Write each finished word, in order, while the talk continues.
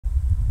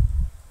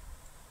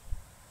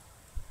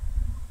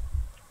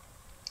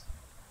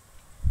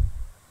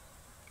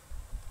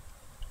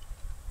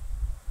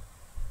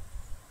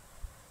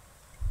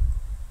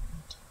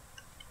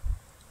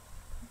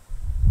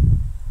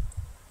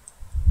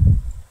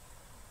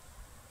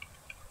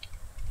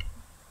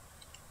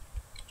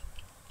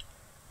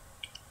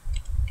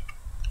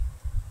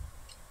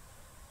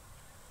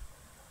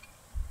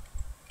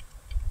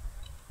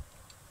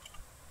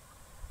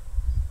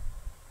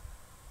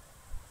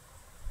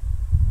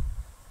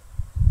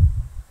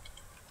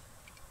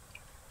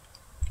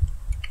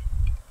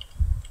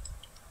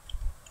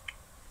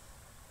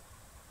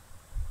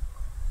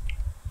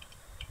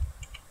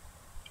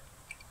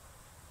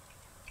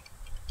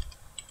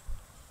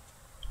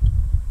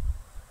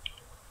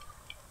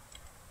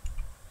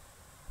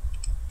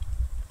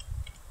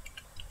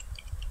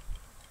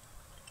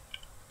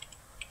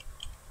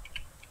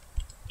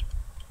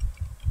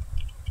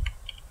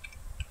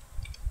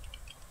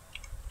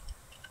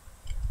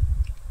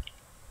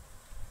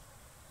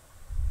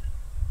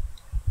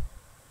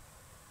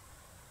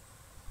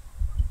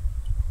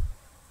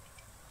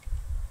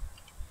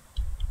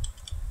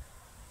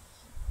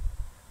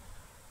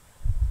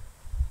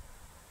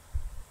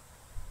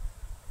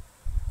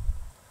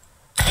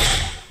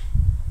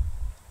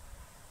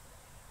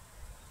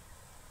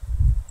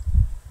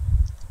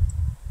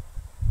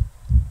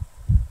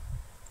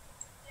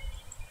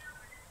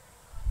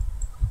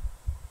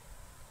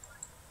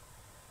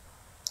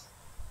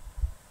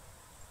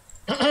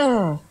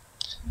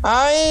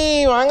Hi,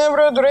 வாங்க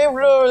bro, துரை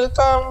bro,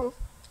 welcome.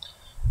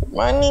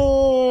 Morning,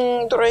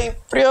 துரை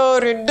bro,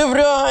 Red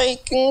bro, hi,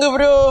 King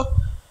bro.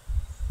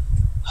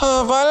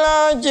 Vala,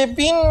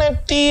 Jebin,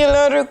 Natti,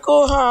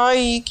 எல்லாருக்கும்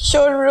hi,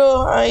 Kishore bro,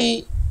 hi.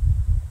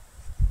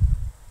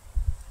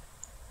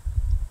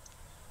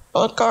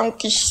 Welcome,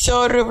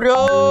 Kishore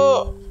bro.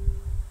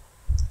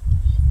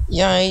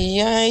 Yay.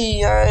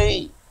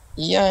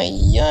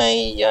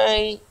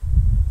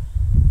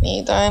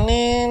 நீதானே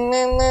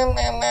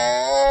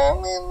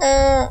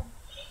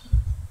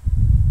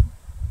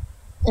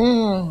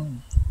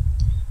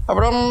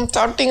அப்புறம்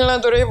சாப்பிட்டீங்களா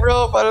துரை bro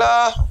பலா?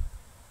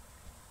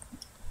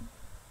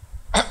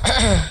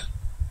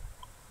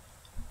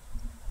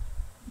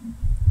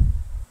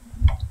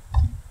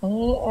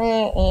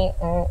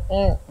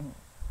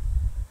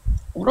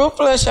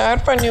 குரூப்ல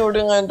ஷேர் பண்ணி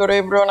விடுங்க துரை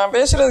ப்ரோ. நான்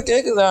பேசுறது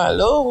கேக்குதா?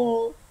 ஹலோ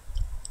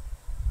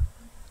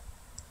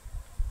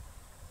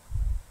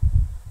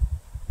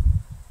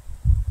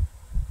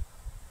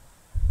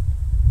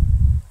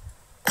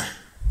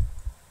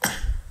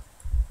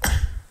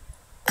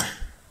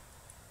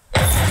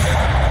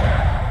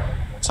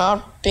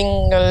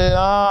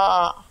சாப்பிட்டீங்களா?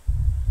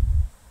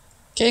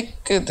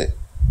 கேக்குது.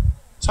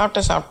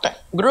 சாப்பிட்டேன்.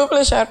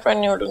 குரூப்பில் ஷேர்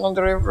பண்ணி விடுங்க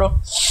துரை ப்ரோ.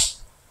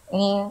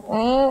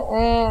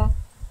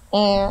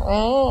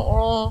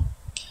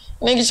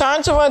 இன்னைக்கு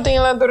சான்ஸ்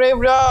பார்த்தீங்களா துரை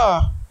ப்ரோ?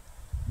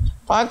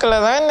 பார்க்கல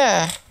தானே?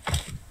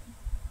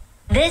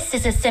 This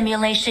is a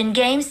simulation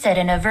game set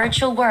in a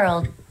virtual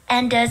world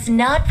and does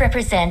not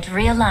represent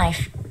real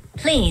life.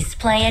 Please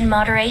play in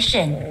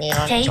moderation,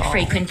 take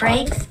frequent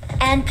breaks,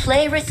 and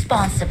play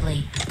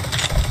responsibly.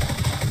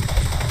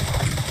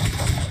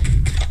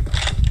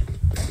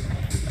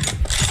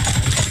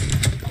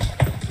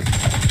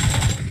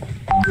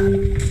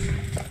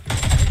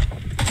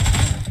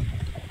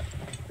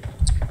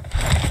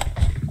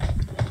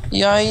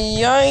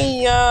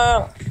 Yeah.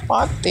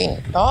 பார்த்தேன்.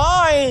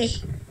 Hi.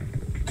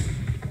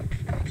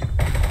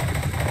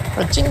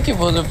 வச்சிங்கி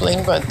போது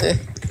plane பார்த்து.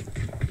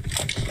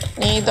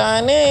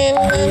 நீதானே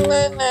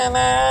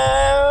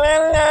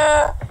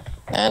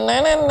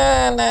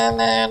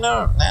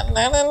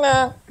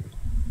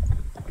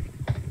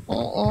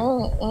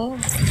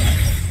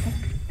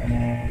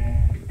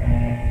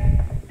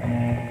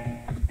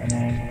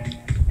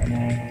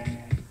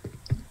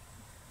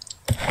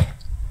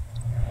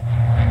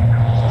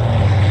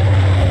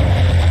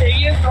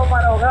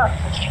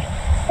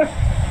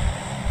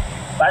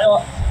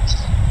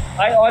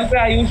भाई all पे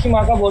आयुषी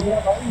माँ का बोल रहा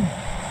भाई,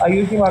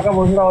 आयुषी माँ का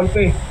बोल रहा ऑल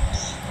पे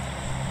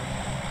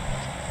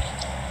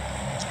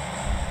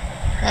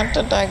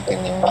अटैक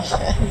नहीं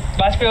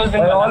बस पे उस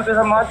दिन ऑल पे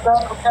सब मत कर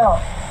क्या,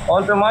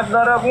 ऑल पे मत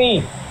कर अपनी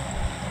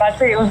बस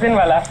पे उस दिन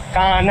वाला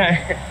कहाँ आना है.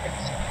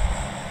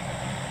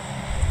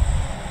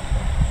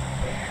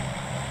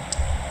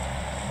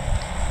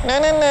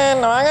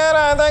 நான் வாங்க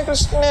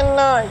ராதாகிருஷ்ணன்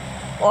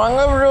வாங்க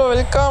bro,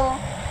 welcome.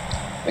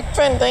 Big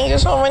fan, thank you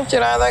so much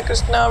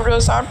Radhakrishna bro.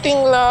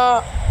 சாப்பிட்டீங்களா?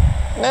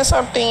 என்ன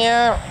சாப்பிட்டீங்க?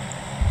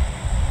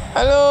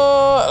 ஹலோ,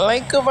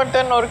 லைக்கு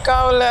பட்டன் ஒர்க்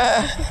ஆகல,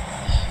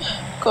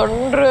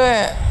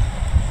 கொன்றுவேன்.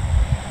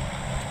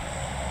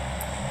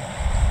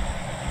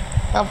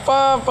 அப்பா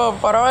அப்போ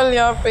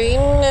பரவாயில்லையா?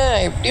 பெயின்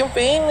எப்படியும்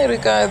பெயின்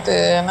இருக்காது,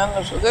 ஆனால்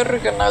அந்த சுகர்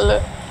இருக்கனால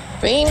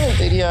பெயின்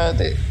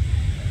தெரியாது.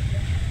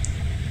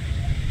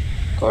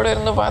 கூட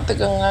இருந்து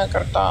பார்த்துக்கோங்க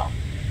கரெக்டாக.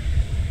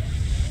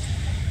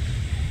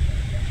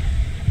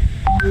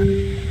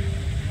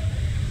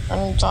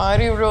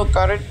 சாரி ப்ரோ,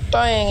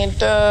 கரெக்டாக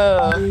என்கிட்ட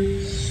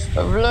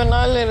எவ்வளோ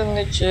நாள்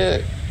இருந்துச்சு,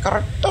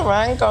 கரெக்டாக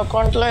பேங்க்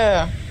அக்கௌண்ட்டில்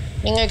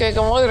நீங்கள்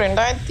கேட்கும் போது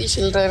 2000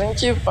 சில்லரை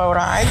இருந்துச்சு, இப்போ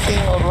ஒரு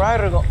 1500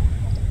 இருக்கும்.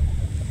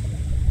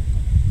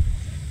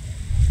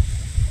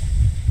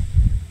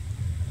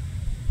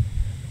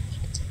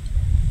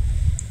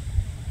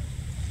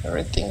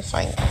 Everything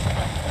fine.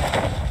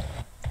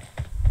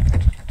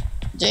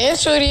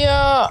 Jayasuriya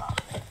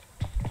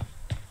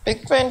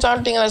big fan,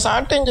 சாப்பிட்டீங்களா?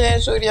 சாப்பிட்டேன்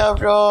ஜெயசூர்யா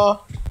ப்ரோ.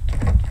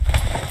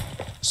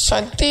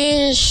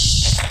 சதீஷ்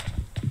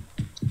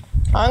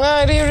வாங்க.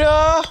 ஹரி ப்ரோ,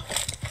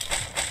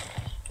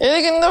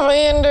 எதுக்கு இந்த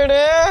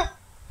 500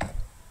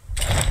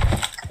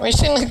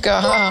 மிஷினுக்கா?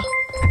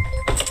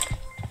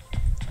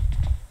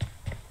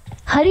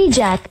 Hari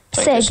Jack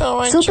said,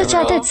 super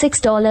chatted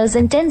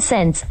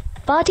 $6.10.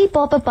 Party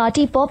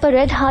popper,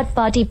 red heart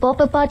party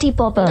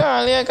popper.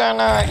 ஜாலியாக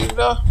காணா ஹரி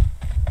ப்ரோ.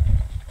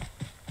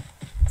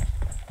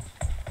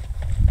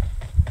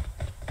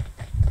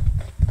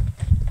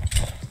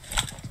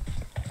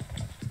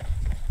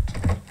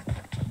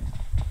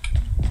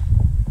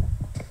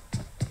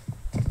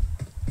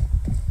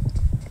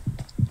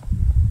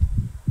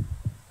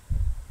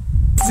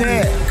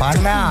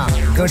 பண்ணா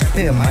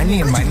கொட்டு மணி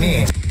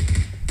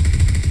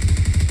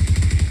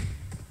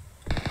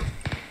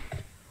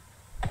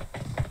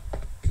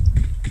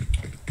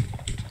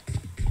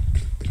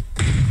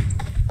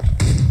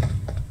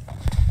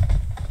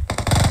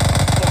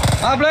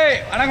மாப்பிள்ளை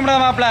வணக்கம்டா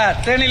மாப்பிள்ள,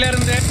 தேனியில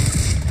இருந்து.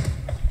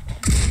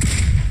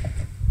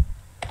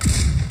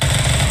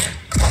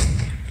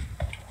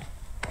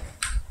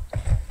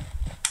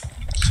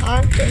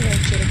 Short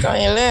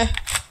வச்சிருக்காங்கல்ல,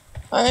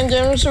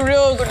 James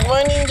bro, good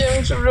morning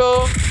James bro.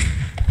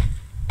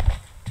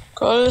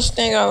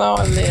 𝐿 அதான்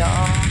வரலையா?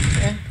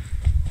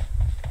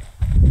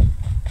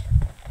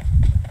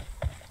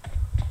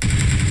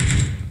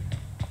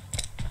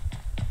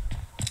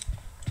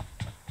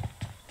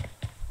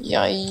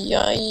 Yay.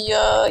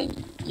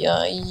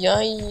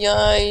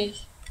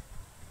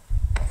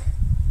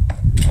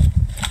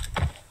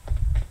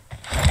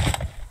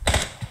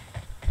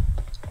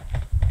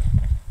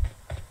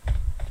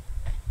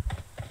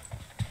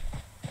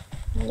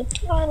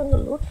 இந்த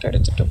லூட்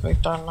எடுத்துட்டு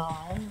போயிட்டானா?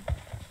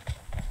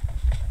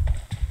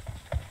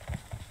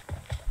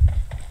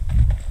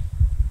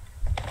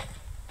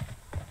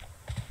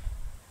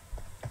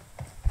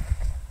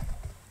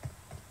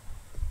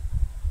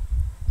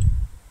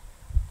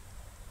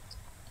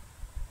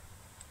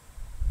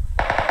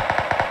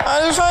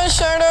 Alpha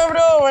Shadow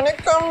bro,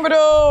 வணக்கம்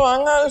bro.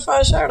 வாங்க Alpha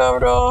Shadow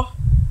bro.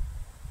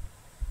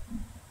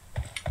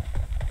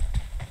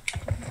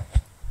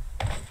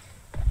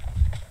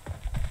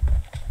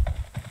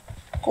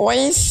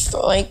 Guys,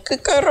 like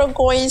करो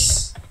guys.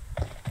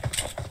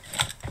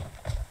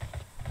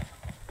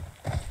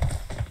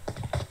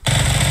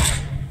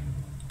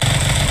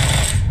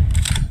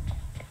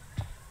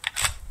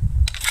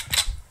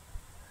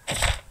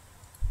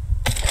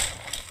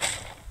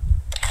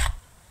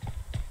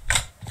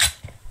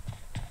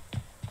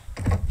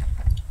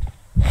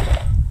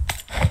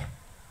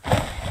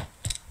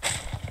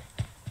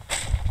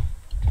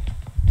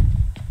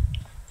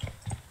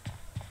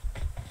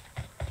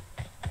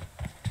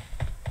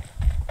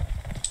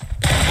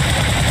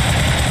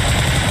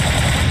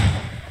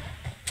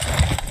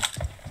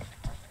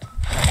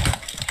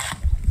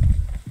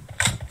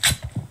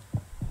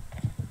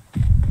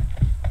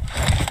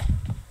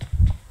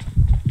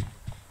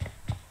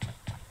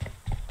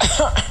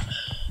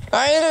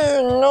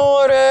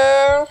 இன்னொரு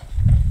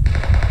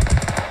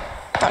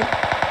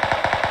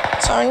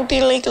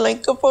 70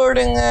 லைக்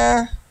போடுங்க.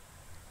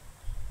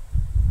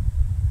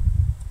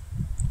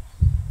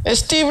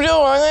 எஸ்டி ப்ரோ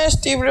வாங்க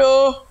எஸ்டி ப்ரோ.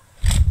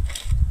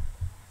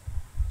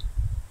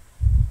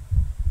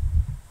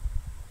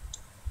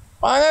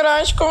 வாங்க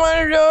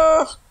ராஜ்குமார் ப்ரோ,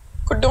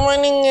 குட்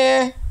மார்னிங்.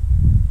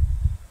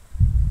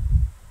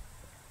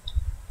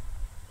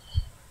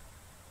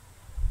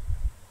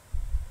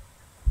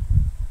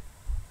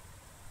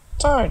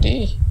 தாடி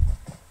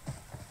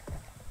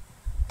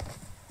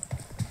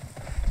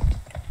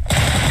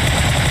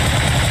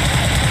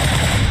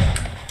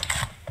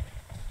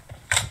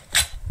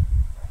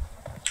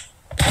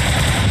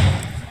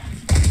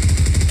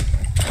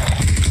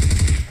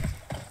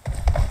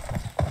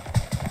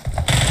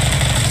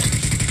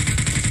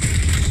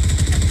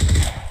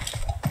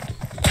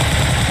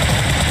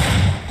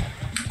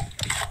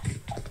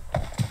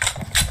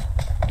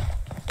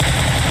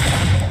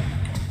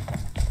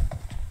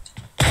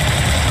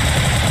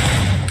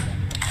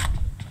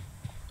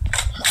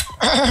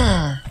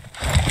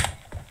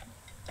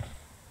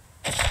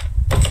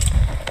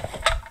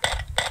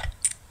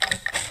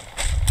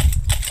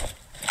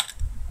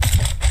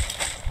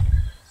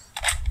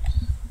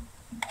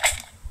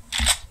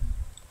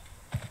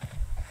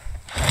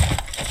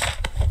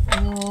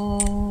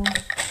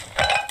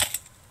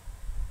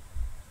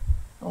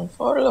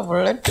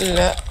புல்லட்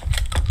இல்லை.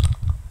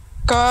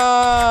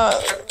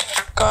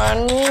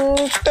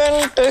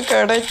 கண்டென்ட்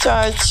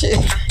கிடைச்சாச்சு.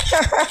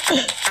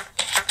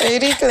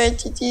 வெரி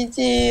கிளச்சி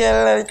சீச்சி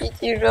எல்லாம்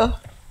சீச்சிடோ.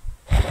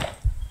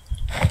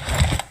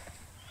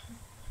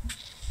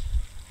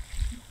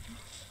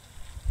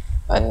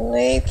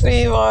 அன்னை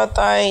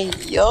த்ரீவாத்தாய்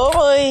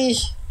யோய்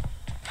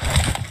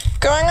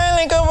வாங்க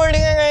லைக்கா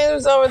போடுங்க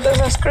கைஸ்.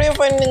 சப்ஸ்கிரைப்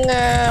பண்ணுங்க.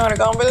 ஒரு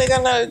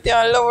கம்பெனிக்கான அழுத்தி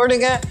அல்ல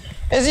போடுங்க.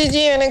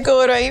 எஸ்ஜி எனக்கு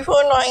ஒரு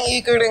ஐஃபோன் வாங்கி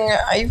கொடுங்க.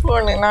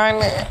 ஐஃபோனு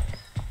நான்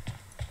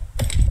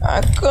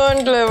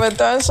அக்கௌண்ட்டில்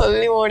பார்த்தா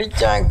சொல்லி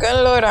முடித்தேன்.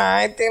 அக்கௌண்ட்டில் ஒரு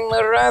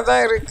 1500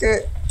 தான்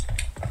இருக்குது.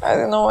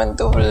 அது நான்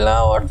வந்து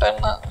ஃபுல்லாக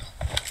ஓட்டேன்னா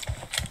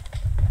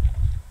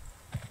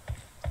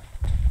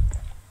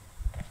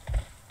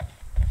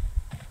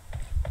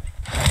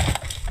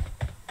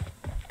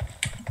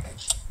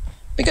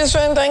because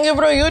fan thank you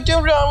bro.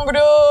 YouTube Ram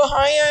bro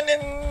hi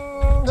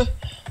Anand.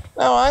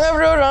 நான் வாங்க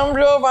ப்ரோ ராம்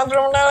ப்ரோ, பார்த்து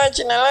ரொம்ப நாள்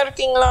ஆச்சு. நல்லா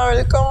இருக்கீங்களா?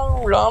 Welcome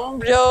Ram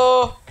bro.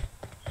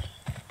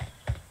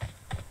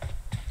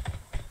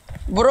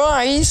 Bro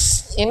ice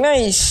என்ன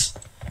ஐஸ்?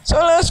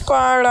 சோலர்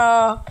ஸ்குவாடா?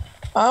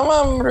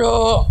 ஆமாம் ப்ரோ.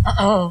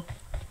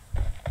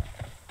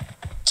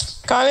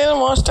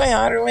 காலையில் மோஸ்ட்டாக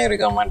யாருமே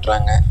இருக்க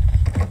மாட்டாங்க.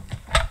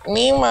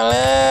 நீ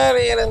மலர்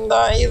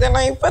இருந்தா இதை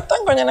நான் இப்போ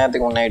தான் கொஞ்ச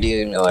நேரத்துக்கு முன்னாடி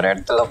ஒரு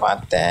இடத்துல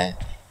பார்த்தேன்.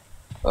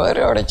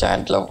 ஒருவோட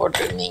சேட்டில்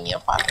போட்டுருந்தீங்க.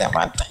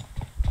 பார்த்தேன்.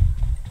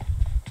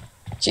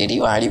 செடி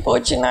வாடி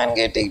போச்சுன்னான்னு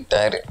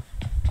கேட்டுக்கிட்டாரு.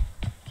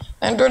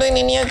 நன்றோட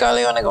நினிய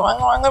காலை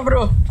வணக்கம். வாங்க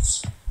bro.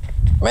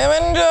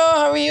 மெவன் bro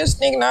how you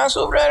snake? நான்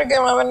சூப்பராக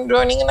இருக்கேன் மெவன் ப்ரோ.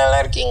 நீங்கள் நல்லா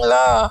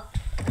இருக்கீங்களா?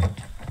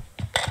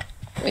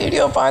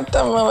 வீடியோ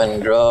பார்த்தேன் மெவன்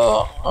ப்ரோ.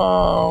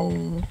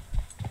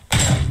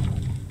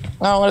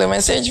 நான் உங்களுக்கு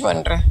மெசேஜ்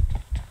பண்ணுறேன்.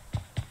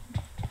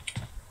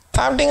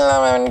 சாப்பிட்டீங்களா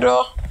மெவன் bro?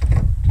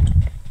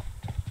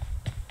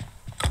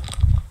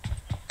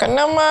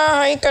 Kannamma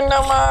high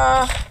Kannamma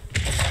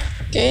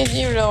KG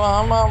விடவா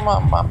ஆமாம் ஆமாம்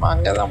ஆமாம் ஆமாம்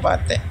அங்கே தான்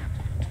பார்த்தேன்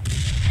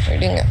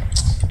விடுங்க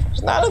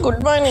இருந்தாலும்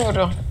குட் மார்னிங்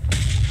ப்ரோ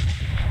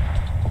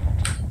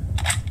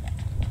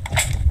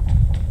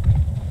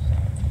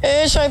ஏ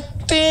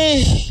சக்தி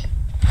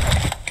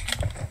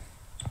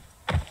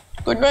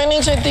குட்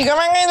மார்னிங் சக்தி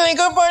கமாங்க இது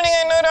லைக்கோ போடுங்க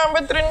இன்னொரு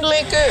 52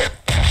 லைக்கு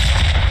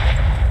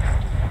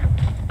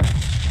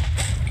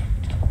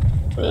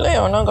பிள்ளை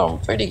ஒன்றும்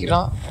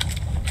கம்படிக்கிறான்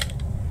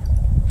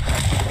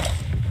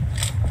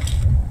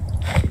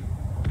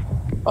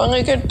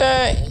உங்ககிட்ட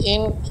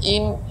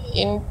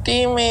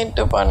இன்டிமேட்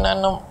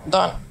பண்ணணும்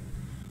தான்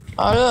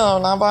அவ்வளோ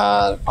நான்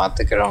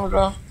பார்த்துக்கிறேன்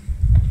ப்ரோ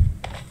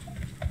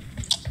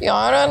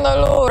யாராக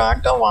இருந்தாலும் ஒரு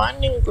ஆட்டம்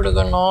வார்னிங்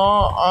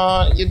கொடுக்கணும்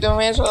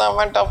எதுவுமே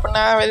சொல்லாமல்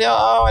டப்புனா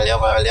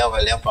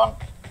வெளியே போகணும்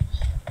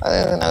அது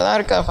நல்லா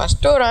இருக்கா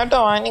ஃபஸ்ட்டு ஒரு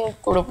ஆட்டம் வார்னிங்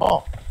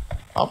கொடுப்போம்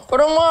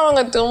அப்புறமா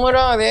அவங்க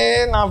திமுறா அதே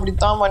நான்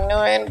அப்படித்தான்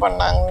பண்ணுவேன்னு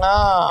பண்ணாங்கன்னா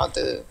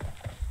அது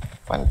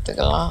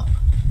பண்ணிக்கலாம்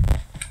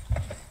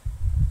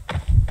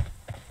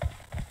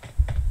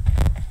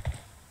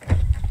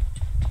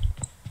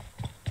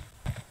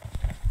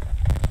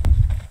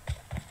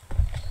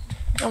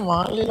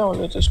மாலியில்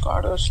அவ்வளோ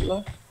ஸ்குவாடர்ஸில்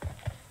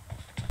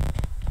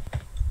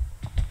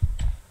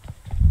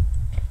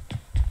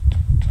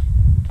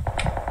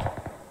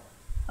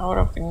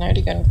அவரை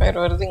பின்னாடி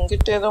கன்ஃபயர் வருது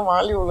இங்கிட்ட ஏதோ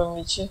மாலி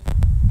விழுந்துச்சு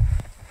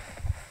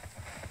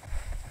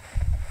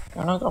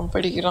ஏன்னா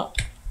கம்படிக்கிறான்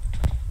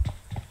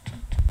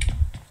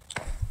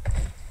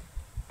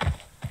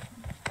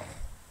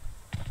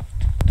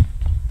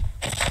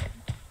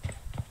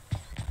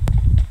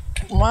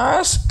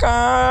மாஸ்கா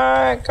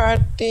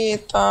காட்டி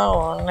தான்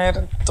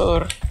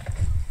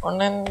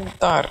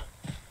உணர்ந்தார்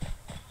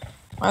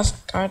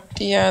மாஸ்க்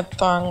காட்டியா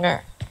தாங்க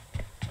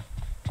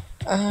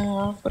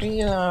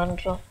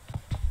புரியலன்றோம்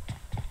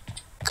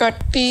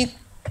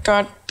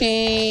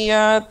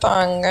காட்டியா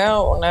தாங்க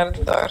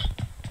உணர்ந்தார்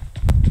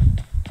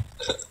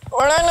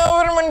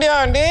கவர்மெண்டியா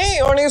டே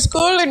உனக்கு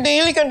ஸ்கூலில்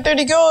டெய்லி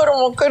கட்டடிக்க ஒரு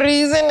மொக்க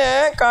ரீசனு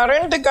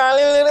கரண்ட்டு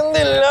காலையிலேருந்து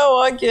இல்லை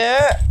ஓகே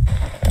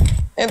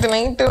நேற்று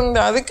நைட்டு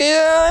இருந்து அதுக்கு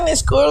நீ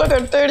ஸ்கூலில்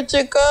கட்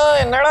அடிச்சுக்கோ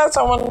என்னடா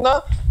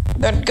சம்மந்தம்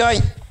தட்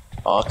காய்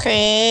ஓகே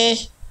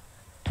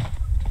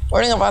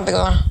ஒழுங்க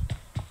பார்த்துக்கலாம்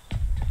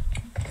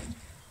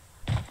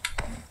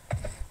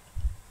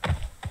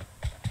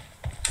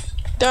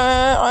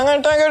வாங்க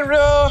டார்கெட்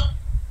ப்ரோ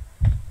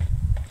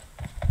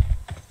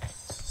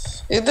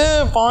இது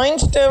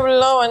பாயிண்ட்ஸ்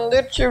டேபிள்லாம்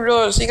வந்துடுச்சு ப்ரோ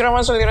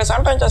சீக்கிரமாக சொல்லிடுறேன்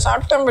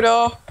சாப்பிட்டேன் ப்ரோ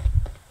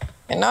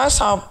என்ன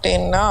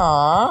சாப்பிட்டேன்னா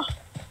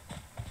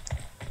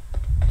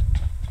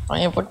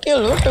என் பொட்டியை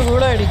லூட்டு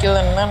கூட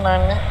அடிக்கலன்னா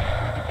நான்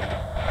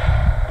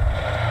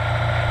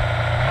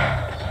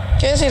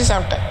கேசரி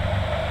சாப்பிட்டேன்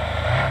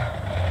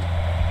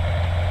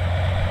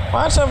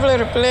வாட்ஸ்அப்பில்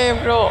ரிப்ளை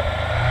ப்ரோ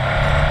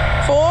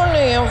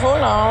என்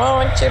ஃபோன் அவன்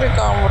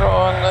வச்சுருக்கான் ப்ரோ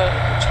அந்த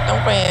சின்ன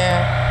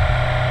பையன்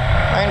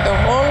என்கிட்ட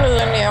ஃபோன்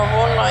இல்லைன்னு என்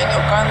ஃபோன் வாங்கி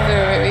உட்காந்து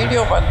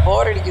வீடியோ பார்த்து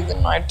போர்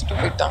அடிக்குதுன்னு நான்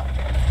எடுத்துகிட்டு போயிட்டான்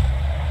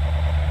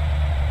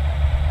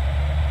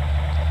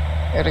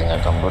இருங்க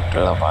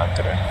கம்ப்யூட்டரில்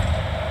பார்க்குறேன்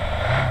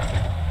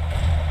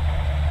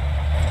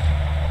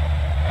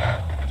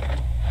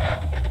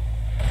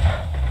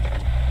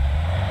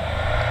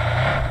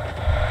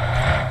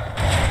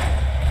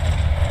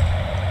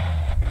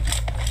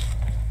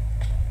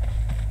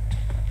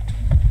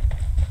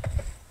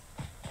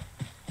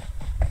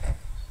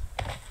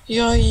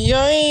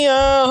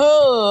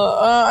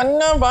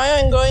அண்ணா பாய்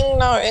ஐம் கோயிங்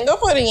நவ் எங்கே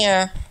போகிறீங்க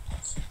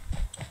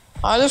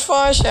alpha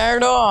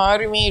shadow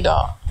ஆர்மிடா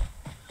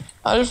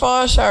alpha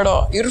shadow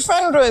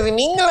Irfan bro இது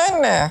நீங்களா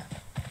என்ன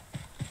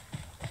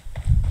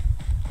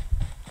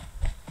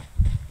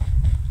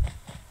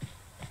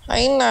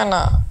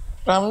ஐநானா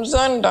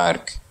ரம்ஜான்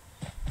டார்க்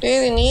டே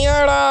இது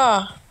நீயாடா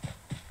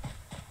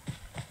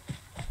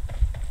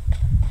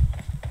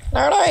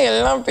என்னடா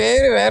எல்லாம்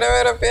பேர்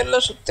வேறு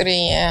பேரில்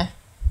சுற்றுறீங்க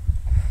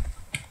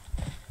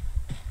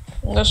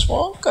உங்கள்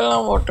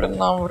ஸ்மோக்கெல்லாம்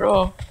போட்டிருந்தான் ப்ரோ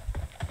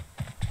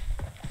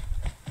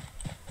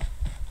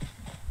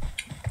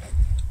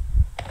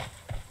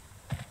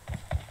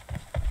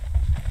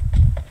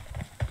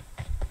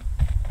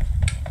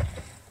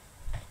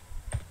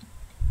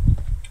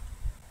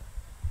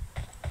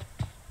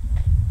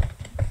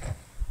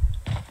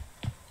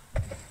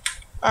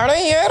அட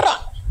ஏறா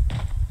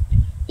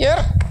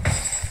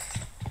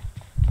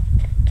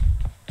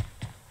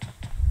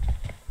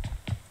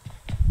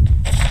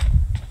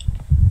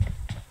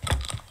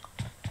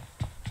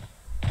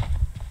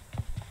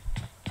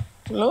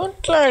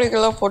லூட்லாம்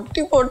எடுக்கல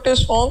பொட்டி போட்டு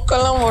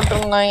ஸ்மோக்கெல்லாம்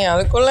போட்டிருந்தாங்க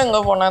அதுக்குள்ளே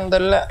எங்கே போனான்னு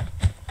தெரில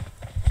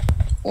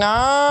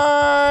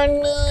நான்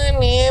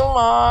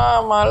நேமா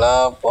மழை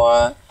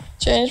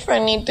சேஞ்ச்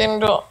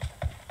பண்ணிட்டேன்றோம்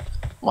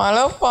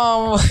மழை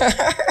பாம்பு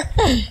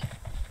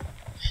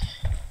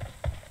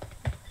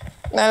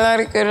நல்லா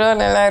இருக்கு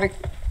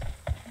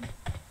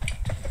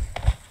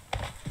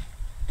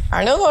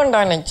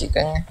அணுகொண்டான்னு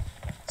வச்சுக்கோங்க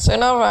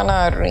சுனவானா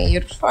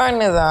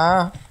இர்ஃபானு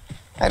தான்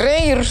அரே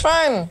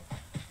இர்ஃபான்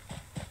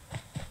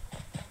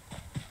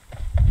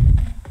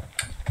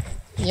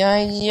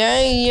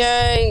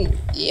Yay.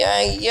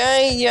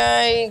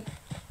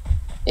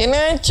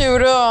 என்னாச்சு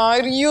ப்ரோ?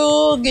 ஆர்யூ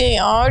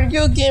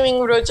gaming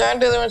bro.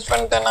 சாட் எதுவும் மிஸ்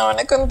பண்ணிட்டேன் நான்.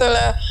 வணக்கம்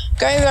தலை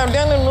கைஸ்.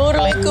 அப்படியே அந்த 100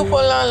 லைக்கு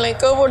போடலாம்.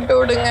 லைக்கோ போட்டு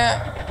விடுங்க.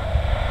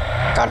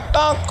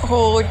 கட்டா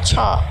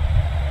கோச்சா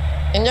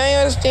enjoy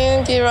your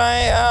stain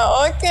கிவாய்.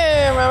 Okay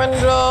Memon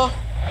bro.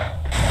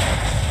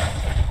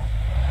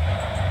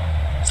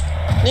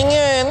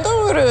 நீங்கள் எந்த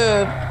ஒரு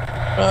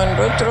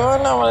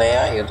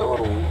திருவண்ணாமலையா ஏதோ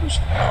ஒரு ஊர்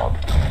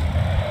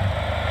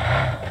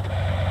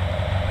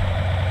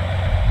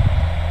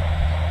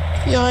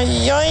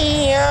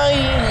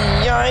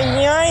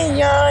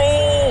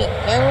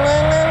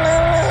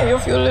ஐயோ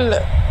ஃபியூல்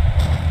இல்லை.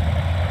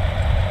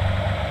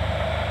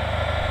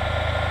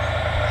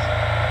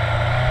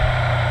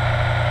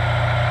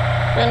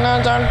 என்ன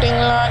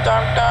சாப்பிட்டீங்களா?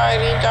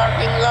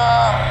 சாப்பிட்டீங்களா?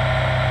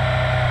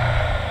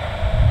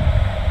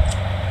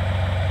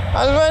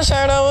 அல்வா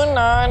ஷேடோவும்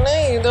நான்,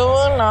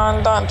 இதுவும்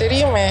நான் தான்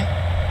தெரியுமே.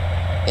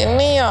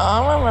 என்னையா?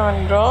 ஆமாம்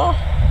மேம் ப்ரோ.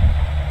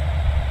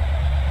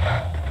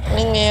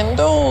 நீங்கள்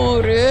எந்த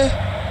ஊர்?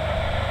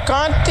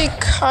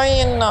 கார்த்திக். ஹாய்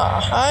அண்ணா.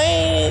 Hi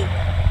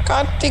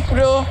Karthik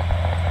bro.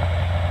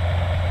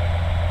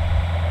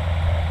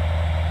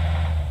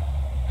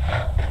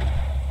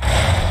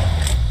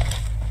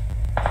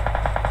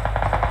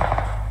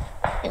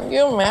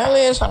 எங்கேயோ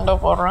மேலேயே சண்டை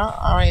போடுறான்.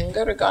 அவன் எங்கே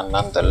இருக்கான்னு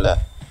தான் தெரில.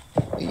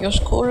 ஐயோ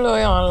ஸ்கூலில்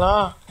அவன்லா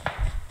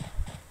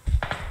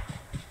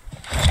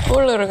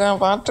ஸ்கூலில்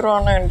இருக்கான்.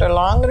 பார்த்துருவானா என்கிட்ட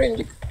லாங்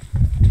ரேஞ்சுக்கு.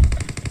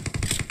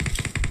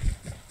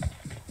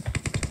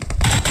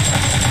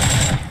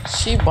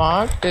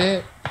 பாட்டு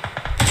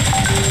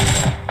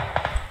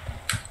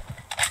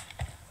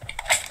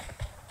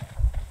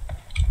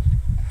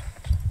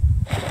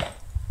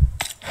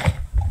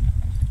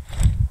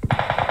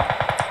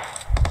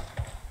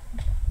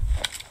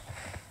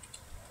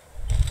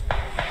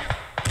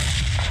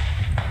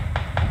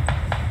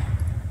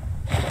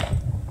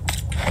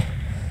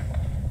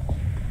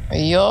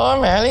ஐயோ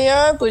மேலையா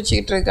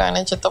குச்சிக்கிட்டு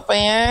இருக்கானே செத்த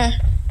பையன்.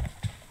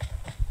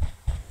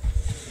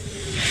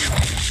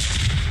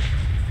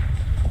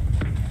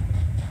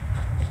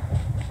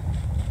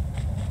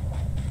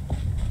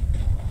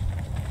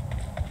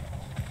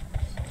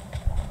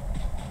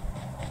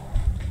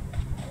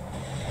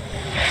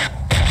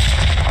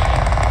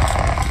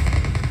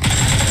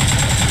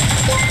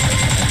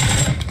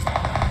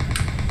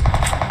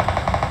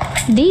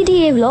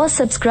 DDA Vlog,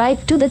 subscribe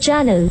to the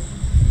channel.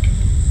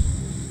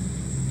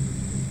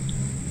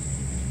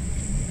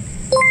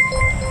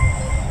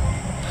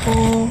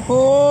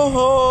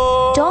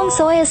 Tom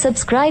Sawyer,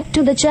 subscribe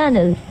to the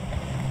channel.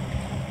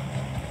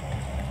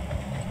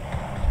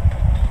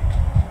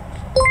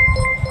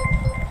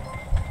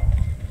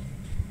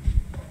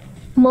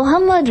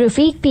 Muhammad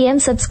Rafiq PM,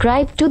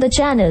 subscribe to the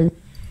channel.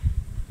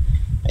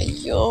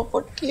 ஐயோ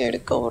பொட்டி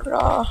எடுக்க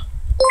விட்றா.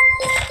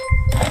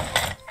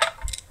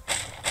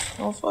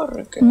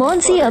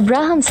 Monsi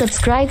Abraham,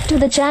 subscribe to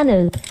the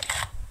channel.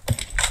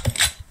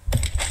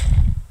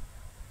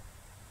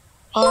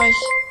 Hi.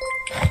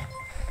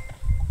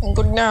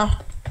 Good now.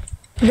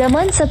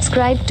 Raman,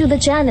 subscribe to the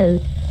channel.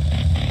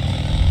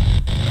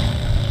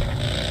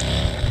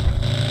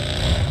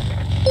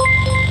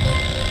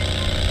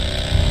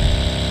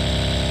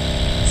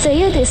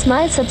 Sayyid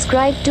Ismail,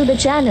 subscribe to the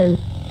channel.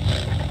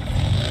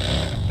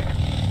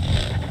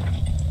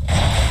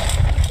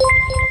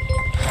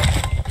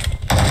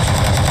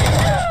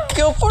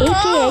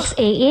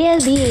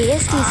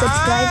 𝐾𝐥𝐴𝐴LBAST,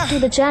 subscribe to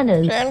the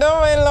channel.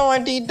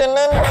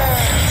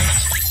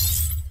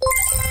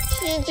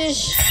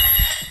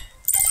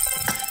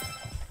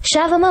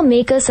 Shawarma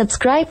Maker,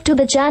 subscribe to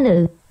the channel.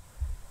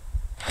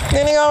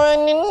 எனக்கு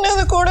அவன்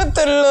நின்னது கூட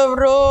தெரியல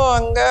bro.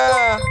 அங்க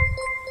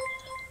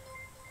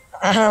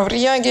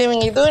Priya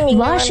gaming இது நீங்க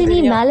Vashini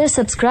Malar,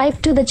 subscribe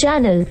to the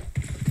channel.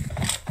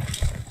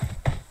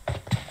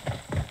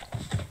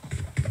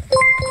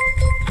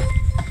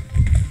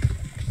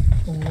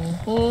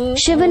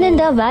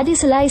 Shivananda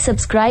Vadisalai,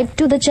 subscribe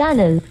to the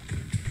channel.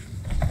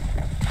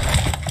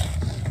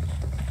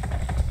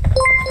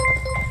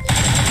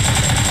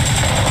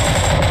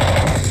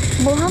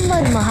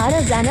 Muhammad Mahara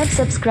Zainab,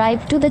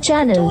 subscribe to the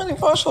channel.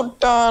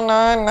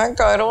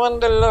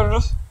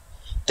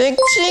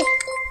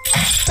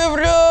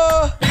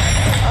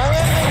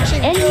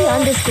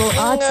 ND_arts_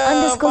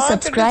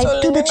 subscribe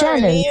to the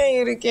channel.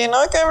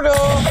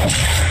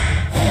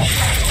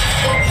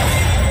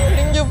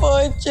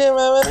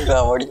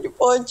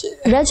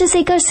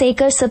 Rajasekar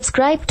Sekar,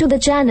 subscribe to the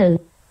channel.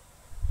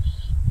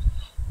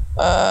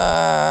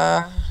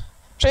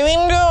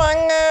 Revindro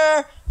vanga,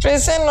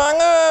 Presen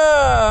vanga,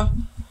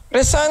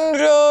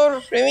 Presandro,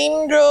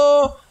 Revindro,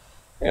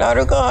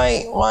 எல்லாருக்கும் hi.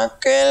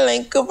 மக்கள்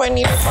like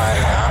பண்ணிட்டு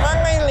பாருங்க.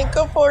 ஆமாங்க like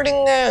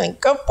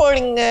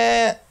போடுங்க.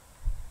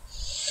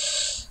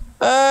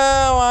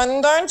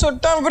 வந்தான்னு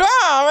சுட்டான் bro.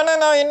 அவனை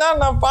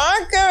நான்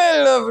பார்க்கவே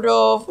இல்லை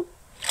bro.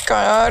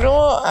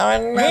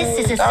 This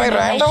is a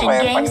simulation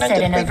game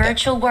set in a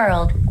virtual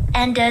world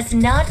and does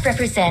not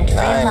represent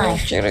real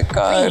life.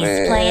 Please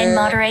play in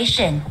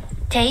moderation.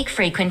 Take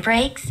frequent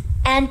breaks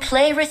and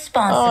play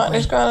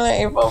responsibly.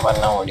 இப்போ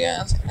பண்ண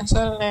முடியாது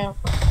சொல்லு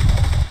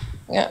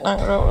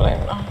நாங்கள்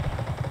விளையாடலாம்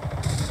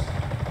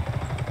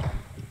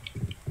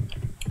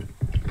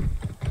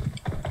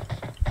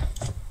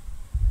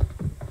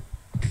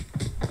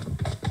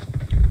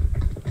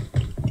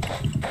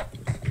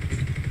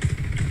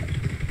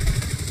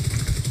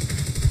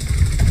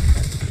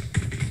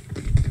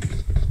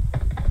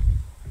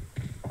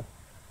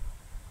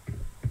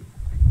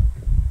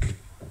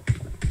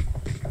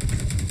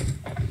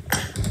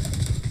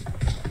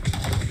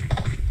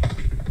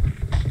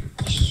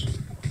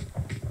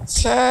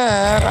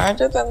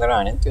ராஜதந்திரம்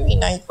அனைத்து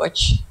வீணாகி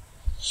போச்சு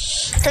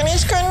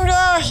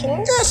கணேஷ்கன்றா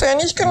எங்க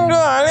கணேஷ்கன்றா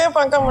ஆளையே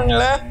பார்க்க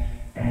முடியல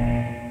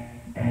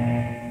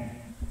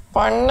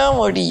பண்ண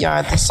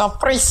முடியாது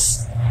சர்ப்ரைஸ்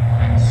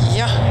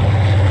யா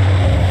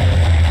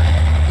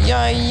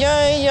யா யா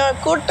யா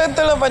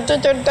கூட்டத்தில் பச்சை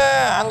சட்டை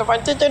அந்த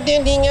பச்சை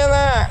சட்டையும் நீங்கள்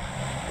தான்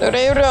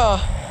bro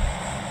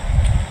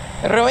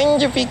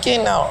revenge PK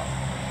now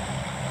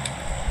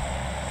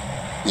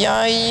Ya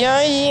ya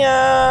ya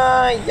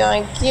ya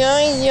ya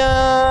ya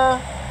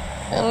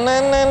na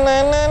na na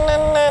na na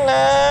na na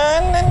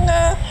na na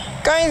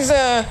guys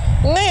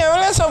இன்னும்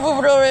எவ்வளோ சப்பு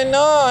ப்ரோ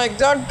வேணும்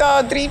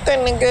எக்ஸாக்டாக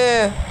 310க்கு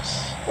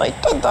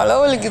லைட்டாக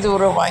தலைவலிக்குது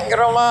ப்ரோ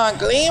பயங்கரமாக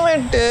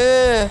கிளைமேட்டு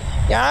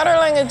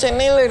யாரெல்லாம் இங்கே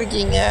சென்னையில்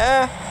இருக்கீங்க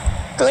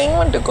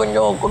கிளைமேட்டு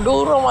கொஞ்சம்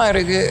கொடூரமாக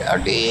இருக்குது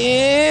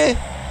அப்படியே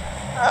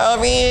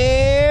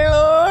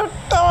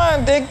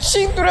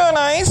தெக்ஷி ப்ரோ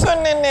நான்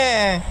சொன்னேன்னே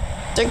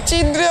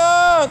𝐿𝐿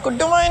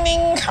குட்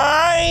மார்னிங்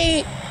ஹாய்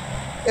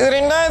இது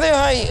ரெண்டாவது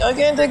ஹாய்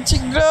ஓகே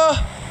𝐿𝐿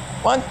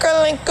மக்கள்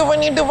லைக்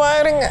பண்ணிட்டு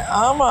பாருங்க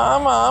ஆமாம்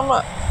ஆமாம்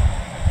ஆமாம்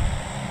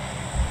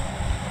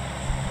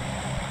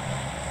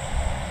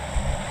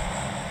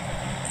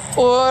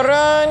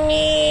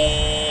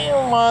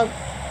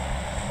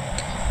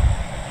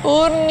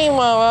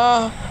பூர்ணிமாவா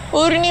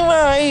பூர்ணிமா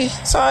ஹாய்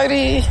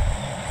சாரி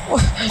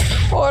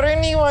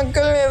பொரணி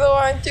மக்கள் ஏதோ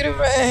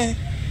வாங்கியிருப்பேன்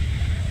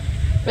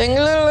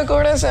பெங்களூரில்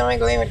கூட செம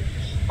கிளைமேட்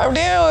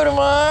அப்படியே ஒரு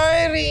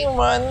மாதிரி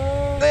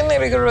மந்தன்னு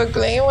இருக்கிற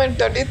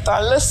கிளைமேட் அப்படியே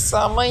தலை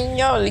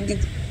செமையாக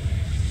வலிக்குது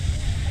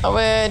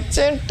அவள்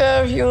ஹெட்செட்டை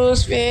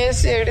ஃபியூஸ்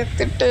ஃபேஸ்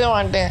எடுத்துட்டு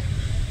மாட்டேன்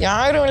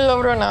யாரும் இல்லை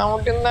ப்ரோ நான்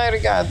மட்டும்தான்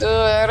இருக்கேன் அது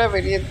வேறு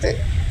பெரியது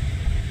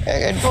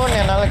ஹெட்ஃபோன்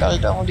என்னால்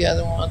கழட்ட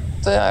முடியாது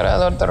மொத்தம்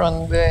யாராவது ஒருத்தர்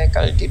வந்து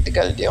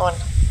கழட்டியே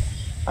மாட்டேன்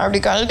அப்படி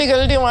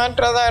கழட்டி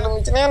மாட்டுறதா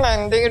இருந்துச்சுன்னா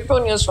நான் இந்த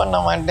ஹெட்ஃபோன் யூஸ் பண்ண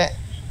மாட்டேன்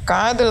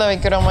காதில்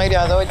வைக்கிற மாதிரி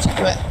அதை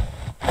வச்சுக்குவேன்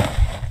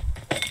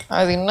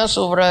அது இன்னும்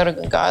சூப்பராக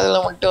இருக்கும்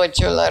காதில் மட்டும்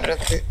வச்சு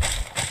விளாட்றது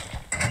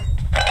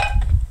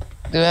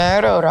இது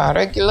வேற ஒரு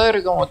 1/2 கிலோ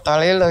இருக்கும்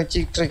தலையில்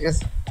வச்சுக்கிட்டு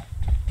இருக்குது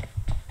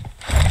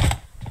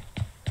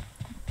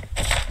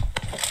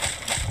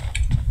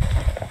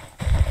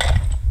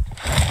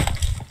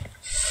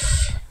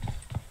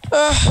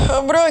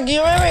ப்ரோ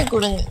கிவ்அவே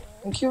கொடுங்க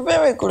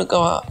கிவ்அவே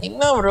கொடுக்கவா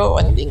என்ன ப்ரோ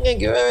வந்தீங்க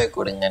கிவ்அவே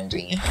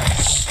கொடுங்கன்றீங்க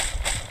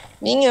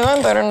நீங்கள்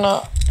தான்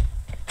தரணும்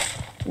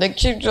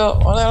𝐿𝐿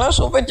அதெல்லாம்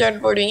சூப்பர்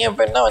சாட் போடுவீங்க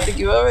இப்போ என்ன வந்து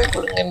கிவ்அவே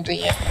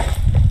கொடுங்கன்றீங்க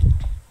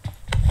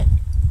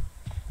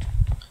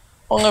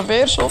உங்கள்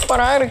பேர்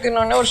சூப்பராக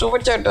இருக்குன்னு ஒரு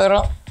சூப்பர் சாட்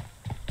வரும்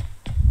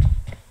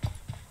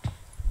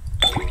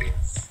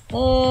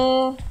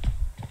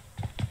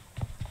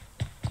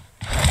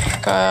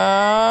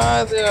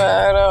காது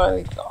வேற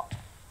வலிக்கும்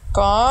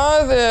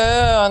காது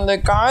அந்த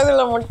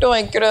காதில் மட்டும்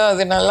வைக்கிறது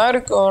அது நல்லா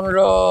இருக்கும்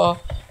ப்ரோ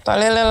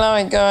தலையிலலாம்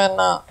வைக்க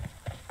வேணாம்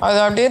அது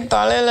அப்படியே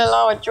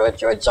தலையிலலாம்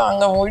வச்சு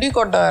அங்கே முடி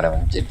கொட்ட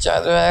ஆரம்பிச்சிருச்சு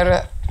அது வேறு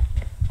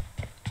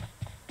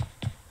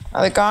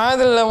அது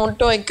காதில்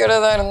மட்டும்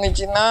வைக்கிறதா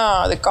இருந்துச்சுன்னா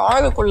அது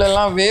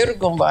காதுக்குள்ளெல்லாம்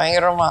வேர்க்கும்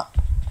பயங்கரமாக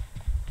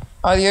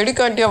அது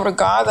எடுக்காட்டி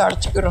அப்புறம் காதை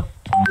அடைச்சிக்கிறோம்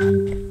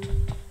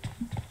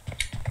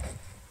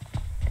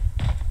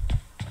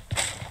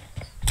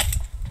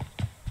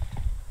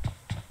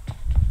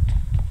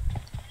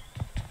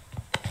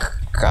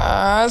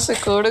காசு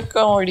கொடுக்க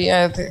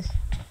முடியாது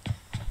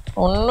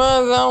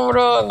உண்மைதான்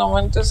ப்ரோ இந்த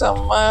மந்த்து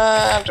செம்ம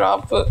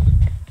ட்ராப்பு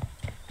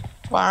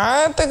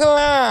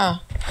பார்த்துக்கலாம்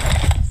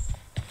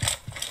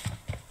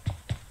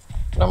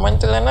இந்த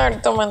மந்த் இல்லைன்னா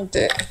அடுத்த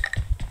மந்த்து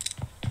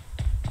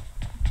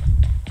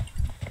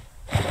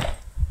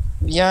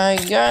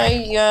யாய்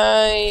யாய்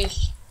யாய்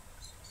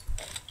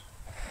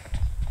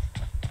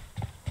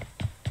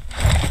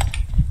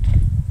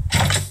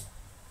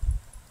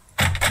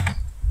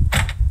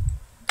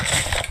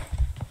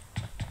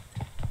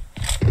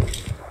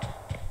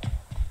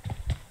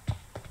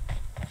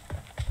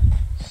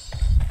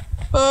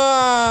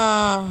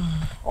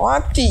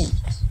வாத்தி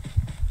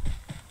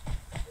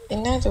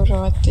என்ன சொல்கிற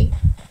வாத்தி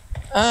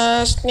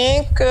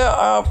ஸ்னேக்கு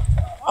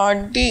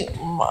அடி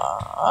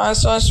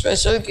மாதம்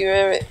ஸ்பெஷல்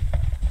கிவ்அவே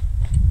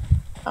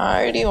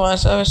ஐடி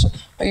மாதம்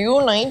ஐயோ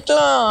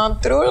நைட்லாம்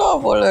திருவிழா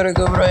போல்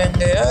இருக்கு ப்ரோ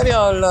எங்கள்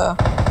ஏரியாவில்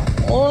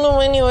 3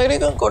 மணி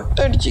வரைக்கும்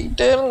கொட்டை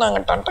அடிச்சுக்கிட்டே இருந்தாங்க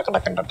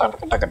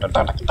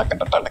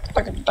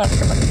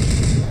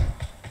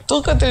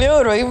தூக்கத்துலேயே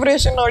ஒரு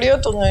வைப்ரேஷனோடையோ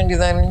தூங்க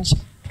வேண்டியதாக இருந்துச்சு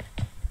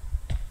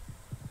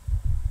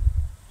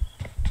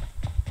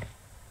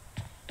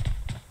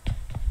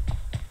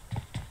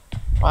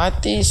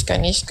வாத்தி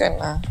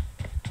கனிஷ்கண்ணா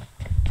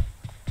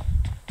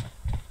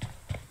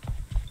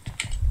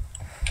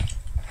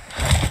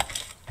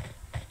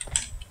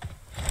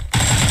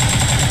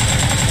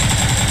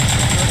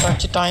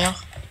வச்சுட்டாயா?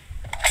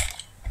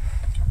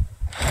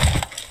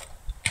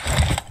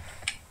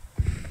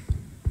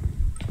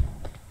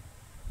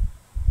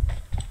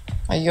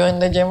 ஐயோ,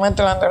 இந்த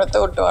ஜென்மத்தில் அந்த இடத்த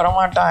விட்டு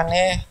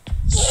வரமாட்டானே.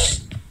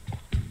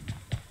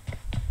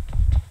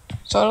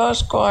 சோலோ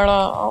ஸ்குவாடா?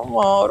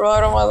 ஆமாம், ஒரு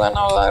வாரமாக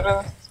தானே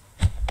விளாடுறது.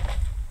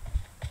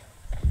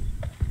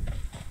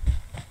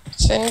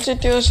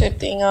 சென்சிட்டிவ்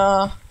செட்டிங்கா?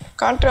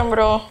 காட்டுறேன்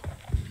ப்ரோ,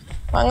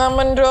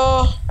 வாங்காமன் ப்ரோ.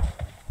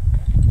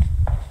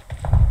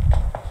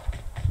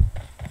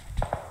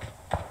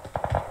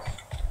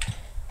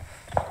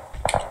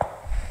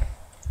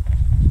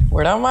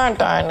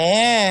 விடமாட்டானே.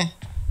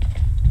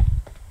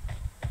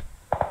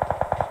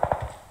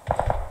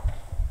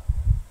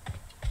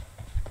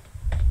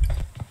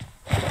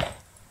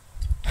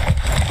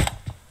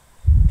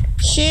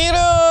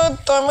 ஹீரோ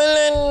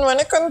தமிழன்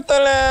வணக்கம்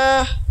தல.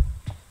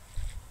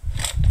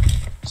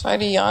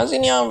 Sorry,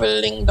 யாசினியா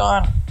building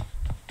Don.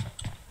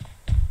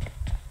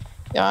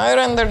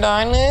 யார் அந்த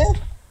டானு?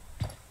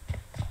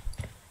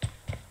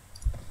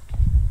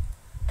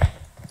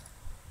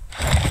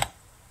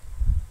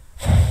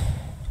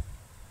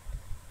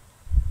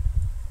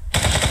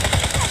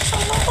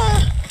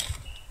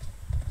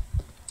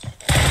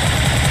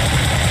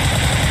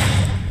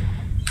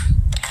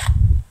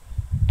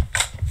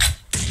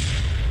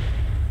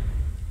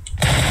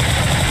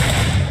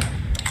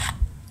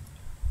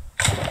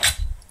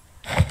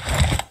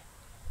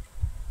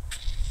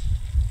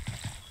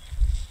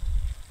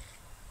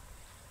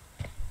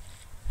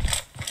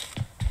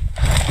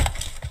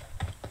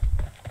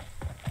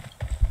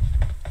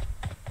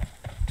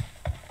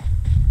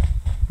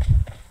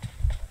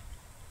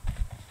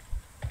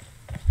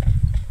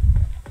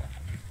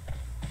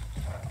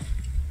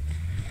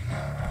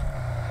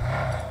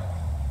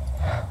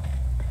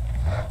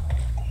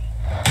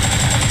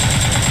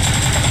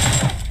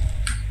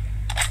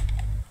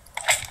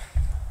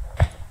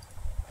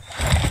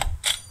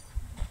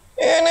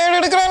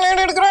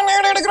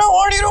 எடுக்கிறான்.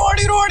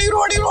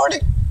 ஓடி.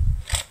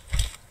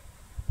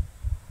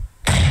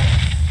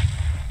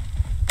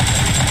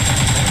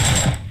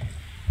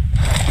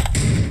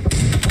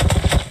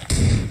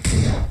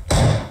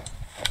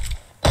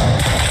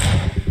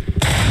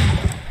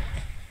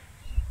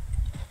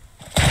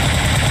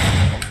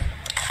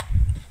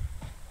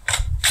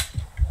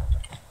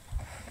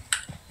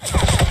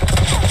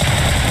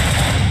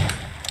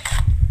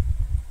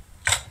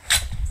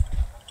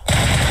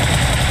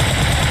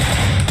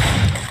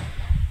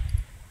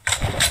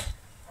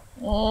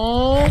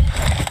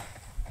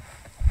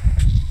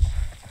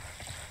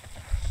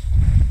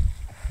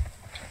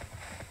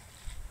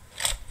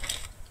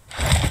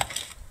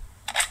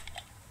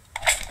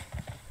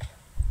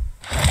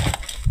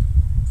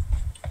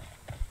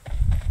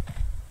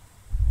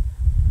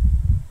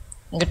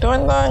 இங்கிட்டு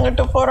வந்தா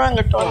அங்கிட்டு போறான்,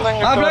 அங்கிட்டு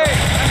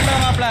வந்தா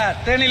மாப்ள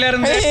தேனில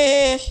இருந்து.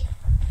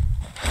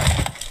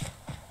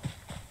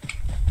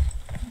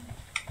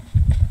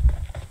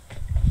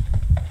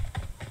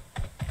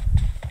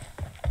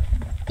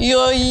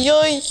 ஐயோ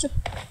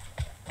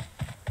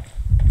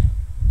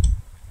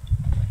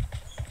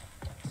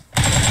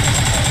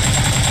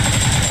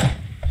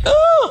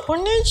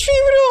 1 HP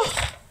bro.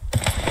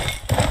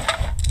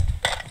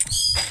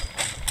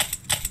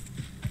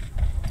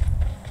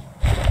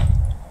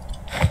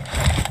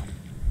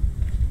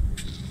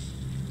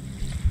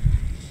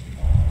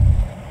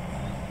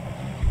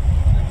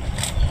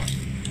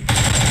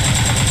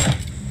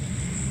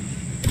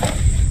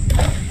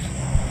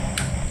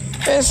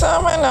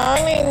 பேசாம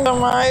நானே இந்த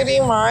மாதிரி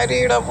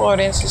மாறிட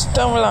போறேன்.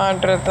 சிஸ்டம்ல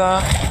ஆடுறதா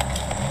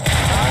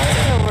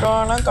ப்ரோ?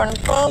 ஆனால்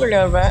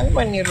கன்ஃபார்ம் பேன்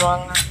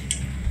பண்ணிடுவாங்க.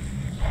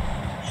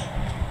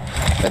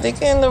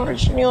 இப்போதைக்கு எந்த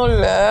பிரச்சனையும்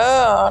இல்லை,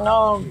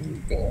 ஆனால்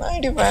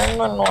பின்னாடி பேன்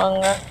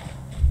பண்ணுவாங்க.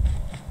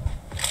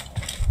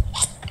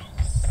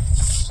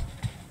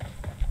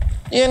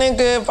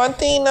 எனக்கு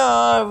பார்த்தீங்கன்னா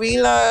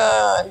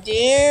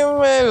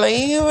game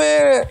live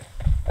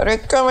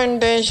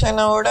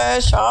ரெக்கமெண்டேஷனோட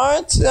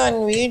shorts and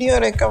video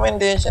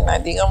recommendation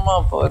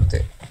அதிகமாக போகுது.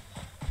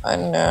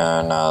 அண்ட்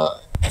நான்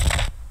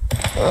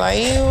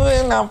லைவ்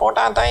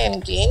போட்டால் தான்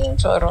எனக்கு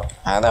ஏர்னிங்ஸ் வரும்.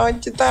 அதை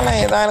வச்சு தான்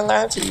நான் எதாக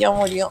இருந்தாலும் செய்ய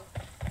முடியும்.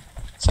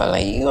 ஸோ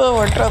லைவை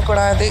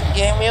விட்டுறக்கூடாது,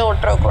 கேமே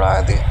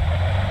விட்டுறக்கூடாது.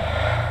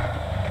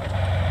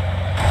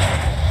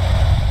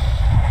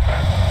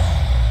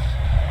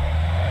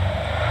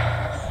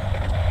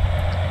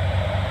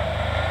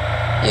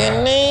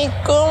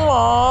 என்னைக்கும்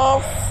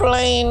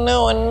ஆஃப்லைன்னு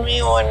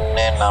 1v1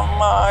 நம்ம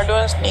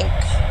ஆடுவோம்.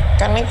 ஸ்னேக்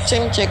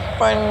கனெக்ஷன் செக்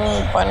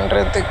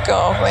பண்ணுறதுக்கு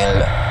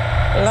ஆஃப்லைனில்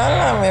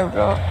விளாட்லாமே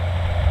ப்ரோ.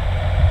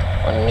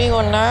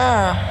 1v1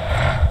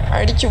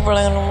 அடித்து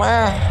பழகணுமா?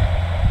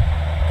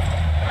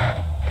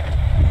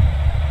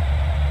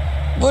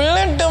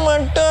 புல்லட்டு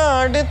மட்டும்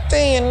அடுத்து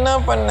என்ன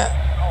பண்ண?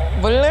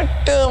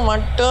 புல்லட்டு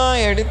மட்டும்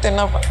எடுத்து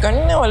என்ன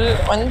கண்ணு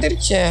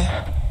வந்துருச்சே.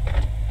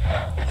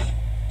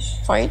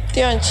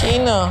 பைத்தியம்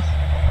சீனா.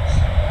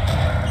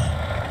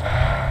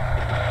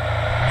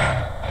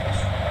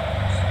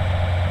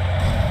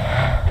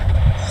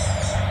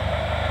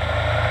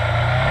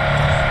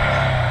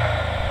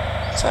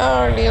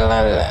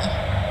 அப்படிலாம் இல்லை.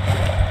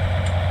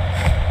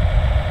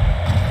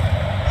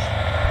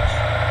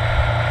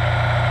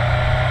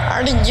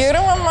 அடி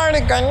எரும மாடு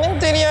கண்ணு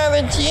தெரியாத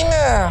சீன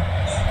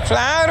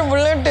ஃப்ளார்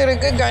புல்லட்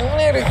இருக்கு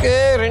கன்னு இருக்கு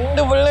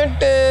 2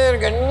 புல்லட்டு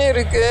கன்னு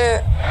இருக்கு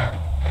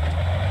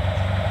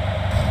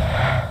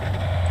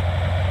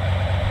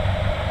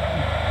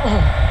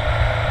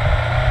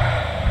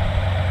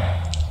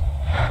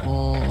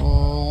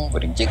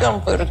பிரிட்ஜு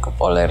கம்பு இருக்கு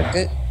போல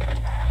இருக்கு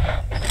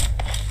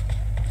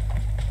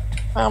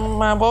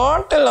நம்ம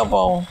பாட்டில்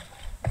போவோம்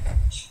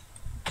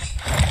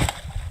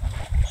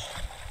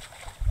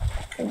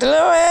இதில்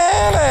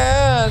வேற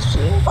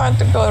சீன்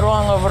பார்த்துட்டு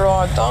வருவாங்க ப்ரோ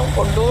அதான்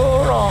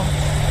கொடூரம்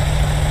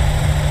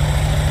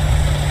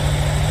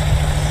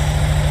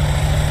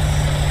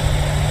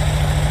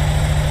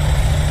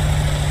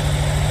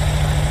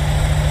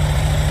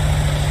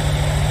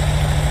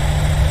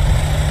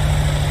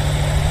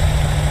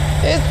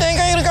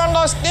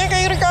ஸ்னேக்கா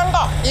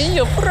இருக்காண்டா ஏய்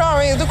எப்படா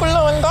அவன் இதுக்குள்ள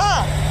வந்தான்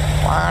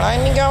வாடா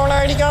இன்னைக்கு அவனை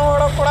அடிக்காம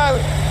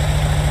விடக்கூடாது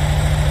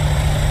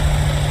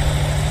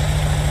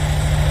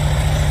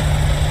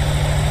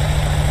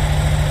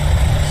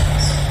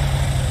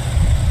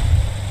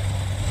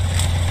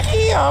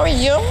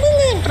அவன்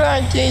எமுலேட்டர்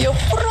ஆச்சு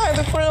எப்படா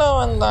இதுக்குள்ள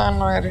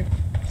வந்தான் வேறு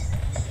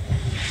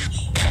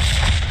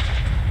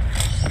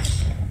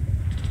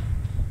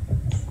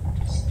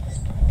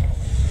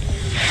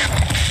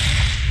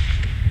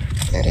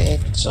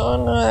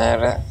சொன்னு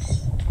வேற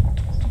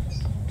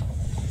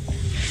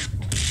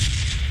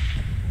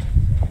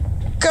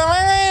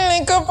கமெண்ட்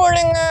லிக்க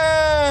போடுங்க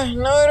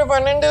இன்னும் ஒரு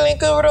 12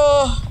 லிக்க ப்ரோ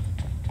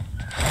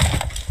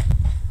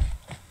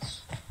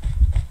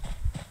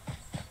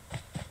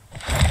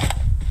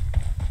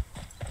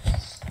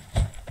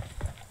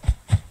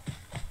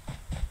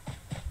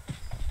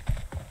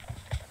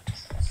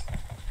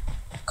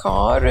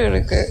கார்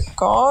இருக்கு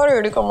கார்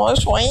எடுக்கும்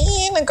போது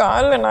ஸ்வைன்னு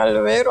காரில்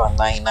 4 பேர்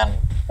வந்தாங்கன்னா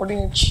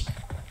முடிஞ்சிச்சு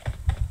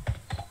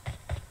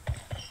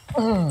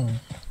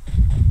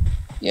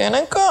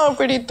எனக்கும்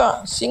அப்படித்தான்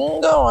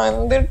சிங்கம்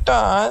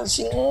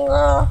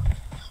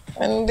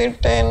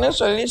வந்துட்டேன்னு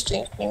சொல்லி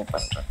ஸ்ட்ரீமிங்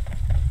பண்றேன்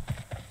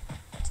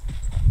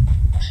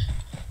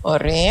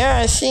ஒரே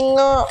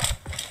அசிங்கம்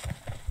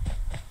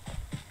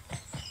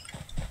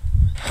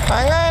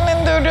வாங்க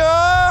ஆனந்தூரோ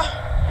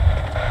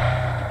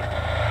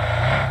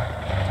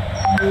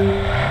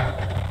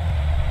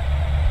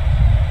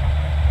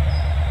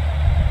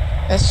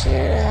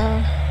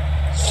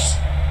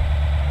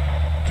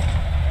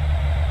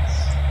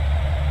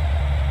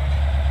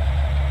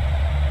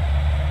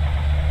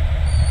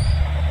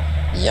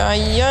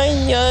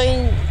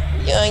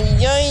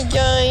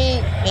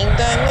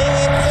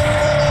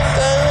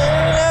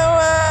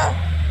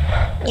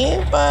நீ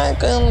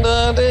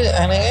பார்க்கும்போது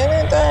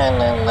அனது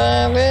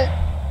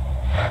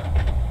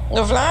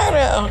இங்கே ஃப்ளார்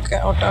ஓகே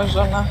அவுட்டா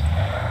சொன்னா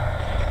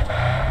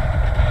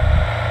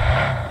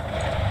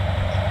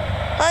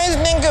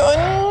நீங்கள்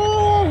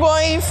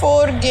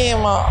 1x4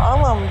 கேமா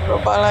ஆமாம் ப்ரோ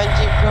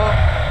பாலாஜி ப்ரோ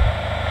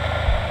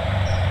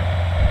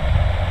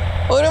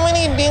 1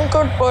 மணிக்கு டிங்க்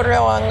அவுட்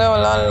போடுறேன் வாங்க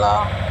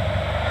விளாட்லாம்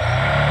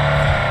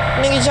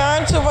இன்னைக்கு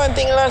ஷார்ட்ஸு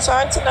பார்த்தீங்களா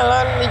ஷார்ட்ஸ் நல்லா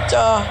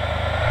இருந்துச்சா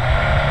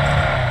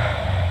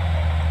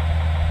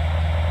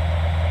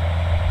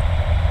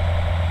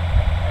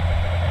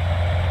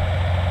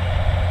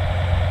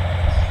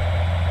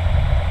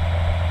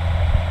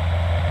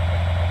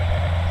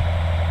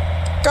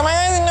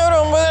கமெண்ட் இன்னொரு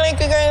 9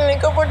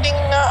 லைக்கு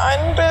போட்டிங்கன்னா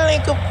 100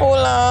 லைக்கு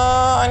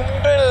போகலாம்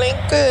 100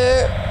 லைக்கு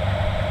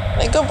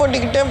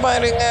போட்டுக்கிட்டே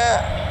பாருங்க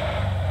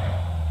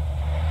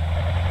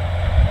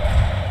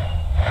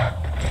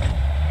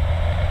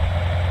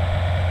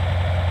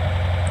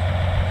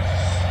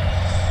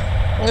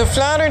இங்கே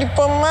ஃப்ளார்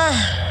அடிப்போம்மா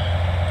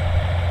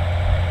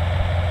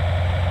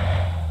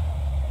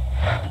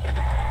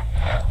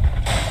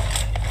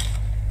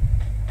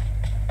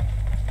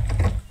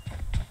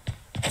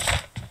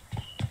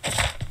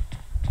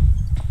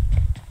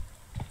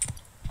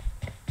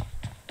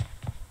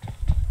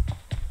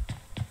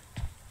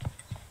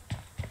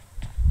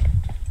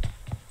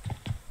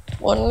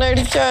ஒன்று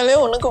அடித்தாலே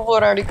ஒன்றுக்கு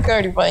போகிற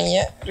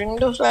அடிப்பாங்க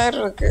 2 ஃப்ளார்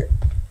இருக்கு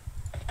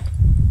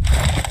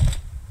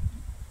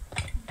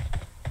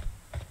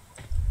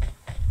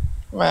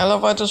மேலே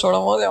பார்த்து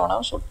சொல்லும் போது எவனா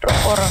சுற்ற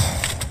போகிறான்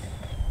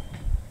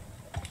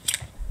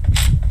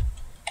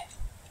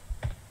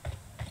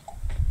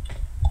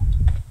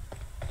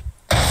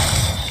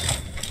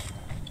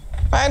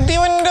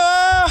பார்த்திவன்டோ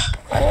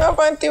அங்கே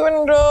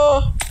பார்த்திவன்டோ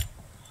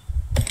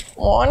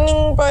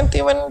மார்னிங்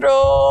பார்த்திவன்டோ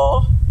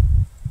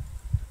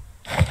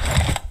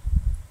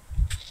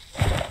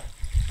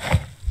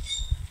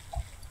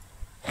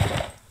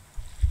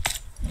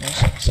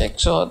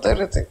செக்ஸோ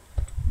தருது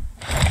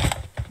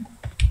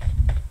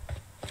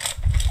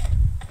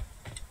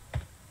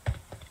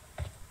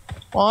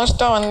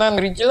மோஸ்ட்டாக வந்து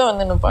அந்த ரிட்ஜில்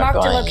வந்து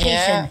நிப்பாட்டுவாங்க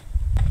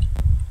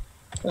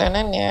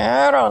இல்லைன்னா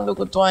நேரம் வந்து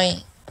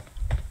குத்துவாங்க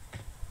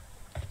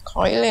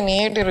கையில்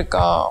நேட்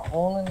இருக்கா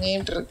 3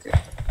 நேட் இருக்கு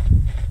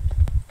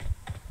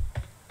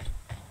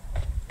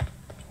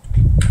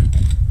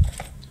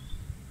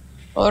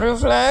ஒரு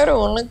ஃப்ளேர்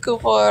ஒன்றுக்கு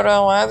போகிற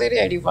மாதிரி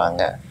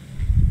அடிப்பாங்க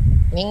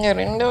நீங்கள்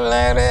 2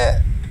 ஃப்ளேரு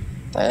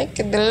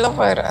தலைக்கு தில்ல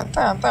பாரு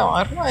அதான்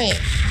வருவாங்க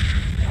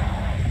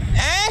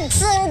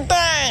Just in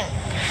time.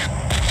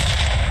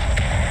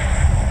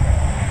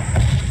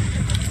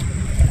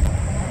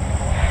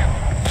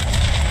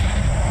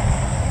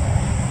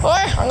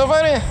 ஓய் அங்கே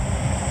பாரு,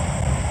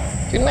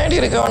 பின்னாடி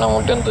இருக்கவனை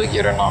மட்டும்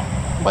தூக்கிடணும்.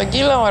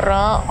 பக்கியில்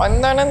வர்றான்,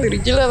 வந்தானே இந்த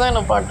ரிட்ஜில் தான்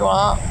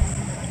நிப்பாட்டுவான்.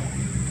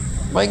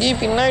 பகி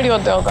பின்னாடி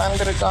ஒருத்தன்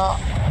உட்காந்துருக்கான்.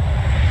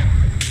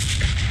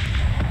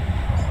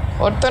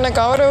 ஒருத்தனை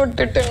கவரை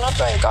விட்டுட்டு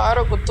இன்னொருத்தன்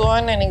காரை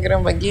குத்துவான்னு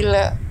நினைக்கிறேன்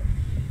பகியில்.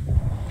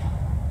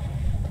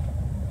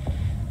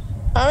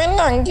 அவன்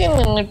என்ன அங்கேயே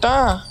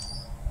நின்றுட்டான்?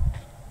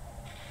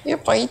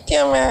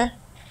 பைத்தியமே,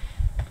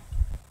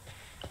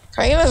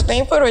 கையில்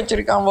ஸ்னைப்பர்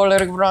வச்சிருக்கான் போல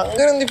இருக்கு ப்ரோ.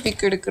 அங்கேருந்து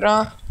பிக்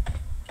எடுக்கிறான்.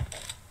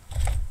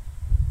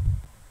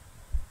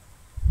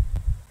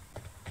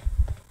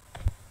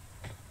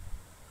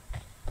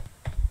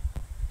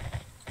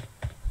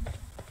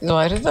 இது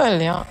வருதா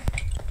இல்லையா?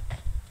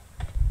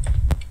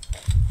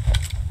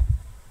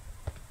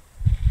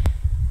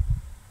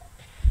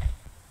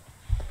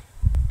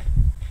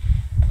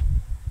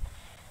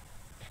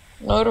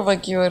 இன்னொரு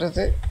பக்கி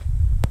வருது.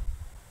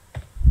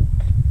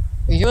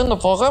 ஐயோ, இந்த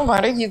புகை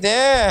மறைக்குதே.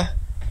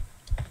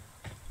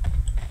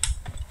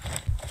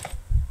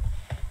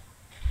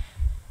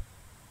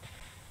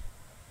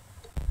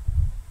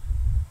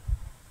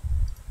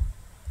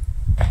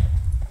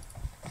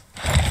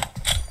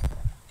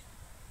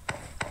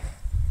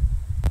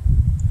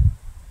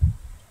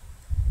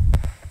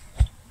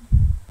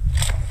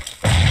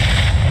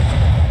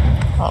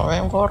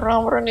 அவன் போடுறான்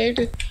அப்புறம்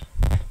நீட்டு.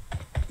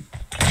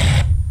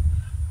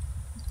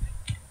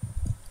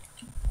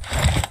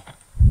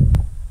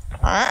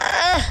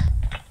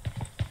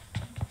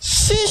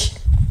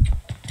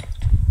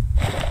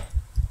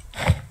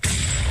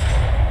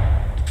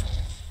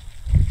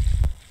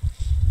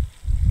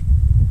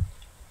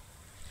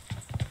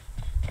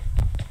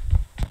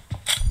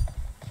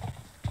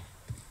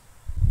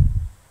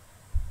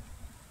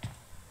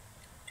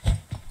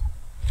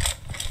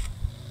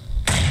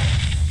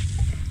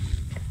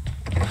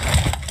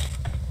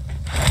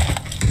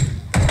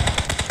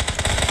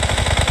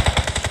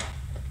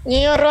 நீ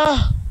யாரா?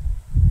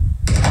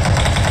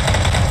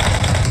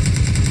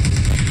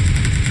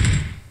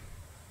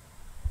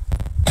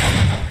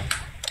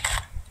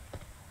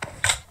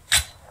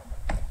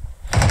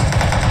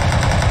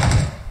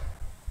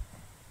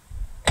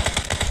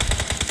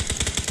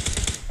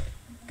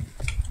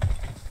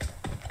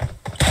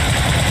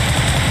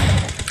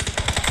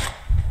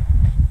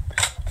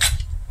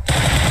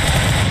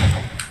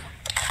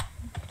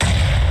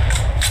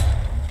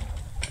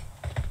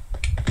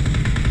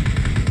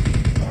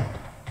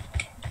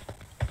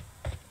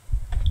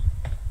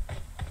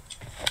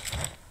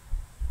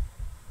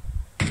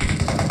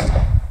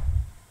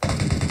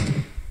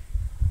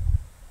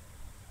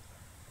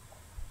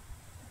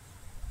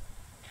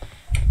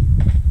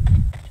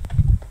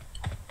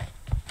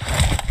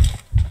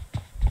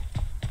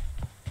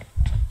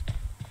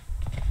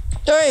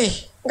 டேய்,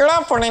 எங்கடா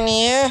போன நீ?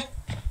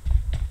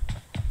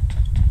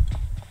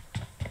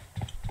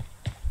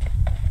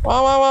 வா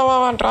வா வா வா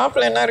வா,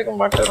 ட்ராப்பில் என்ன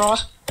இருக்கும் பாட்டுருவா.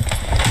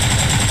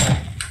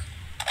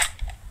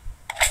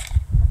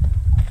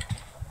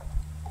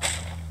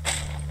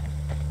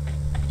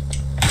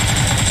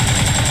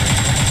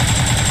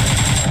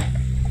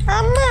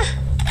 அம்மா,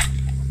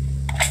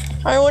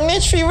 1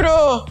 HP ப்ரோ.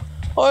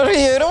 ஒரு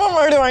எருமை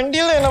மாடு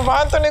வண்டியில் என்னை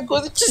பார்த்தோன்னே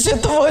குதிச்சு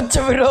செத்து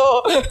போச்சு ப்ரோ.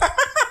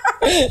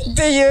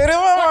 இந்த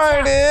எருமை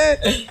மாடு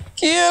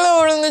கீழே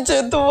விழுந்து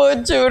செத்து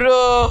போச்சு ப்ரோ.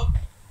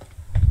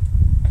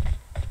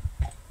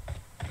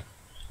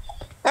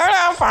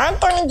 ஏடா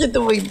பார்த்தோன்னே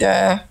செத்து போயிட்ட.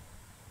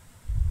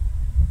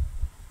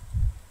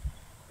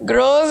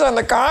 க்ரோஸ்,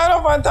 அந்த காரை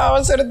பார்த்து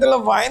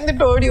அவசரத்தில்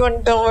பயந்துட்டு ஓடி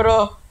வந்துட்டேன்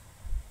ப்ரோ.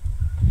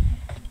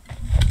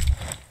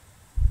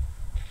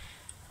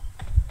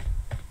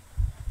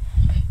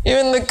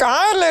 இவன் இந்த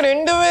காரில்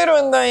 2 பேர்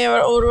வந்தான்.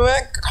 ஒரு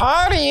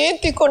காரை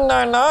ஏற்றி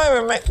கொண்டான்னா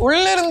இவன்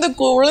உள்ளேருந்து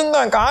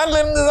விழுந்தான்.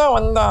 கார்லேருந்து தான்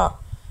வந்தான்.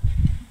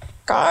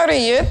 காரை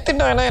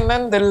ஏற்றிட்டானா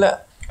என்னன்னு தெரியல.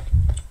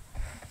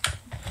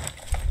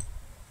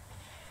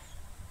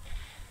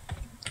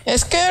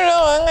 எஸ்கேரோ,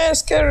 வாங்க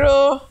எஸ்கேரோ.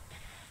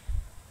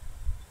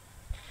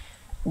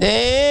 டே,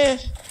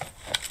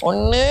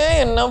 ஒன்று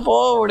என்ன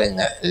போக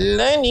விடுங்க,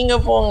 இல்லை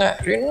நீங்கள் போங்க.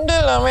 2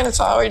 இல்லாமல் என்னை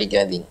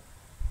சாவடிக்காதீங்க.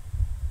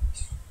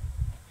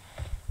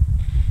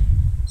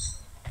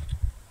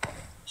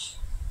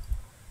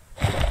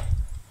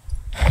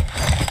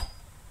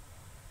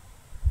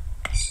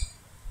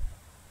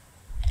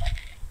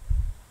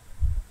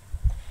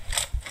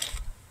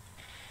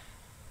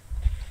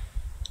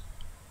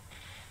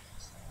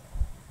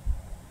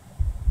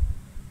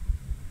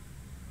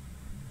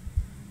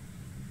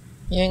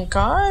 என்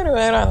கார்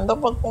வேறு அந்த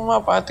பக்கமாக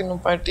பார்த்து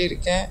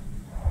நிப்பாட்டியிருக்கேன்.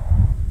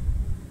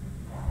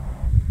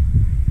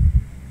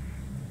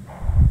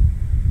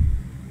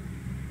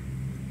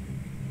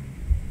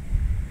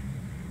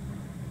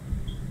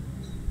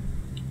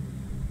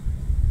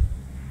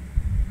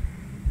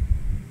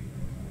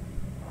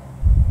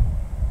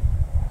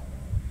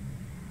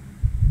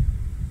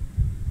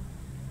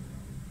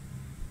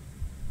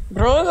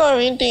 ப்ரோ தான்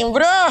வெயிட்டிங்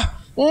ப்ரோ.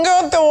 இங்கே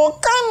ஒருத்தன்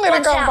உட்காந்து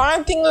உட்காந்துருக்கான்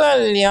பார்த்தீங்களா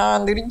இல்லையா?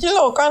 அந்த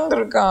ரிட்ஜில்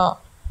உட்காந்துருக்கான்.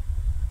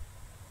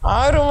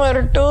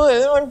 𝐴2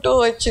 𝐿2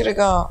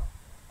 வச்சிருக்கான்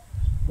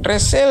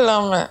ட்ரெஸ்ஸே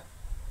இல்லாமல்.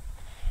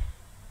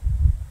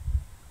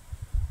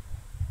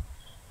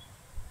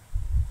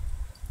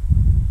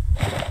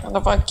 அந்த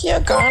பக்கியை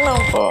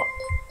காணோம். இப்போ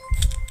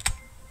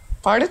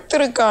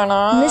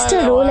படுத்திருக்கானா?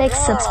 Mister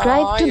Rolex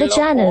subscribe to the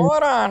channel.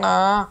 போறானா?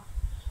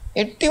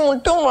 எட்டி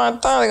மட்டும்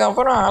பார்த்தா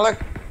அதுக்கப்புறம்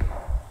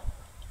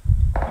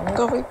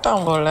அங்க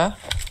போயிட்டான் போல.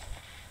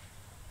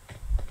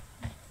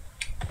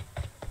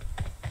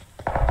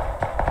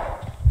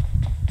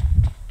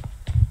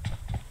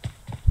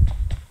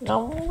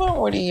 நம்ப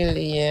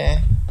முடியலையே.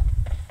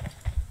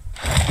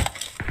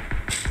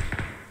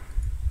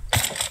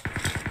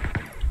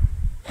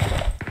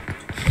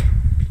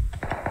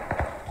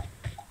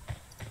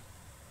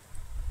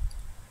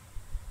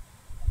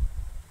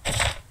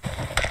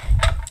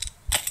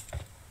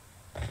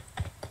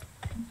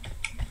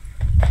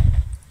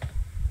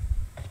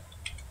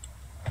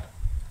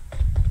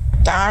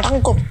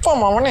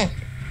 அடங்கொப்பம் அவனே.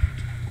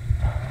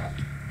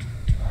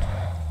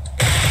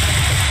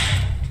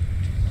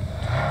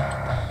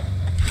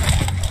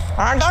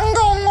 அடங்க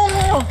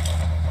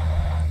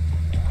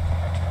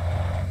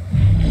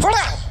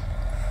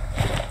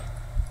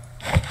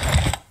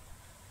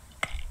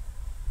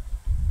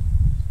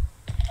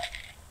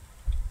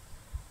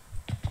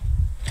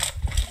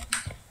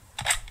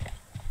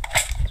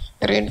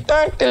ரெட்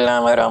டாட்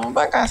இல்லாம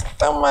ரொம்ப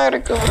கஷ்டமா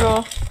இருக்கு ப்ரோ.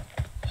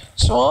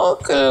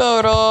 ஸ்மோக் இல்லை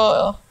ப்ரோ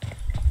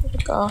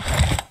இருக்கா?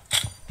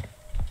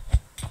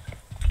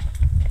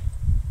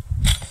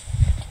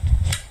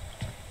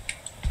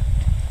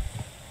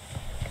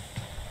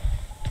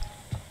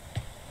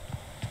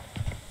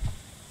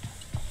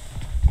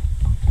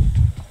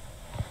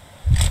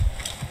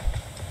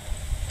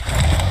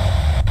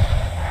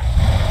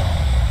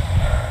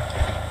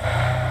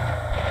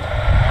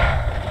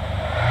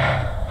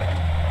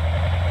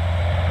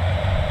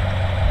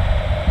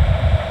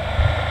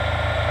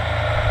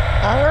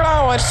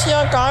 வரிசையா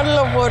கார்ல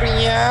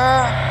போறீங்க.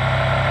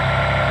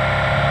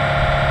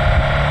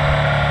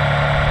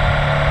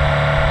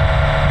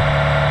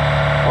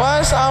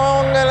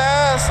 அவங்கள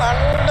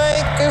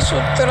சண்டைக்கு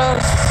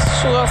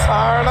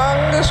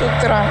சடங்கு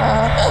சுத்துறாங்க.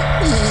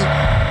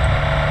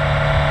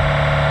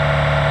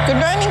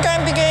 Good morning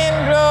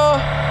Karthikeyan bro.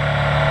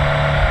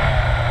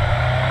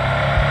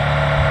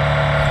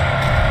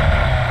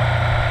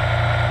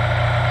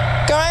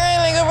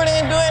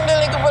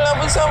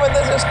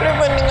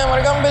 Subscribe பண்ணுங்க.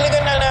 மறக்காம பெல்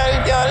ஐகானை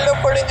அழுத்தி ஆல்ல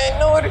போடுங்க.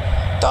 இன்னும் ஒரு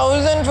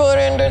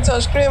 1400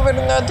 சப்ஸ்கிரைபர்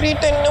இருந்தால்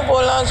 310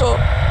 போகலாம். ஸோ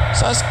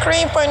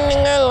சப்ஸ்கிரைப்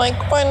பண்ணுங்க,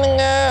 லைக்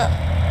பண்ணுங்க,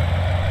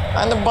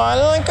 அந்த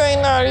பெல்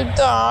ஐகானை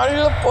அழுத்தி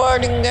ஆல்ல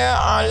போடுங்க.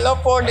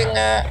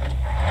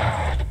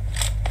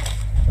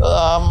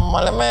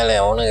 மலை மேலே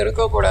எவனும்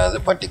இருக்கக்கூடாது.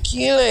 பட்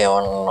கீழே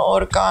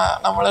ஒரு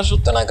நம்மளை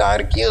சுற்றின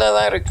கார் கீழே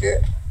தான்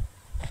இருக்குது.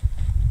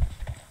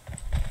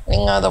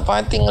 நீங்கள் அதை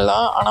பார்த்தீங்களா?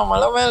 ஆனால்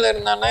மலை மேலே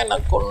இருந்தானா என்னை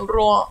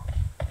கொன்றுவான்.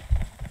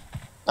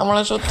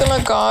 நம்மளை சுற்றின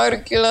கார்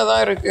கீழே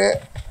தான் இருக்கு.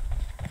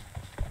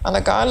 அந்த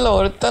காரில்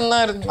ஒருத்தன்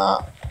தான் இருந்தான்.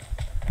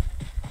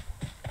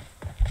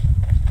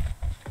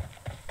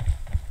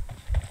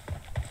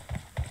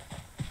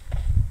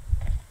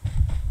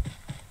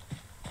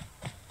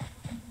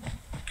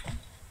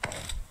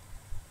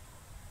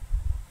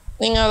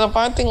 நீங்கள் அதை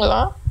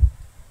பார்த்தீங்களா?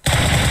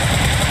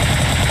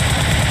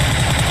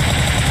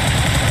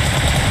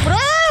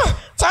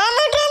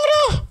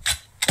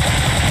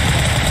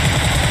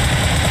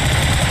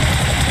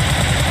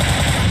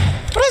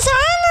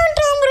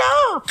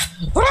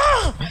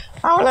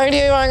 அவளை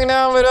ஐடியா வாங்கினா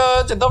ப்ரோ.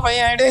 சித்த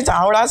பையன் ஐடியா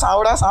சாவுடா.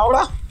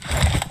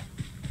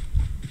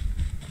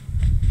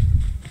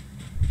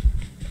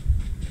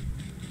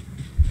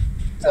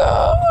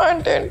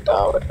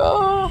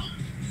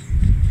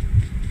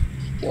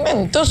 இன்னும்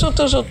எந்த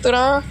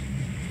சுத்துறான்?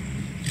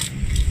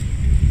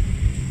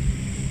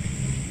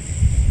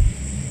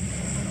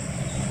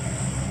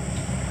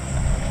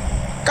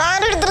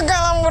 கார்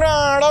எடுத்துருக்கான் ப்ரோ.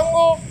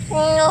 அடங்கோ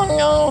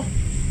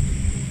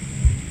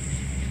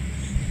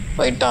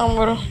போயிட்டான்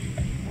ப்ரோ.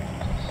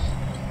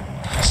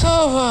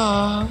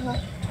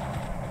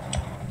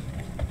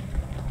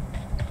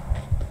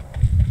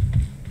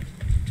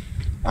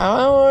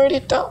 அவன்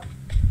ஓடிட்டான்.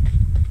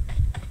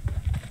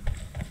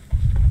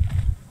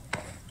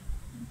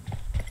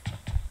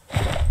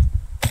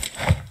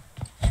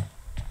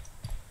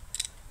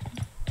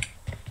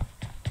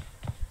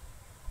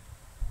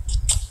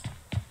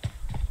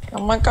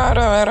 நம்ம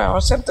காரை வேற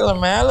அவசரத்துல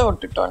மேல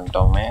விட்டுட்டு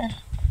வந்துட்டோமே.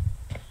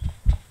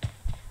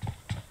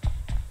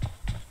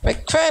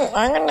 வெக்ஃபேன்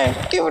வாங்க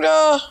நெட்டி ப்ரோ.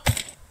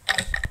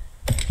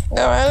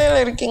 இங்க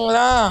வேலையில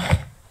இருக்கீங்களா?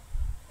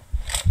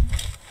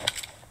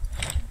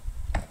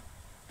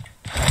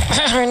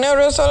 என்ன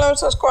ப்ரோ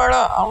சொல்ல ஸ்குவாடா?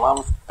 ஆமாம்,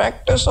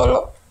 ஃபேக்ட் சொல்ல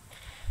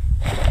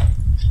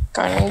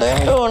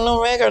கண்டென்ட்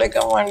ஒன்றுமே கிடைக்க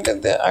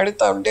மாட்டேது.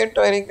 அடுத்த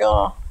அப்டேட்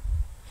வரைக்கும்.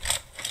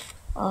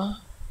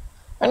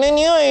 அண்ணா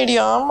நியூ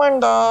ஐடியா.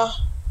 ஆமாண்டா,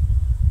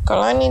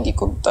 கலாநிதி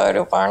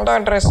கொடுத்தாரு பாண்டா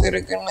ட்ரெஸ்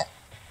இருக்குன்னு.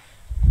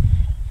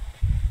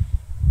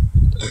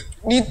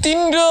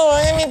 நிதின் ப்ரோ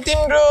வாங்க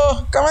நிதின் ப்ரோ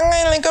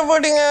கமெண்ட் லிங்க்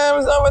போடுங்க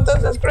பார்த்தா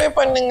சப்ஸ்கிரைப்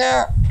பண்ணுங்க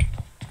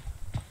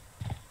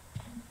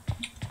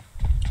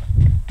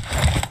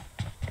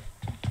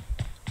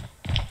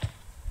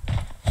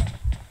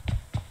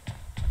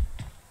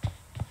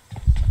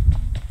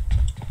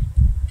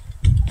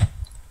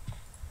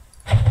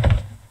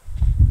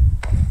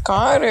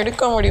கார்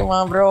எடுக்க முடியுமா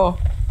ப்ரோ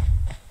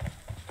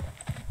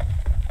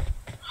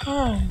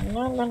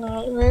இன்னும் இந்த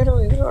 4 பேர்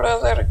உயிரோட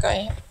தான்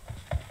இருக்காங்க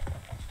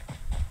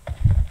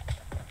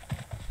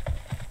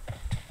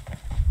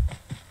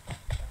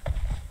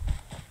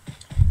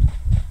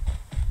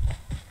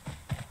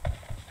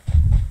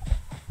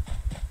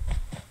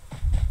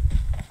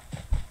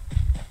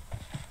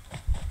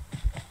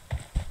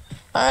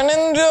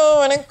ஆனந்த் ப்ரோ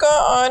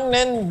வணக்கம்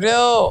ஆனந்த்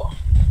ப்ரோ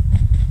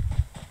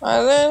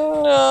அதன்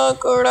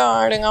கூட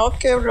ஆடுங்க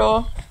ஓகே ப்ரோ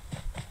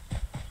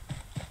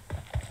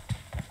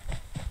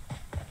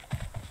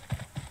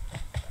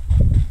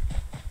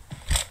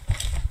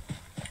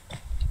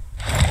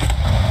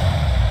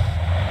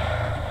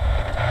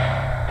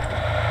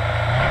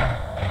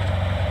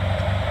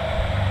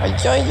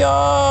ஐயோ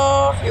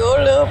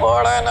fuel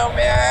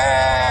போடணுமே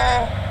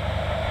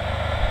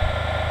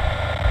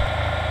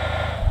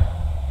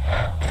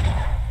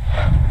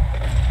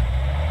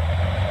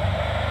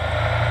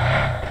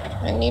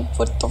I need to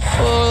put the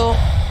full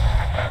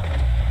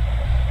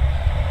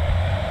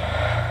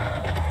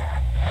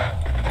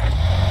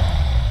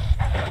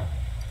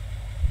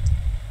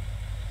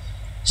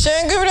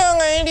ஷேங்கு bro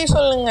உங்க ஐடி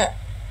சொல்லுங்க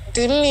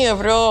தெரியலையா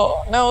ப்ரோ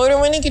நான் 1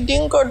 மணிக்கு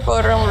டீம் கோட்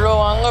போடுறேன் ப்ரோ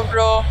வாங்க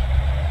ப்ரோ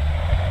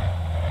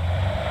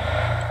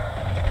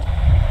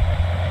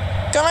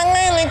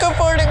கமெண்ட் லிங்க்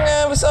போடுங்க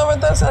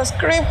புதுசாக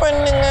சப்ஸ்கிரைப்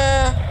பண்ணுங்க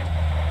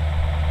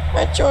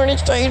மேட்ச்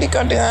முடிச்சுட்டு ஐடி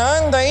காட்டுங்க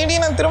இந்த ஐடி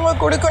நான் திரும்ப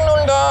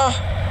கொடுக்கணும்டா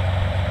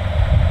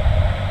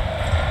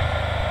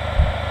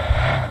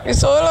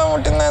சோலா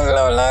மட்டும்தான்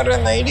இதில் விளாட்றேன்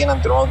இந்த ஐடி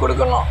நான் திரும்ப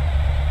கொடுக்கணும்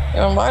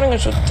இவன் பாருங்க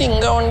சுற்றி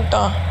இங்கே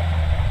வந்துட்டான்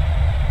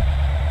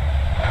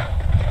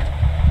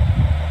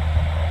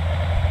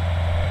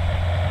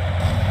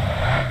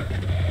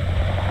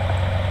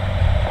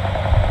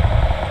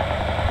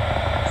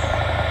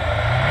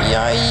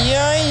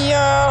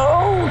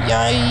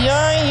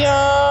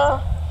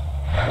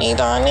நீ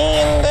தானே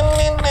எந்த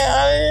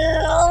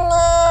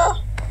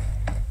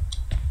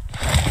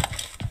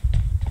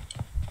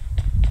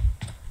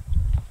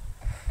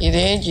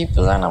இதே ஜீப்பு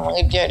தான்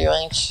நம்மகிட்டே அடி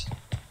வாங்கிச்சு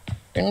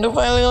 2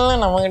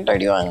 பயல்கள் நம்மகிட்ட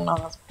அடி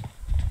வாங்கினாங்க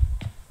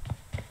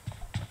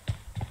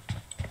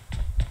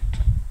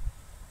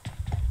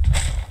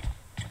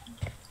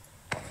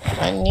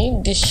I need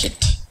this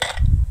shit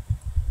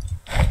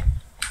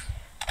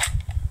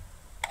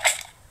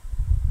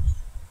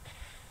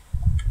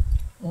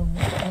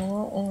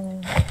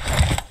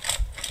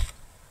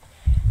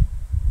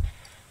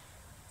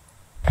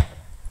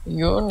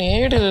ஐயோ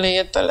நேடு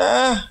இல்லையே தல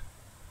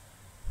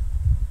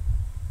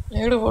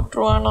நேடு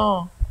போட்டுருவானோ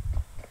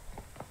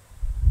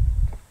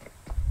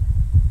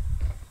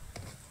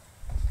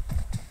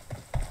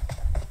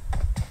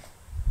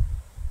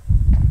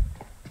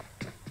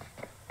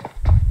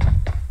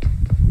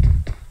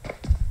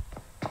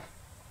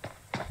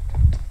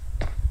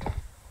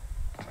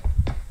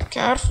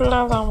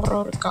கேர்ஃபுல்லாக தான் ப்ரோ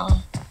இருக்கான்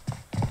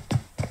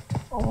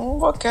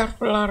ரொம்ப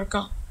கேர்ஃபுல்லாக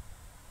இருக்கான்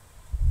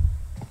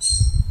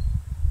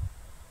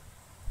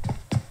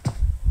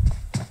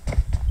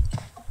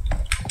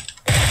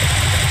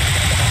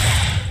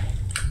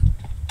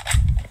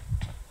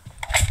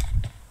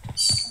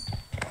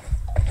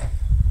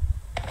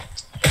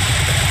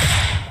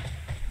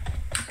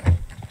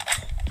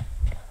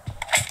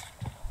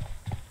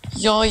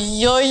Yo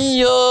yo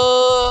yo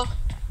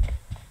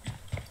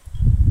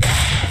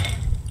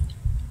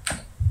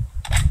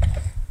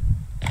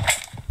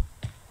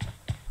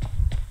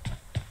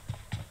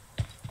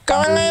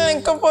comment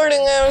link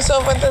போடுங்க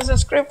பார்த்தா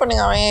சப்ஸ்கிரைப்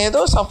பண்ணுங்க அவன்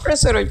ஏதோ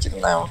சப்ரெசர்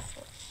வச்சிருந்தான்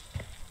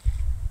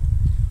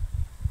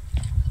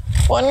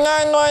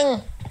 191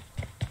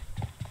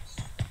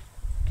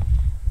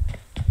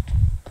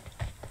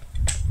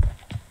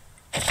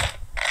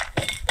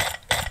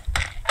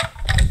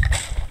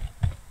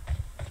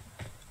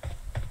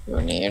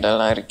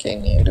 நீடெல்லாம் இருக்கே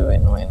நீடு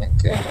வேணும்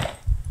எனக்கு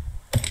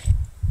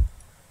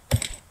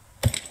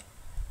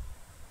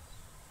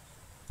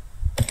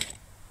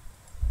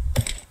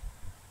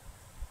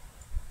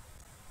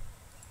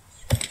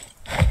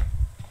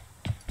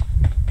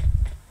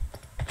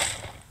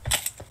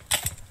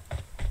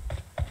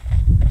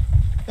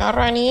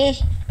யாரா நீ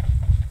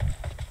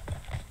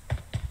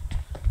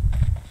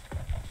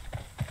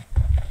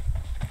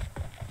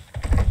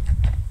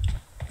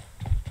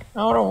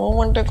அவரை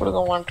மூமெண்ட்டே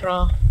கொடுக்க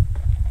மாட்டான்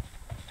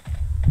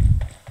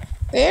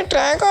Hey,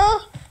 Drago!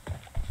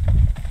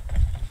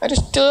 Are you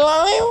still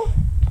alive?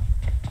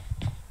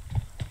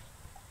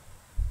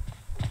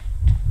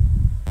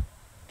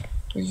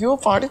 ஐயோ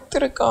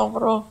படுத்திருக்கா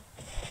ப்ரோ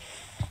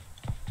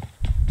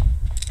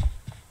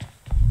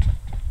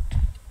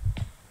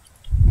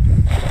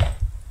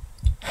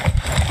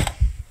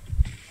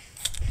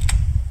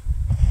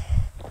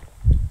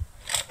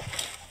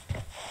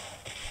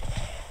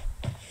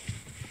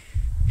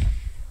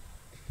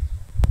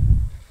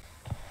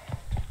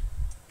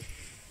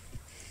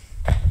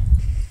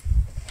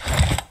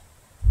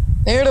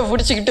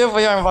பிடிச்சிக்கிட்டே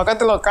போய் அவன்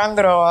பக்கத்தில்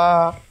உட்காந்துருவா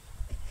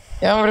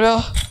ஏன் ப்ரோ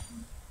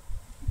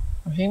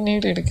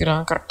நீடு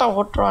எடுக்கிறான் கரெக்டாக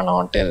போட்டுருவான்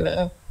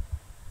ஹோட்டலில்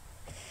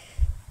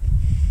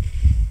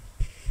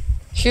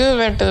ஹில்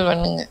வேட்டல்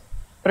பண்ணுங்க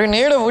ஒரு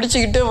நீடை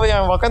பிடிச்சிக்கிட்டே போய்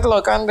அவன் பக்கத்தில்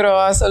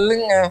உட்காந்துருவா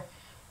சொல்லுங்க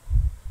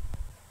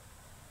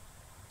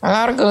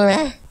நல்லா இருக்குல்ல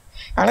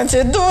ஆனால்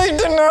செத்து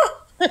போயிட்டேன்னா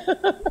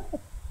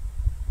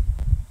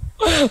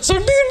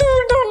சுட்டுக்கிட்டு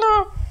போயிட்டோம்னா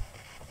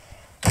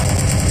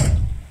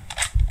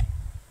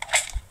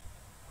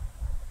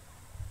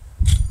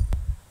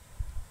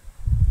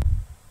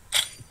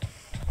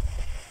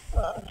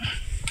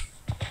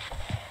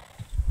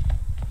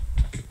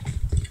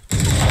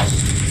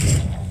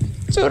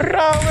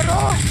சுடுறா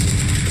வரும்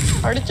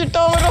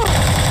அடிச்சுட்டா வரும்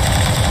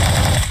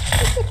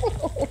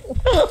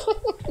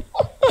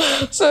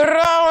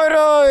சுடுறா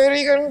வரும்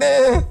வெறி கண்டு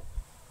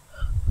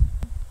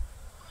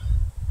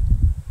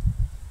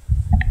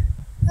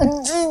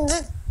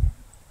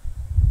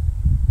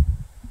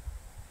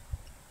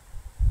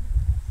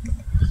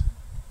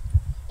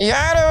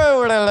யாரவே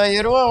விடல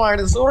எருவா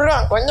மாடு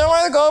சுடுறான்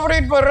கொஞ்சமாவது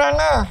கோஆபரேட்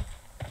பண்றான்னா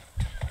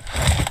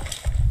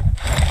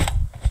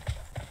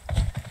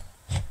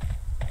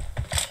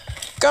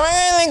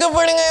கமெண்ட் லிங்க்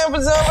போடுங்க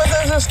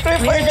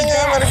सब्सक्राइब பண்ணுங்க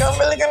மறக்காம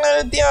பெல் ஐகான்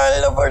அழுத்தி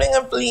ஆல்ல போடுங்க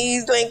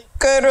ப்ளீஸ் லைக்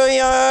करो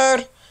यार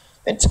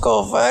let's go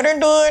for a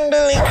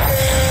 200 link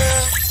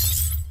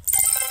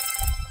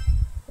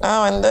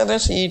நான் வந்தது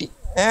சீடி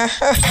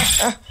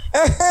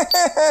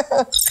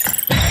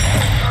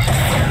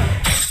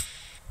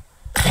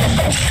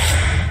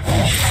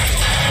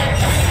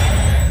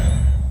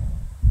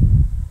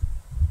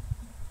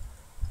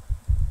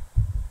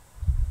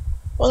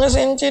உங்க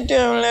சென்சிட்டிவ்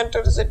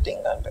எமுலேட்டர்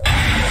செட்டிங் காட்டுங்க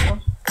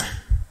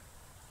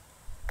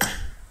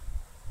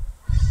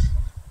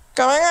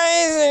கமெண்ட்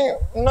गाइस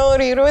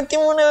இன்னொரு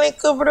 23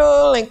 லைக் ப்ரோ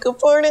லைக்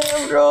போடுங்க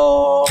ப்ரோ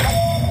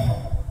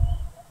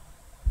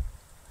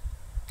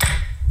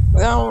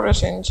தான் ப்ரோ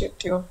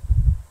சென்சிட்டிவ்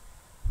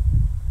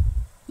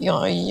யா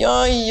யா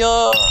யா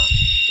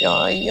யா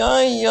யா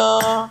யா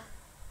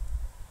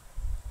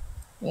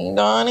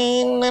நீதானே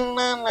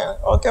என்ன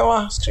ஓகேவா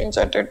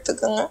ஸ்கிரீன்ஷாட்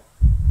எடுத்துக்கோங்க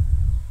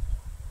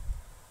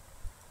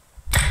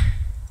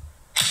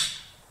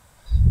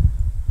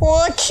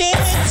Okay,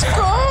 let's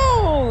go.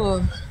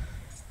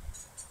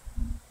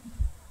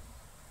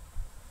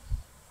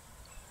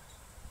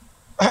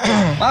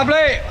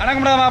 மாப்ளே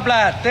வணக்கம்டா மாப்ள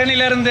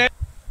தேனில இருந்து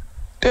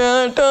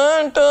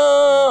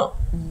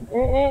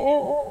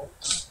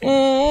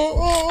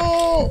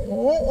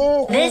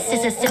This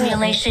is a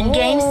simulation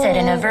game set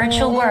in a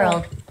virtual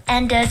world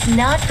and does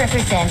not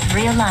represent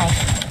real life.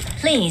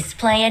 Please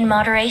play in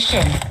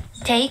moderation,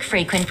 take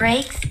frequent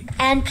breaks,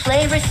 and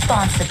play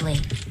responsibly.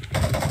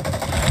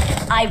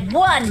 I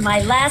won my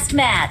last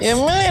match.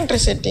 Emulator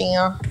setting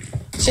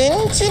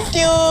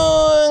sensitive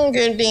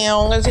getting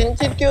அவங்க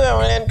sensitive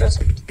emulator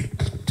setting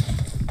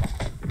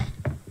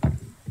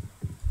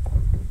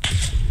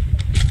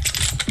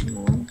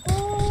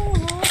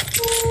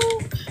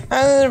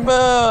அது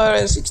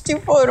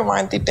 64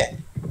 மாத்திட்டேன்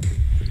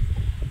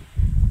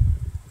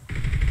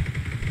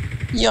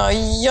யா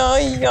யா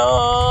யா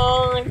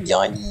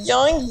யா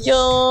யா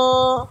யா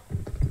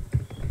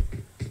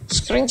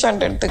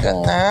screenshot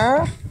எடுத்துக்கங்க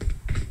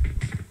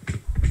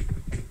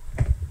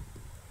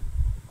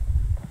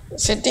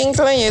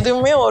செட்டிங்ஸ்லாம்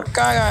எதுவுமே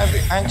work ஆகாது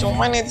நான்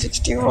சும்மா நேற்று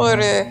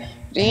 64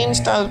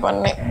 reinstall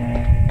பண்ணேன்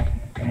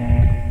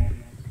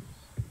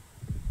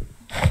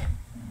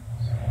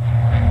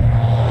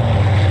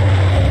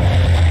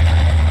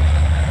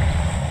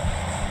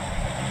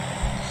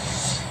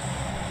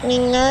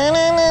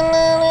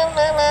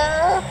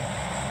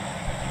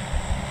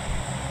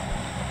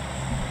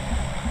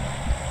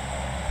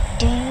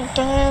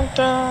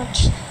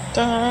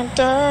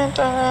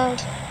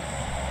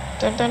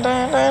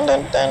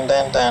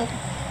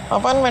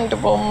apartment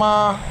போம்மா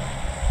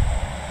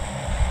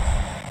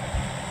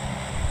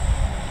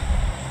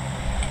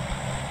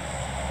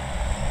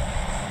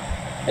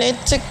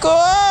லெட்ஸ் கோ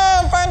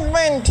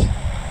அப்பார்ட்மெண்ட்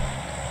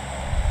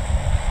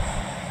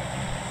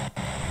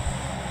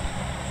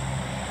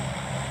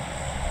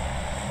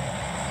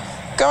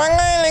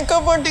கவங்க லிக்க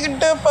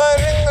போட்டுக்கிட்ட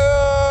பாருங்க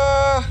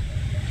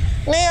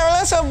நீ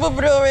எவ்வளோ சப்பு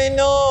ப்ரோ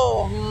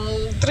வேணும்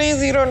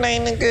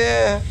 309க்கு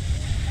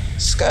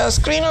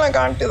ஸ்க்ரீனில்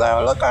காட்டுதா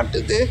எவ்வளோ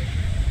காட்டுது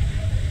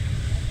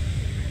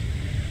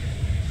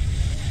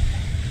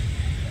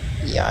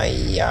யா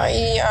யா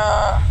யா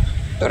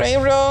துரை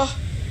ப்ரோ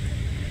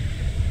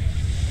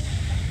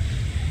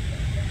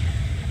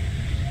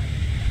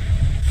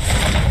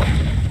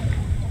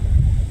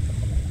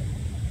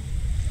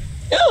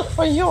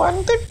ஐயோ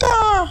வந்துட்டா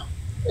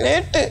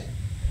லேட்டு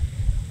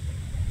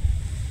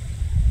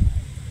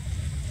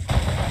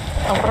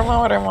அப்புறமா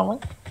வரேன்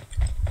மாமன்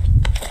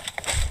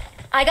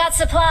I got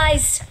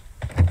supplies.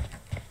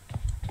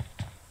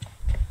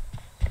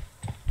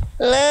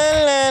 La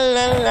la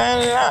la la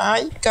la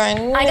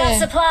I got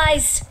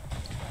supplies.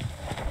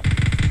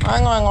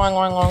 வாங்க வாங்க வாங்க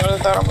வாங்க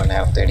உங்களுக்கு தர ரொம்ப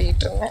நேரம்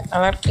தேடிட்டு இருந்தேன்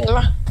நல்லா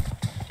இருக்கீங்களா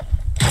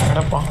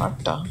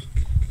பாட்டா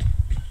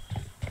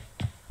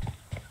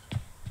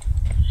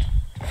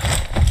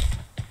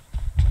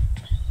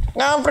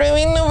நான்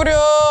பிரவீன் ப்ரோ.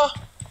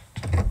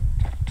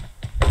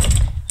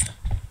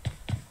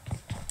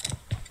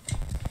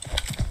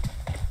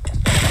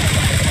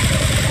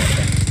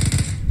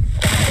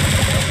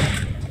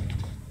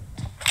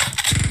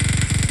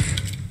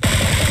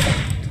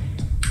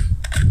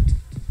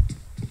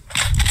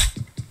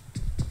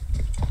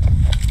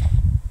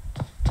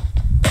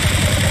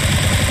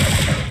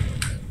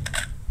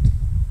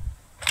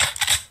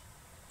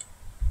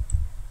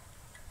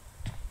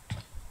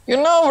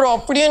 என்ன ப்ரோ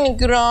அப்படியே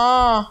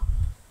நிற்கிறான்?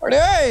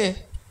 அடே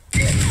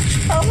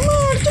அம்மா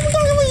அடிச்சு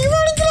விட்டாங்க, இவன்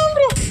அடிக்கலாம்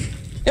ப்ரோ.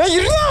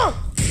 இருதான்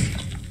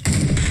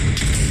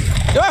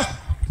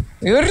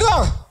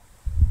இருதான்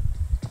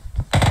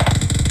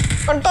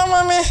பண்ணிட்டா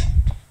மாமே.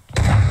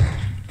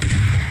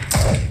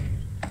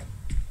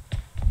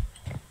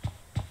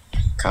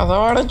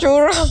 கதவை அடைச்சு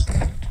விடுறான்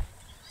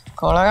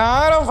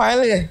கொலகாரம்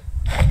பயலுங்க.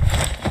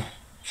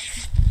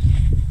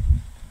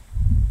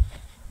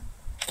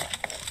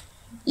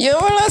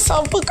 எவ்வளோ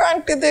சப்பு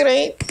காட்டுது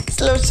ரைட்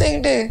லெஃப்ட்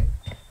சைடு.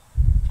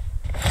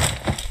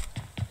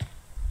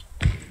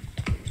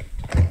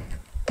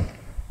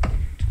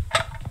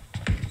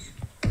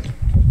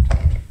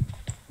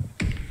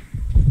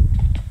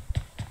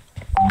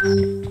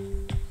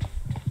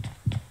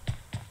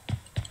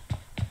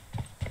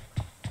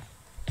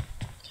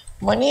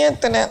 மணி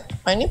எத்தனை?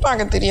 மணி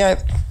பார்க்க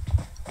தெரியாது.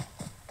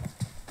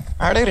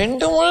 அட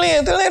 2 முள்ளு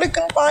எதில்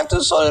இருக்குன்னு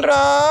பார்த்து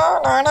சொல்கிறா,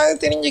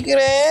 நானாவது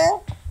தெரிஞ்சுக்கிறேன்.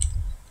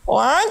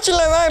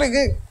 வாட்சில் தான்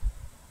இருக்கு.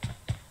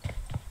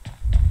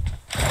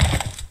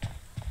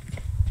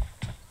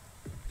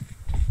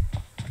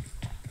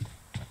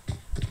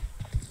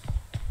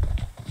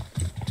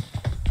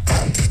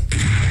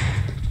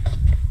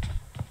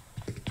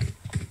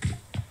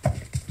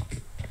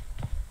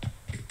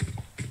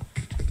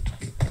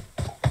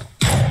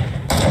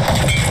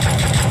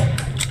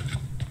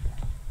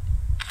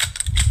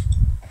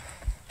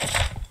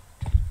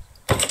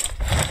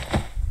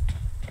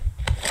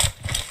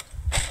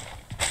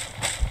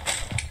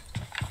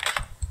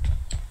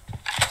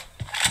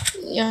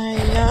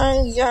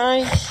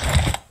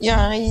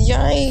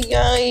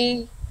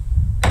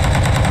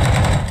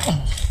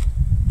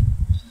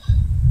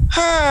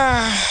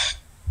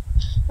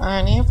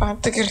 நானே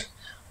பார்த்துக்கிறேன்.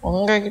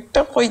 உங்ககிட்ட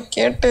போய்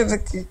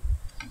கேட்டதுக்கு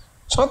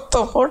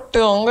சொத்தை போட்டு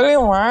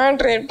உங்களையும்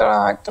மாட்ரேட்டர்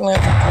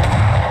ஆக்கணும்.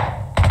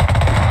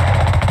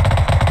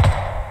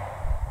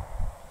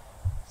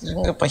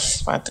 இருங்க போய்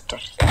பார்த்துட்டு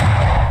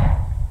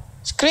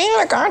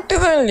ஸ்க்ரீனில்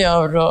காட்டுதான் இல்லையா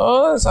ப்ரோ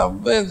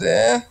சப்? இது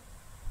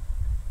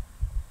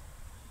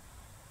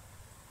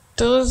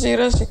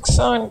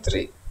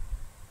 20673.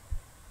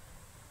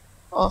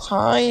 ஓ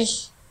ஹாய்.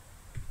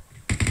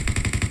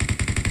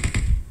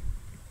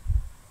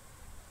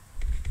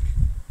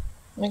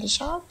 இன்னைக்கு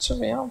ஷார்ட்ஸு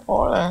ஏன்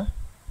போகல?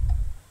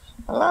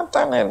 நல்லா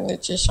தானே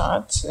இருந்துச்சு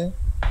shorts.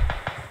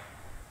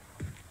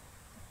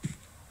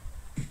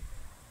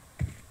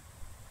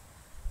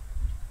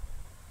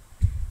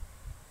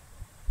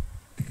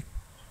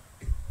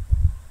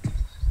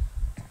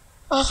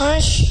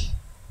 Hi.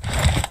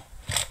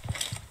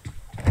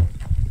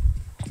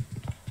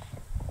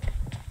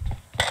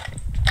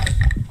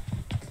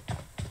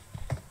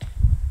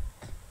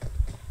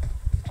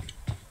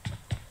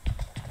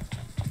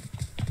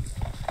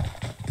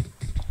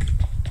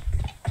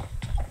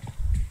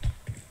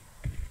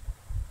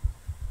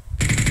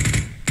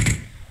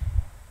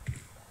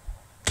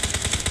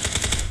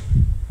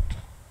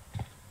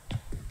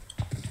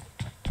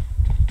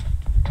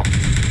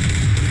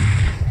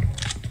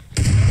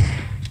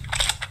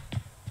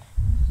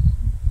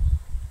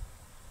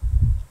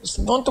 It's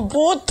not a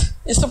bot,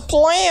 it's a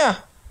player.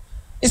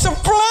 It's a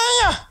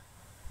player.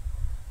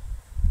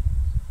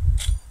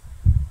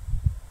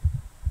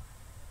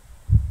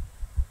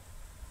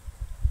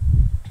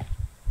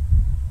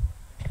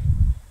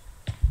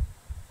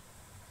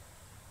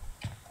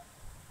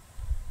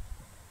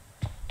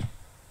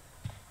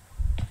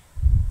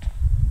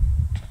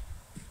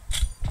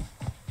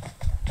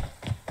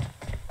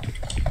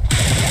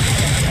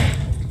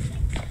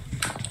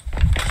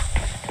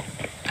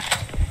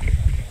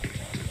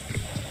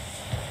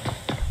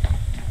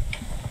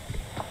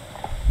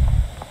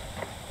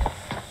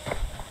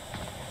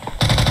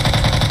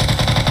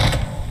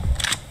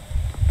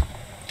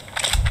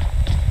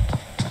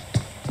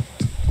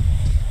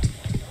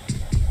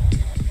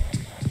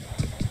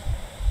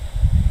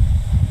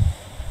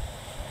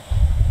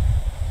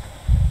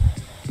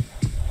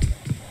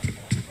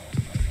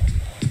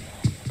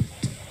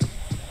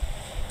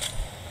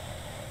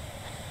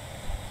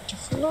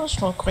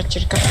 Smoke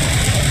வச்சிருக்கேன்.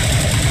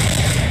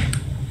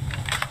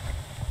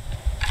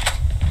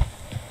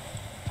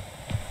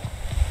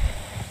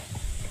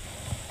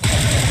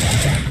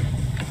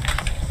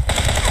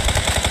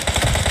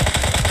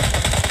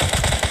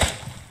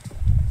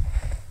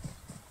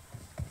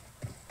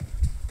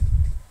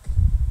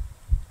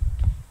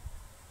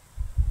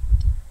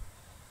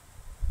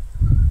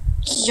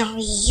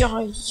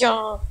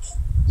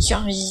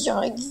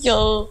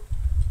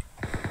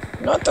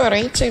 இன்னொருத்த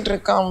ரைட் சைடு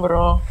இருக்கான்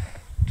ப்ரோ.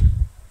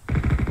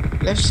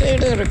 லெஃப்ட்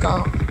சைடு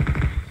இருக்கான்.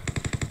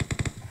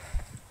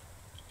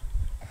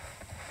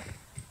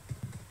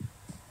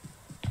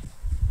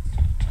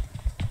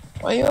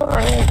 Why you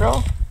running, bro?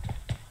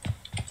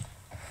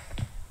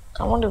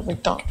 Come on,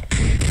 Victor.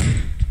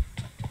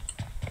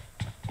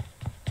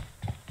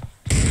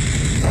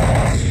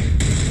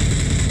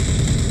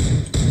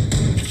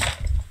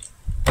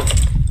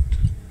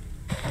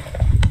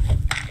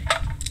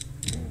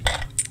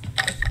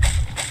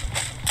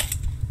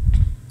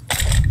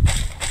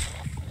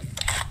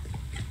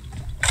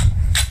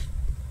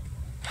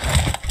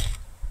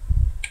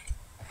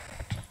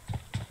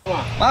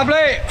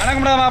 மாப்பிள்ளை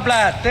வணக்கம்டா மாப்பிள்ள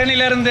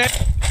தேனியில இருந்து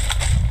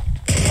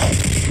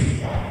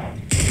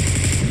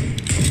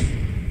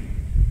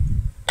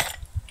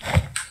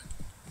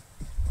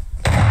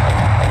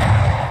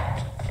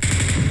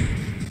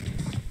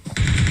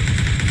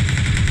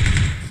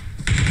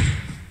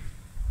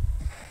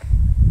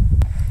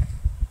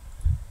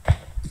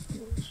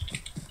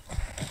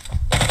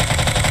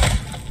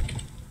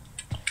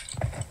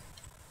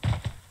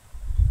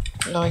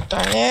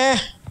Loitanya.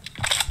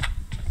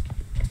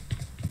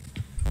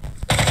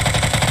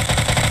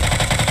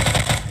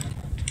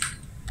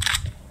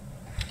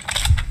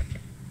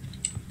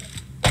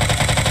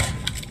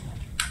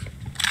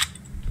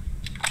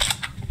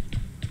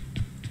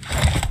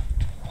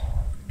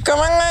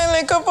 கமெண்ட்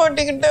லைக்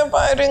போட்டுக்கிட்டே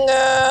பாருங்க.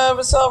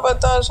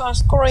 பார்த்தா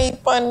சப்ஸ்கிரைப்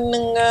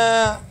பண்ணுங்க.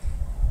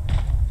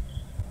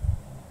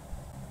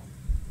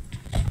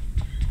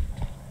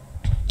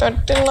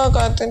 தட்டுன்னா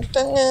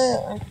காத்துட்டேன்னு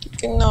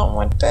அடிக்குன்னா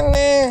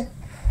மட்டன்னு.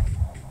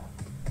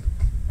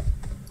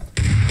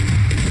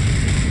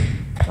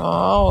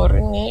 ஒரு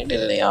நீடு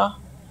இல்லையா?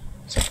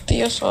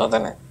 சத்திய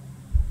சோதனை.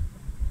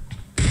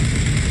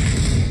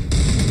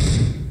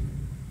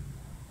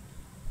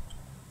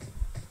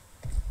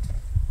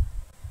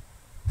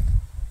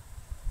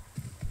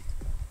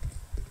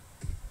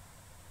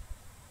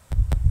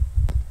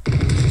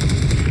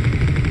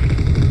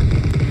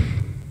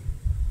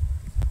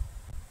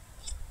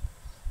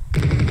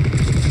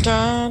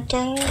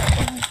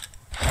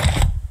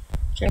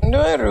 ரெண்டு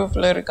பேர்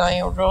ரூஃப்ல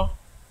இருக்காங்க ப்ரோ.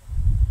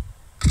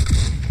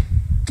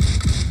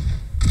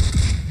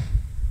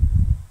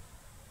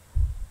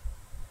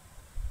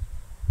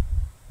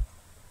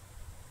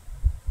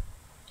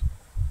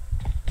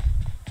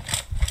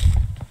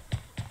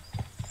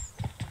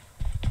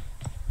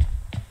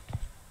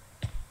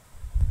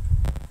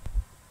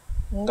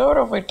 எங்க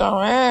ப்ரோ போயிட்டான்?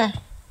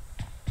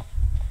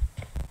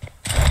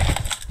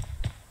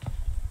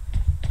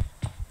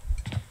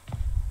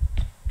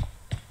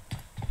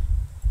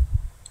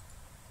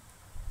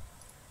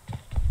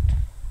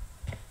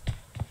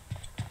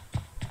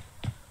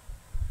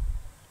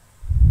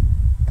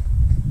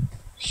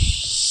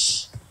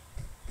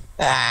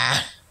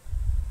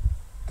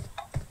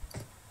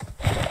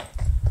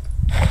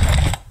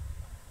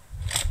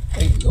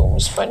 ஐயோ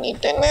மிஸ்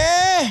பண்ணிட்டேனே.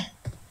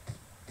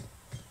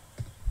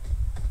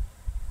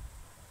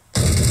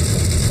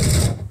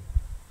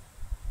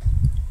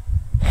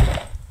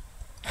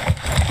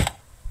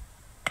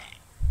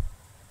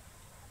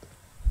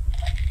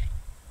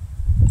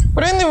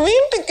 இந்த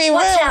வீட்டுக்கு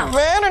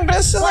வேற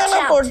ட்ரெஸ் தானே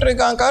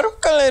போட்டிருக்கான், கருப்பு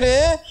கலரு.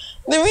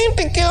 இந்த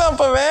வீட்டுக்கு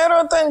அப்ப வேற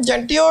ஒருத்தன்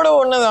ஜட்டியோட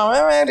ஒண்ணுதான்.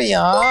 அவன்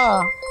வேறையா?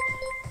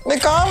 இந்த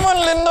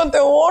காமன்ல இருந்து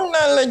ஒருத்தன்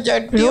ஓடனால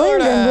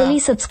ஜட்டியோட.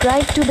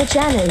 Subscribe to the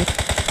channel.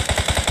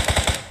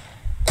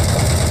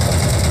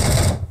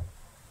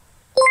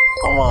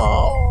 ஆமா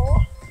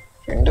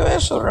ரெண்டு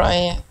பேர்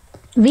சொல்றாங்க.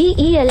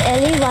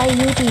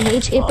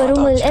 𝐕𝐸LLAYUTHA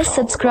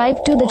subscribe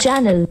to the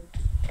channel.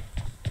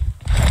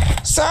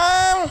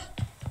 சாம்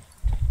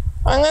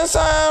அங்க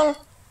சாம்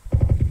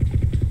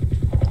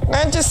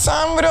நாச்சு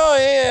சாம் ப்ரோ.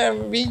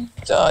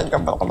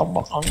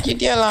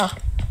 கிட்டியலா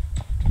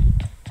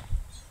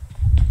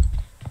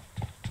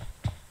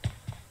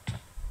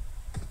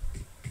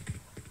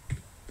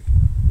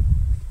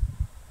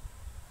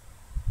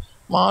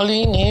மாலி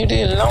நீடு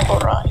எல்லாம்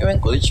போடுறான்.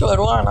 இவன் குதிச்சு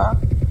வருவானா?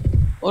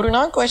 ஒரு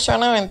நாள்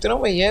வச்சானா அவன்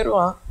திரும்ப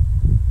ஏறுவான்.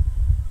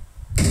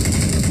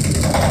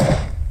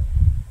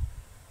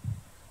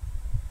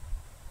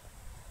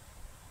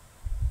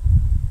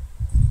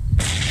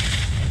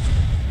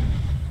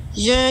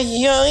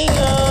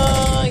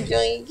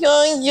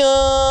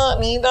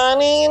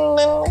 நீதானே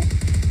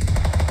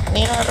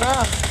நீ யாரா?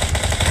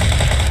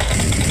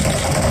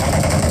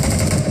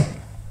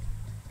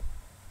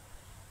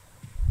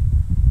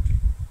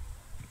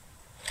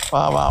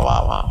 வா வா வா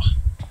வா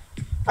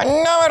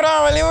அண்ணா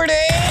வர்றான்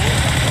வெளிவிடு.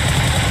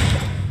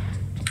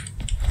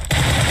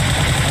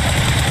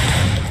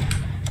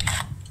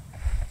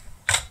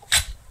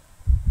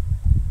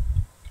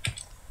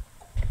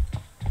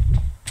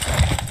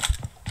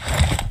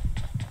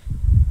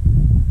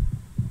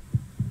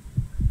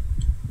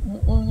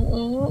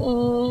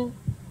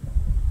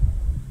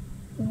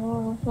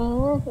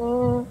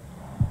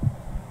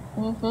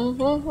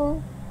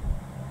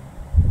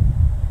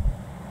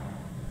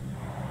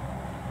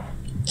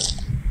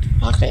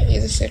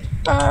 இது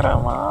செட்டாகிற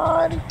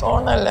மாதிரி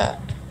தோணலை.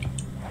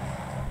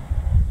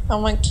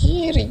 நம்ம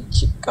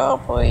கீரிச்சிக்கா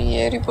போய்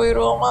ஏறி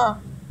போயிடுவோமா?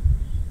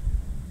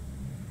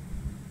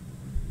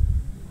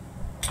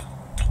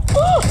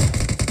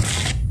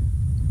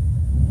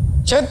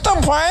 செத்த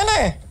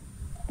பயனே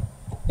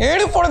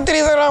ஏடு போட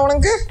தெரியுதாடா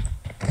உனக்கு?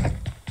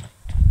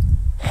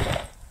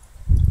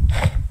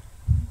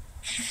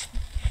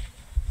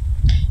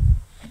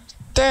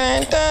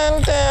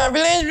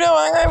 வில்லேஜ் ப்ரோ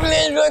வாங்க,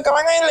 வில்லேஜ் ப்ரோ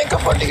வாங்க, லைக்க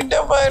போட்டுக்கிட்டே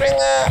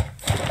பாருங்க.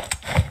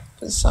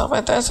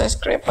 பார்த்தா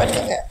சப்ஸ்கிரைப்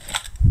பண்ணுங்க.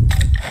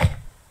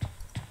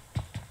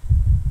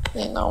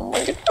 நம்ம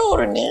கிட்ட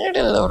ஒரு நேடு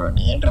இல்லை, ஒரு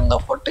நேடு இருந்தா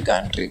போட்டு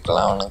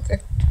காண்ட்ரிக்கலாம் அவனுக்கு.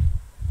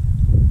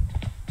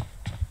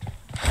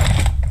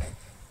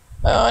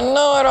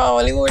 அண்ணா வரா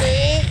வலிவுடே.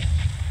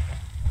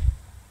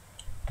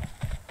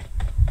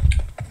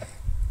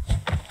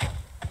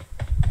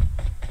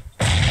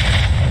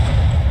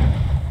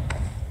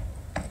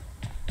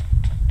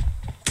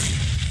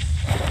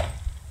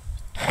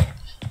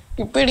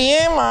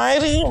 இப்படியே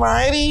மாறி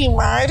மாறி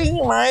மாறி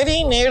மாறி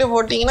நேடு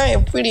போட்டிங்கன்னா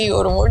எப்படி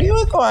ஒரு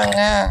முடிவுக்கு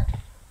வாங்க.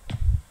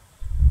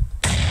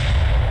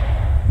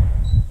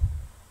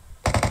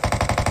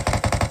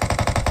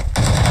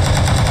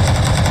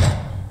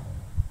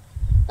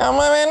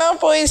 நம்ம வேணா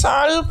போய்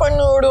சால்வ்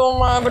பண்ணி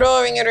விடுவோமா ப்ரோ?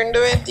 அவங்க 2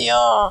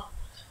 பேர்த்தையும்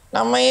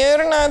நம்ம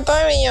ஏறுனா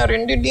தான் இவங்க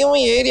 2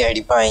 டீமும் ஏறி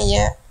அடிப்பாங்க.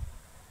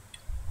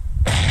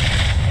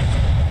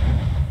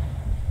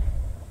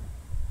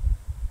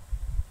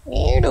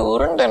 நீடு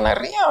உருண்டை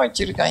நிறையா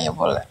வச்சுருக்காங்க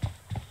போல்.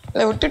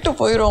 இல்லை விட்டுட்டு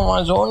போயிடுவோமா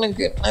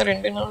ஜோனுக்கு? இன்னும்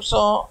 2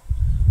 நிமிஷம்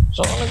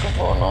ஜோனுக்கு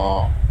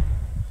போகணும்.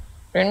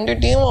 2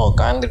 டீமும்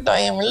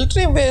உட்காந்துட்டாங்க.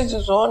 Military base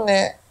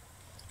zone.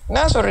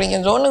 என்ன சொல்கிறீங்க?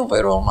 ஜோனுக்கு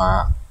போயிடுவோமா?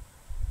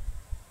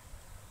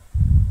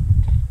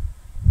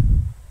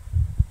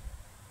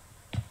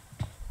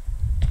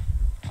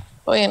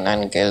 போய்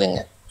என்னன்னு கேளுங்க.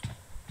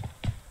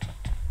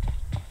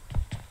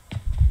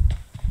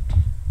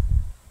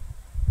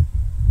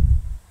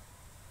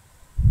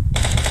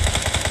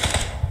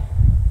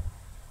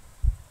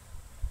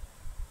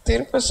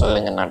 திருப்ப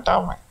சொல்லுங்க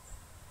நட்டாம.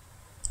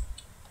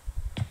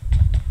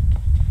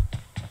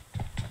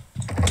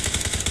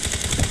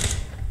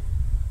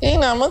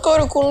 நமக்கு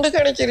ஒரு குண்டு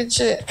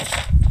கிடைச்சிருச்சு.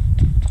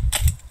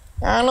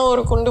 நானும்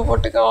ஒரு குண்டு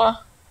போட்டுக்கவா?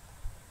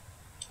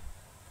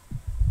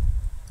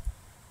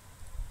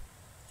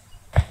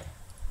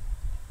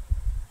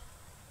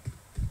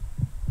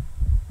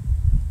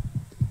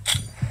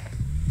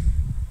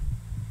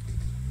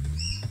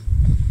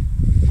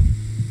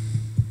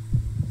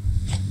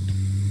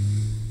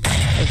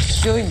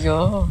 ஐயோ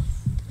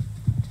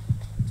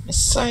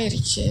மிஸ்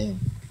ஆயிருச்சு.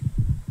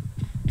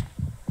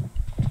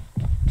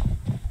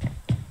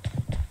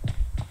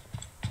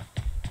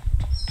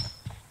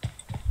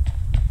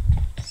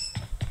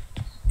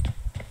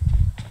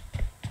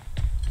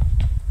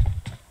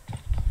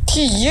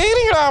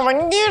 ஏறிங்களா?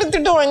 வண்டி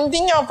எடுத்துட்டு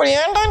வந்தீங்க, அப்புறம்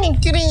ஏன்டா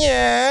நிக்கிறீங்க?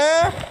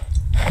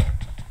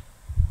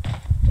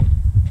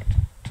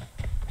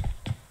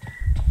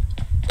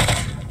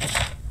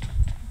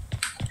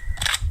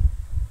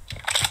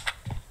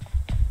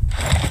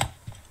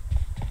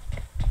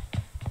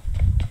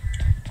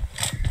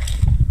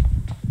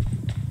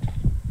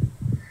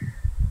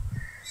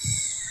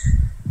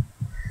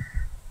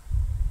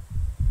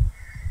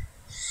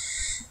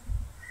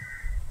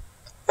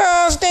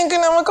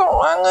 நமக்கு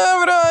வாங்க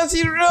ப்ரோ.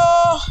 சிரோ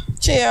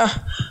சியா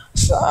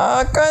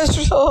ஆகாஷ்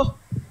ப்ரோ.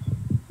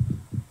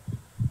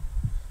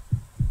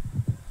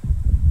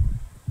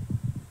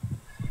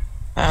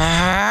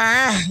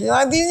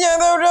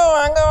 ப்ரோ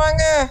வாங்க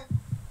வாங்க.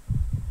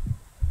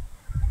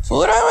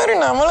 பூரா மாதிரி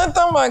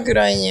நம்மளைத்தான்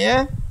பார்க்குறாங்க.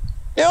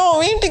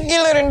 வீட்டுக்கு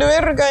கீழே 2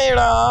 பேர்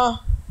இருக்காங்கடா.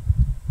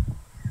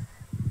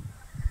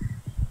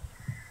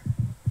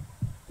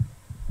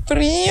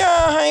 பிரியா,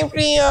 ஹாய்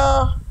பிரியா.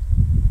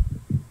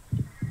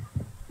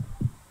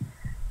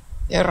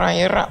 ஏறா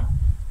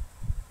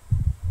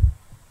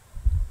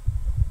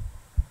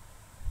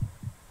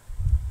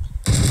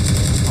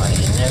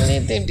finally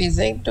they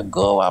decide to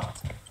go up.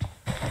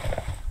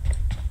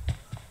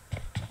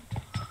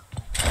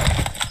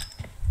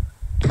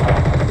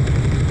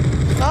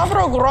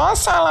 அப்புறம்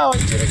ராசாலாம்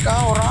வச்சிருக்கா.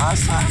 ஒரு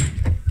ராசா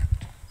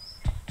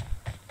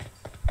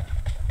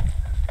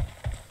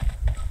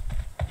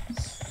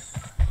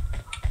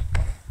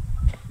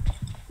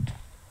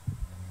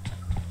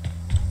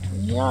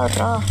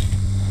யாரா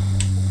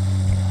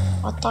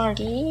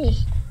அத்தாடி?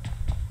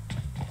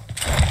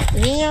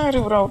 நீ யாரு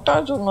ப்ரோ? அவுட்டா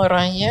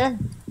சொன்னாங்க.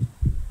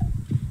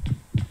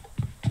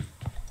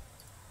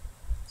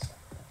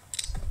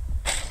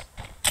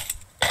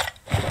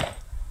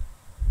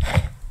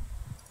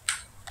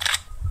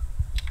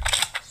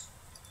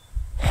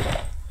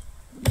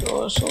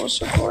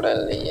 சோசு கூட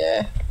இல்லையே.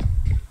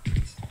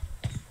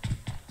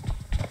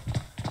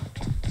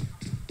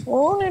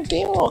 3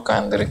 டீம்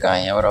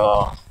உட்காந்துருக்காங்க ப்ரோ.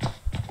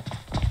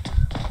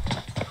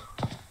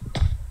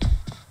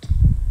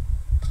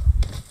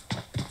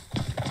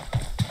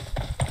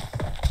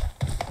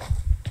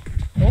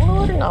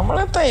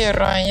 நம்மளைத்தான்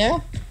ஏறுறாங்க.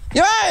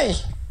 ஏய்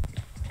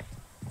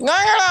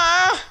நாங்களா?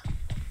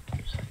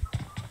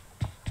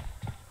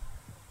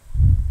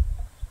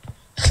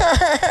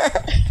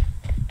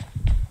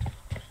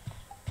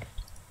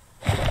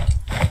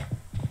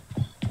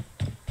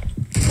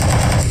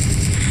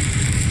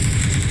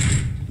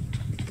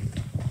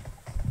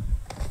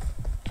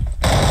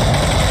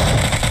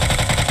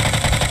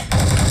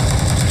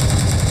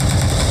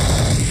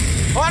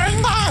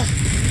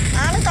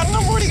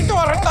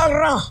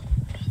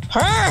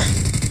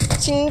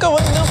 சிங்கம்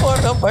வந்து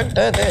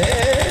போடப்பட்டது.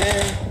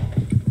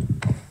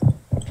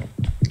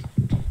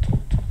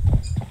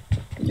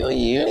 ஐயோ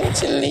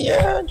ஈவினிங்ஸ் இல்லையா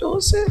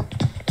ஜூஸு?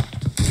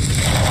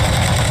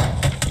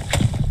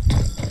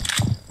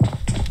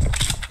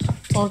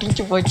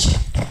 முடிஞ்சு போச்சு.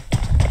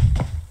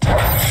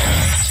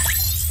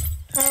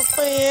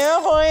 அப்பயே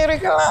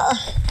போயிருக்கலாம்.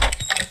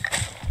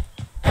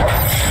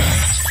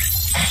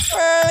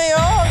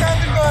 வேலையோ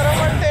உட்காந்துட்டு வர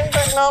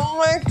மாட்டேன்ட்டேன்.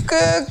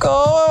 நமக்கு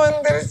கோவம்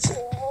வந்துருச்சு.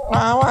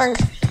 ஆமாங்க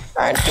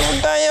அட்டி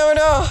விட்டாங்க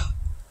விடோ.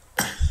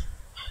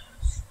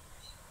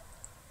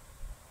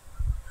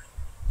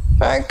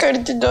 பேக்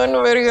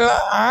அடிச்சுட்டோன்னு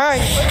போயிருக்கலாம்.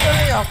 இப்போ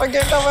சொல்லுங்க. அப்போ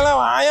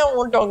கேட்டப்பெல்லாம் வாயா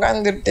மூட்டை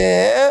உட்காந்துட்டு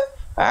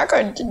பேக்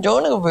அடிச்சு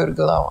ஜோனுக்கு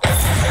போயிருக்கலாம்.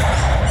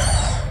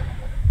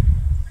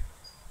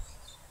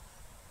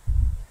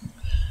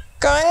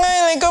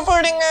 லைக்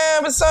போடுங்க,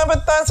 புதுசா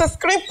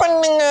சப்ஸ்கிரைப்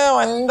பண்ணுங்க.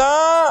 வந்தா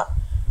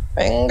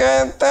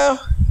வெங்கத்த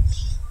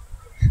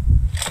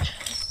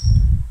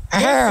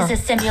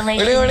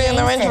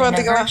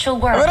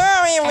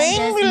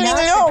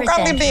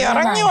உட்காந்துட்டு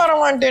இறங்கி வர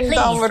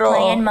மாட்டேன்ட்டான் ப்ரோ.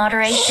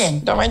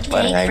 இந்த மேட்ச்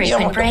பாருங்க, ஐடியா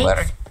மட்டும்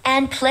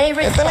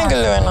பாருங்க. எத்தனை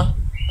கில் வேணும்?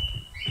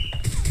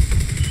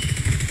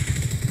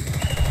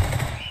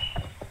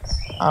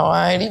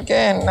 அவன் அடிக்க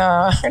என்ன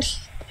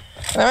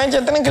இந்த மேட்ச்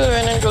எத்தனை கில்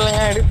வேணும்னு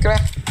சொல்லுங்க,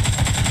 எடுக்கிறேன்.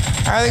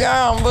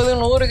 அதுக்காக 50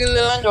 100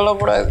 கில்லாம்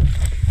சொல்லக்கூடாது.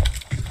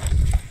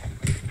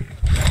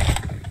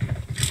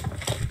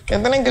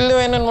 எத்தனை கில்லு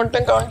வேணும்னு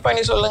மட்டும் கவுண்ட்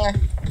பண்ணி சொல்லுங்க.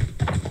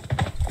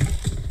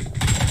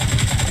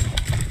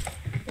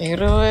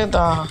 20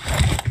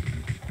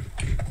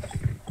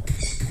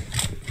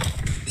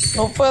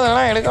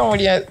 30 எடுக்க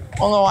முடியாது.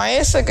 உங்கள்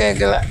வயசை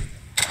கேட்கல.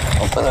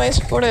 30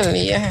 வயசு கூட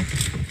இல்லையே,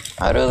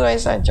 60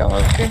 வயசு ஆச்சு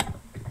உங்களுக்கு.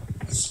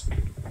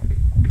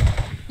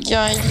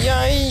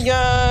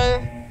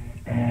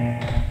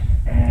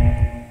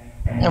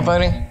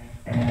 பாருங்க,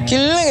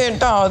 கில்லு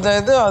கேட்டால்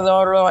அது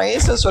அவரோட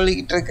வயசை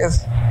சொல்லிக்கிட்டு இருக்குது.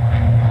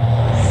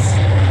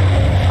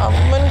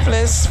 அம்மன்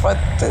ப்ளஸ்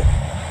 10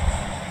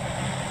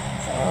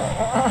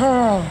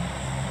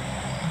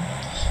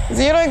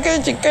 0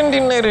 சிக்கன்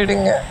டின்னர்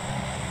எடுங்க.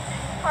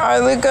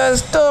 அது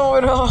கஷ்டம்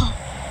வரும்.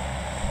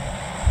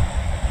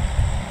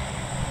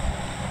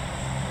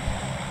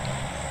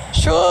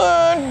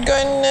 ஷார்ட்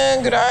கன்னு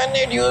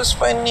கிரானைட் யூஸ்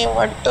பண்ணி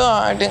மட்டும்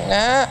ஆடுங்க.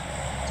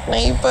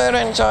 Sniper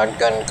and short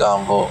gun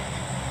combo.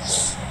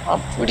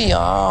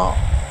 அப்படியா?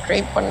 ட்ரை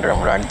பண்ணுறேன்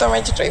ப்ரோ. அடுத்த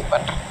மேட்ச் ட்ரை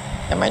பண்ணுறேன்.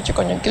 இந்த மேட்ச்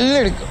கொஞ்சம் கில்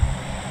எடுக்கும்.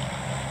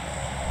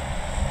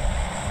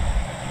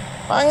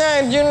 வாங்க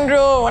அர்ஜுன்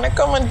ப்ரோ.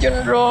 வணக்கம்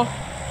அர்ஜுன் ப்ரோ.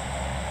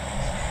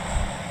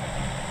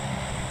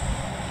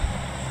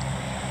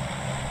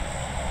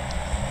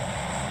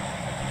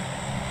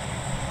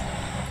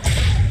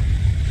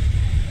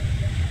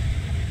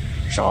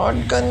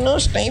 ஷார்ட்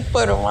கன்னும்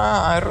ஸ்னைப்பருமா?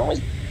 அருமை.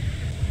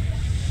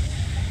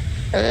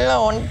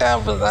 எல்லாம் ஒன்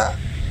டேப்பு தான்.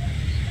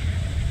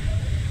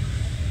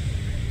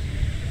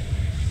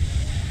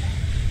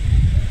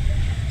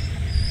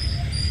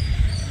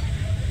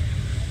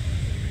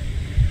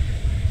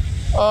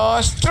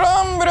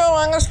 Strong bro.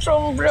 வாங்க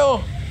ஸ்ட்ராங் ப்ரோ.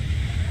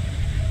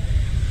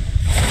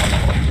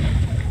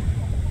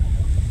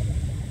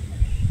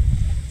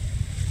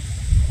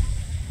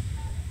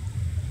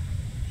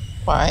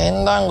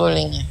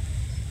 பயந்தாங்கோலிங்க.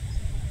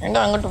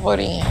 ஏண்டா அங்கிட்டு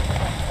போறீங்க?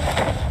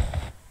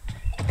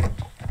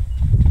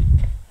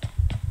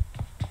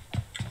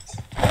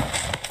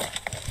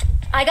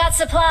 I got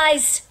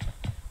supplies.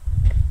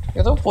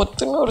 ஏதோ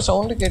பொத்துன்னு ஒரு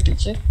சவுண்டு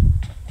கேட்டுச்சு.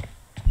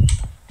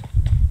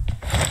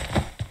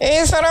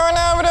 ஏய்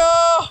சரவணா ப்ரோ,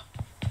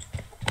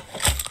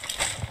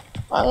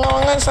 வாங்க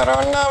வாங்க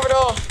சரவணா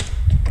ப்ரோ.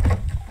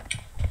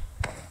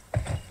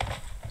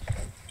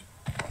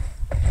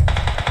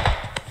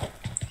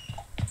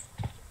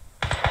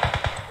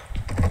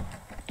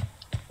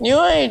 New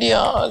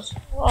ideas.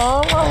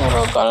 ஆமாம்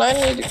ப்ரோ,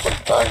 கலாநிதி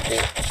கொடுத்தாட்டி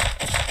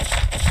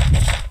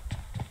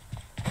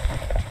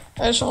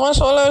சும்மா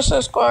சோலோ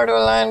வெர்சஸ் ஸ்குவாட்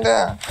விளாண்டு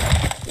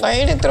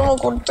ஐடி திரும்ப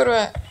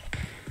கொடுத்துருவேன்.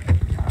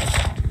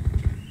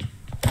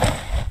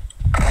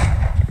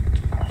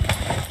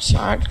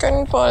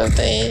 Shotgun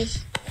போலத்தை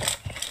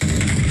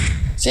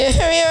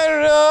Xavier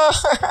bro.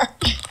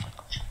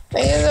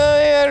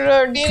 Xavier bro,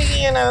 எப்படி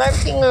இருக்கீங்க? நல்லா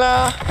இருக்கீங்களா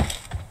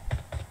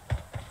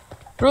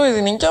ப்ரோ?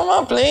 இது நிஜமா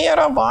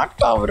பிளேயரா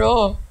பாட்டா bro?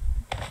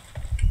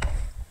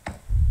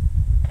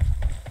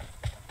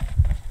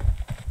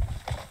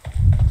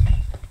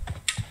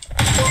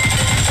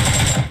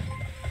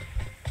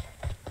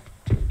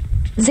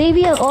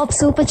 Xavier Op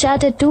super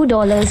chatted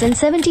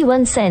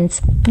 $2.71.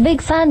 Big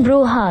fan bro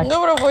heart. எங்க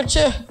ப்ரோ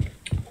போச்சு?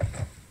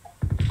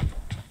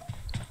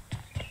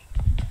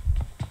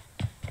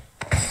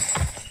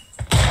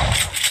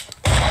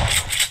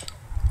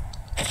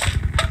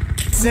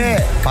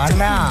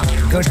 பணம்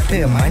கொட்டு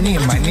மணி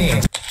மணி.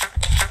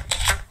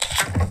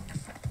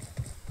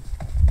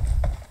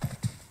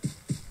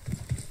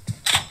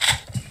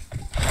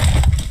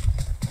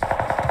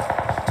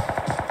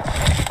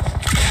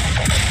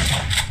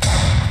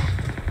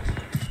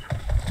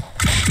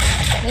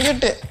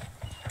 இங்கிட்டு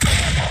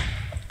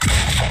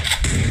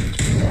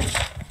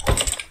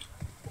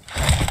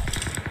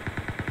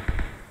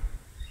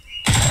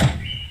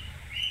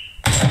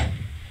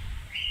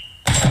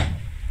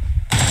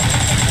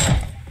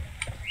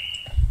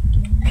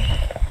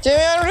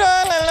ஜெயவேல் ப்ரோ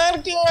நல்லா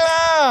இருக்கீங்களா?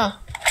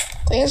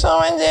 Thanks so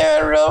much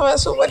Jayavel bro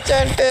super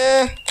சாட்டு.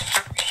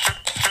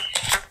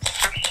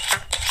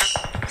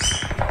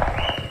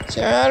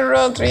 ஜெயவேல்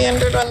ப்ரோ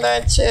 300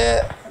 வந்தாச்சு.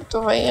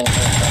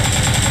 500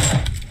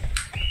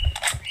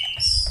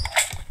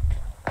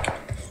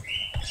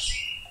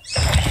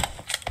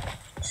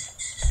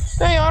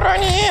 யாரா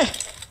நீ?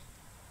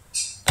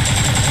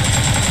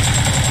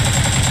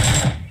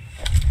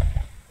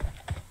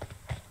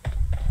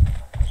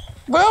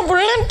 ப்ரோ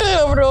புல்லட்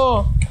இல்லை ப்ரோ.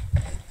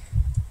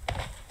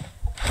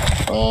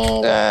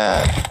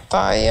 உங்கள்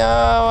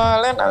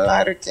தாயாவால் நல்லா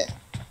இருக்கு.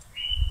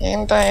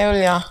 என்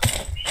தாயாவில்லையா?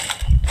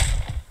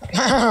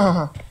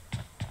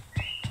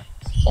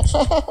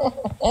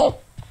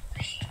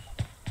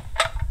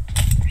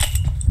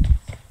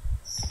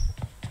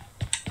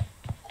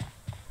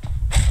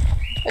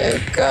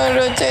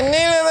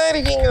 சென்னையில் தான்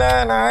இருக்கீங்களா?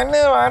 நான்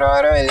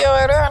வாரம் வெளியே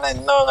வரேன். ஆனால்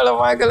இன்னும் உங்களை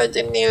பார்க்கல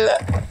சென்னையில்.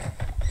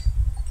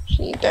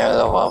 ஃப்ரீ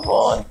டைமில்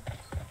பார்ப்போம்.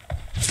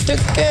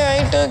 2K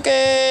I2K.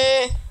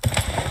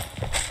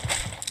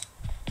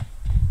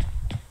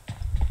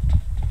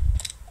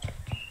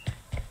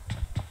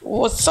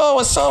 What's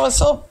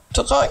up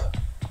 2K.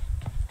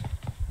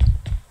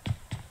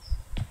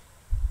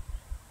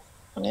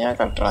 Ini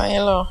akan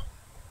trial loh.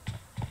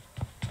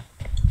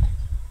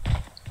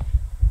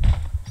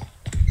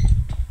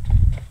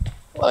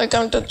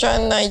 Welcome to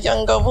Chennai.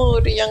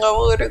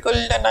 𝐿𝐿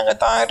குள்ள நாங்க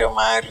தாறு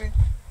மாறு.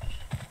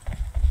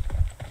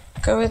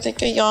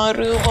 கவிதைக்கு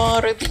யாரு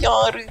வாரது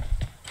யாரு?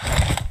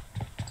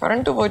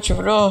 கரண்ட் போச்சு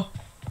ப்ரோ.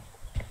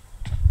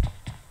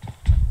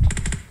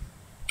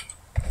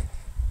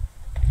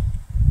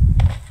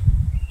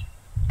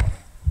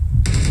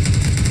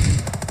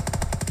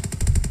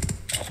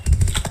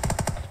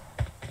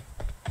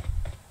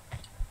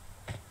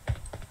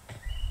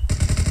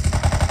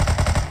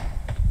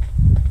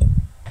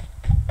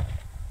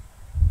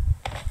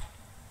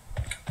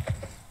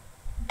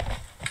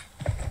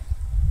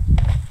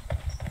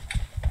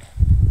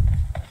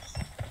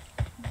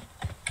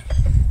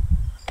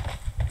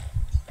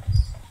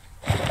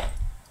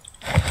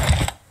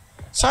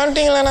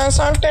 சாப்பிட்டீங்களா? நான்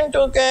சாப்பிட்டேன்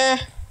 2K.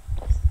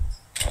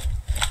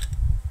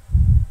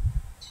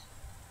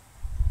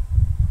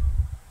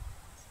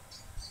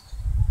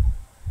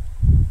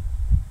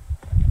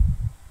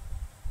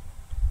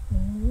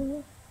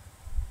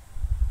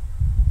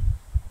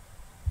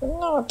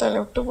 என்ன ஒருத்த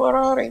லெஃப்ட்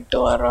போகிறோம் ரைட்டு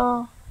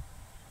வரோம்.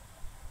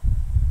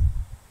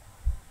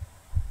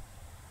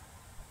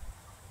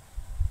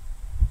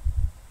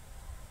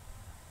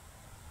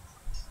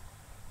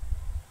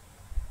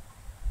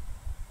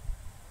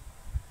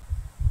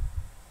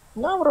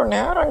 என்ன ப்ரோ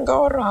நேரம் அங்கே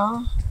வர்றான்?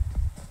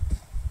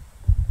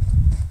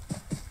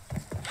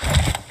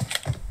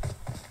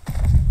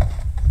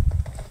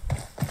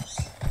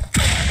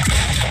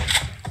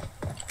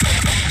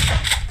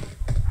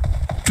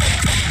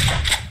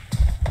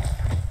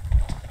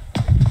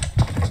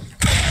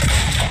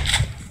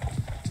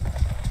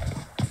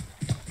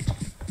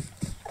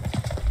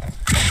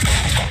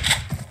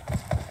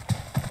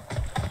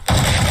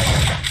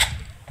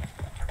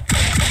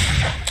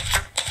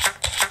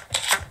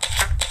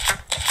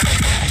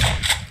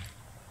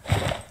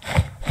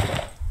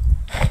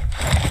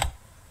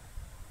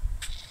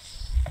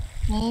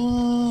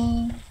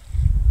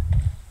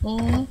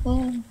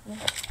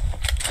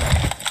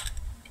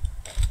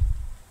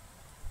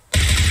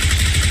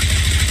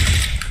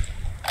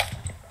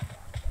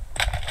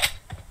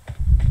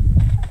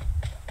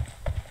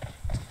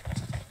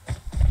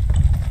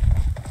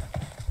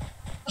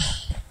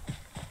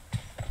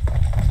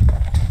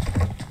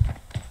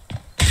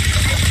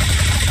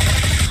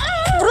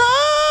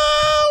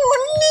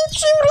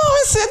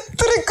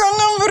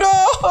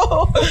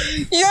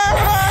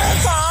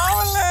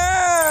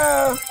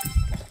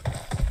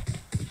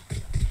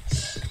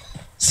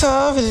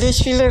 Village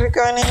feel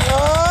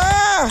இருக்கானேங்களோ.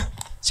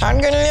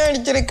 ஷாட்கன்லயே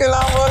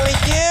அடிச்சிருக்கலாம்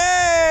போலக்கே.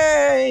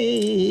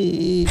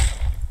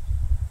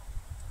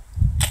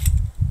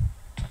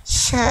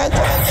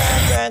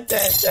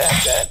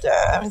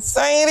 மிஸ்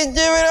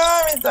ஆயிருச்சு ப்ரோ,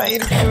 மிஸ்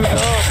ஆயிருச்சு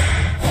bro.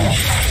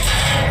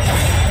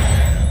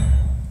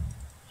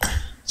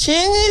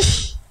 Change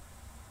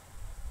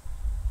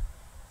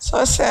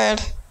so sad.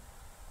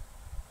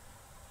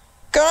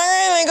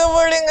 Comment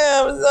போடுங்க,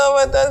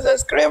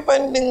 சப்ஸ்கிரைப்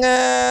பண்ணுங்க.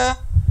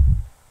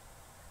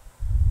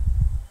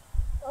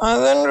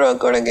 அதான் ப்ரோ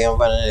கூட கேம்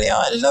பண்ணலையா?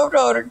 இல்லை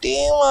ப்ரோ ஒரு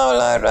டீமாக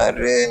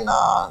விளாட்றாரு,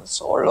 நான்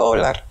சோலோ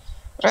விளாட்றேன்.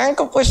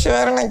 ரேங்க் புஷ்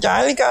வேறு, நான்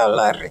ஜாலிக்காக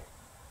விளாட்றேன்.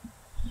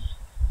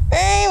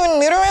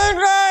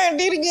 நிறுவனம்டா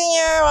எப்படி இருக்கீங்க?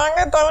 வாங்க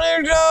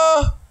தமிழ்டா.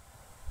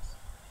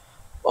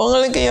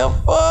 உங்களுக்கு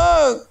எப்போ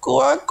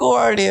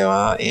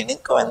குவாடியவா?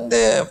 எனக்கு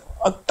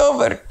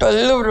அக்டோபர்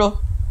 12 ப்ரோ.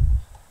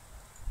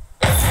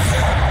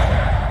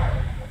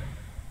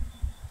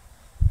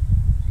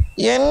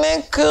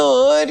 எனக்கு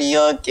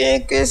ஓரியோ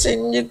கேக்கு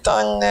செஞ்சு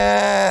தாங்க.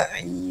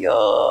 ஐயோ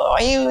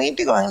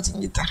வீட்டுக்கு வாங்க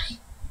செஞ்சு தரேன்.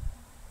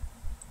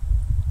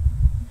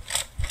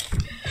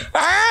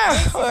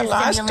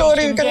 லாஸ்ட்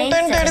ஒரு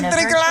கண்டென்ட்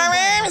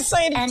எடுத்திருக்கலாமே, மிஸ்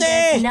ஆயிடுச்சு.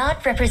 does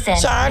not represent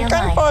real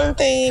shotgun life.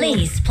 போல்தேன்.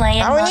 Please play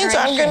in அவனையும்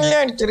shotgunல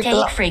moderation.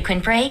 அடிச்சிருக்கலாம். Take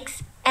frequent breaks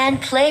and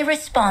play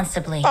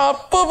responsibly.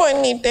 தப்பு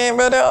பண்ணிட்டேன்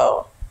bro.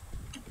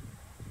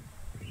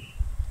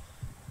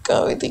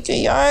 கவிதைக்கு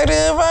யாரு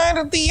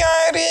வாரதி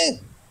யாரு?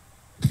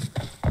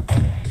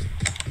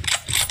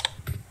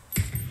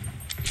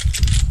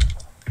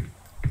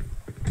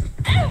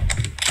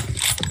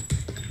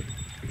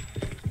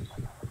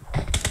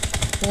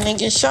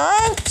 இன்னைக்கு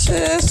ஷார்ட்ஸ்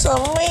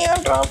செம்மையா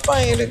ட்ராப்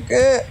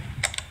ஆகிருக்கு.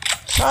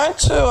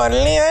 ஷார்ட்ஸ்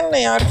வரலையா என்ன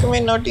யாருக்குமே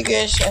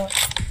நோட்டிஃபிகேஷன்?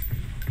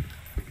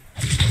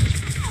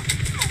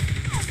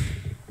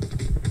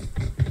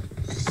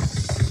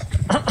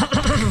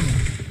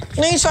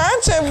 இன்னைக்கு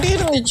ஷார்ட்ஸ் எப்படி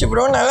இருந்துச்சு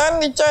ப்ரோ? நல்லா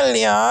இருந்துச்சா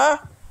இல்லையா?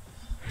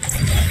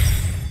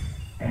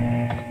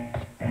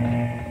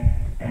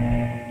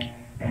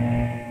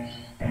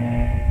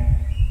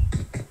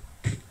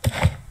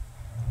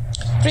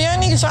 பிரியா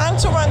இன்னைக்கு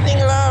ஷார்ட்ஸ்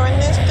பார்த்தீங்களா?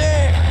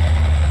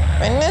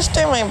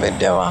 Wednesday my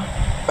பர்த்டேவா?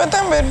 இப்போ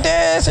தான் பர்த்டே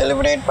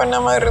செலிப்ரேட் பண்ண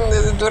மாதிரி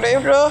இருந்தது துரை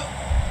ப்ரோ.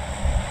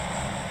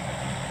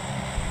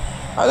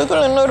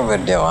 அதுக்குள்ள இன்னொரு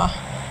பர்த்டேவா?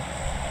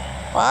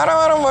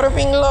 வாரம் வாரம்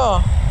பிறப்பீங்களோ?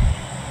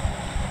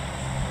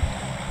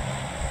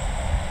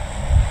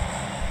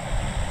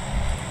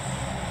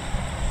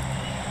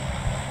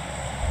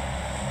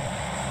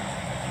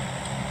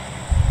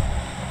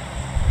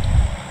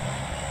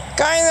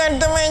 காய்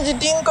அடுத்த மேட்ச்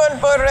டீம்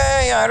கோட் போடுறேன்.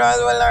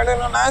 யாராவது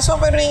விளையாடணும்னு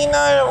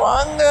ஆசைப்படுறீங்கன்னா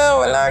வாங்க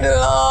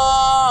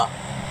விளையாடலாம்.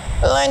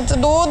 Let's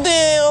do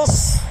this.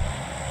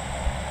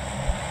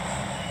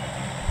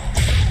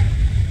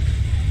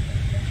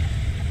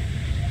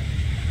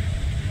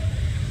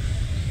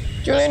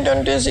 July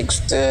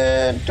 26th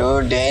 2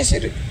 days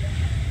இருக்கு.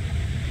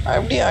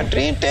 அப்படியா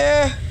ட்ரீட்டு?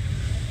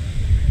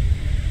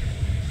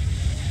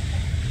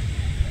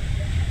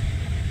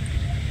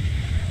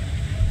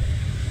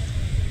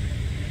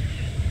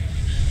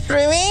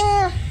 பிரவீன்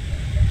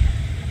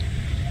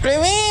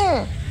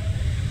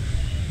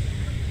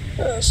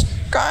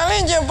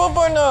காலேஜ் எப்போ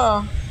போனோம்?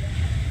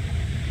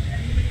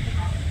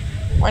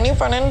 மணி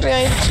 12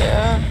 ஆயிடுச்சு.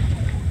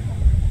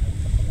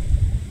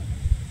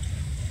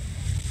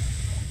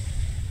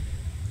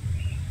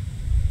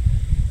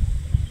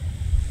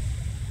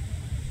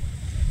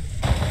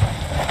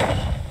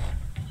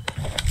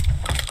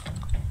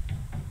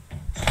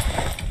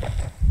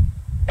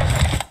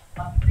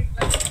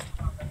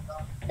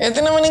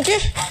 எத்தனை மணிக்கு?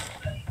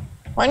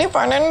 மணி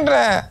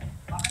 12.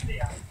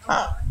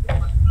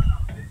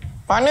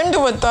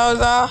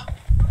 12:10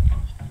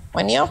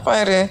 மணியா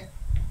பாரு.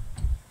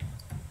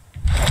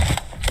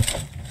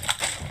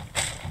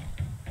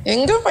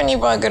 எங்க பண்ணி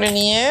பார்க்குற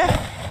நீ?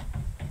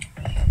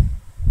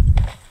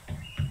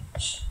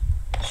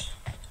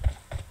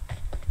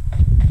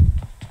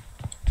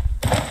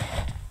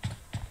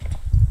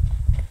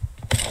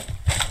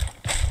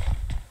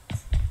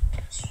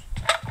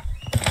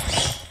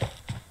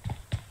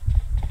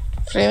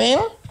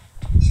 பிரவீன்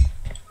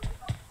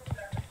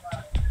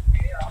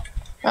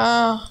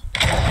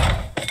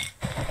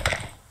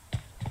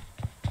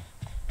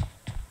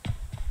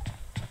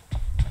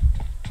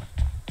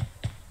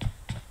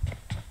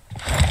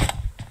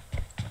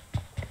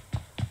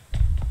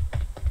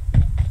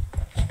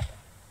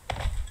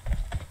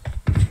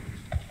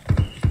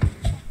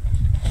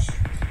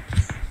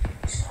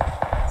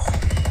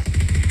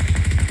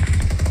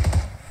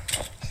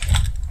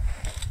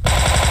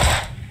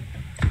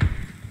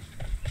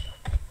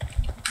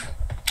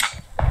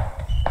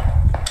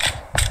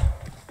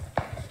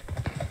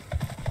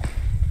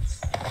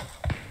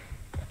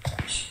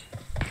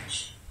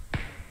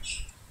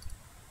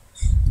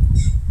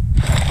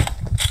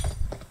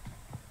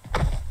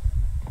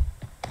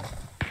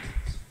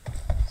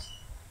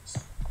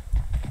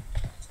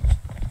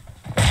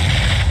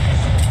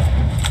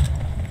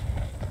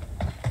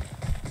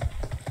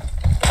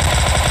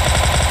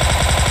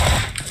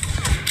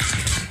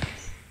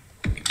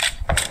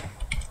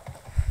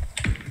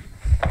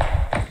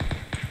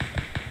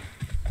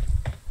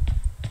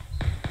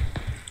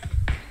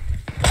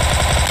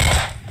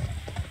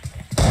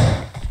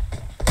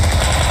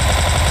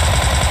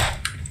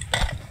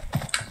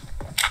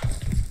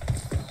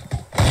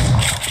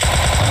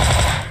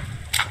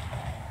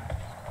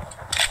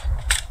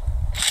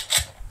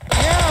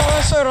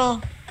அவசரம்?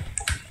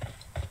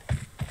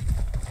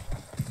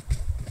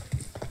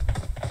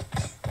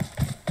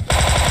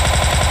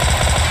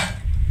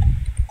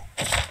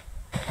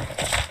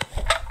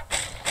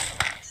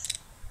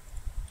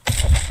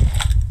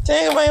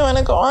 சரி பாய்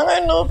வணக்கம். வாங்க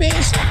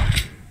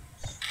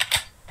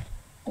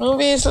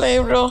நூபீஸ்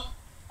லைவ் ப்ரோ.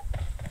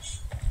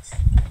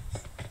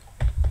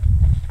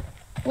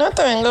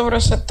 என்னத்த எங்க ப்ரோ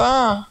செத்தா?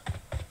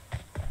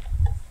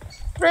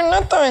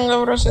 என்னத்த எங்க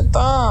ப்ரோ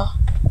செத்தா?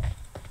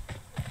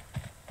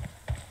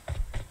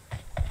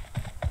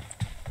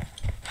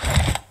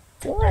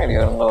 பின்னாடி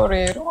இருந்து ஒரு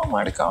எருவ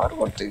மாடு கார்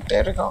கொடுத்துக்கிட்டே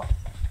இருக்கான்.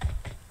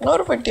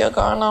 இன்னொரு பெட்டியா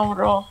காணாம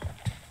ப்ரோ.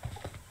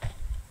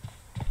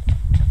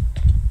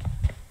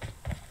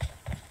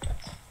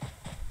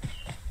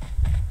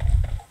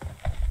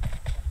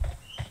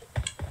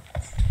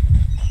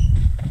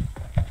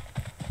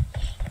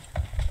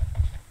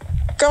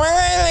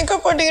 கமெண்ட் லைக்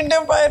போட்டுக்கிட்டே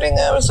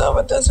பாருங்க.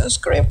 சபத்தை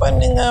சப்ஸ்கிரைப்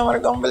பண்ணுங்க.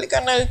 மறக்காம பெல்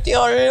ஐகான் அழுத்தி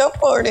ஆல்ல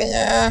போடுங்க.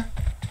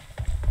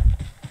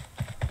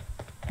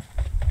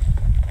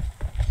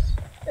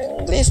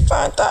 இங்கிலீஷ்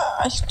பார்த்தா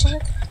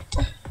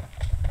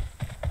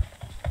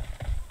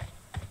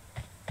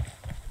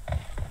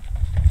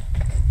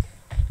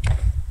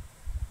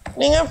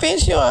நீங்க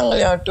பிசி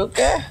வாங்கலையா?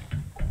 டூக்கு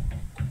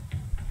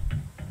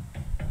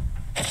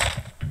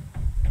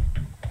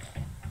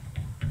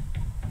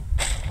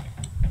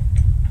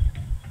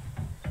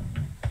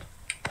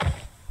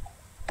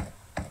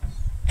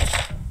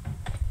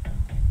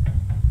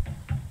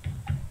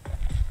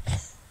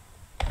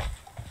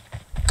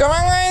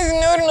கமாங்க,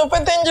 இன்னொரு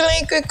 35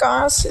 லைக்கு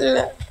காசு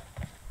இல்லை.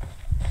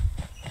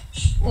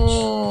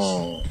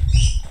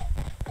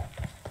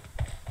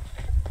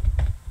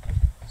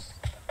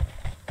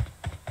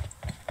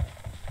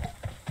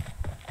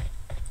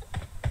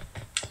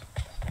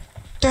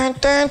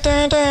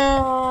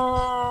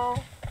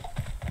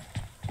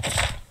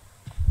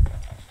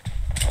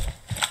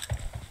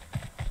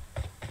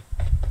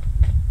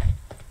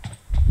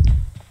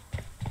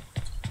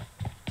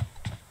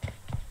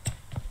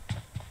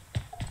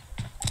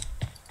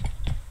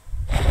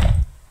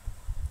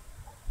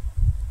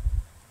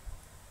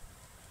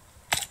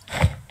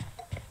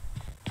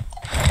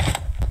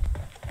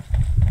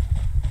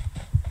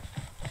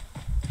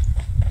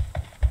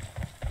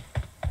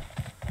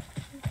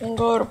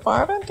 இங்கே ஒரு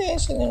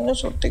பாரதேசி நின்று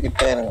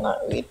சுட்டுக்கிட்டே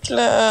இருந்தான். வீட்டில்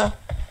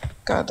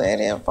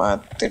கதையை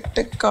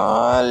பார்த்துட்டு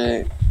கால்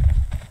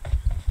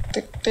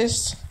திட்டு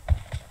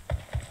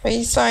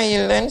பைசா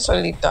இல்லைன்னு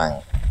சொல்லிட்டாங்க.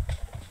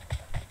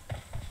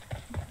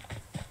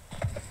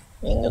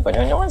 நீங்கள்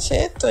கொஞ்சம் கொஞ்சமாக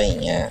சேர்த்து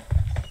வைங்க.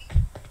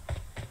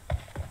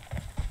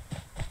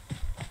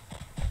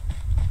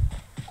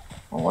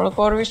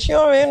 உங்களுக்கு ஒரு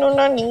விஷயம்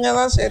வேணும்னா நீங்கள்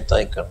தான் சேர்த்து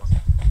வைக்கணும்.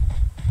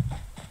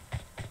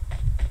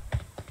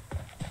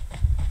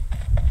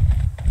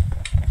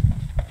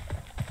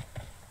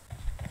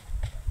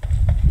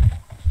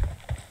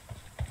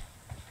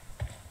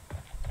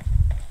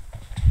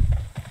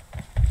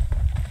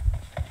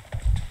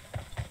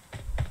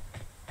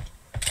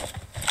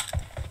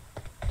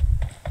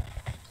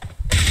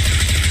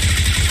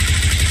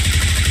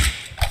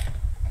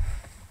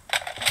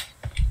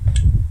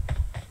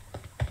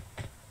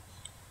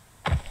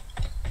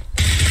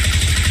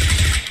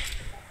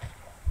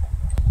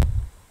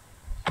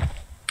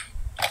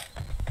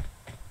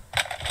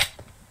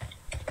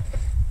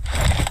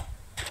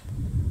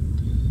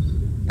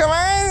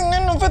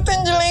 இன்னும்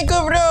 35 லைக்கு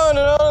ப்ரோ.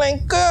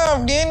 லைக்கு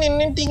அப்படியே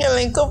நின்றுட்டீங்க.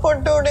 லைக்கை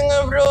போட்டு விடுங்க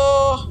ப்ரோ.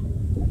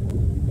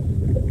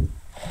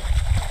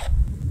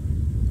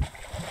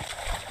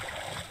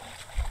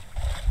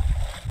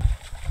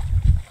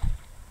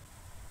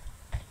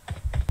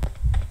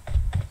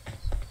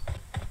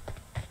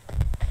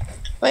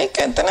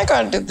 லைக் எத்தனை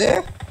காட்டுது?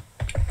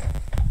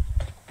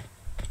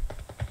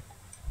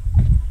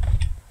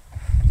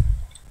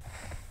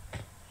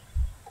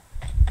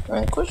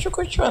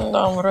 குச்சி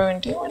வந்தான் ப்ரோ.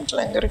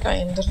 டீமெண்ட்டில் எங்கே இருக்கா?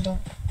 எந்திரல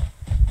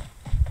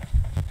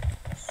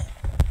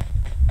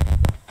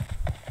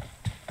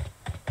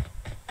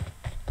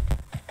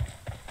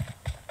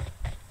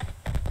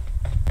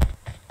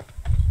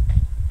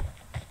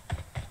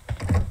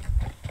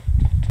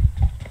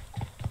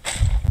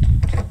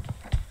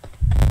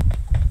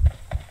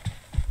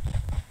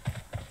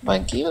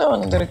கீழே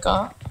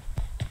வந்திருக்கான்.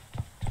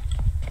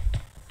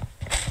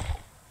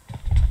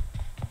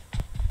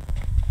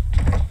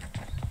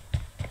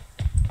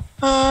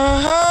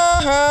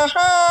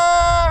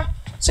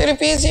 சரி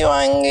பிசி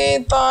வாங்கி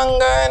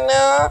தாங்கன்னு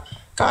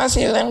காசு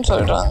இல்லைன்னு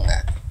சொல்கிறாங்க.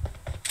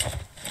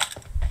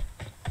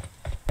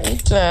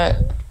 வீட்டில்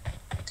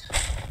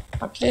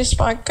அட்லீஸ்ட்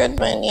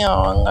பாக்கெட் மணி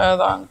அவங்க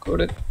தான்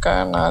கொடுக்க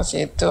நான்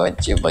சேர்த்து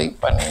வச்சு பை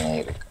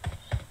பண்ணியிருக்கேன்.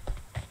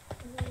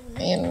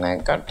 என்ன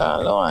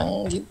கட்டாலும்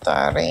வாங்கி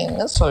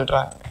தரேன்னு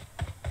சொல்கிறாங்க.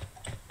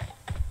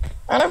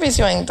 ஆனால்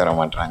பிசி வாங்கி தர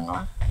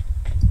மாட்டாங்களா?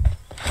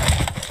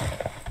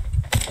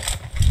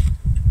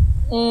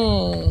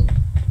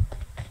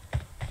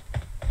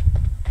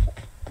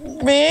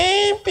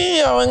 மேபி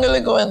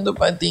அவங்களுக்கு வந்து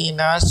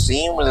பார்த்தீங்கன்னா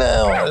ஸ்ட்ரீமில்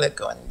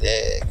அவங்களுக்கு வந்து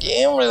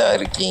கேமில்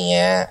இருக்கீங்க,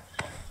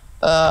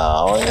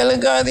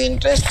 அவங்களுக்கு அது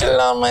இன்ட்ரெஸ்ட்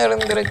இல்லாமல்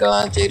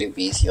இருந்திருக்கலாம். சரி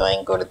பிசி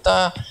வாங்கி கொடுத்தா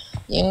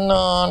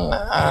இன்னும்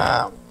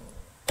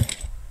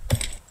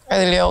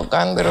அதுலேயே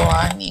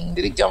உட்காந்துருவான்,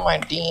 எந்திரிக்க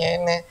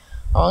மாட்டீங்கன்னு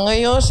அவங்க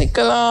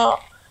யோசிக்கலாம்.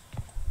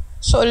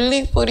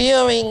 சொல்லி புரிய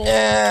வைங்க.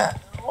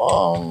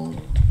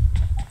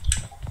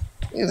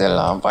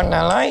 இதெல்லாம்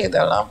பண்ணலாம்,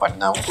 இதெல்லாம்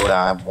பண்ண கூட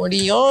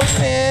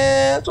முடியும்னு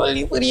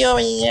சொல்லி புரிய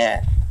வைங்க.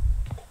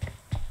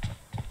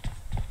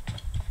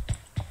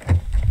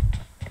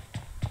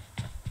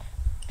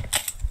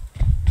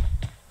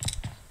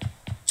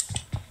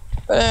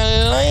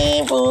 வெள்ளை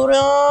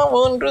புறா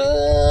ஒன்று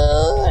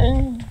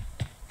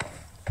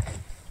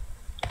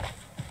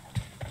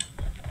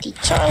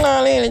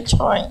கிச்சானாலே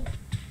இழிச்சாய்.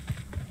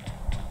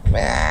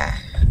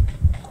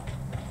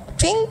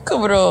 திங்க்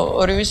ப்ரோ,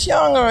 ஒரு விஷயம்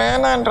அவங்க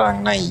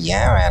வேணான்றாங்கன்னா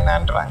ஏன்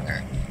வேணான்றாங்க?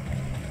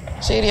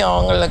 சரி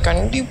அவங்கள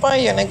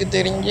கண்டிப்பாக எனக்கு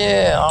தெரிஞ்சு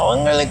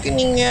அவங்களுக்கு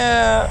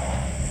நீங்கள்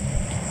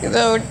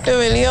இதை விட்டு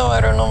வெளியே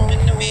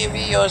வரணும்னு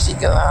மேபி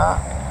யோசிக்கலாம்.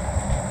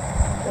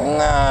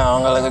 என்ன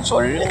அவங்களுக்கு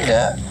சொல்லுங்க,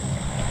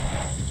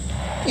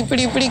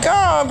 இப்படிக்கா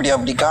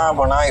அப்படிக்கா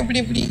போனால்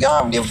இப்படிக்கா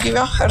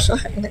அப்படிக்கா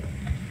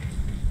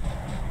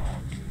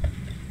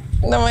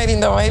இந்த மாதிரி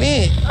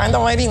அந்த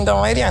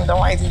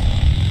மாதிரி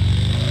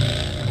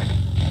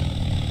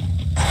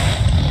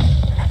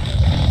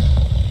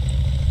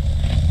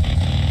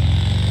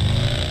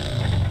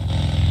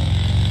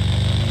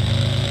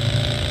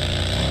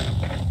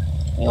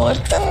நீ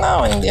ஒருத்தன்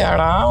தான்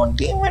வந்தியாடா, உன்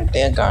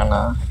டீம்மேட்டே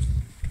காணா.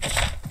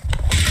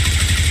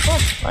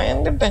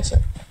 பயந்துட்டேன்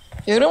சார்.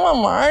 எருமை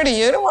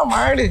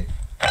மாடு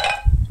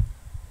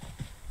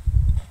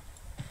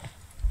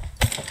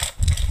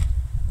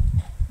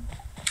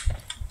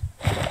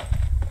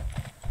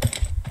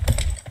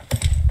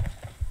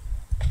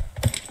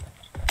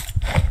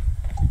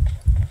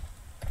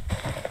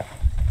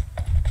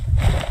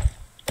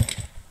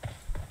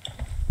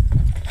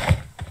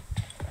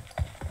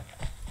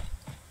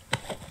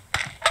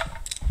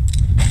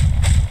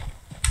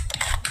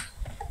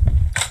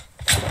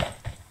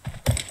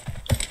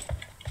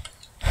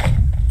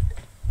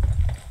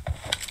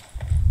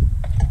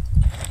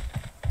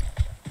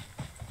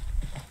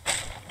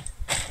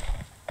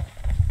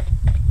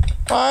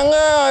வாங்க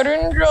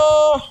அருண் ப்ரோ.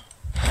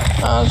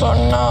 நான்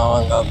சொன்னா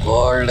அவங்க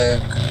கோல்டு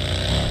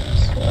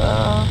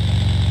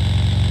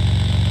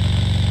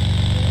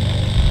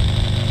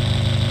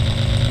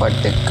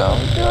பட்டு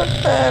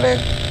கம்ப்யூட்டரு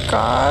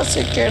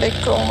காசு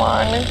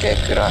கிடைக்குமான்னு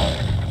கேட்குறாங்க.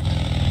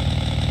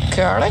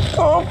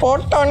 கிடைக்கும்,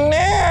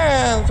 போட்டோன்னே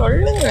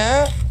சொல்லுங்க.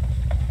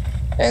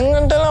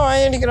 எங்கிட்டலாம்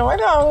வாங்கி அடிக்கிற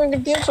மாதிரி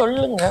அவங்ககிட்டயும்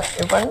சொல்லுங்க.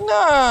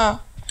 இப்போன்னா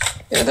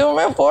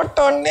எதுவுமே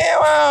போட்டோன்னே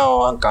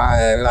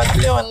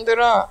எல்லாத்துலேயும்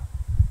வந்துடும்.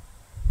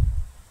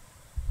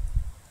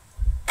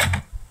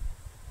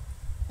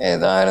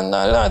 எதாக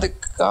இருந்தாலும்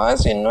அதுக்கு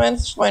காசு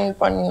இன்வெஸ்ட்மெண்ட்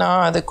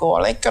பண்ணால் அதுக்கு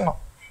உழைக்கணும்.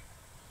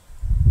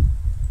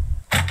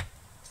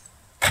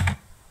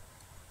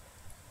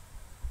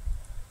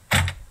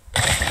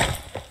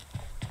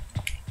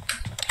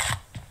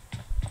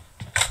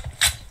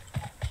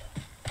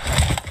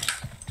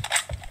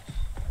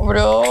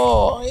 ப்ரோ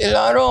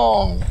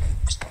எல்லாரும்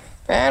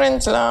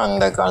பேரண்ட்ஸ்லாம்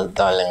அந்த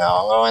காலத்தாளுங்க.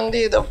 அவங்க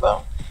இதை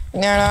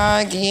என்னடா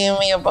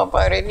கேம் எப்போ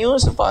பாரு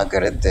நியூஸ்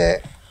பார்க்குறது,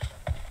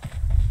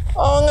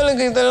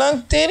 அவங்களுக்கு இதெல்லாம்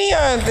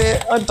தெரியாது.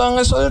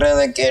 அவங்க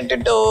சொல்கிறத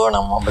கேட்டுட்டு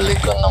நம்ம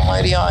பிள்ளைக்கு இந்த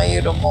மாதிரி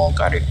ஆயிருமோ,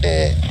 கரெக்டு,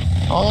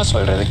 அவங்க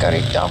சொல்கிறது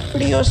கரெக்டு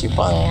அப்படி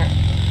யோசிப்பாங்க.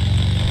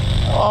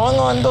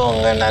 அவங்க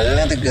உங்கள்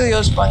நல்லதுக்கு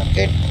யோசிப்பாங்க,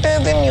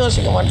 கெட்டதுன்னு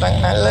யோசிக்க மாட்டாங்க,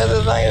 நல்லது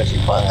தான்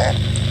யோசிப்பாங்க.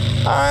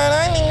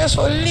 ஆனால் நீங்கள்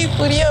சொல்லி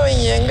புரிய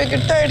வைங்க.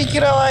 எங்ககிட்ட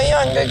அடிக்கிற வாயை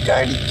அங்கே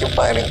அடிக்க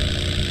பாருங்க.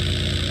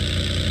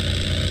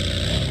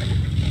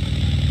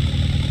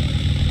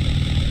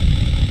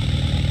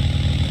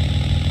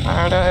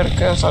 ஆடா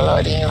இருக்க சொல்ல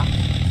வரீங்களா?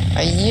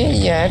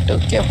 ஐயா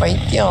டூக்கே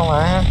பைத்தியம்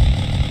அவன்.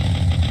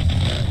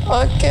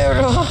 Okay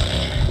bro,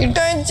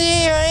 Itachi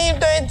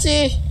வாங்கிட்டாச்சி.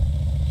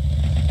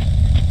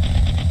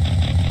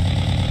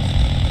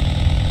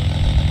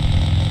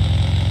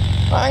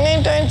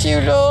 வாங்கிட்டாச்சி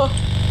ப்ரோ.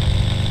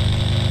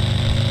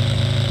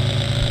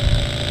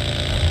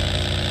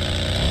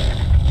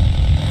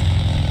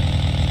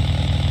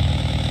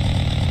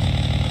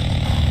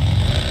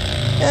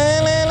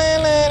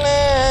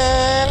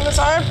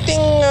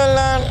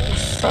 சாப்பிட்டீங்களா?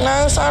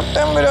 நான்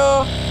சாப்பிட்டேன் ப்ரோ.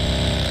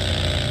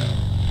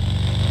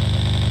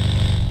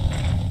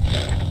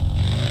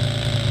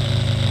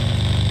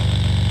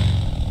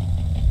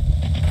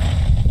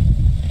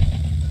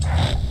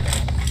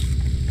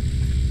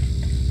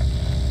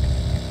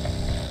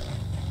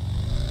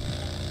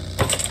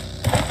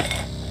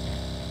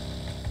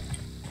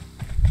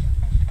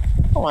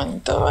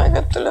 வந்த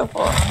வேகத்தில்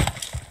போகிறேன்.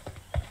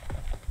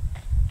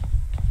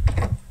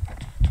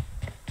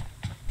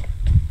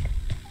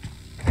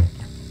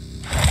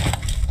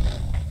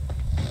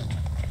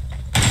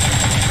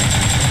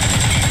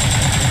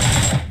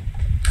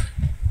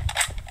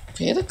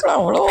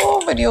 எதுக்குலாம் அவ்வளோ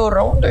பெரிய ஒரு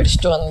ரவுண்ட்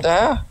அடிச்சுட்டு வந்த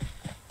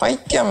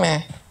பைத்தியமே?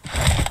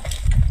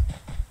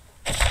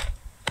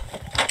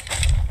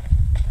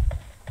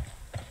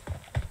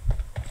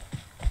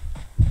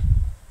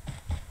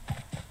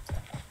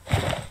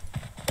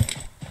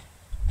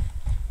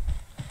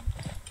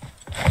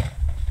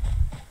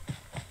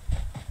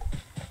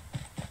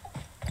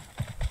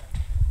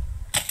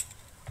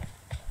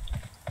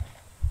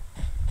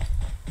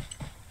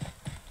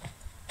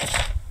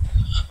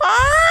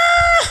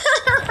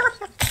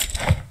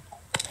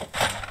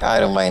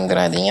 யாரும்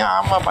பயந்துடாதீங்க.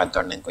 ஆமாம்,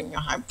 பார்த்தோன்னே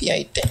கொஞ்சம் ஹாப்பி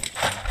ஆயிட்டேன்.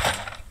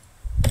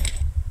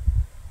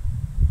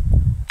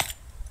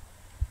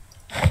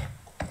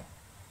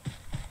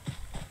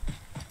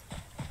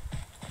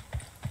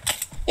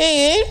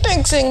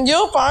 𝐸𝐴𝐻𝐸𝐻𝐸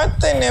எங்கேயோ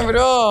பார்த்தேனே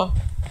ப்ரோ.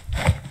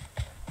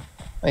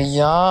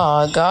 ஐயா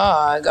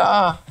ஆகா.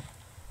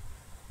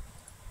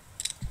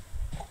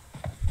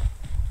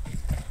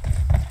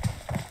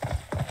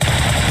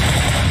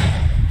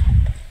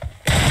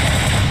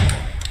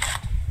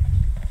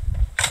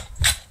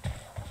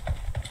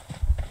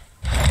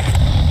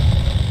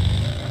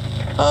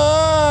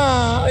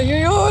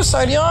 ஐயோ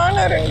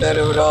சரியான ரெண்டர்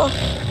ப்ரோ.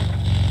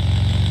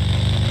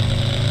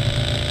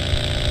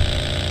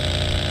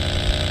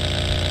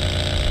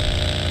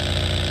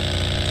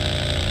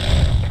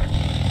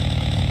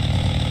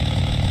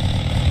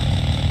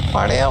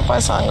 படையப்பா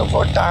சாங்கு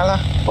போட்டாளா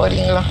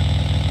போறீங்களா?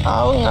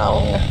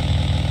 அவங்க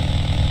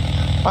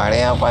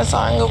படையப்பா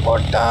சாங்கு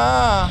போட்டா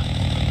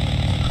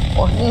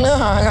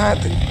ஒன்றும்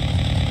ஆகாது.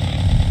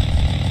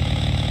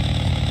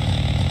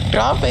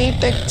 ட்ராப்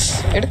 8x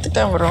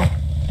எடுத்துட்டேன் ப்ரோ.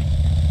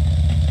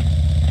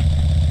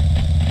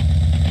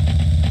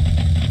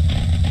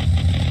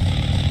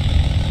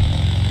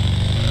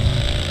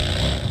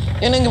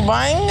 எனக்கு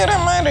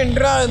பயங்கரமாக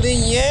ரெட்ராகுது,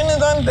 ஏன்னு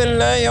தான்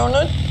தெரியல.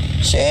 எவனோ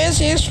சேஸ்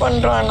யூஸ்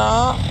பண்ணுறானா?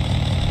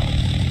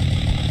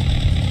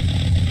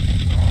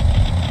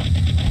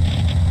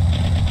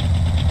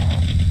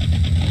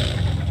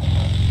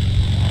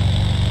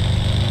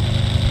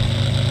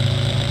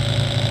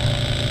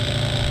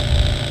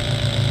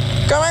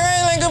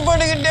 கமெண்ட்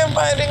போட்டுக்கிட்டே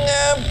பாருங்க.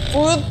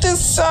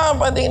 புதுசாக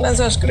பார்த்தீங்கன்னா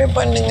சப்ஸ்கிரைப்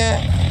பண்ணுங்க.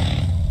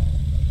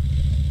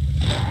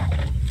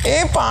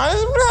 பால்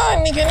ப்ரோ,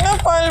 இன்னைக்கு என்ன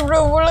பால் ப்ரோ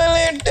இவ்வளோ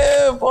லேட்டு?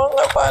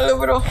 போங்க பால்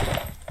ப்ரோ,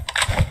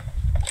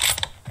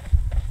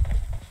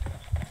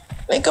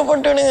 லைக்க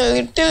போட்டுவிடுங்க.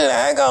 லிட்டில்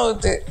லேக்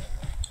ஆகுது.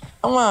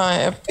 ஆமாம்,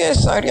 FPS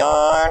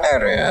சரியான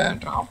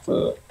drop.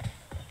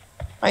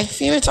 I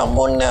feel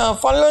சம்பொன்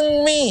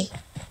following me.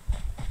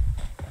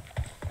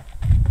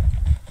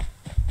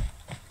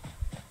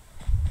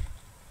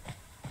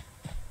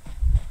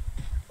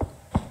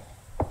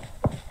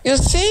 You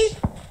see?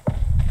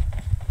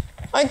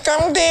 I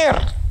come there.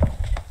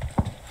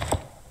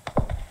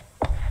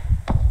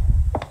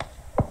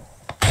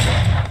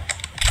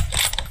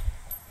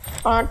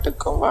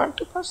 பாட்டுக்கும்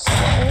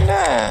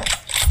சண்டை.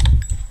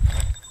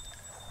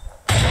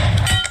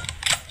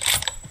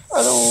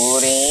 அது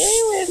ஒரே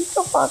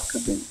வேடிக்கை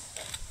பார்க்குது.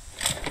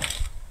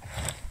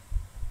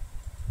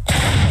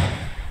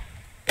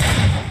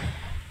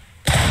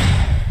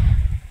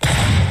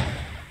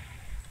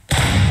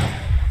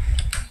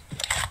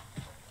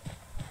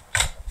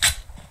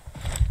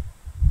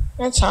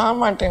 சாக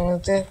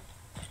மாட்டேங்குது.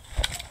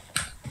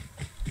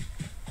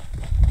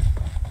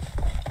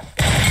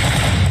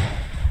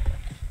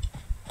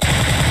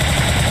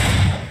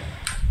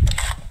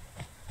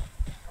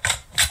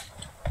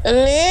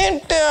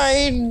 லேட்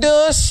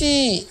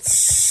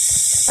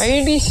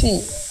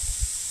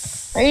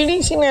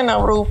ஐடிசின்னு என்ன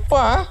ப்ரோ?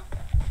 உப்பா?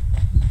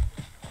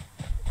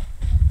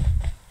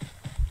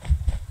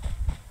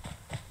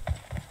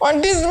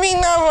 What is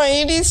mean of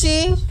ITC?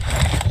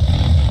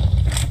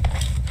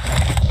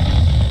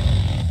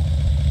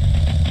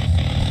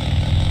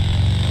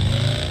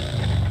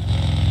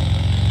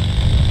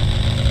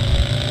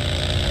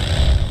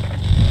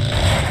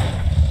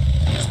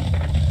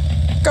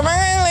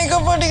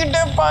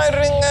 போட்டுக்கிட்டே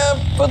பாருங்க.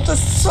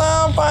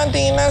 புதுசாக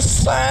பார்த்தீங்கன்னா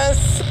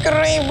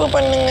சப்ஸ்கிரைப்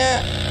பண்ணுங்க.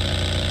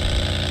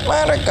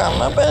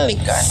 மறக்காம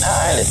பெல்லிக்கான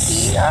அழுத்தி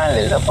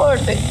ஆளில்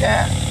போட்டுக்க.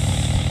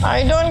 I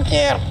don't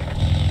care.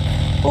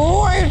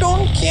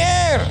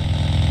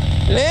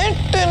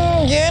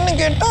 லேட்டுன்னு ஏன்னு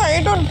கேட்டால் I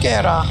don't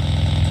care?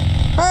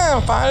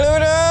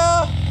 பாலுரா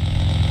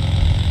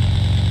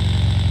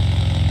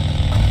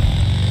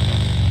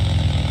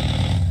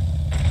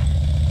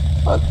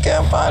okay.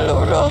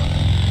 பாலுரோ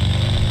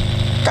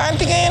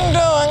Karthikeyan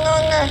bro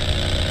வாங்க.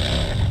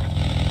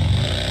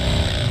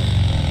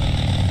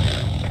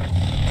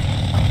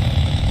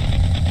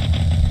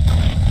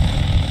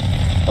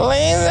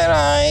 Laser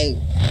I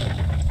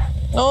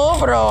know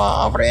bro.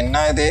 அப்புறம்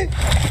என்ன இது?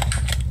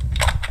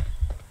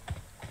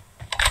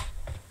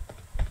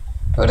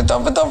 ஒரு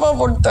தப்பா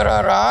போட்டு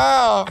தராரா?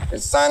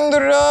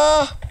 பிசாந்துரா.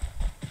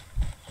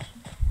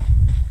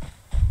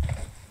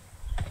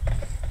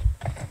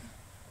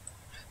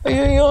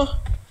 ஐயோ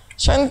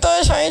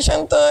Santhosh,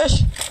 Santhosh.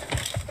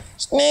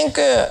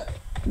 Snake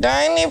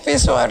tiny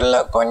piece வரல,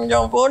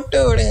 கொஞ்சம் போட்டு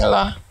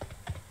விடுங்களா?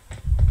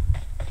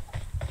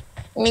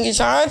 இன்னைக்கு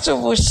ஷார்ட்ஸு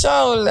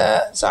புஷ்ஷாகல.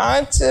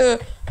 ஷார்ட்ஸு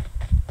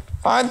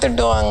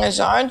பார்த்துட்டு வாங்க.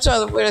 ஷார்ட்ஸ்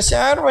அது போய்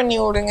ஷேர் பண்ணி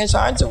விடுங்க.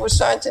 ஷார்ட்ஸு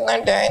புஷ் ஆச்சுன்னா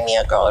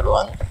டைனியாக்கா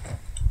வருவாங்க.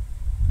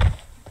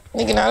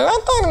 இன்னைக்கு நல்லா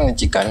தான்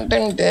இருந்துச்சு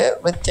கண்டென்ட்டு.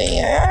 வச்சேன்,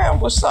 ஏன்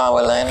புஷ்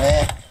ஆகலைன்னு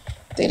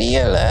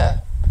தெரியலை.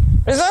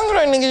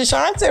 பிரசாந்த் இன்னைக்கு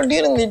ஷார்ட்ஸ்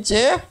எப்படி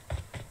இருந்துச்சு?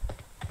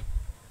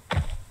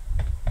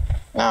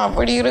 நான்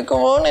அப்படி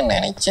இருக்குமோன்னு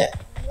நினைச்சேன்.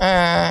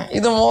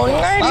 இது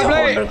முன்னாடி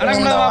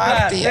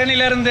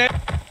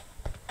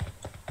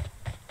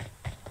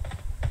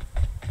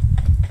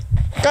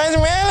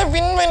மேலே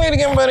பின்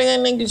பண்ணியிருக்கேன் பாருங்க.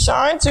 இன்னைக்கு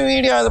ஷார்ட்ஸ்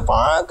வீடியோ அது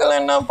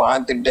பார்க்கலன்னா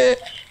பார்த்துட்டு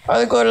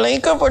அதுக்கு ஒரு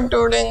லைக்கை போட்டு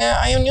விடுங்க.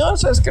 I am new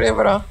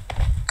சப்ஸ்கிரைபரா.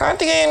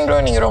 Karthikeyan bro,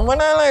 நீங்கள் ரொம்ப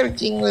நாளாக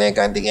இருக்கீங்களே.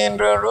 கார்த்திகேயன்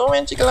ப்ரோ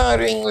ரூமேச்சுக்கெல்லாம்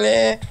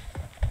வருவீங்களே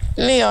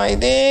இல்லையா?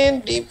 இதே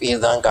டிபி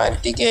தான்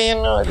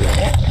கார்த்திகேயன்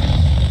வருவீங்க.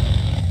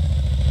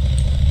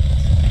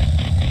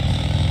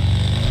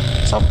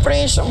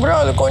 Surprise bro.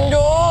 அது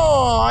கொஞ்சம்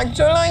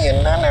ஆக்சுவலாக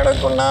என்ன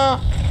நடக்கும்னா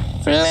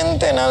ஃபுல்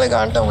லென்த் என்னால்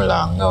காட்ட முடியல.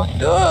 அங்கே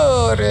வந்து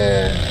ஒரு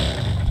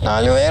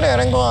 4 பேர்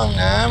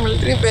இறங்குவாங்க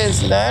மிலிட்ரி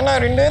பேஸில். நான்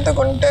 2 பேர்த்த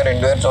கொண்டுட்டு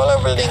 2 பேர் சோலோ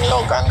பில்டிங்கில்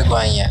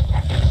உட்காந்துக்குவாங்க.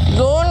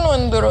 ஜோன்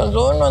வந்துடும். வரும்.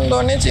 ஜோன்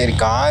வந்தோடனே சரி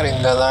கார்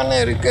இங்கே தானே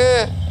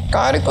இருக்குது,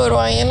 காருக்கு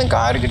வருவாங்கன்னு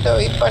காருக்கிட்ட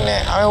வெயிட்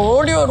பண்ணேன். அவன்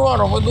ஓடி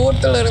வருவான் ரொம்ப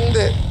தூரத்தில்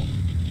இருந்து.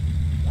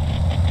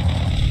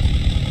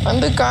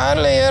 வந்து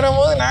காரில் ஏறும்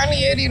போது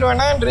நானும்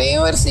ஏறிடுவேன்னா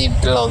டிரைவர்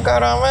சீட்டில்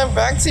உட்காராமல்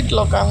பேக்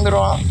சீட்டில்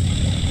உட்காந்துருவான்.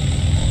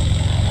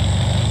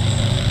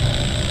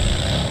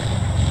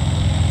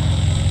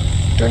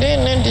 டுடே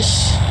என்ன டிஷ்?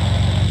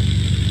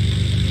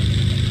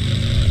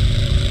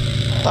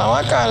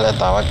 தவக்கா இல்லை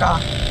தவக்கா,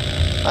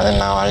 அதை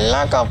நான்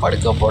வல்லாக்கா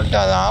படுக்க போட்டு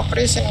அதை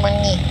ஆப்ரேஷன்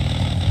பண்ணி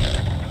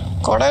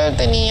குடல்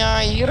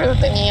தனியாக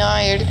ஈரல்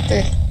தனியாக எடுத்து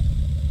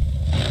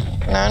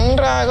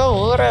நன்றாக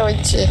ஊற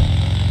வச்சு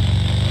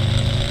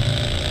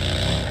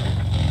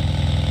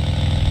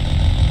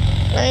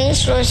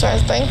நைஸ் ரோஷா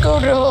தேங்க்யூ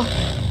ப்ரோ.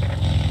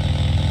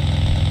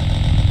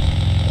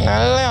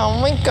 நல்ல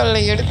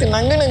அம்மைக்கல்லை எடுத்து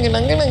நங்கு நங்கு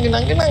நங்கு நங்கு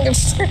நங்கு நங்கு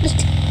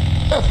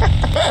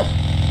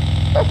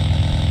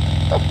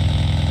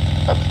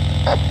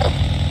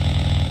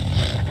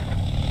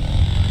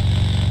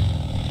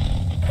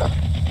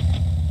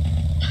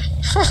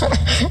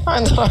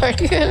அந்த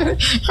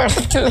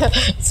இடத்துல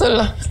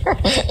சொல்ல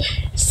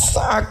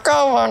அக்கா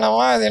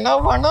பணமா? அது என்ன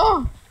பணம்?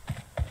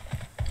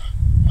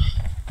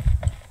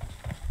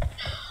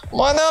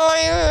 முதல்ல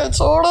இது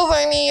சூடு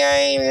தனியா,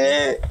 இது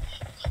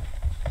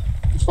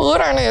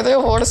பூரானை எதையோ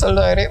போட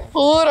சொல்லுவார்.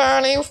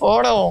 பூரானை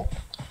போடவும்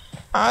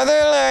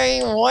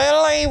அதில்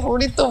முயலை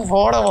பிடித்து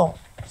போடவும்.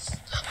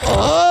 ஓ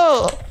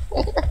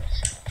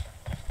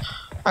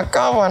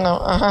அக்கா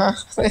பணம்.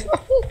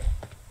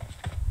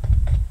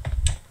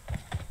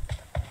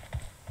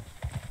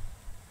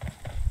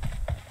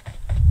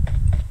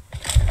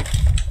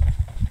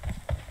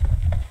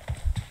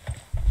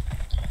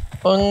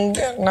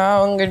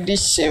 நான் உங்கள்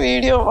டிஷ்ஷு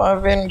வீடியோ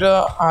பார்ப்பேன்றோ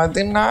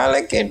அதனால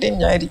கேட்டேன்.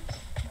 சாரி,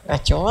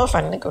 நான் சும்மா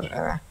பண்ணி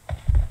கொடுறேன்.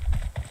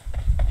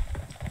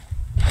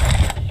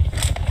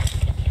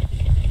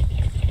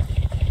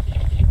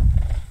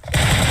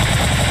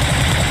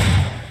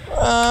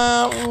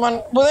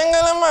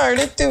 புதன்கிழமை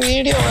அடுத்து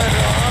வீடியோ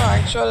வரும்.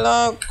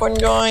 ஆக்சுவலாக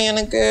கொஞ்சம்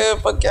எனக்கு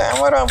இப்போ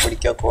கேமரா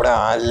பிடிக்கக்கூட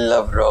ஆள் இல்லை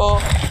ப்ரோ.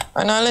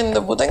 அதனால் இந்த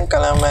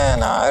புதன்கிழமை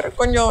நான்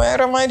கொஞ்சம்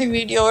வேறு மாதிரி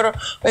வீடியோ வரும்.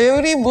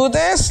 எவ்ரி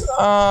புதன்ஸ்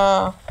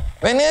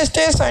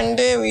வெனஸ்டே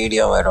சண்டே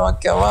வீடியோ வரும்,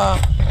 ஓகேவா?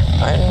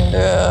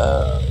 அண்டு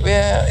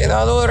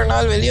ஏதாவது ஒரு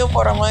நாள் வெளியே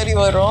போகிற மாதிரி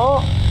வரும்.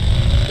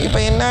 இப்போ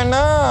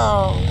என்னன்னா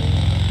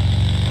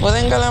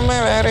புதன்கிழமை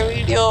வேறு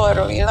வீடியோ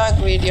வரும், விலாக்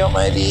வீடியோ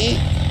மாதிரி.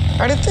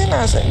 அடுத்து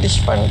நான்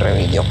டிஷ் பண்ணுற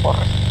வீடியோ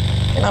போடுறேன்.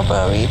 ஏன்னா இப்போ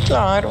வீட்டில்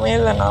யாருமே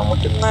இல்லை, நான்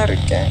மட்டும்தான்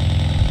இருக்கேன்.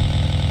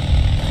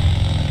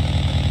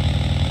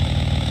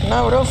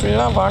 என்ன ப்ரோ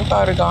ஃபுல்லாக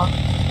பாட்டாக இருக்கான்.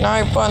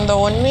 நான் இப்போ அந்த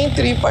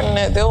 1v3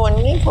 பண்ணது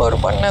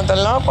 1v4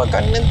 பண்ணதெல்லாம் இப்போ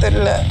கண்ணு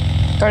தெரில.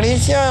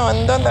 கடைசியாக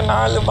வந்து அந்த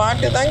 4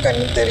 பாட்டு தான்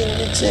கண்ணு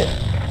தெரிஞ்சிச்சு.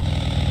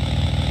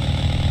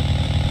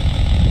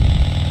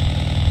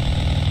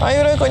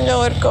 ஐயோ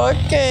கொஞ்சம் ஒர்க்.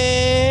 ஓகே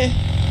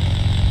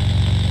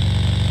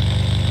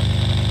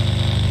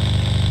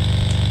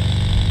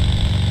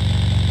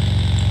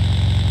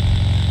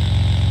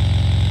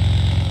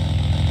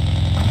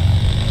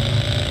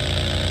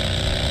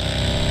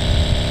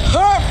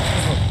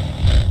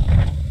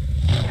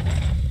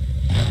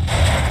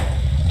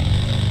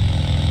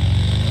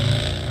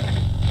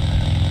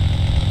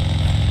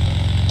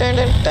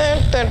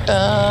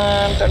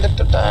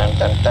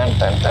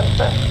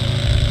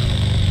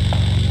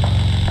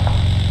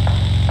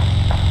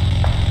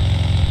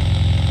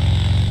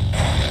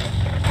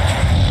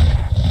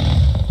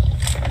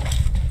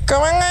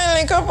கமெண்ட்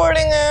லைக்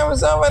போடுங்க,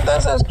 புதுசாக பார்த்தா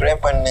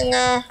சப்ஸ்கிரைப் பண்ணுங்க.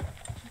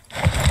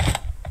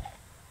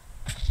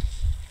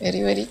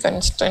 வெரி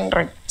கன்ஸ்டன்ட்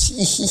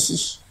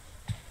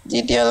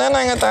ஜிடிஎல்லாம்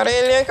நாங்கள்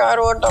தரையிலேயே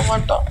கார் ஓட்ட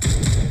மாட்டோம்.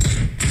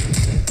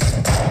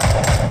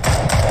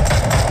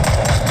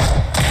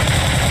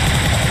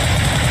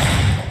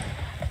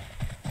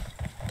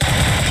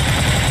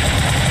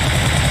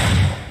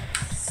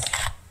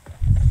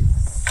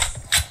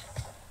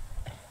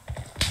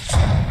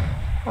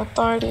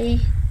 அத்தாடி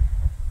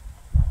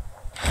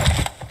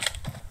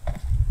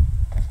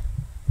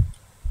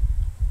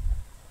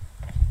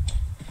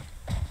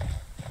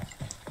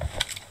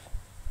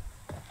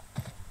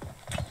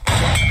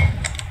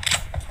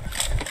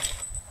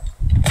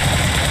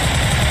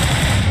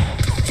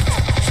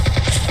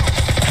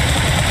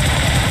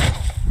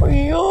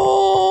ஐயோ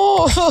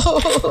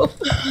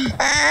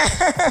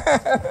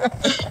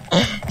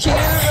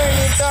ஹீல்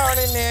பண்ணிட்டு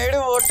அவனை நேடு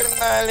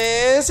போட்டிருந்தாலே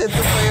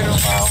செத்து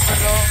போயிடும்.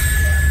 பாம்புறம்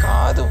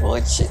காது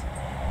போச்சு.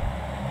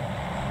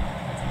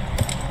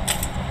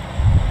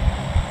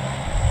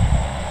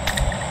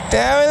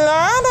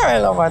 தேவையில்லாத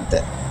வேலை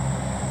பார்த்தேன்.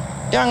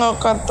 எங்க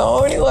அக்கா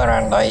தோடி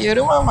வரான்டா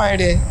எருமா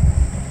மாடு.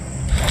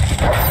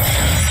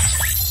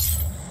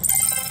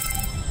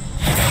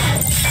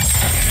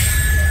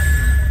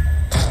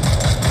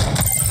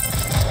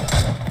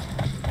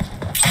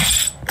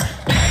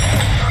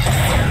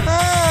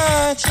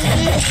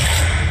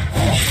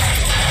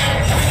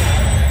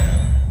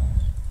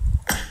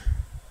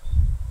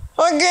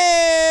 ஓகே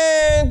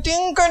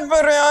டீம் கட்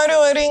போடுற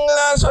யாரும்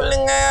வரீங்களா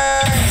சொல்லுங்க,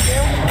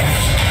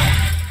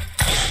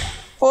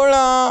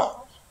 போலாம்.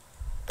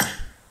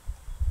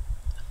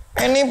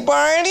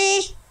 Anybody?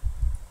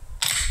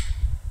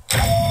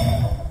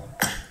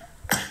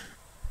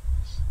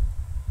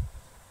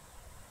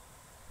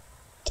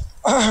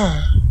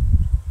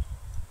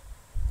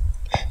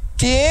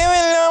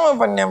 தேவையில்லாம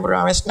பண்ணேன் ப்ரோ.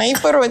 அவன்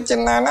ஸ்னைப்பர்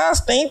வச்சிருந்தானா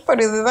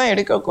ஸ்னைப்பர் இதுதான்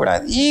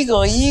எடுக்கக்கூடாது.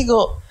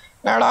 ஈகோ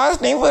நாடா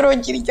ஸ்னைப்பர்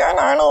வச்சிருக்கா,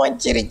 நானும்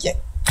வச்சிருக்கேன்.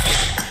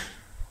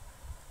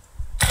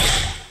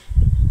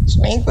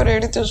 ஸ்னைப்பர்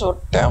எடுத்து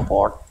சுட்டேன்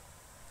போட்.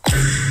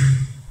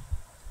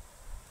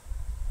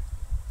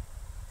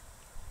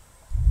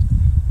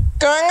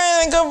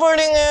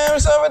 போடுங்க,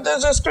 சபத்தை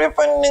சப்ஸ்கிரைப்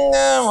பண்ணுங்க,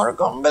 ஒரு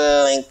கம்பல்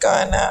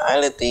லைக்கான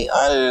அழுத்தி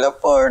அல்ல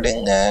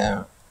போடுங்க.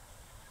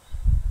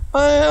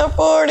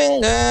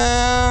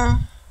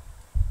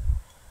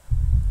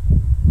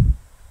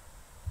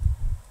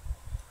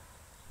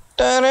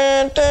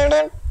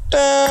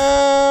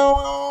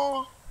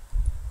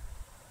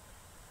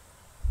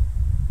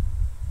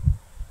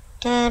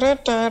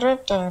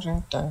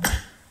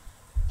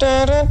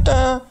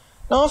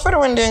 நோஃபர்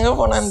வண்டி எங்க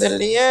போனான்னு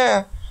தெரியலையே.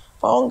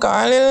 அவன்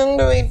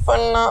காலையிலேருந்து வெயிட்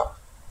பண்ணான்.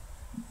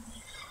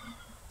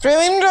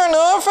 பிரவீன்ரோ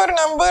நோஃபர்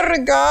நம்பர்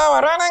இருக்கா?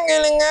 வரானா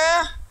கேளுங்க.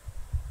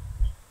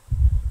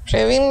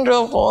 பிரவீன்ரோ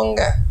போங்க.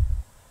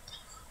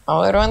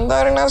 அவர்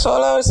வந்தாருன்னா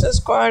சோலோ வர்சஸ்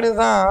ஸ்குவாடு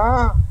தான்.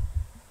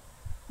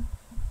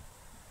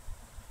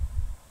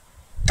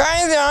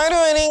 காய்ஸ்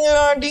யாரும்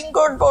வரீங்களா? டீம்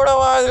கோட்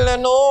போடவா? இல்லை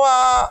நோவா?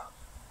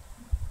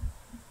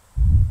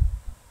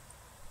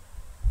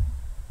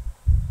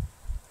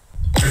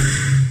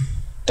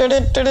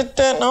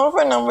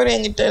 நோஃபர் நம்பர்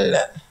என்கிட்ட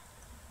இல்லை.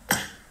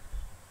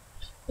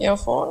 என்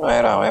ஃபோன்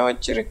வேற அவன்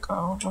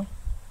வச்சிருக்கான்.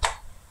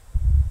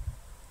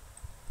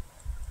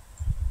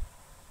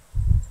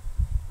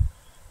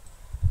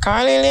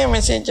 காலையிலேயே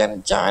message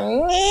அனுப்பிச்சான்.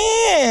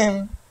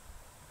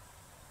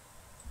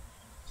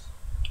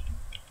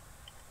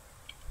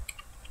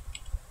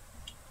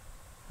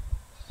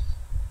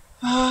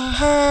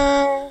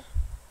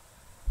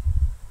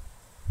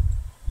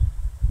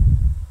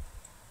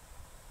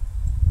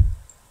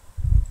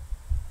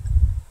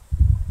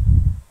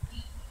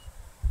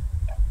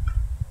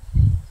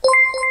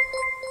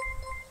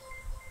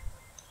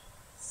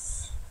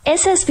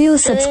 SS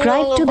Views,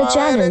 subscribe to the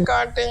channel.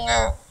 காட்டுங்க.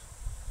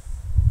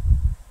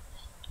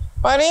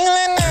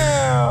 வரீங்களா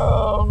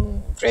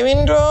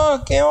பிரவீன்ரோ?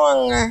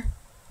 கேவாங்க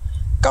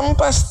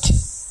கம்பஸ்ட்.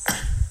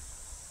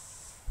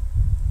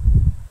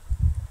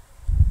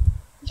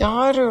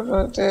 யாரு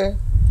இது?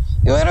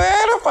 இவர்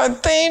வேற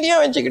 10 ஐடியா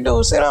வச்சுக்கிட்டு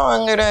உசுரா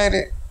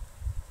வாங்குறாரு.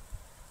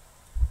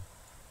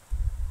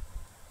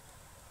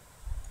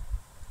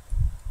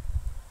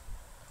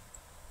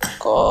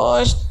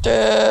 கோஸ்ட்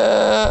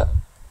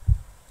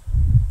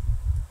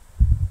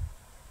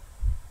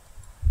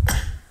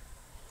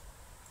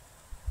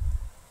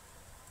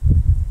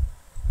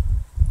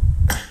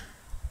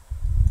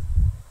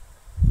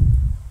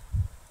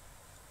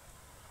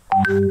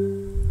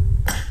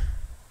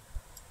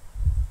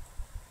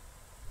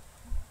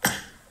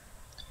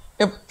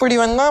எப்படி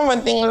வந்தா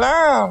பாத்தீங்களா?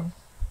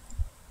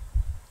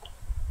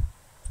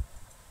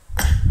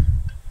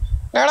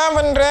 என்னடா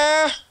பண்ற?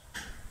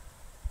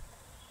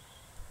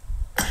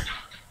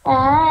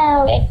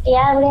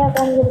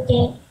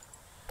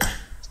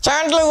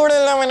 சாட்ல கூட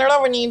இல்லாம என்னடா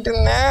பண்ணிட்டு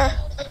இருந்த?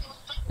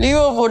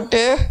 லீவோ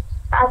போட்டு.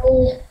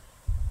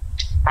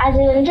 அது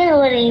வந்து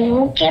ஒரு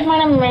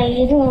முக்கியமான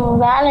இது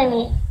வேலை.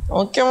 நீ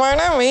முக்கியமான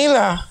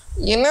மெயிலா?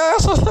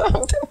 என்னதான் சொல்ற?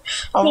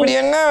 அப்படி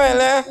என்ன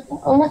வேலை?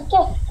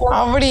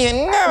 அப்படி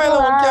என்ன வேலை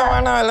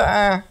முக்கியமான வேலை?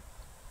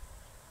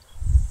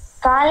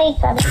 காலை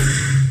கடை.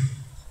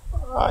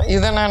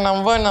 இதை நான்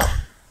நம்பணும்.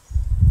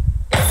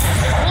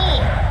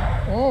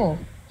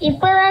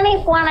 இப்பதானே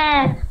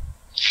போனேன்.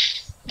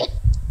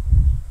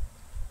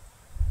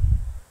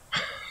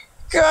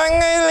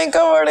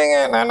 போடுங்க,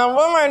 நான் நம்ப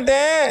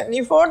மாட்டேன். நீ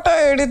போட்டோ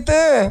எடுத்து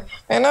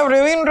ஏன்னா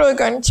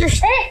பிரவீன்ரோக்கு அனுப்பிச்சு.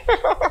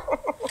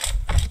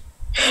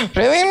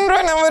 பிரவீன்ரோ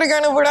நம்பருக்கு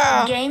அனுப்புடா.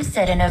 Game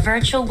set in a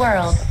virtual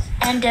world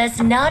and does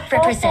not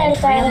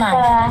represent real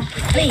life.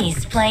 Please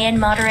play in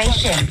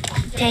moderation,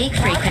 take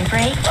frequent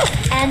breaks,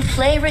 and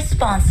play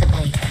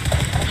responsibly.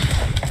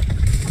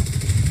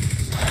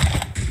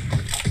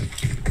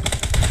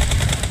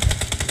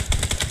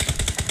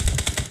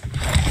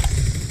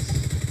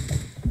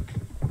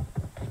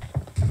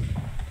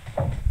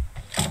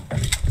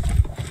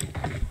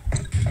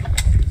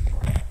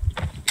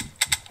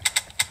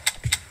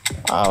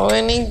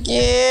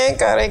 அவனுக்கே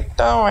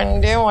கரெக்டாக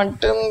வண்டே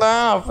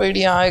மட்டும்தான்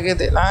அப்படி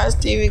ஆகுது.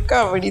 லாஸ்ட் வீக்கு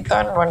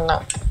அப்படித்தான்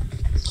பண்ணான்.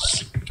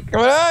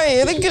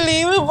 எதுக்கு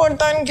லீவு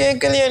போட்டான்னு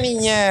கேட்கலையா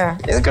நீங்க?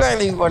 எதுக்குடா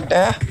லீவ் போட்ட?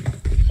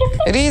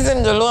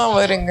 ரீசன் சொல்லுவான்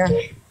பாருங்க.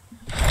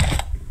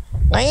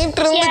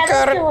 நைட்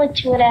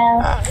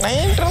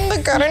இருந்து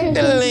கரண்ட்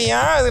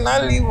இல்லையா, அதனால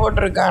லீவ்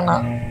போட்டிருக்கானா?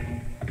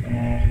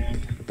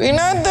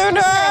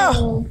 வினோதடா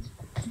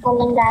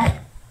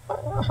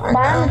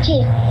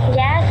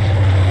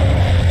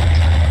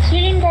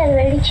சிலிண்டர்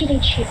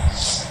வெடிச்சிருச்சு.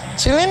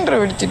 சிலிண்டர்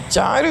வெடிச்சிருச்சு?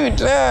 யாரு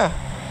வீட்டுல?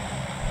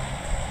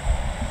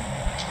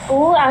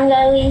 அங்க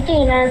இது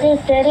என்னது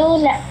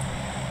தெருவுல.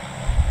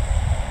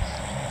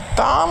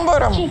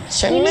 தாம்பரம்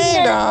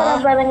சென்னைடா.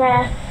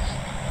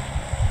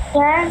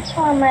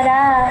 டிரான்ஸ்ஃபார்மரா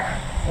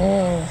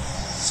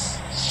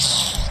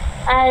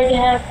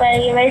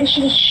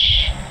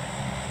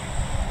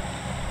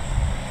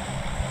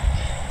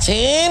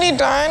சரி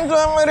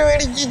டிரான்ஸ்ஃபார்மர்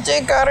வெடிச்சிச்சு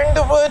கரண்ட்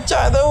போச்சு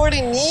அதை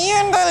விட நீ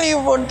ஏன்டா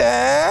லீவ் போட்ட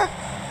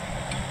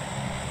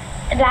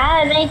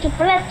நைட்டு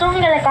ஃபுல்லா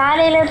தூங்கல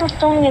காலையில இருந்து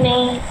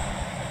தூங்கினேன்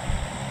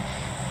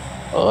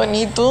ஓ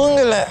நீ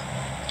தூங்கல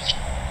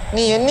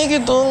நீ என்னைக்கு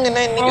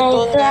தூங்குன இன்னைக்கு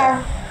தூங்க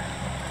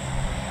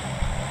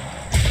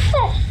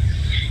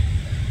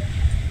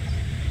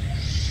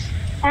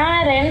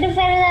 2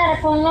 பேரு தான்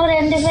இருக்கும் இன்னும்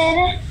 2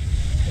 பேரு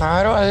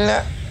யாரும் அல்ல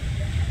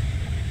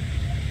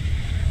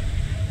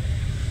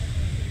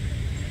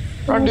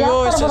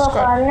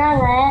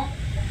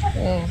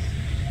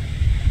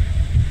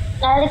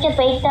நாளைக்கு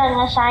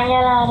போயிட்டாங்க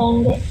சாயங்காலம்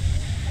 2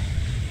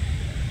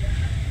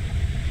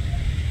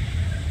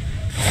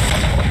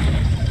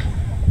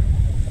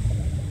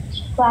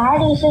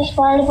 ஸ்குவாட் விசஸ்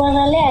ஸ்குவாட்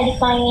போனாலே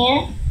அடிப்பாங்க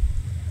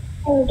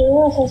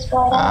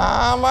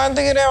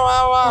பாத்துக்கிறேன் வா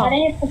வா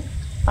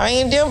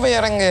அவங்கிட்டே போய்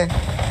இறங்கு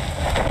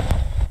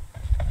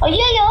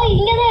ஐயோ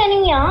இங்கதான்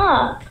எனிமியா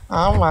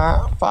ஆமா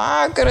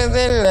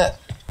பாக்குறதே இல்ல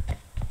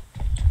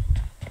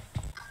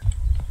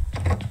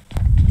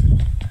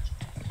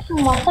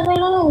மொத்த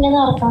பேரும்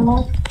இங்கதான் இருக்காங்க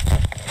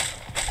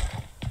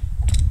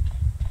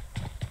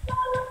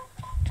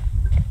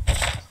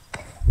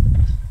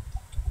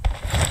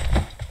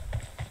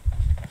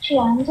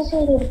அந்த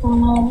சைடு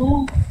இருக்காங்க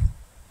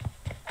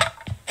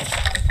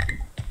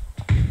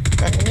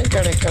கண்ணு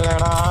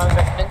கிடைக்கலடா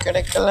கண்ணு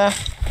கிடைக்கல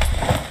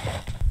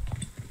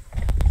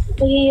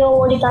ஐயோ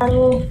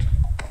ஓடிட்டானு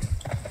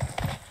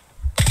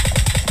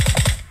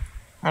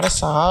அட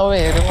சாவு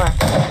எருமை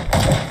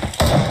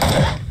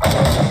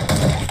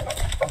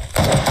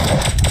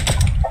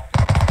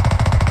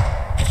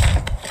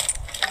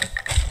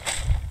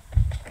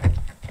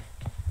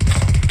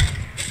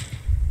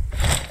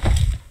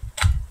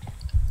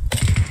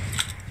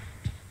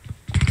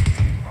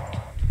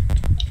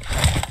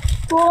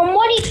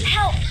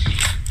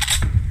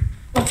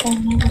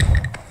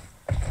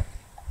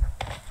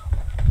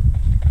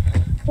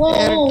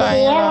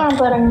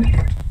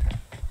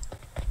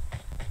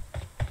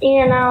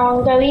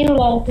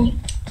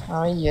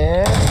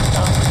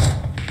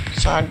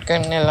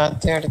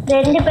எல்லாத்தையும் எடுத்து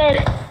 2 பேர்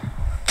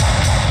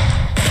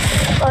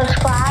ஒரு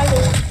ஸ்குவாட்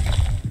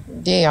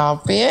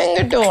அப்பயே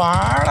எங்கிட்ட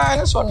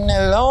வாடான்னு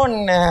சொன்னல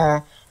ஒண்ணு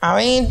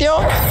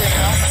அவங்கிட்டயும்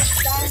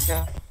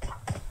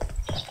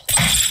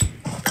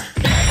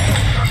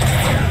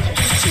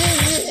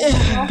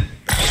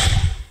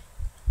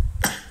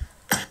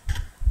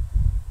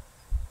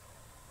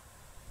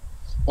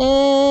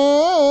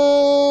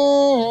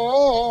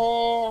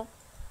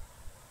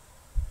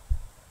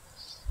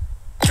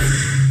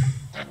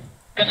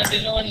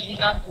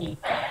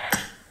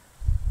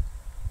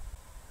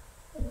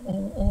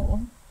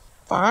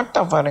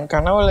பாட்டா பாருங்க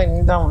கனவுல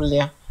நீதான்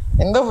புள்ளியா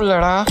எந்த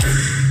புள்ளடா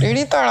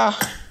ரெடித்தாடா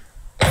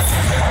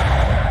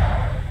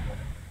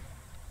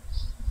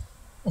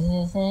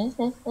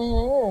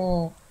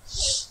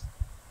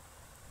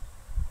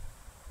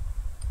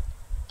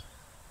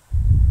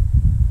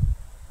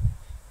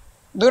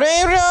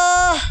துரைரா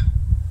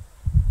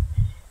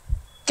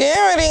கே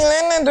வரீங்களா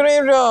என்ன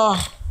துரைரா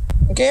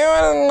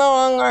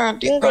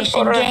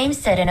Game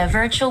set in a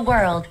virtual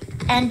world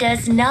and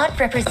does not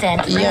represent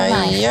real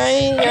life.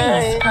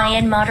 Please play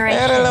in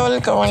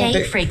moderation,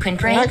 take frequent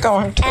breaks,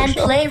 and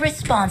play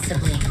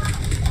responsibly.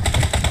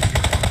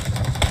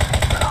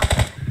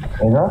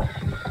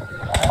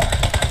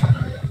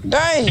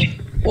 டேய்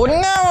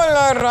ஒன்னா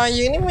விளாடுறா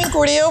இனிமே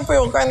கூடயே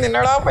போய் உட்காந்து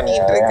என்னடா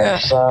பண்ணிட்டு இருக்க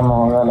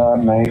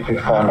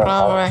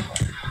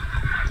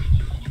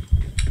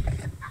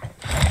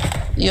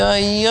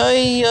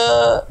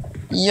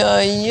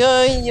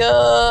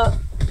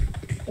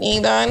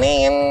நீதானே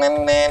என்ன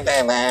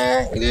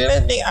இல்லை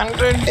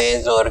 100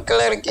 days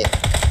ஒர்க்கில் இருக்கேன்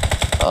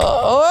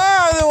ஓ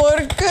அது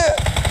ஒர்க்கு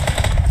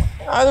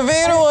அது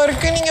வேறு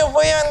ஒர்க்கு நீங்கள்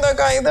போய் அந்த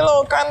இதில்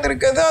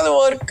உட்காந்துருக்குது அது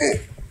ஒர்க்கு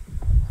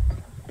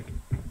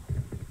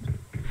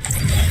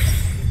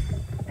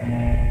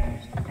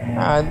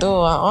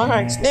அதுவா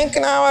ஸ்னேக்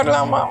நான்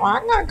வரலாமா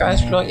வாங்க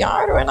காஸ்ட்லோ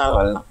யார் வேணாலும்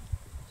வரலாம்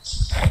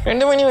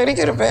 2 மணி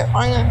வரைக்கும் இருப்பேன்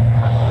வாங்க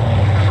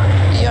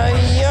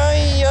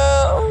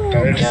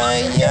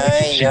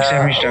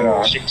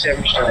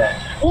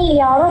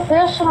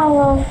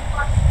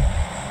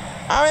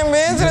அவன்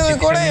பேசுறது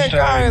கூட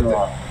ஆகுது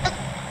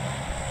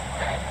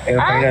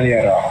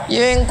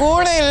என்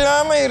கூட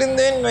இல்லாம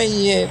இருந்தேன்னு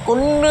வையே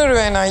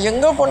கொன்னுருவேன் நான்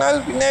எங்க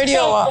போனாலும்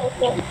பின்னாடியே வா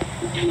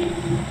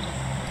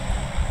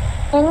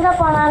எங்க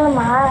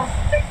போனாலுமா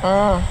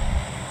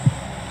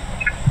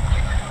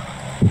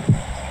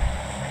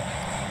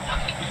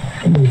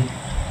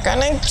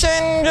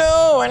கனெக்ஷன் ப்ரோ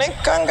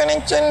வணக்கம்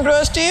கனெக்ஷன் ப்ரோ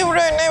ஸ்டீவ்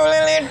ப்ரோ என்ன இவ்வளோ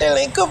லேட்டு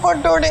லைக்கை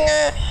போட்டு விடுங்க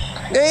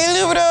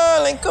கைலு ப்ரோ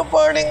லைக்கை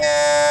போடுங்க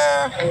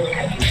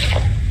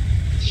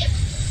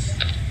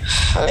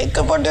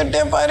லைக்கை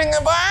போட்டுட்டே பாருங்க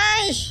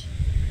பாய்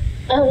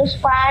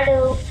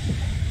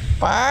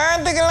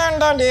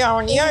பார்த்துக்கலாம்டா டே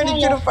அவனையே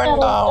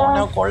அடிச்சிருப்பான்டா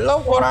அவனை கொல்ல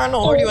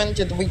போறான்னு ஓடி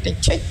வந்துச்சு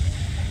போயிட்டு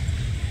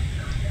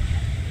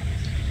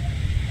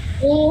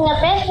நீங்க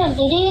பேசுற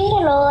திடீர்னு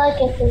லோவா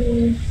கேக்குது.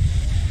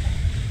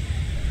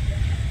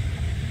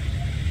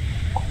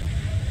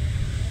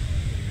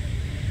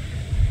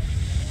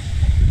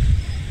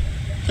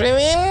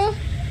 பிரவீன்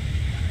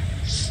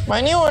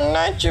மணி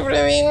ஒன்னாச்சு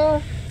பிரவீன்.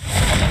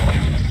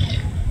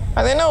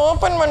 அது என்ன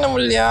ஓபன் பண்ண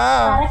முடியலையா?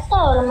 கரெக்டா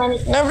ஒரு மணி.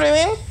 என்ன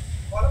பிரவீன்?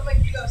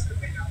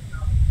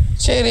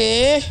 சரி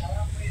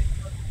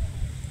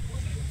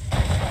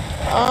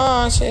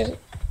சரி.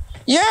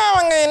 ஏன்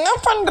அவங்க என்ன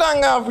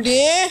பண்றாங்க அப்படி?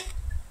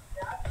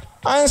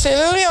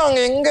 செல்வி அவங்க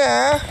எங்க?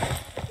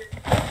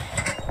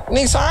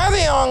 நீ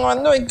சாதி அவங்க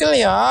வந்து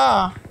வைக்கலையா?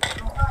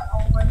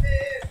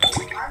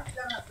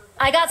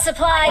 I got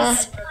supplies.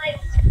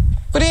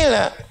 புரியல.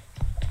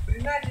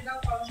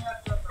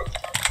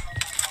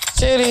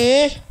 சரி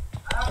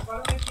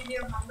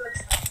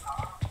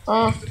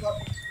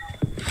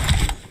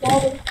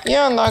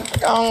ஏன் அந்த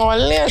அவங்க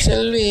வரலையா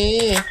செல்வி?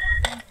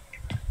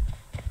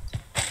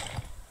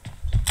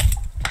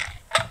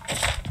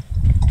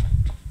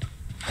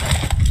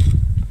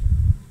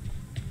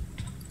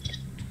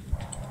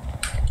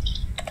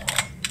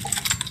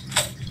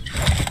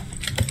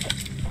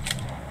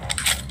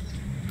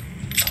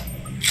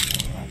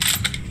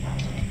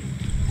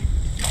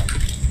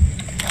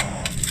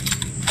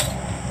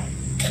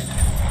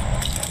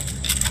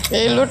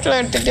 ஏய் லூட்ல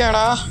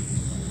எடுத்துட்டியாடா?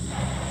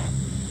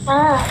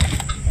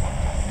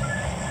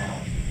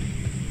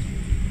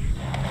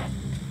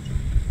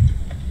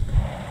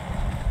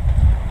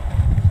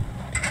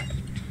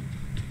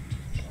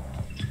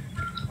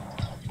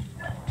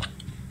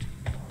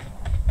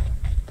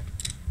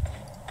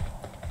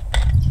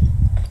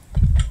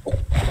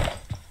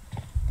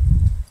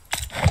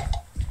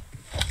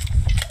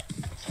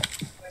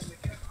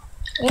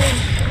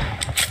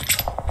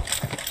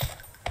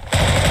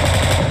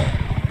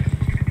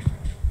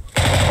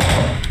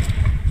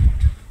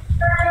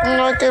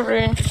 Okay,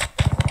 brain.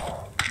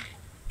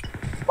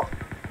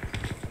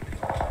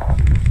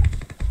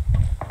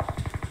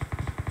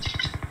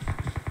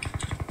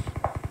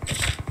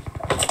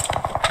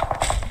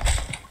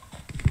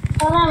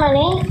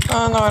 மணி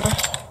நான் வரேன்.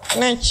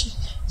 என்னாச்சு?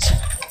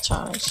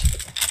 சான்ஸ்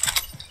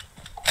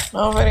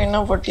நான் வேறு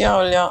என்ன பொட்டியா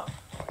இல்லையா?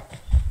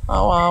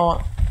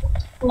 ஆமாம்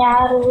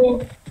யாரு?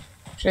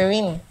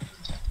 பிரவீன்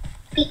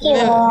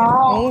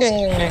இங்க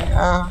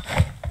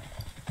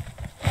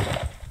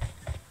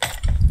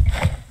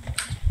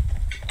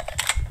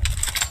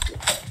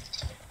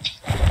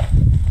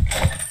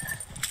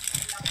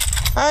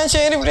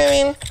சரி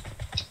பிரவீன்.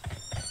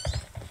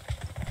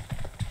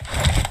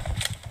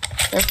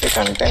 எப்படி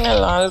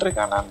கண்டெய்னர் ஆள்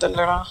இருக்கானா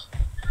தெரியலடா.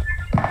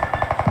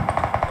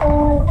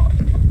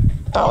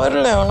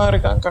 டவரில் எவனோ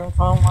இருக்கான்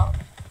கன்ஃபார்மா.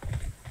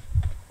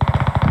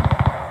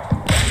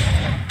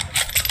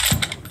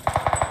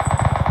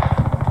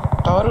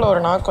 டவரில்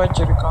ஒரு நாக்கு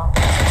வச்சிருக்கான்.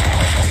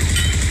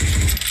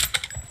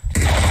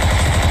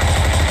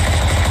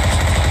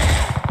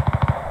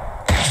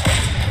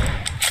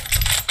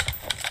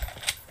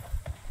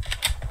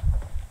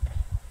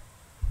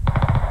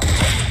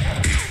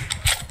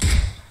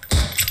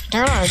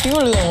 அடி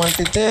விழுக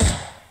மாட்டுது.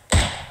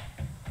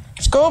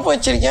 ஸ்கோப்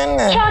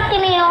வச்சிருக்கேன்னு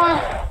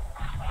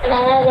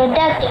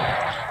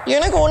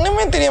எனக்கு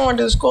ஒண்ணுமே தெரிய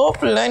மாட்டேது.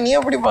 ஸ்கோப் இல்ல, நீ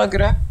எப்படி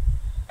பாக்குற?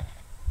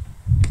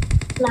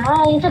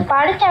 நான் இது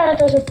படிச்ச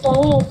இடத்த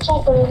சுத்தம் எக்ஸ்ட்ரா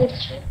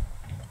கொடுத்துச்சு.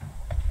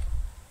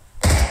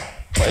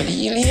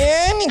 வழியிலேயே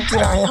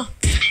நிக்கிறாயா?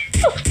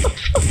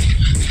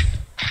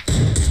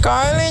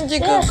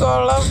 காலேஜுக்கு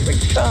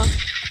கிளம்பிட்டா.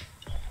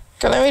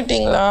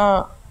 கிளம்பிட்டீங்களா?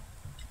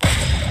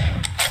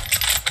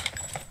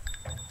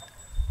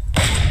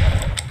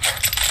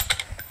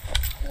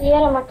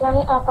 ஏற மாட்டாங்க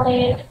அப்புறம்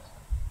ஏறு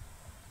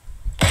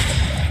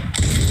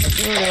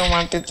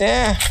மாட்டுது.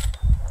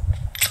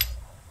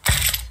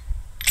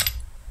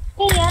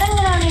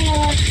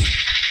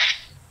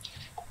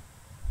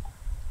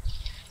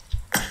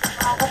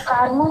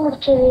 கர்மம்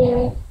முடிச்சது.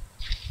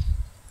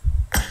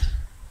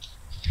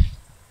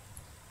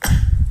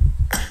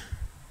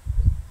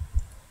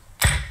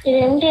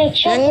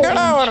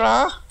 எங்கடா வர்றா?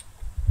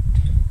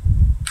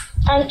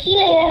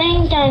 கீழே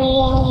இறங்கிட்டாங்க.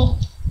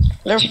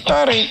 லெஃப்டா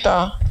ரைட்டா?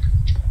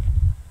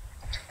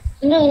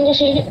 இந்த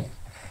சைடு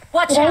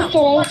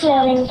ரைட்ல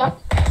இறங்கிட்டான்.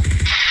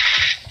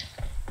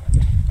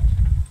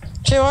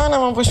 சரி வா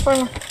நம்ம புஷ்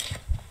பண்ண.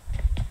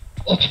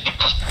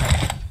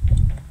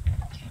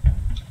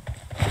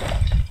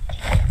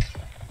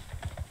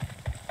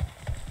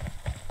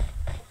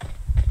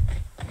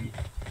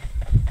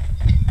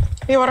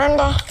 நீ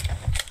வரேன்டா.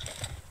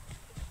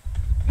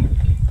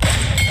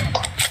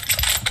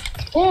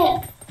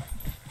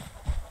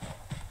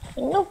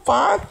 இன்னும்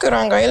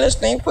பாக்குறான் கையில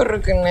ஸ்னைப்பர்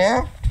இருக்குன்னு.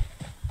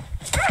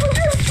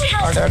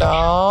 அடடா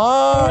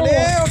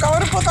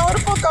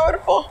கவர்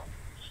போ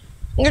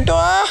இங்கிட்டு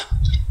வா.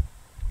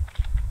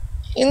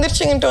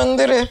 எந்திரிச்சு இங்கிட்டு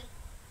வந்துரு.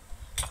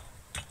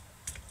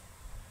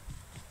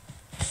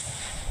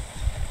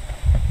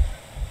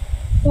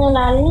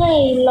 நல்ல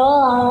இல்லோ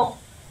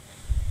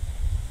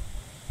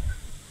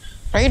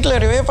ரைட்ல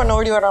ரிவே பண்ண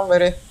ஓடி வரான்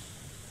பாரு.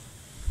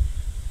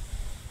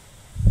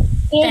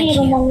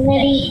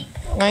 முன்னாடி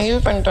நான்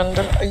ஹீல் பண்ணிட்டு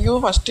வந்துடுறேன். ஐயோ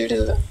ஃபஸ்ட் எய்டு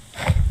இல்லை.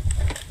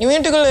 நீ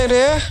வீட்டுக்குள்ளே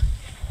இரு.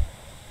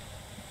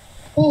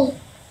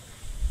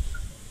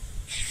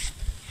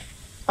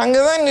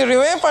 அங்கதான் நீ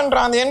ரிவே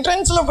பண்றான். அந்த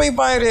என்ட்ரன்ஸ்ல போய்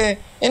பாரு.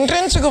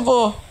 என்ட்ரன்ஸுக்கு போ.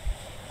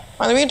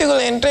 அந்த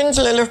வீட்டுக்குள்ள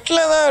என்ட்ரன்ஸ்ல லெஃப்ட்ல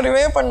தான்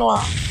ரிவே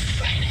பண்ணுவான்.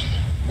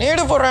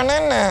 நேடு போடுறானே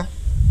என்ன?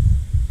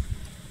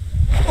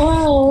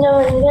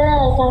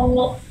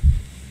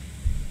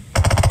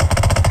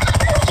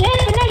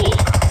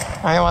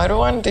 அவன்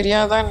வருவான்னு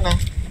தெரியாதா என்ன?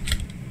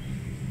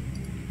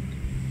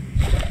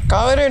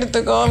 கவர்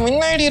எடுத்துக்கோ.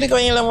 முன்னாடி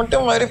இருக்கவங்கள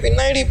மட்டும் வரு.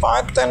 பின்னாடி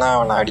பார்த்தேன்னா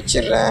அவனை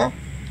அடிச்சிடுறேன்.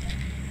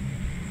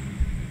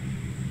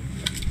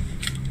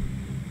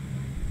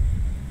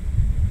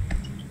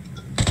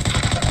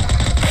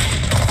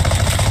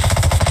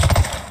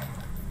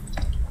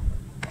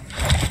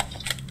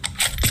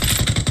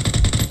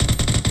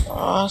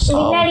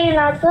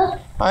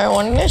 அவன்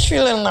 1 HP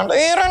இருந்தான்.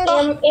 ஏறண்டா.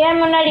 ஏன்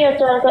முன்னாடி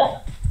ஒருத்தருக்கு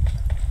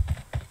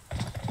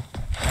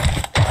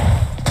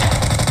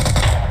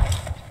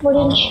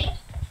முடிஞ்சு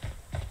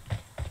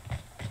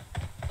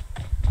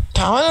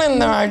அவன்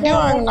இந்த அடி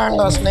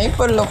வாங்கினான்டா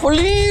ஸ்னைப்பர்ல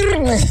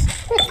புளிர்னு.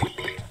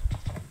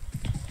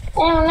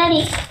 முன்னாடி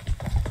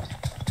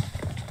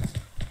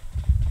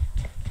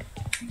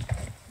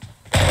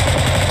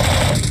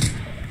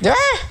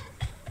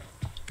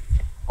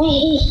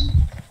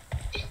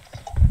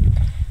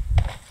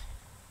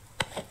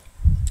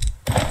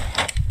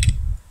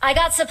I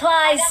got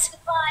supplies.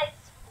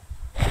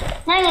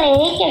 நாங்க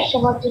ஏகேக்ஸ்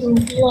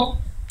போட்டுருக்கோம்.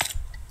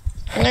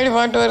 முன்னாடி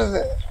பாட்டு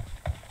வருது.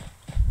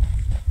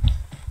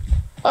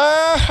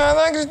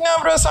 அதான் கிருஷ்ணா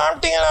ப்ரோ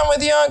சாப்பிட்டீங்களா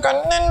மதியம்?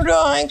 Kannan bro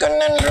hi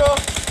Kannan bro.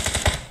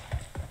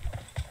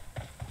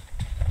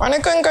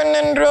 வணக்கம்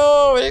கண்ணன் ப்ரோ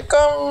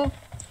வெல்கம்.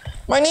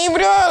 மணி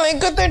ப்ரோ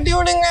லைக்க தட்டி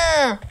விடுங்க.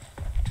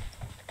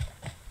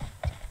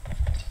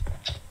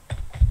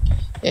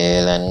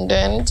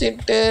 லண்டன்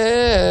சிட்டு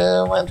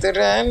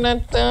மதுரை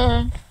நத்தம்.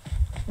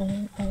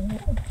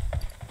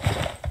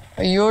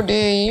 ஐயோ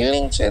டே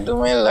ஹீலிங்ஸ்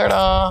எதுவுமே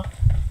இல்லைடா.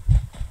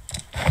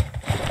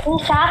 நீ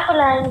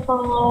சாப்பிடலாம்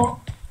போங்க.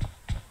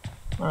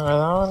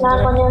 அதான்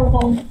நான்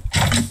கொஞ்சம்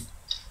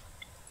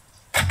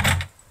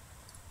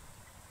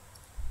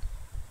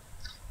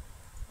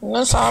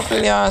இன்னும்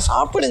சாப்பிடலையா?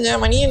 சாப்பிடுங்க.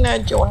 மணி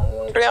என்னாச்சு?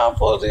 1:30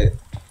 போகுது.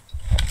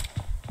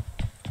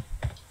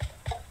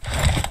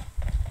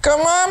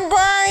 கமான்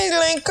பாய்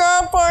லைக்கா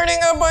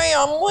பாடுங்க பாய்.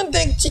 அம்மு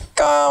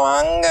தைச்சிக்கா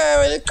வாங்க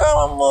வெல்கம்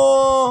அம்மு.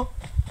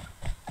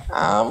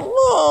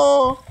 அம்மு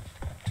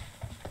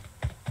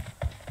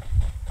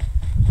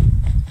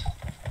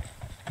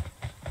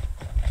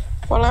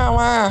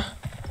போலாமா?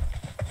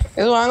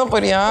 எதுவும் வாங்க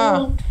போறியா?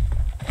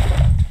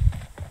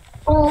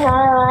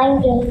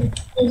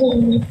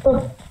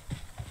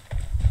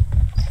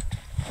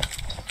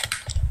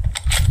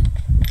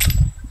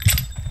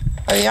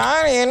 அது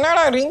யார்?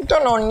 என்னடா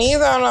ரிங்டோன்? நீ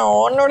தானா?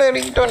 உன்னோட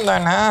ரிங்டோன்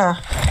தானே?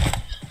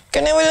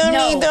 கனவுல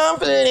நீ தான்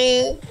பிள்ளை.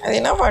 அது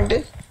என்ன பாட்டு?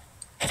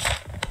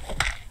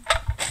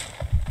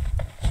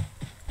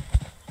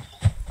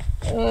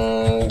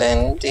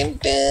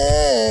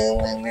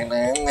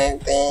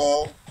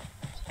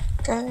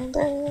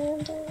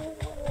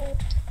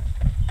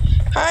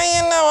 ஹாய்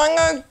என்ன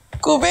வாங்க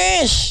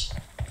குபேஷ்.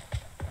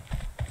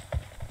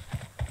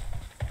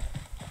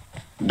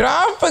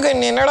 டிராப்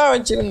கன் என்னடா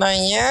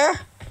வச்சிருந்தாங்க?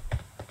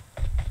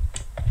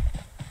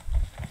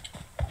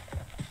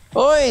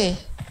 ஓய்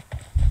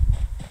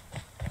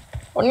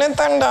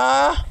உன்னத்தான்டா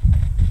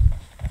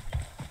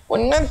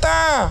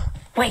உன்னத்தான்.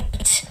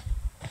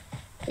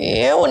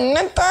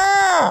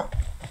 உன்னத்தான்.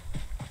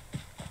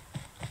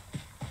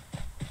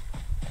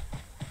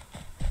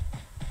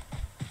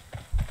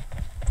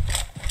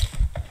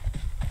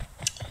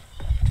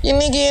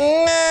 இன்னைக்கு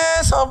என்ன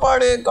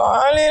சாப்பாடு?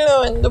 காலையில்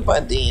வந்து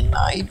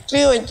பார்த்தீங்கன்னா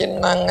இட்லி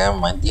வச்சுருந்தாங்க.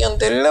 மதியம்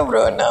தெரியல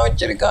ப்ரோ என்ன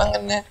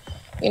வச்சுருக்காங்கன்னு.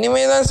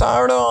 இனிமே தான்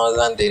சாப்பிடும்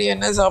அதுதான் தெரியும்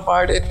என்ன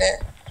சாப்பாடுன்னு.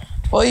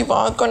 போய்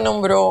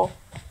பார்க்கணும் ப்ரோ.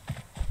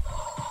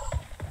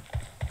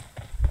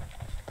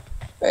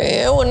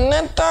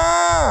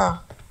 உன்னத்தான்.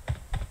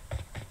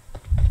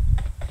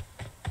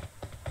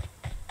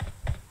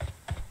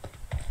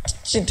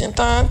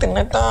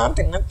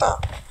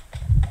 தின்னத்தான்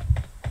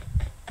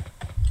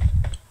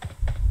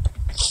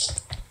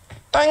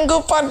தங்கு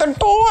பார்த்த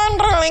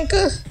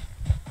 200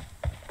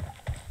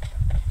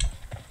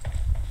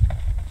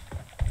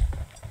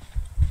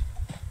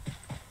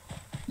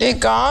 டே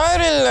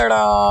கார்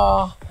இல்லடா.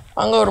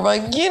 அங்க ஒரு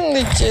பக்கி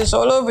இருந்துச்சு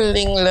சோலோ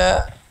பில்டிங்ல.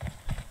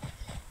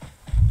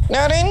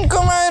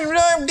 நரேன்குமார்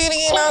ப்ரோ எப்படி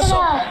இருக்கீங்களா?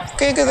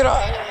 கேக்குதுடா.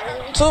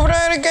 சூப்பரா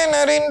இருக்கேன்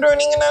நரேன் ப்ரோ.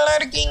 நீங்க நல்லா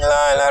இருக்கீங்களா?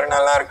 எல்லாரும்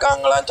நல்லா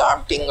இருக்காங்களா?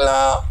 சாப்பிட்டீங்களா?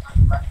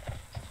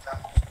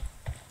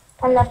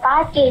 அந்த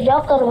பாட்டி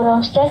ஜோக்கர் ப்ரோ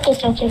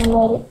ஸ்டேட்டஸ்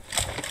வச்சிருந்தாரு.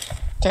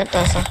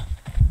 ஸ்டேட்டஸா?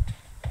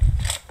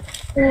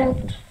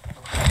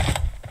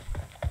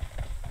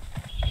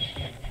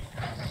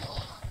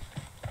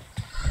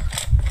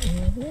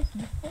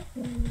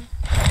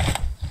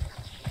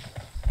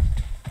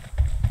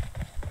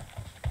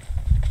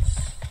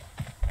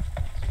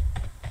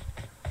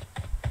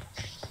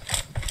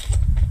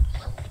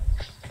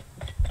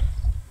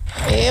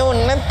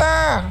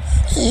 உன்னத்தான்.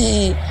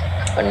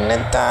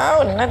 ஒன்னத்தா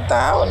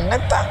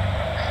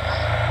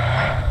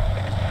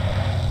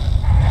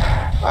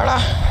வாடா.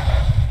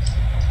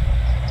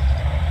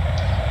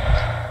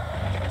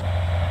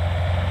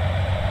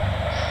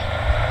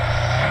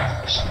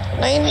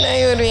 நைட்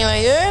வருவீங்களா?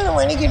 7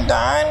 மணிக்கு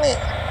டான்னு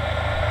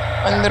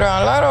வந்துடுவேன்.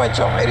 அலாரம் வச்ச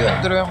மாதிரி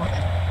வந்துடுவேன்.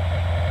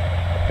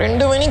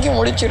 2 மணிக்கு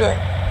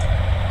முடிச்சிடுவேன்.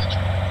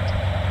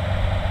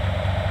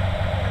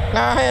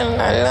 நான்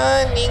நல்லா,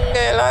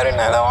 நீங்கள்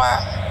எல்லாரும்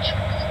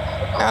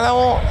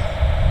நலவும்.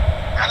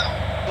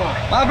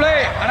 மாப்பிள்ளை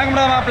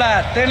வணக்கம்டா மாப்பிள்ள,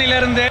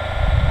 தேனியிலிருந்து.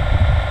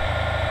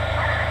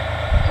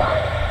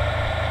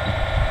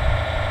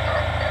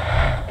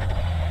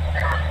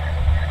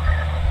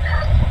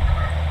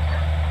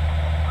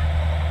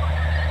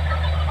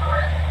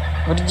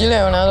 பிரிட்ஜில்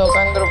எவனாவது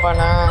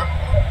உட்காந்துருப்பானா?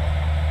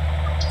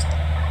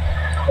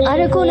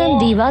 𝐼𝐴𝐴𝐴𝐴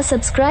Diva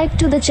subscribe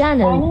to the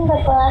channel.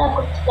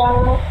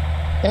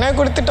 என்ன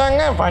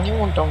கொடுத்துட்டாங்க? பனி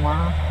மூட்டமா?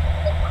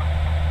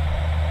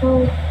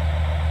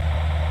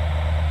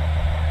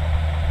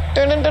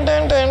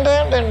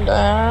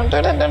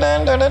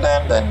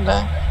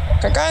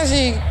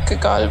 கக்காசிக்கு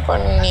கால்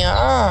பண்ணியா?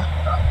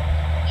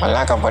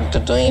 மல்லாக்கா படுத்து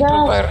தூங்கிட்டு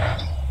இருப்பார்.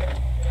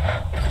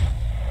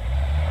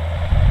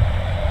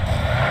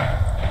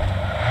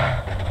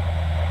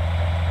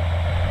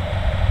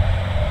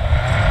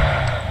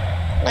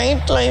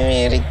 நைட் லைவ்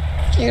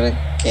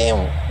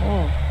இருக்கேன்.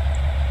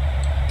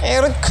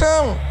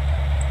 இருக்கும்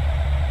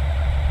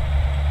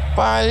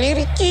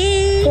பலிருக்கி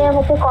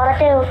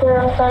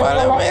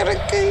பழம்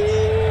இருக்கு.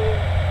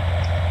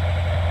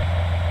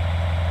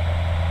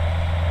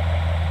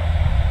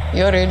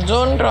 ஐயோ ரெட்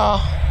ஜோன்ரா.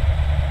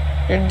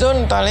 ரெட்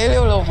ஜோன் தலையில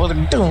இவ்வளவு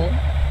போதுட்டும்.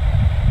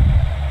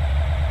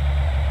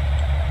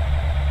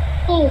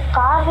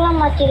 கார்லாம்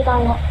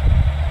மாத்திருக்காங்க.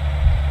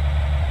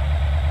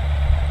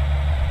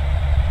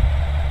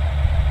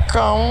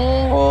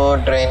 கம்பு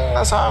ட்ரெயின்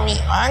சாமி.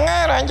 வாங்க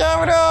ராஜா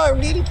ப்ரோ,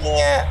 எப்படி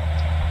இருக்கீங்க?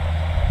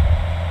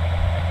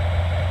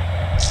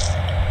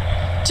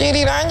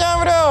 சரி ராஜா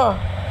ப்ரோ,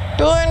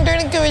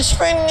 200க்கு விஷ்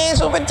பண்ணி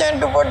சூப்பர்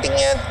சாட்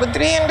போட்டிங்க. இப்போ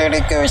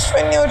 300க்கு விஷ்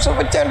பண்ணி ஒரு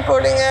சூப்பர் சாட்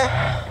போடுங்க.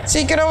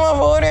 சீக்கிரமாக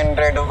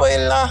 400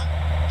 போயிடலாம்.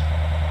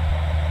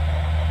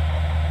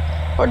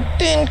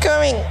 ஒட்டு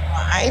இன்கமிங்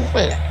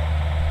வாய்ப்பு இல்லை.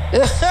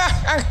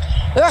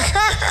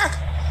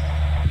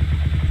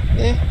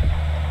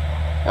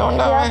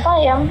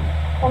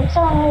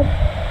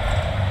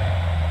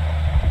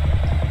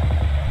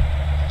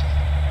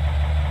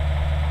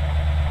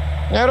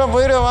 நேரம்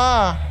போயிடுவா.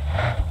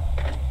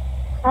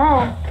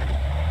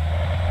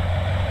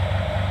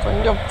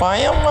 கொஞ்சம்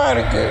பயமா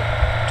இருக்கு,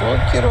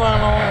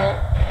 தூக்கிடுவானோ.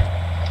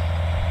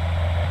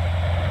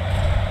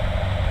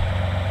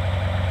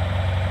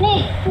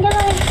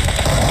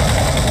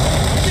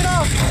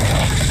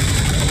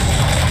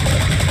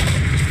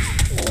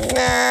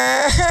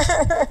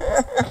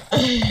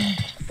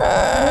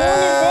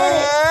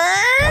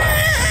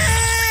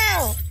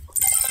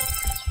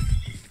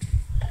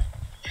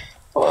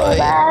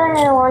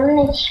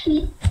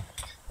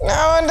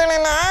 நான் வந்து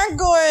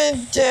நாக்கு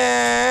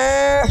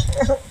வச்சேன்.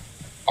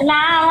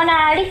 நான் அவனை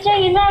அடிச்ச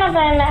இதான்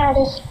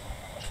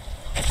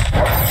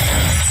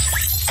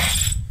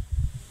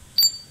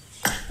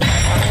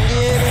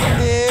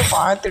அங்கேருந்து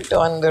பார்த்துட்டு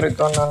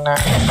வந்திருக்கோம்.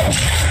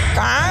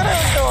 காரை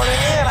விட்ட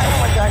உடனே இறங்க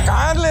மாட்டியா?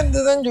 கார்ல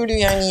இருந்து தான்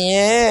சுடுவியா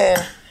நீயே?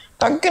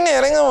 டக்குன்னு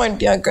இறங்க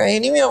மாட்டியாக்கா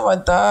இனிமையா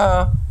பார்த்தா?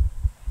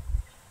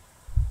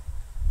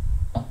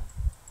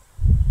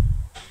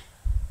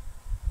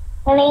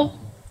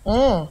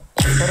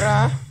 சொல்றா.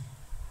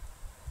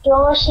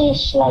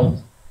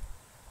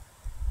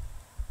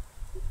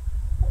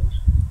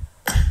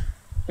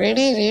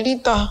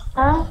 ரெடிதா.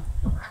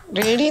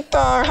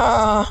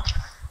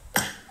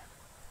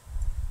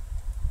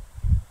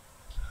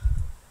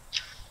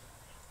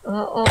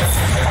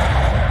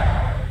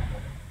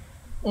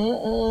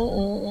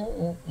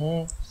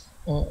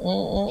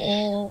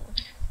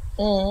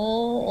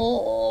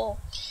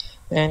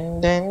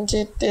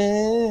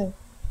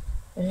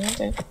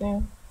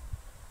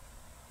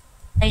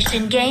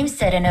 Game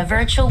set in a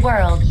virtual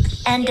world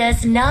and does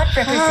not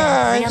represent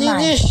real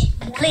life.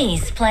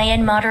 Please play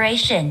in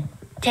moderation,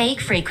 take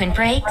frequent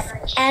breaks,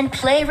 and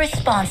play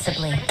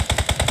responsibly.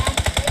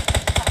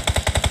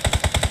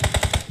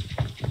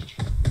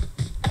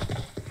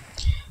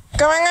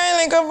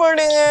 Comment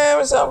போடுங்க,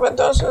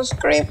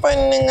 சப்ஸ்கிரைப்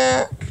பண்ணுங்க,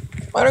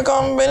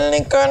 மறக்காம பெல்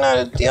ஐகான்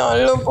அழுத்தி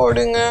அல்ல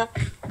போடுங்க.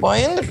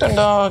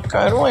 பயந்துட்டேன்டா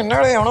கருவம்,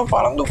 என்னடா எவனோ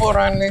பறந்து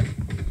போறான்னு.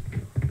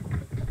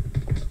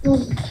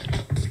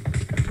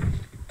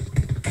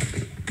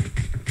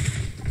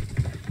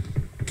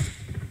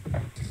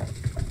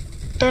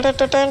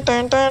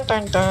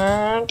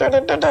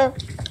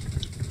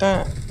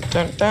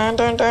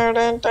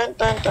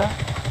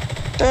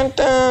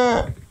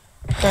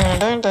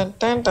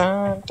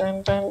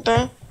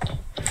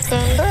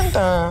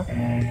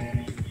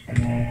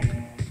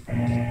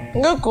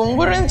 இங்க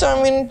கும்புரன்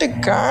சாமின்ட்டு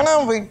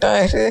காணாம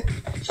போயிட்டாரு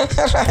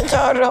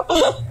ராஜாரோ.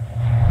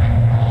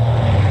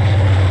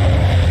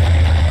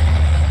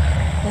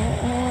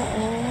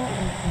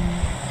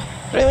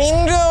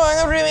 பிரவீன்ரோ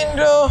வாங்க,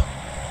 பிரவீன்ரோ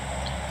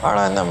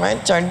வாடா இந்த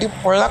மேட்ச் அடி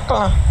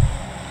பொழக்கலாம்.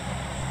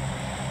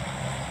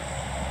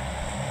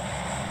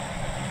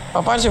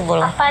 அப்பாச்சி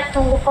போகலாம். அப்பாச்சி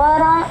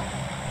போகிறோம்,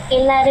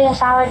 எல்லாரையும்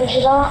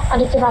சாவடிக்கிறோம்,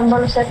 அடித்து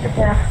நம்மளும்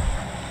சேர்த்துக்கிறோம்.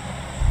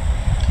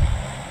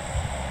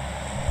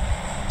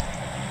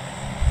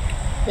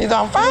 இது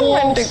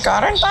அப்பார்ட்மெண்ட்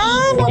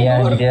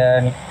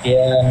கரெக்டான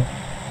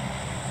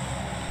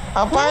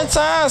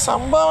அப்பாச்சா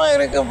சம்பவம்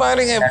இருக்கு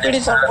பாருங்க. எப்படி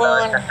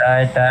சம்பவம்?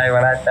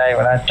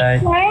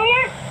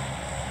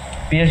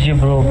 PSG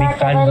bro, big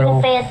fan bro.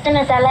 இப்ப எத்தனை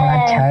தலை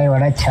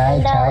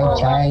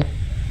சாய்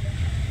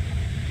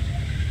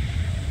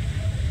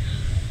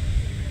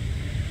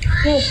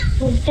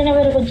இத்தனை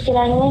பேர்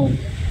குதிக்கிறாங்க.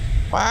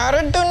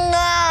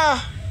 வரட்டும்னா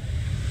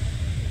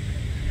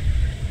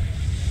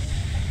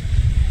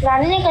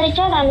ரன்னு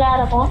கிடைச்சா நல்லா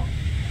இருக்கும்.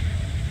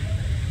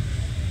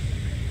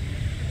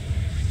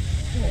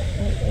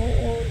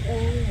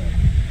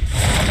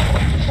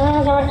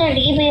 மட்டும்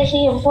டிபிஎஸ்சி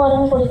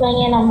எப்போதும்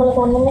கொடுப்பாங்க,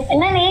 நம்மளுக்கு ஒண்ணுமே.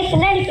 என்ன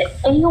பின்னாடி?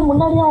 ஐயோ,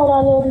 முன்னாடி தான் ஒரு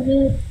ஆள் வருது.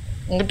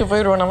 இங்கிட்டு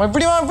போயிடுவோம் நம்ம.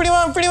 இப்படி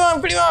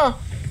வா.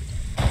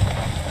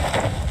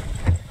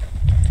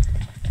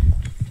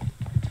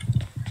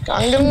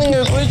 அங்கிருந்து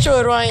இங்க குளிச்சு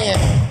வருவாங்க.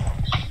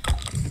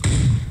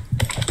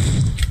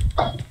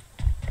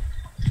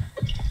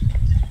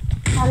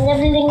 அந்த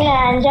பில்டிங்ல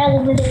 5வது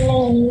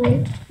பில்டிங்ல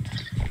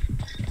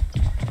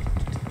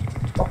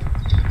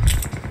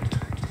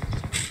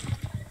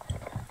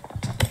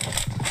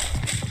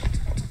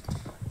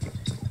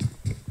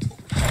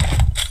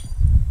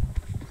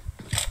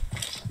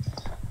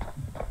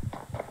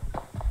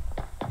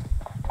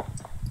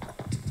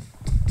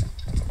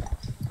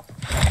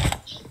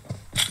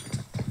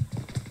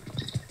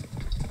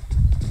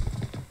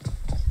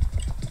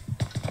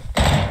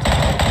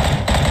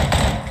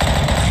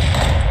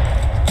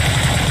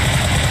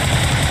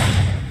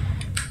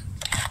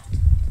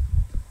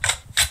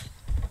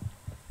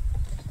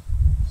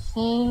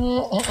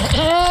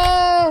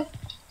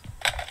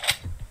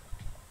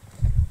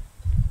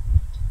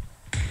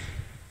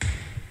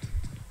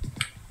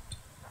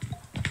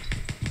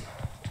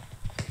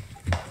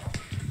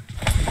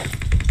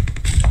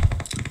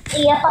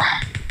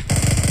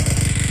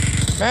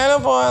மேல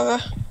போகாத.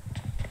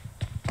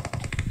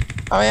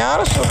 அவன்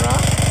யார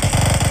சொல்றான்?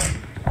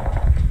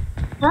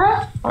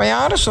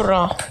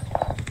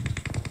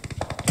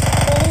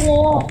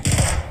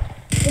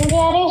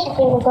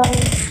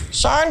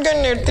 ஷார்ட்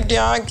கன்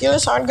எடுத்துட்டியா? கீழே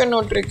ஷார்ட் கன்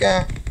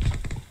விட்டுருக்கேன்.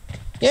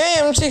 ஏன்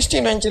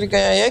M16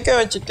 வச்சிருக்கேன்? ஏகே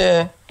வச்சுட்டு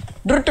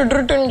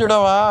ட்ருட்டுன்னு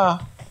சுடவா?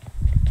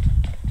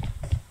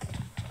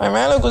 அவன்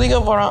மேலே குதிக்க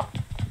போகிறான்.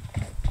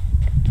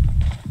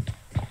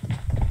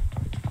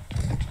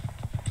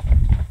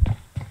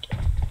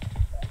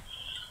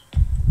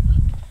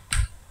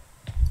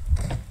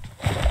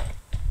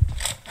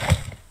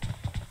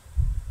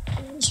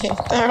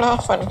 என்னடா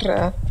பண்ற?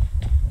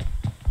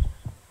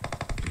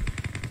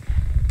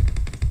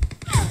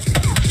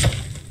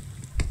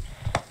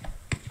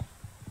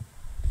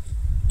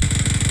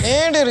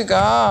 நேடு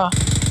இருக்கா?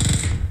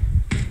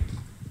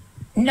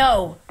 No.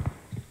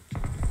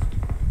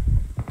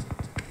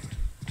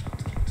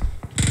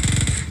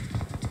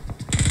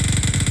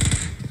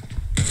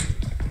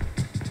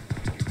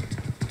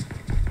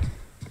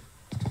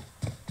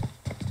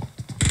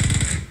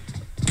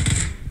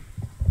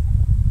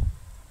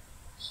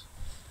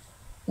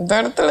 இந்த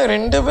இடத்துல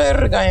 2 பேர்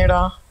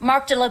இருக்காங்கடா.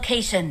 Marked a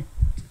location.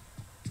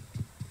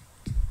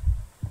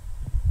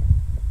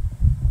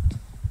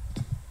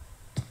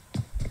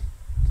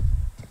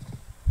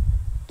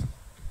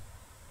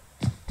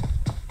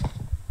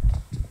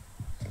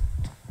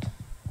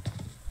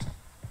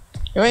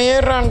 இவன்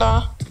ஏறான்டா.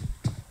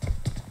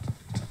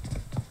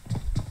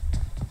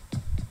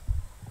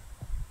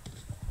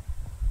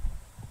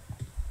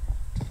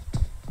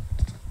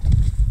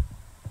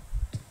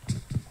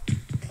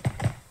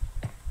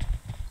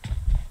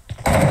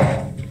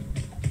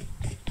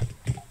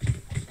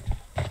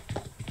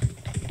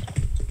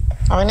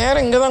 அவன்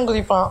நேரம் இங்கே தான்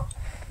குதிப்பான்.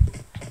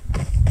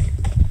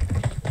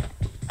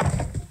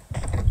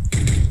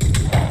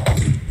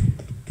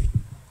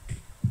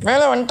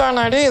 மேலே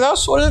வந்துட்டானாடி. ஏதாவது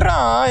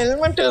சொல்கிறான்.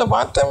 ஹெல்மெட் இல்லை,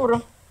 பார்த்தேன் ப்ரோ.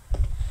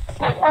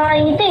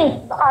 இது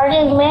அது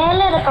மேல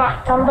இருக்கான்.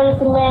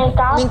 நம்மளுக்கு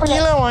நீ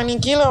கீழே வா, நீ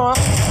கீழே வா.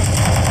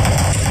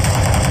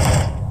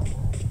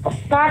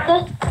 காட்டு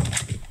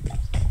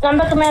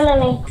நமக்கு மேல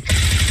நீ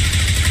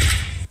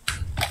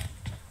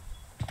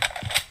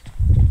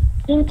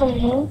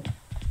பண்ணு.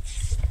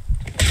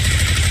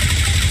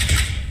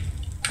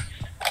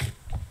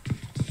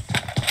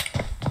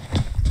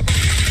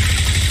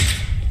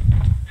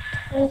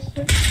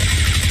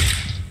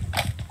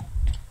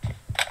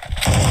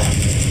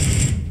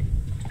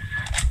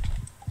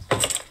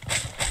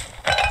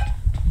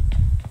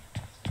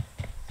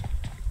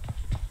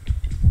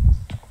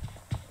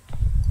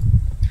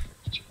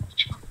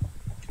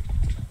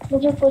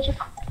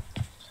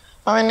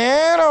 அவன்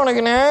நேரம்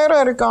உனக்கு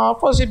நேரம் இருக்கான்.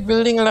 ஆப்போசிட்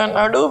பில்டிங்ல,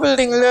 நடு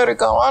பில்டிங்ல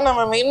இருக்கான். வா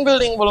நம்ம மெயின்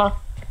பில்டிங் போலாம்.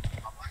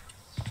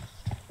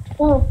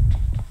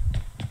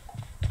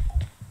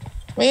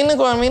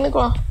 மெயினுக்கு வா,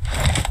 மெயினுக்கு வா.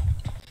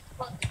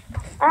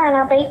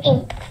 நான்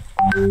போயிட்டேன்.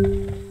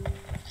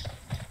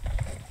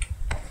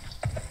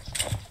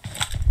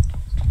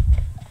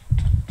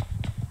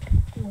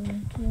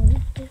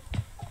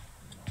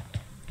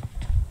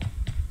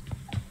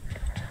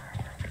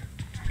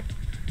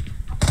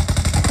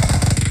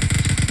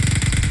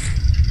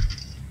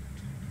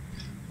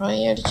 ஐ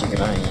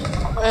அடிச்சுக்கிறாங்க.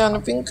 அந்த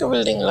பிங்க்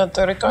பில்டிங்ல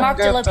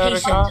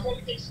இருக்கா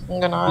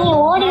இங்க நான்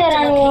ஓடி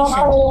வரானே.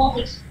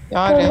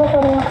 யாரு?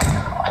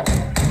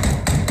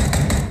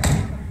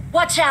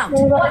 Watch out.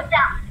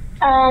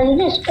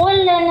 இது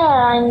ஸ்கூல்ல இருந்து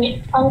வராங்க.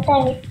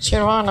 வந்துட்டாங்க.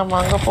 சரி வா நம்ம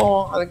அங்க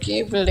போவோம். அது கீ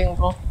பில்டிங்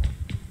போ.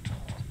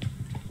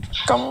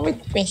 Come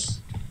with me.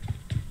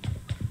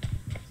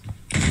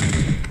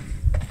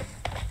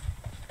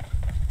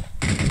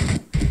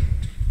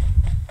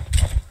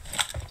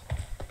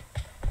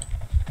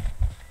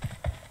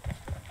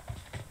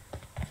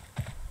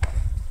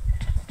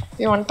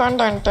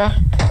 வந்துட்டான்டான்ட்ட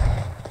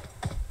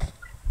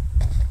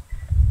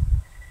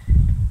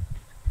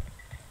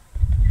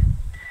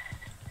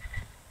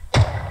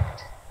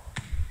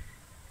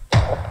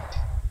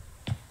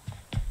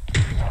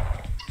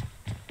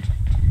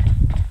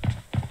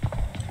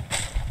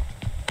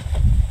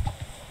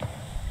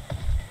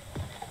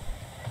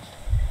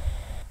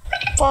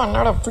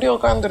என்னடா அப்படி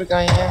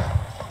உட்காந்துருக்காங்க.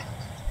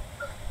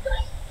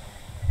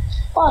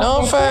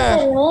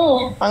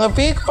 அங்க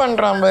பீக்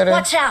பண்றான் பாரு.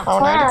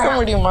 அவனை அடிக்க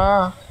முடியுமா?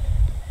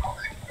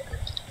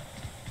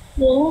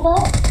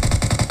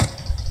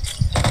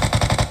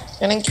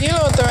 எனக்கு கீழே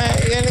ஒருத்தவன்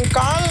எனக்கு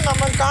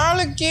நம்ம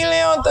காலுக்கு கீழே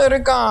ஒருத்தன்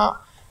இருக்கான்.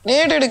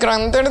 நேடு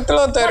எடுக்கிறான். இந்த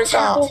இடத்துல ஒருத்தன்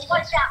இருக்கான்.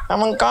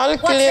 நம்ம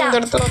காலுக்கு கீழே இந்த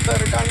இடத்துல ஒருத்தன்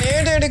இருக்கான்.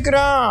 நேடு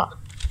எடுக்கிறான்.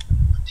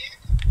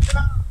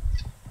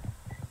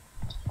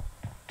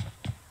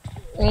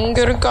 இங்க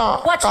இருக்கான்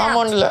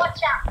காம்பவுண்ட்ல.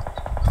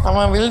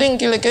 நம்ம பில்டிங்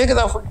கீழே.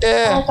 கேக்குதா ஃபுட்டு?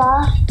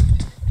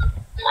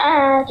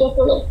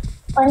 கேக்குது.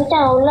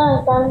 வந்துட்டான் உள்ள.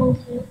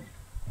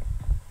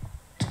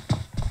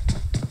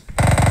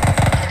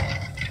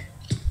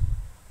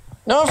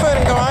 நோஃபர்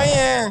இங்க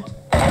வாயேன்.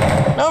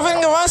 நோஃபர்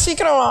இங்க வா,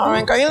 சீக்கிரம் வா.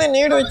 அவன் கையில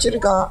நீடு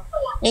வச்சிருக்கான்.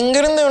 இங்க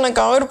இருந்து இவனை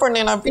கவர்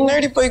பண்ணி நான்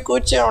பின்னாடி போய்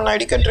கூச்சி அவனை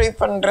அடிக்க ட்ரை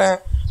பண்றேன்.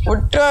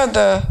 விட்டுறாத.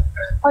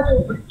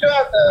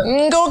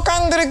 இங்க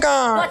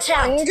உட்காந்துருக்கான்.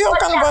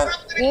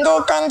 இங்க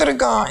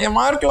உட்காந்துருக்கான். என்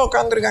மார்க்ல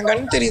உட்காந்துருக்கான்.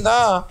 கண் தெரியுதா?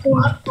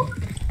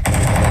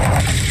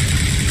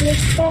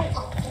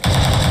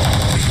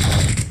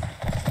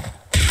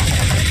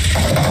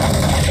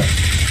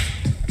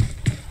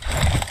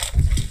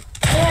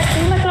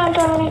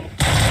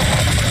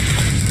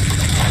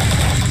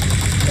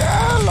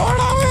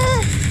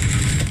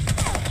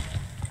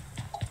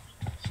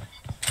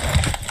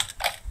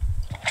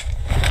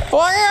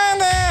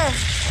 போகாத.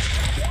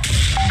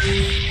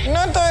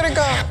 இன்னொருத்த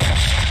இருக்கான்.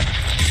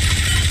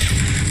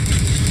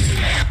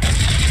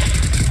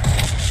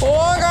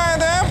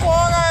 போகாத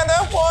போகாத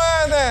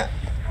போகாத.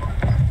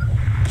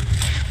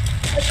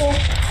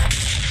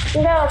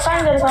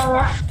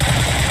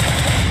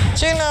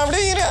 சரி நான்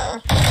அப்படியே இரு.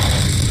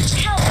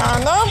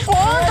 அதான்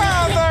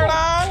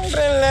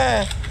போகாதடான்றல.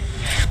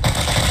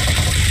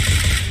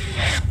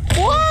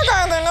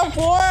 போகாதன்னா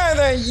போகாத.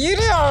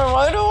 இரு, அவன்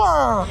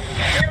வருவான்.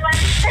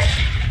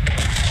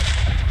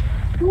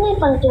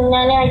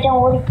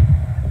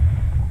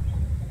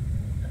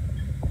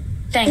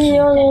 Thank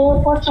you.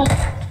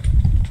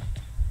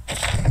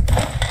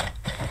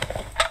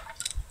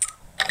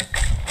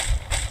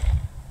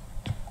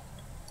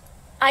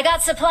 I got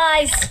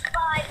supplies.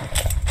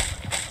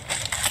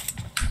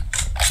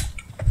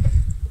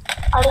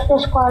 அடுத்த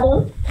ஸ்குவாடு.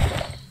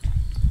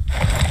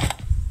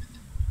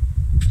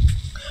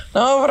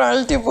 நான் அப்புறம்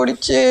அழுத்தி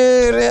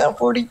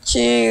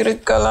பிடிச்சி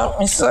இருக்கலாம்.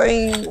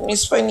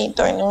 மிஸ்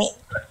பண்ணிட்டேன். இனிமே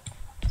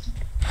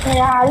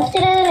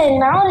அழுத்துறது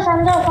நான் ஒரு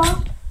சந்தோஷம்.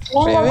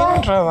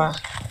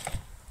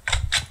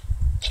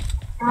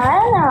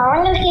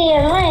 அவங்களுக்கு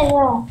எல்லாம்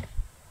எதுவும்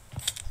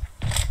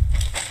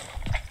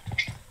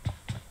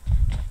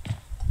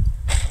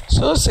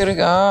சூஸ்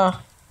இருக்கா?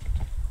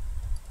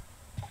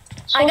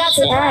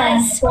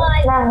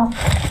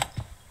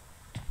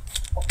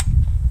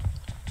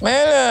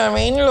 மேல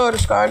மெயின்ல ஒரு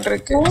ஸ்குவாட்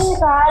இருக்கு.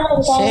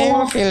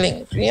 Same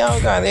feeling.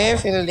 பிரியாவுக்கு அதே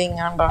ஃபீலிங்.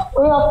 ஆண்டா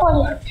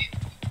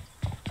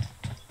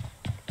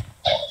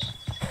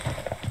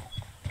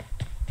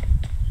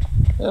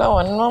எல்லாம்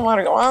வன்மமா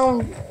இருக்கு. வாங்க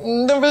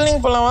இந்த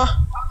பில்டிங் போலாம். வா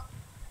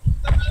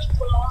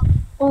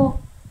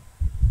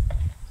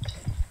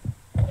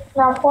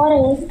நான்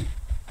போறேன்.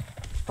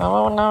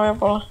 அவன் ஒன்னாவே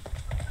போலாம்.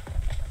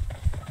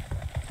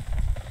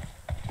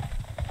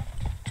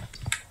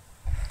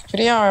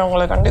 பிரியா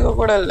உங்களை கண்டுக்க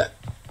கூட இல்லை.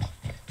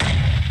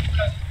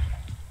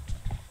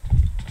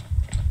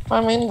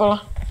 மீன்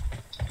போலாம்.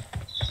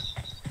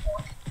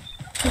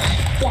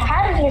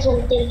 யாருக்கு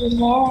சொல்லிட்டு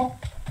இருக்கீங்க?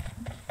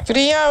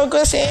 பிரியாவுக்கு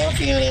சேம்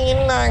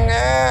ஃபீலிங்னாங்க.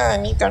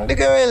 நீ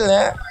கண்டுக்கவே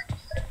இல்லை.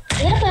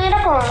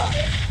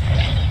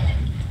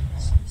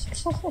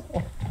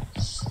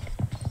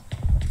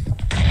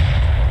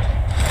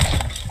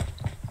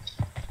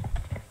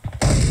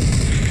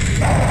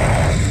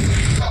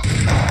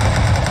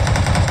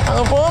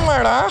 அங்க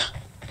போமாடா.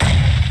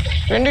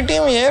 2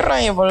 டீம்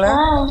ஏறுறாங்க போல.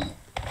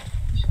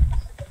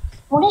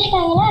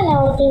 முடிச்சிட்டாங்களா என்ன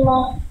ஒரு டீமா?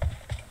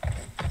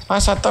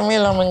 சத்தமே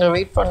இல்லாம இங்க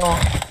வெயிட்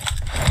பண்ணுவோம்.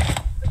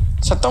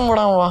 சத்தம்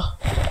போடாம வா.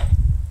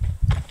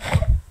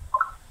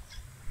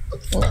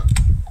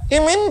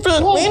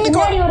 மீனுக்கு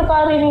ஒரு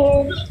கார்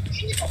இருக்கு.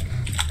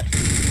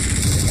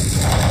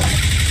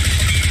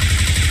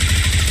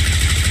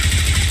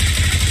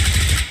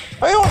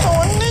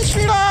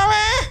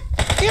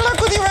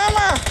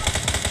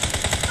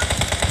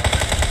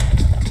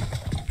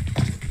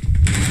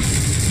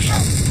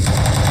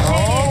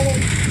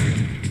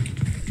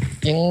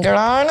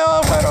 எங்கடானோ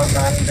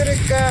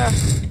உட்காந்துருக்க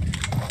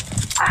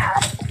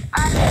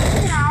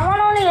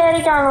அவனோட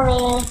ஏறிட்டானோ நீ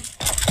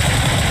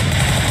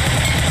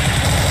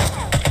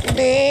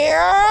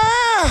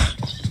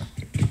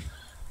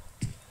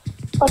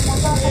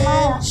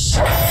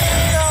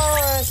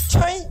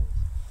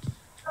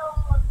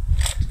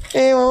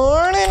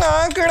ஓடு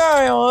நாக்குடா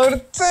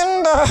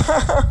ஒருத்தன்டா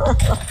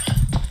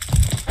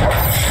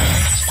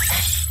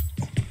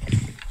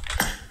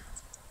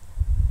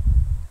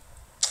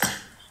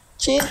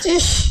சீச்சி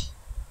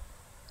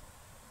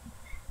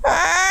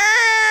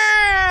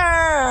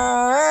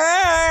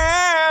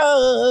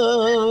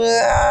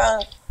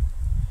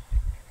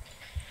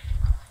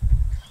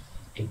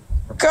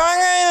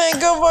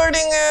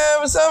போடுங்க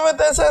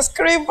புதுசாக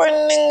சப்ஸ்கிரைப்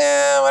பண்ணுங்க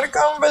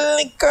மறக்காம பெல்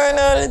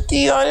ஐகான்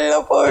அழுத்தி ஆல்ல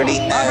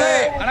போடுங்க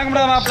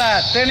வணக்கம்டா மாப்ள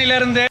தேனில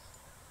இருந்து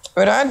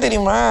ஒரு ஆள்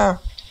தெரியுமா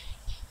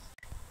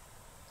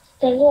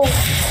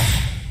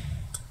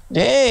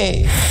டேய்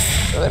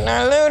ஒரு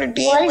நல்ல ஒரு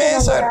டீம்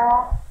சார்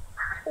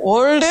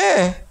ஓல்டு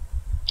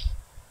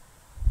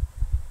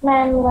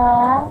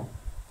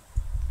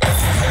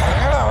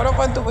என்னடா அவரை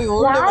பார்த்து போய்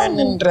ஓல்டு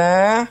வேணுன்ற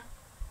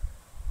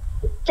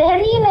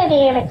தெரியலடி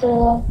எனக்கு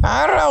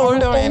யாரா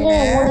ஓல்டு வேணு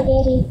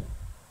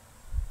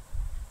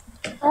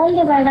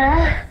ஓல்டு வேணா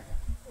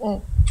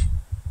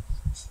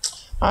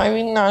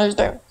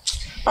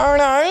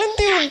அவனை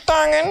அழுத்தி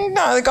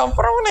விட்டாங்கன்னு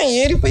அதுக்கப்புறம் நான்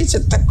ஏறி போய்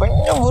செத்தேன்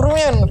கொஞ்சம்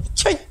பொறுமையா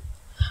இருந்துச்சு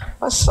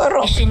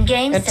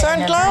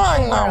ஹெட்செட்லாம்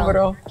வாங்கினான்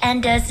ப்ரோ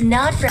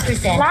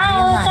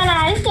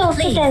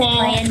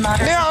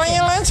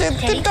அவங்கெல்லாம்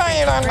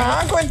செத்துட்டாங்கடா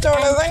நாக்கு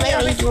வச்சோடதான் நீ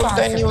அழுத்தி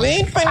விட்ட நீ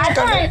வெயிட் பண்ணி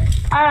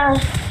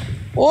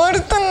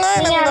ஒருத்தன் தான்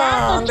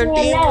இருந்தான் அந்த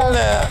டீம்ல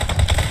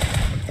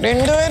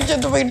 2 பேர்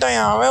செத்து போயிட்டான்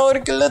அவன் ஒரு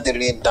கில்ல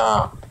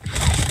திருடிட்டான்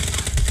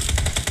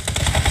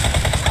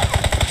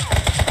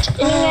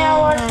நீங்க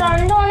ஒருத்தன்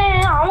வந்தோடனே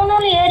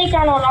அவனோட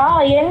ஏறிட்டானோடா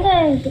எங்க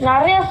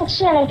நிறைய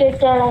ஃபுட்ஸ் எனக்கு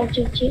கேட்க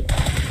ஆரம்பிச்சிச்சு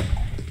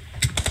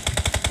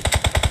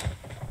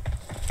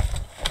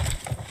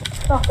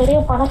பெரிய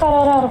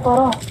பணக்காரரா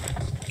இருப்பாரோ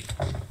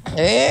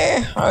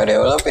அவர்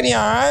எவ்வளவு பெரிய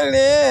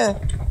ஆளு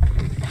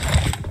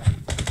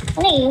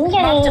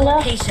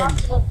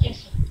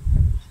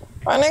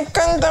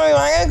வணக்கம் தம்பி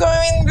வாங்க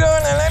கோவிந்த் ப்ரோ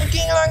நல்லா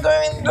இருக்கீங்களா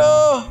கோவிந்த் ப்ரோ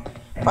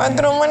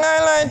பார்த்து ரொம்ப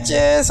நாள்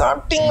ஆச்சு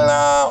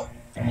சாப்பிட்டீங்களா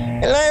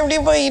எல்லாம் எப்படி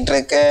போயிட்டு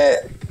இருக்கு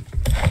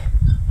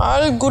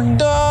ஆல்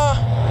குட்டா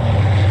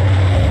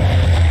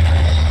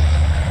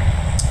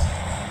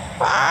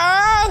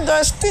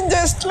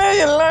ஜஸ்ட்ல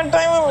எல்லா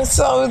டைமும் மிஸ்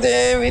ஆகுது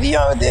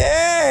வெறியாகுது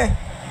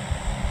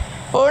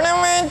போன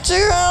மேட்ச்சு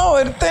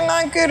ஒருத்த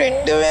நாக்கு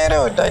 2 பேரை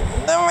விட்டா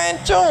இந்த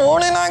மேட்சும்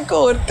 3 நாக்கு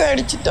ஒருத்த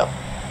அடிச்சிட்டான்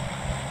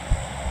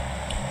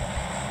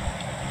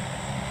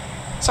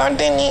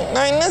சாப்பிட்டேன் நீ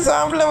நான் இன்னும்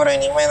சாப்பிடல ப்ரோ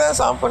இனிமேல் தான்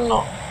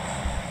சாப்பிட்ணும்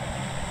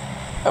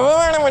எப்போ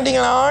வேண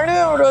மாட்டீங்களா ஆடு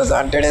ப்ரோ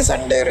சாட்டர்டே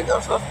சண்டே இருக்கு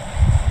அப்போ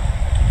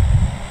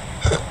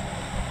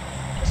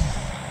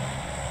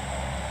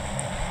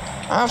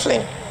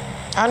ஆஃப்லைன்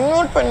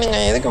அன்மியூட் பண்ணுங்க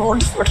எதுக்கு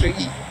போட்டு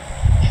போட்டிருக்கீங்க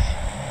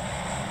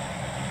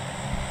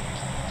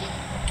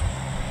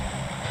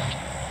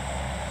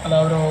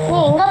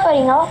எங்க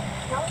போறீங்க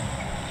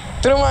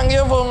திரும்ப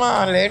அங்கேயோ போமா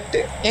லேட்டு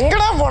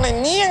எங்கடா போன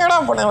நீ எங்கடா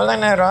போன எவ்வளோ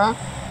நேரம்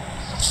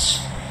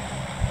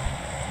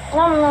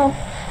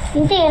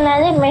இது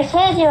என்னது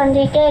மெசேஜ்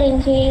வந்துட்டே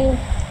இருந்துச்சு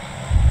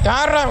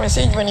யாரா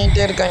மெசேஜ்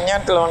பண்ணிகிட்டே இருக்க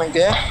ஞாபகத்தில்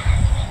உனக்கு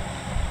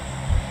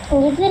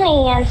இது நீ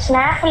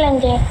ஸ்னாப்ல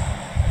இருந்து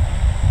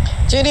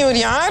சரி ஒரு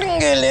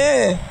யாருங்கேளு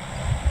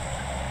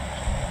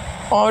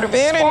அவர்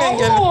பேர் என்ன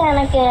கேளு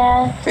எனக்கு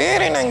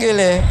பேர் என்ன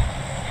கேளு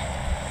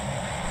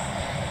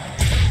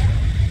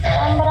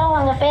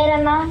உங்க பேர்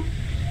என்ன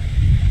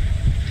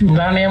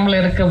நான் நேம்ல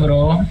இருக்கு ப்ரோ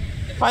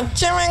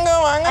பச்சை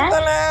வெங்காயம்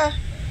வாங்கத்தல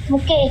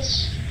முகேஷ்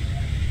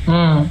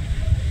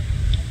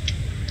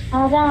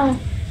அதான்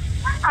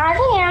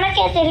அது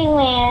எனக்கே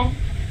தெரியுமே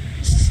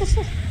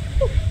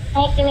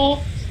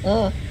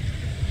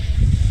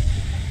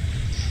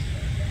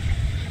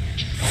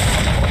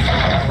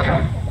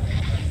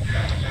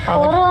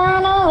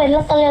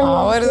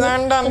அவர்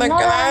தான்டா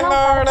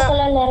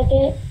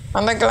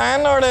அந்த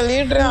கிளானோட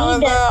லீடர்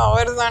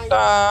அவர்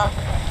தான்டா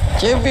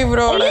ஜேபி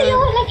ப்ரோட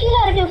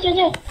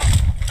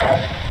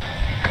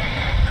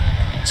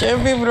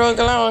ஜேபி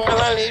ப்ரோக்கெல்லாம் அவங்க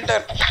தான்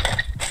லீடர்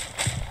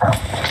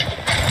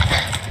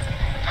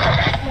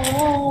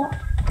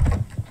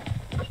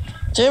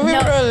ஜேபி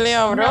ப்ரோ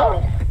இல்லையா ப்ரோ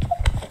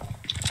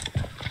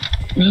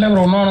இல்ல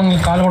ப்ரோ இன்னும்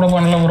உங்களுக்கு கால் கூட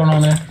பண்ணல ப்ரோ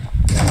நான்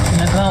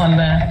நேற்று தான்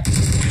வந்தேன்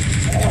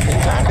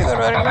நாட்டுக்கு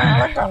ஒரு வரைக்கும்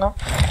நல்லா காணும்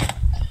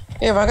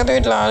பக்கத்து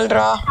வீட்டில்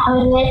ஆள்றா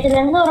அவர் நேற்றுல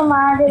இருந்து ஒரு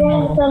மாதிரி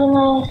சொல்லுங்க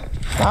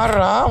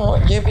யாருடா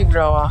ஜேபி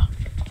ப்ரோவா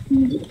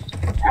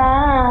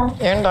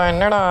ஏன்டா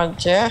என்னடா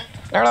ஆச்சு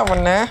என்னடா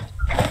பண்ண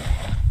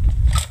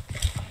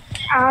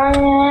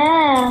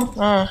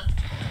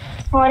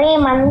ஒரே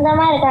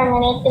மந்தமா இருக்காங்க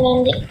நேற்றுல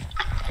இருந்து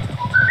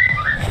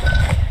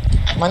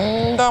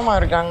மந்தமா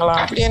இருக்காங்களா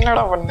அப்படி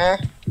என்னடா பண்ண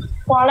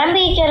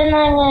குழம்பிட்டு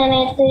இருந்தாங்க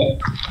நேற்று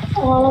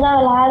ஒழுங்கா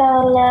விளையாட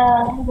வரல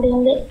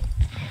அப்படின்னு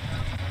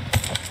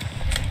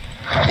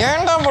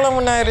ஏன்டா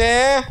புலம்புனாரு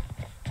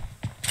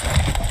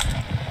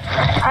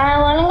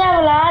ஒழுங்கா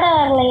விளையாட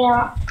வரலையா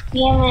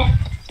கேமு.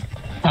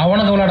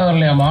 அவனுக்கு விளையாட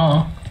வரலையாமா?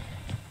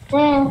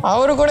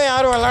 அவரு கூட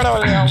யாரும் விளையாட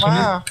வரலையாமா?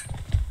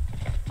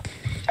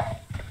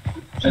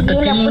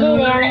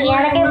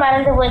 எனக்கே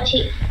மறந்து போச்சு.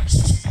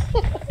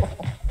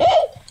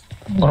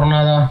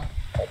 கொரோனாதா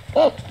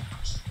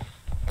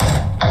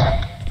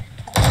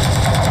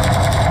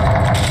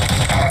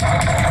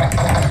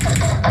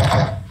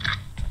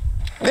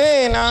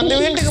டேய் நான் அந்த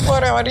வீட்டுக்கு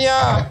போறேன் வரியா?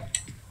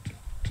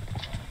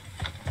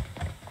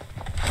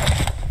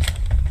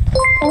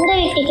 எந்த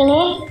வீட்டுக்குனே?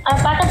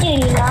 பக்கத்து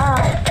வீடுங்களா?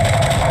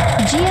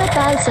 Jia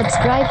Pal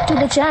subscribe to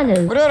the channel.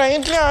 Bro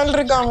ரைட்ல ஆள்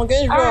இருக்கா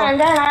முகேஷ் ப்ரோ?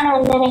 அதான் நானும்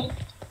வந்தேன்.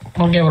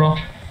 Okay bro.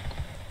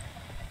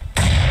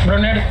 ப்ரோ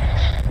நேடு.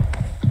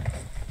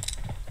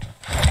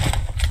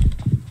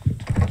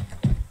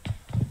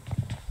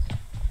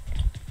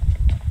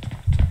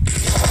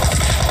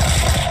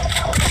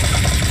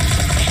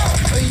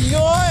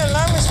 ஐயோ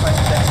எல்லாம் மிஸ்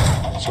பண்ணிட்டேன்.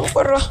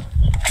 சூப்பர்ரா.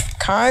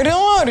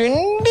 காரும்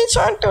 2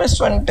 ஷாட்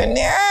மிஸ்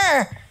பண்ணிட்டேனே.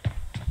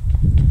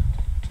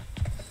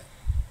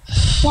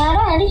 யாரோ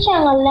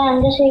அடிச்சாங்கல்ல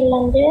அந்த சைடுல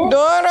இருந்து.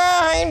 Dora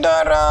high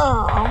Dora.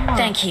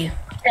 Thank you.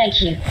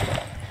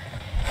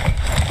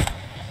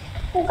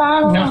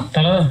 காணோம்.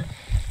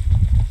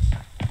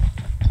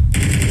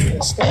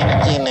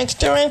 ஸ்னேக்கி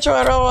நெக்ஸ்ட் மேட்ச்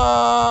வரவா?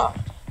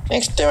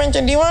 நெக்ஸ்ட் மேட்ச்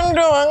டிமாண்ட்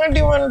ப்ரோ வாங்க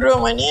டிமாண்ட் ப்ரோ.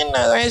 மணி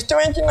என்ன நெக்ஸ்ட்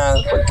மேட்ச்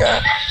நான்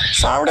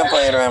சாப்பிட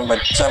போயிடுவேன்.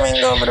 பச்சை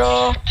மேங்கோ ப்ரோ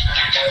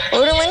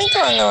 1 மணிக்கு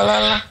வாங்க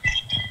விளாட்லாம்.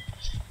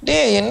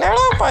 டேய்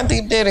என்னடா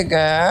பார்த்துக்கிட்டே இருக்க?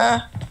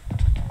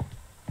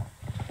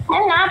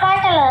 நான்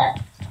பார்க்கல.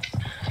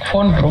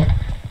 Phone bro.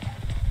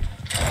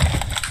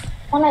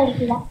 ஃபோன்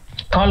அடிக்கல.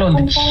 கால்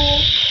வந்துச்சு.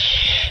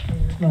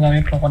 நான்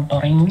வீட்ல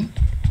வந்துட்டேன்.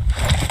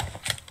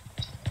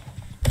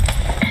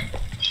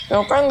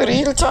 உட்காந்து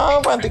ரீல்ஸா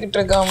பார்த்துக்கிட்டு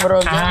இருக்கான் ப்ரோ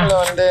கேம்ல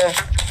வந்து.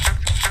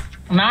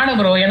 நானு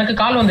ப்ரோ எனக்கு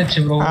கால் வந்துச்சு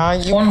ப்ரோ.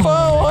 இப்போ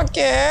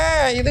ஓகே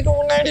இதுக்கு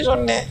முன்னாடி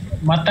சொன்னேன்.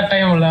 மத்த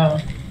டைம்ல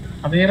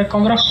அது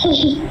இருக்கும் ப்ரோ.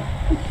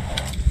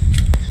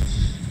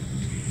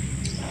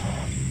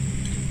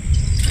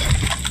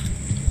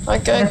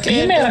 ஓகே ஓகே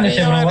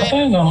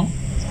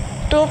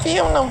 2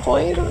 PM நான்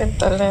போயிடுவேன்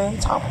தல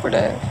சாப்பிட.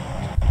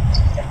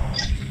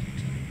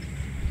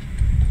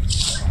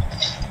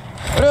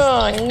 ப்ரோ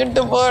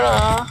இங்கிட்டு போறா.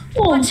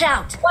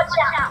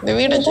 இந்த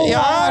வீடு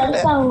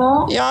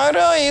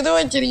யாரோ இது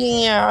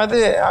வச்சிருக்கீங்க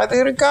அது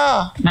இருக்கா?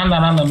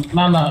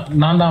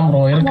 நான் தான்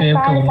ப்ரோ இருக்கு.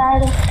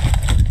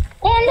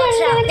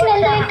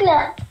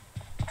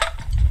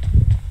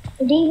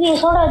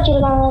 டிவிஎஸோட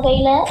வச்சிருக்காங்க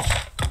கையில.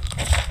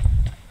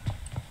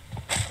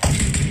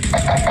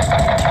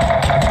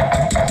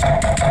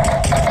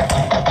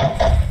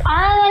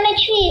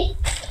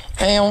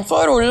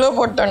 M4 உள்ள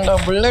போட்டான்டா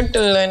புல்லட்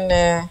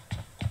இல்லைன்னு.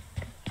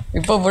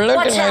 இப்போ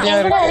புல்லட் நிறைய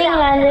இருக்கு.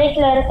 அந்த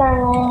வீட்ல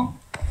இருக்காங்க.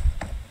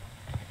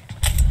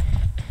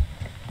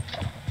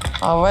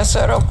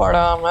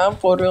 அவசரப்படாம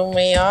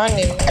பொறுமையா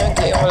நின்று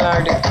கேம்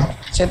விளையாடு.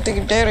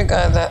 செத்துக்கிட்டே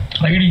இருக்காத.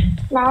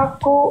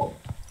 நாக்கு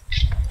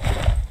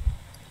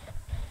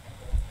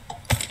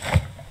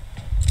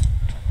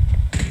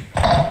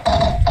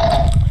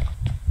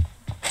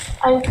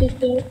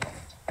அல்டிட்டி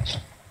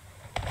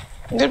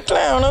இங்கிட்ட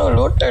எவனோ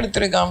லூட்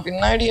எடுத்திருக்கான்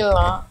பின்னாடி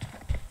எல்லாம்.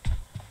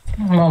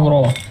 ஆமா ப்ரோ.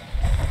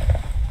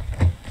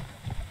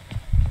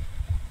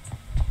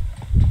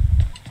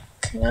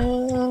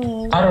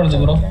 கார் வருது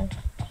ப்ரோ.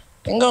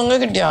 எங்க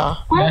உங்ககிட்டயா?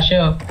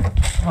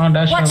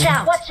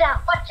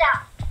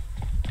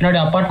 பின்னாடி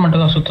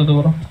அபார்ட்மெண்ட் தான் சுத்துது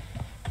ப்ரோ.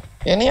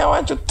 என்னையாவா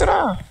சுத்துறா?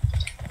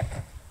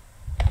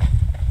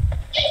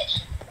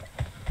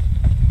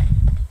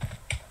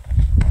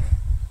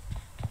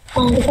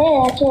 அங்கிட்ட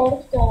ஏதாச்சும்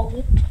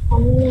எடுத்துட்டாங்க.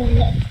 ஒன்றும்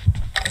இல்லை.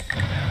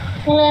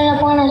 இல்லை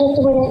போன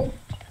சுத்து போடு.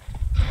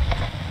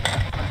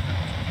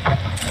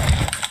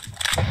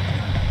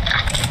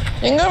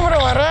 எங்க ப்ரோ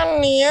வரான்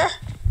நீ?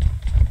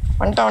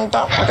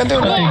 வந்துட்டான் பக்கத்து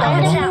நடுவுல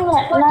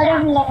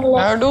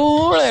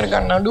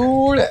இருக்கான்.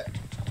 நடுவுல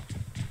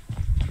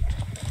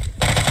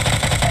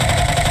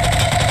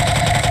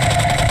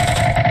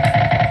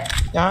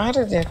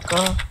யாரு இது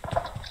அக்கா?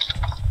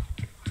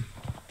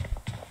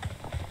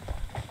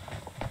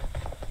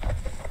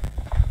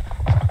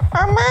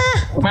 அம்மா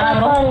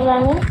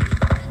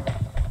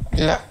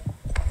இல்ல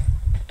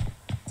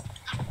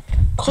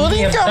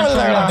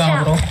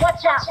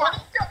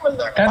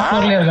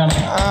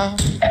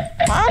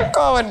மார்க்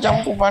ஓவர்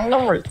ஜம்ப் பண்ண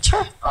முடிச்சா?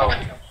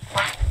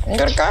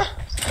 எங்க இருக்கா?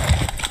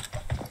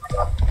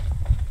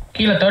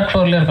 கீழ 3rd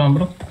floorல இருக்கான்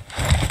ப்ரோ.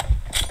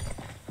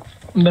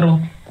 இந்த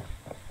ரூம்.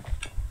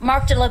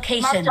 Mark the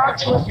location.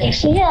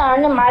 இது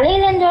அந்த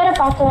மலையில இருந்து வர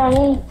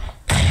பாக்குறானே.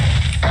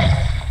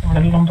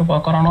 மலையில இருந்து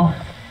பாக்குறானோ?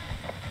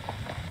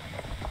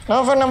 நோ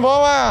பண்ண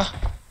போவா.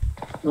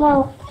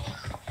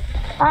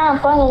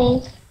 போங்க நீ.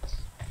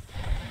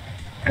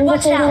 இங்க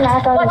சைடு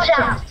லாக் ஆகுது.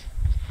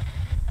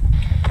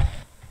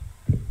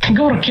 இங்க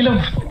ஒரு கிலோ.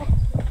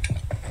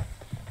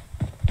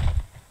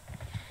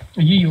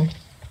 ஐயோ.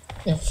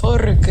 F4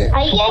 இருக்கு.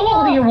 ஐயோ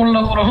நீங்க முள்ள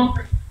ப்ரோ.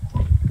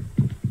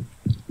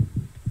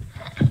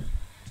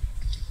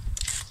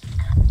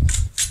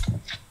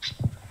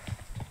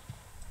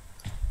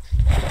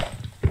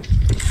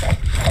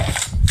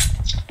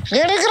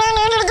 எனக்கு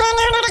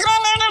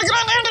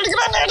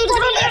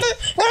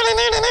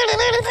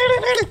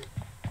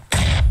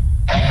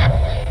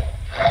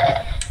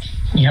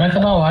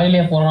தான்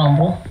வாயிலே போறான்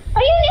ப்ரோ.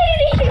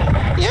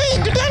 ஏய்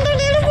இங்கிட்டாண்ட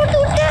நேடு போட்டு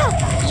விட்டா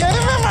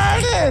எருமை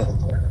மாடு.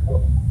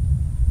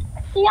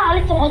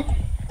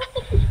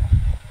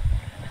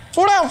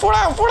 போடா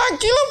போடா போடா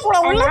கீழே போடா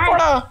உள்ள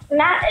போடா.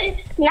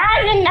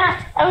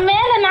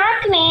 மேல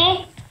நாக்குனே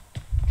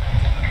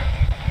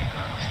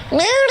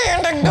நேடு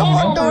என்கிட்ட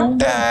போட்டு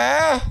விட்ட.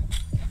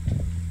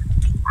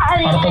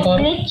 அது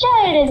glitch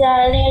ஆயிடுது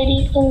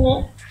லேடிஸ்ன்னு.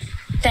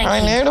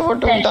 அவன் நேடு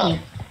போட்டு விட்டான்.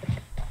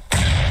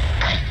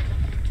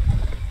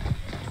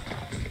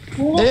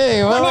 டேய்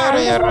இவன் வேற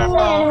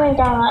ஏறான்டா.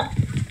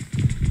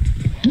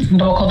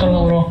 இந்த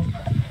பக்கத்துல ப்ரோ.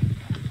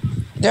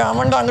 டேய்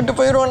அவன்டா அங்கிட்டு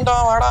போயிடுவான்டா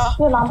வாடா.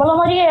 நம்மள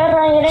மாதிரியே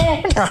ஏறாங்களே.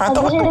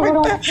 அப்படி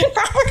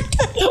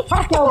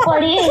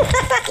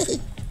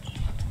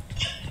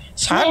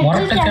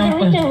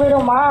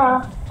விடுமா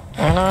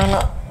வேணா வேணா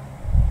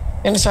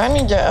என்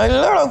சாணிஜ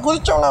இல்லடா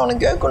குதிச்சவனா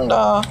அவனுக்கு கேட்கும்டா.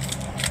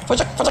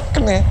 பச்சக்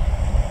பச்சக்குன்னு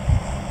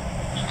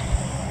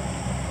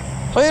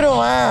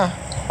போயிடுவான்.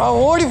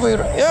 ஓடி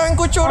போயிடும். ஏன் அவன்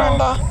குச்சி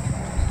வரான்டா.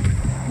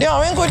 டே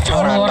அவன் குச்சி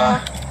வரான்டா.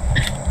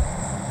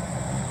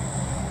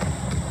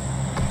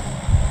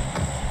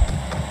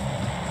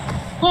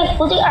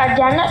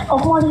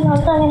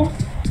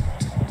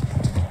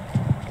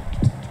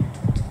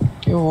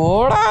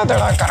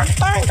 ஓடாதடா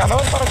கரெக்டா என்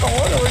கதவை திறக்கும்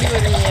போது ஓடி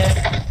வரீங்க.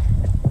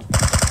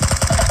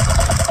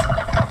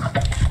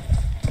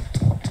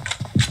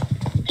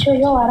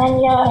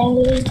 வரங்க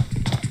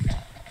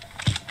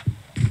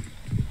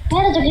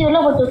நேரத்துக்கு உள்ள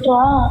போட்டு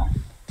விட்டுருவா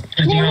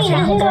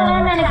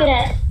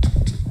நினைக்கிறேன்.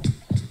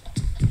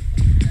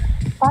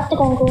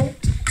 பார்த்துக்கோங்க.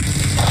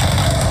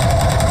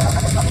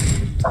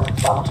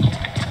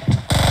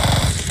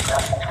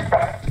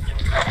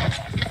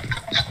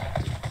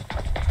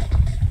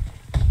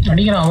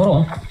 அடிக்கிறான்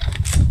வரும்.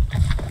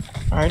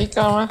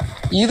 அடிக்காம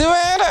இது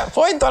வேற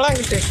போய்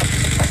தொலைங்கிட்டு.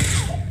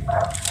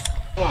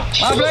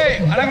 மாப்பிளை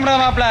அடங்கடா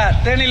மாப்பிள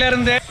தேனில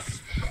இருந்து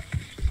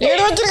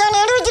நேடு வச்சிருக்கான்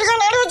நேடு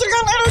வச்சிருக்கான் நேடு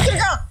வச்சிருக்கான் நேடு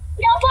வச்சிருக்கான்.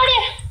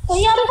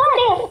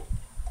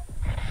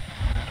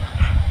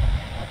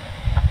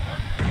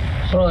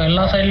 ப்ரோ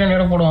எல்லா சைடுலயும்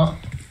நேடு போடுவான்.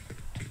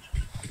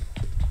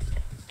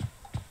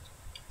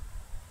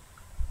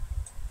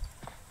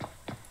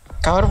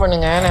 கவர்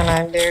பண்ணுங்க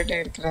நான் நேடு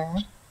எடுக்கிறேன்.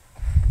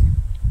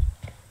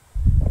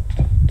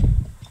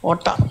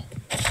 ஓட்டான்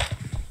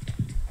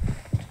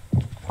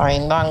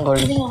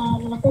ஐந்தாங்கோல்.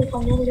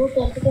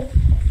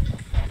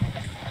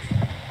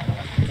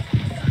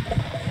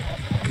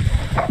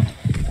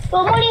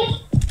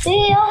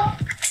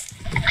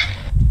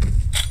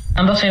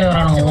 அந்த சைடு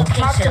வரானுங்க.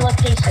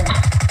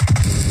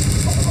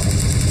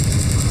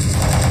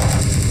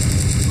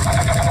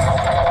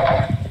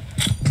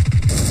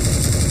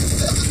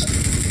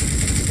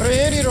 அப்புறம்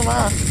ஏறிடுமா?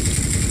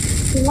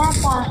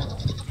 என்னப்பா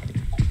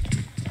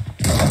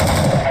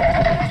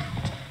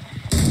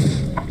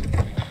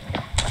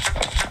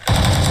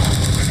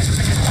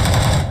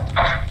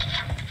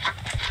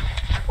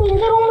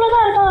இந்த ரூம்ல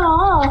தான் இருக்கானா?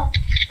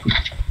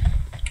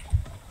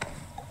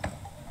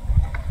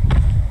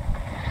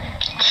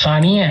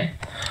 சனிய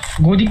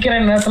குதிக்கிற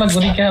நேரத்துல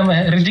குதிக்காம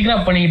ரிஜிகிரா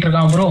பண்ணிட்டு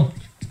இருக்கான் ப்ரோ.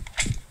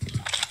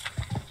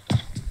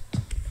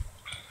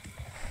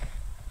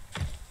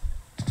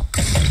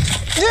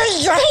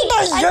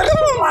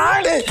 எருமை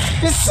மாடு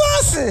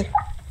பிசாசு.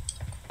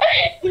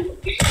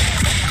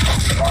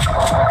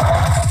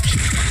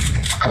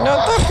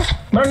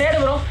 ப்ரோ நேடு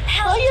ப்ரோ.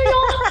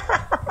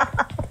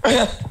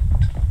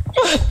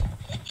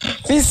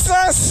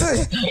 பிசாசு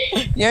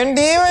என்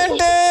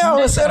டீமெண்ட்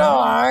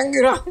அவசரம்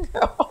வாங்குறாங்க.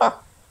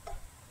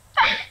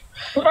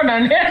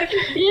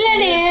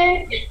 இல்லடே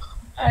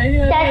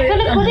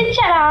டக்குனு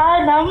குதிச்சடா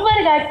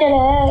நம்பர் காட்டல.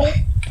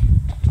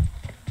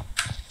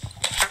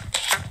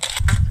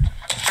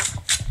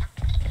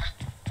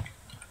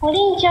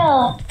 முடிஞ்சோ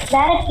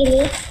டைரக்ட்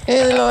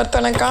இதுல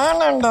ஒருத்தனை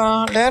காணண்டா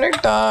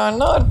டைரக்டா.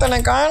 இன்னும் ஒருத்தனை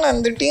காண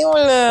அந்த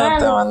டீம்ல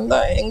ஒருத்தன் வந்தா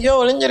எங்கேயோ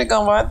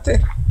ஒளிஞ்சிருக்கான் பார்த்து.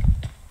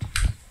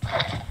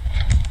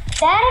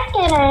 டைரக்ட்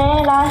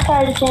லாஸ்ட்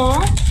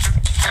அடிச்சேன்.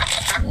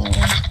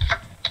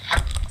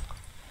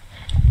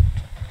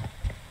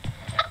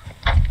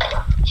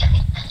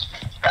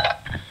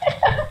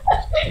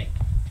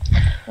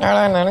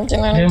 நினைச்சு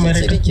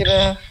சிரிக்கிற.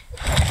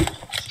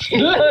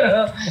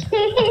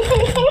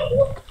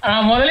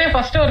 முதல்ல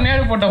ஃபர்ஸ்ட் ஒரு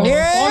நேடு போட்டோம்.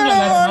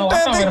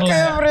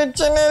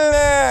 பிரச்சனை இல்ல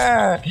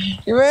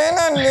இவன்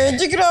நான்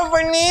நெஜிக்கிறா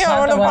பண்ணி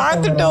அவனை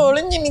பார்த்துட்டு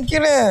ஒளிஞ்சு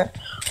நிக்கிறேன்.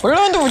 உள்ள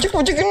வந்து உச்சுக்கு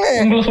உச்சுக்குன்னு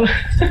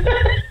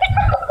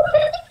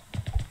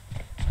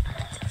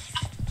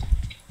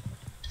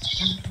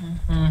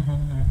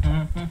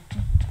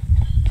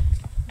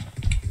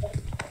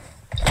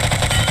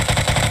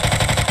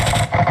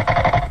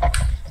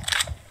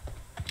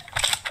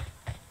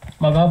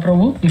மகா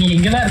பிரபு நீங்க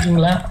இங்கதான்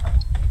இருக்கீங்களா?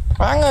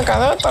 வாங்க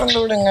கதவை திறந்து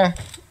விடுங்க.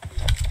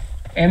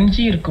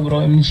 எம்ஜி இருக்கு ப்ரோ.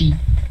 எம்ஜி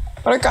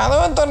ஒரு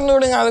கதவை திறந்து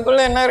விடுங்க.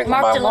 அதுக்குள்ள என்ன இருக்கு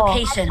பாப்போம்.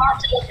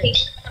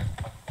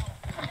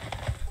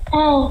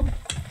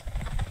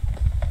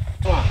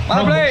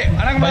 மாப்ளே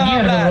அடங்க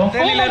மாப்ள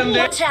தேனில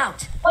இருந்து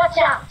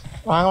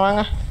வாங்க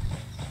வாங்க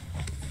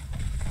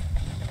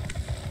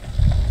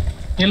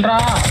இல்லடா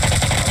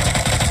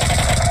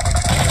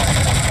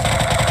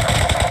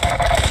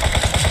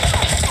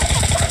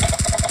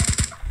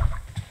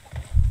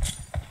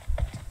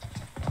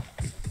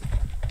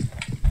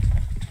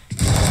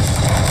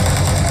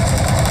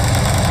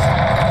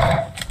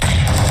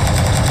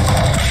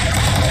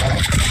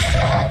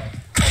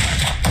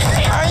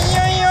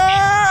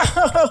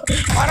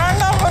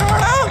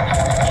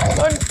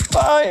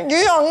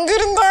அங்க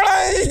இருந்தாடா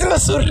இதுல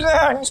சொல்ற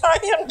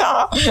அஞ்சாயண்டா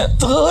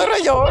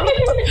தூரம்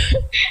எவ்வளவு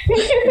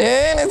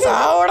ஏன்னு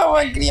சாவட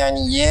பாக்குறியா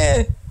நீயே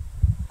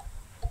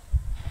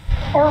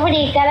எப்படி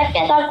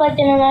கரெக்டா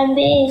காப்பாத்தணும்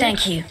வந்து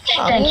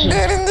அங்க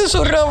இருந்து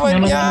சொல்ற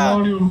பாத்தியா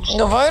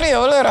இங்க பாரு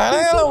எவ்வளவு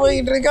ரணகால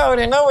போயிட்டு இருக்கு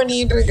அவர் என்ன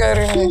பண்ணிட்டு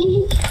இருக்காருன்னு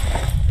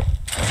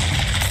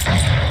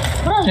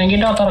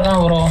என்கிட்ட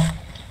ஒருத்தருக்கான் ப்ரோ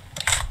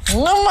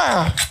என்னம்மா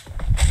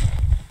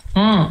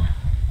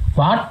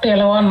பாட்டு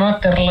எலவான்னா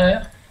தெரியல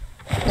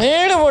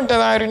நேடு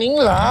போட்டதாரு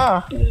நீங்களா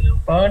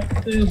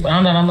பாட்டு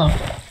நான் தான்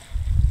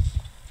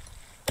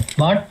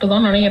பாட்டு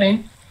தான் நினைக்கிறேன்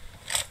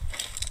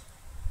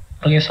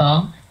ஓகேசா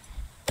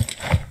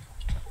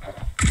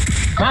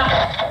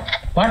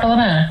பாட்டு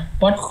தானே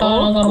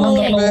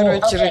பேர்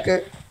வச்சிருக்கு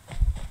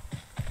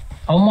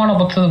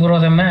அவமானப்படுத்துது ப்ரோ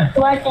என்ன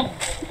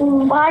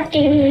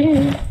பாட்டு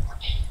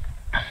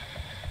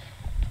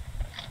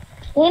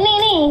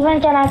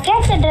இவன்கிட்ட நான்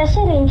கேட்ட ட்ரெஸ்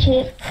இருந்துச்சு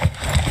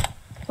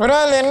ஒரு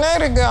ஆள் என்ன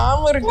இருக்கு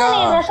ஆம் இருக்கா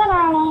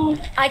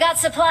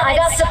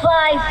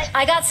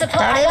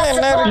கடையில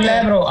என்ன இருக்கு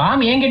ப்ரோ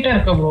ஆம் என்கிட்ட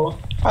இருக்கு ப்ரோ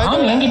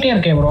ஆம் என்கிட்ட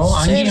இருக்கே ப்ரோ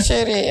சரி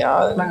சரி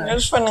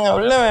யூஸ் பண்ணுங்க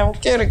உள்ள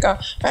முக்கியம் இருக்கா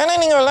வேணா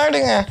நீங்க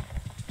விளையாடுங்க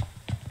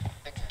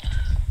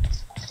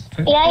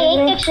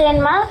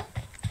வேணுமா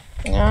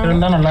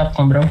இருந்தா நல்லா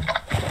இருக்கும் ப்ரோ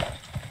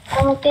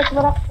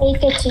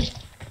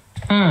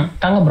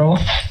தாங்க bro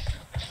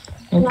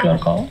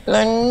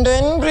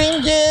London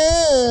bridge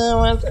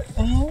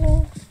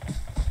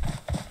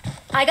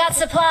I got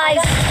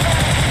supplies.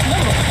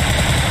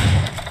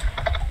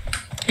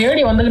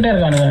 தேடி வந்துகிட்டே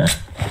இருக்கானுங்க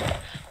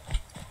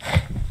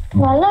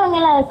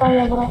நல்லவங்களா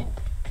இருக்காங்க ப்ரோ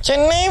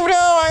சென்னை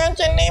ப்ரோ வாங்க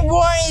சென்னை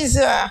பாய்ஸ்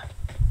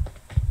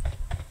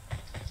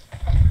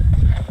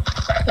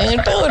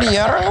என்கிட்ட ஒரு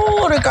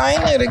 200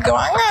 காயின் இருக்கு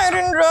வாங்க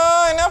அருண் ப்ரோ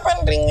என்ன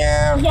பண்றீங்க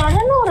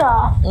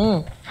 200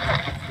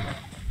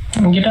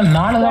 என்கிட்ட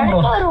 4 தான்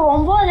ப்ரோ ஒரு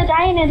 9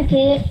 காயின்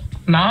இருக்கு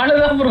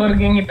 4 தான் ப்ரோ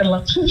இருக்கு என்கிட்ட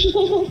எல்லாம்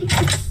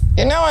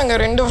என்ன வாங்க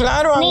 2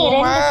 ஃப்ளார்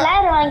வாங்குமா 2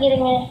 ஃப்ளார்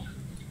வாங்கிருங்க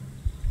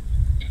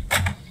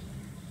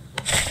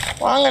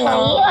வாங்க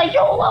நான்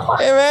ஐயோ பாப்பா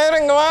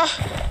வேறங்க வா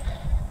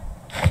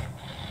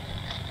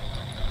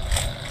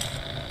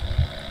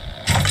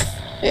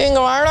இங்க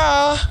வாடா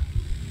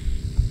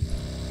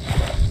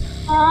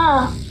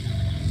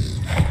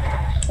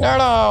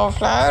என்னடா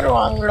ஃப்ளார்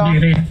வாங்குடா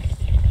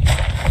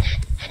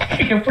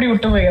எப்படி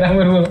விட்டு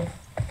போயிடறாங்க ப்ரோ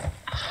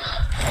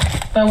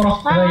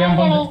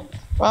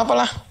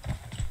வாப்பலாம்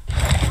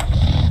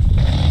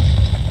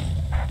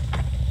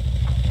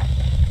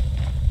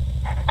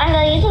அங்க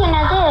இது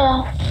என்னது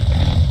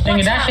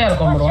நீங்க டேஷா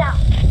இருக்கும் ப்ரோ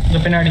இந்த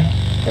பின்னாடி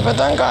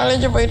இப்பதான்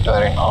காலேஜ் போயிட்டு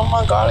வரேன் ஆமா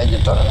காலேஜ்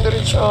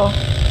திறந்துருச்சோ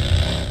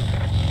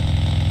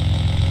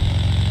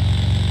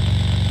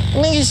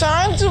இன்னைக்கு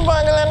ஷார்ட்ஸ்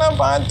பார்க்கலன்னா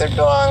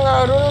பார்த்துட்டு வாங்க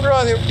அருண் ப்ரோ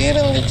அது எப்படி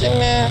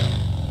இருந்துச்சுன்னு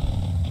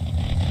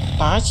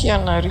தாஷியா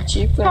நாரு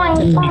சீப்பு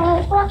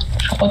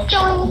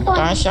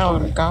தாஷா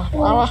இருக்கா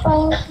வா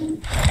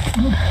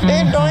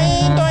டேய் டொய்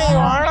டொய்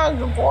வாடா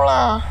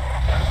போலாம்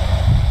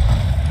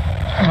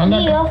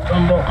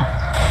ப்ரோ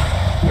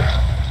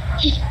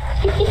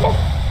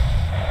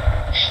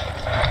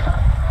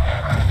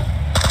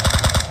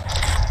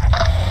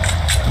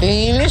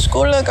டெய்லி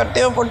ஸ்கூல்ல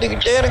கட்டையா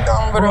போட்டுக்கிட்டே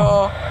இருக்கான் ப்ரோ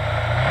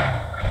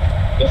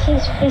This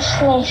is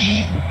business.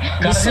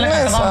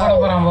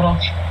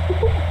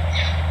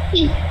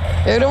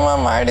 எருமா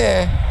மாடு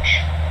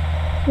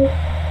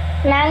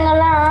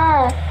நாங்கெல்லாம்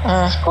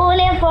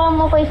ஸ்கூலே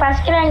போகாம போய்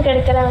ஃபர்ஸ்ட் ரேங்க்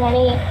எடுக்கிறவங்க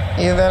நீ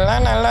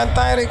இதெல்லாம் நல்லா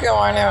தான் இருக்கு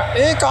வாணியா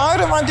ஏய்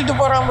கார் மாத்திட்டு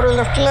போறான் ப்ரோ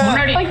லெஃப்ட்ல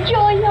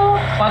ஐயோ ஐயோ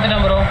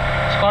பாத்துட்டேன் ப்ரோ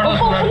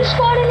ஃபுல்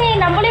ஸ்குவாடுனே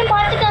நம்மளே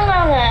பாத்துட்டாங்க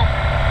அவங்க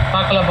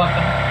பார்க்கல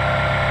பாத்துட்டாங்க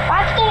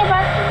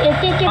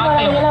எத்தி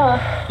போறாங்களோ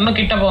இன்னும்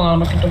கிட்ட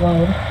போங்க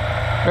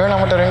ப்ரோ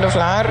நம்மட்ட 2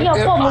 ஃப்ளார்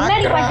இருக்கு அப்போ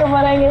முன்னாடி பாக்க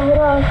போறாங்க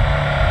ப்ரோ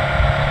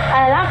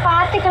அதெல்லாம்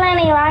பாத்துக்கலாம்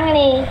நீ வாங்க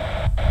நீ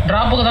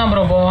டிராப்புக்கு தான்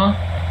ப்ரோ போவோம்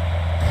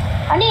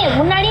அண்ணே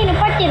முன்னாடியே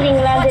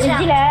நிப்பாட்டிடுறீங்களா அந்த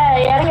ரிட்ஜில்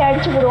இறங்கி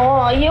அடிச்சு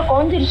போடுவோம் ஐயோ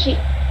கொந்துருச்சு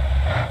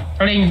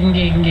அப்படியே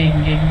இங்கே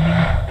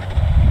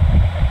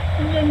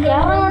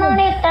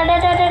இறங்கணும்னே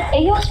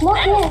ஐயோ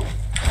ஸ்மோக்கு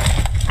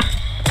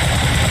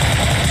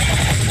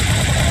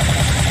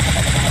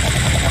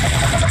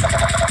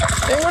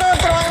எங்கூட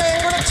ஒருத்தருவாங்க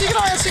எங்கூட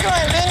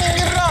சீக்கிரம் டேய்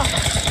நீங்க இருடா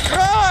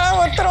ப்ரோ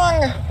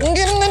ஒருத்தருவாங்க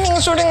இங்கிருந்து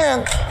நீங்கள் சுடுங்க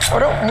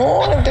ஒரு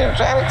 3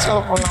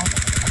 டிராஃபிக்ஸில் போகலாம்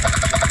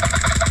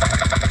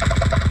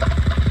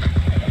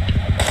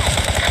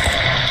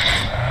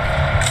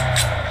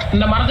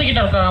இந்த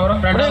மரத்துக்கிட்ட இருக்கா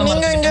ப்ரோ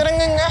நீங்க இங்க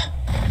இறங்குங்க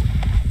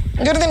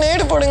இங்கிருந்து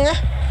நேடு போடுங்க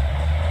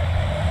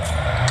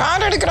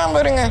கார் எடுக்கிறான்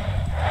பாருங்க.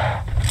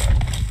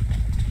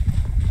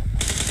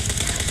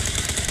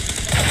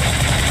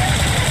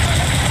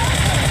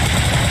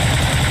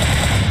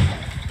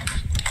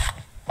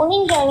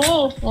 புனிஞ்சானே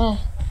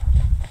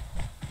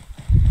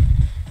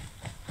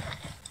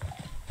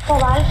இப்போ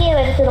வாழ்க்கையை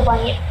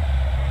வெறுத்துருப்பாங்க.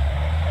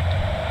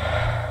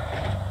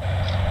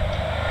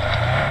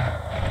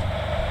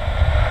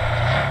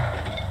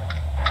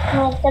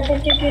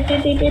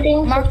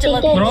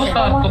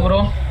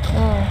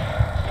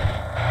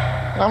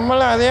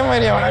 நம்மளும் அதே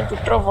மாதிரி அவனை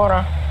சுற்ற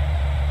போறான்.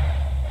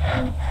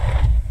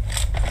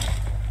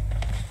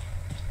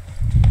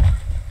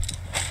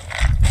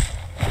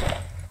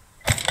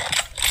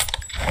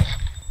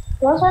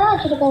 ரொம்ப நாள்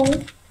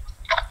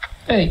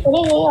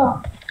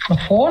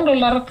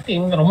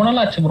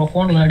ஆச்சு ப்ரோ.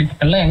 போன்ல அடி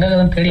எல்லாம்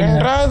எங்க தெரியும்.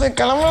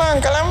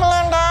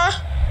 கிளம்பலாம்டா.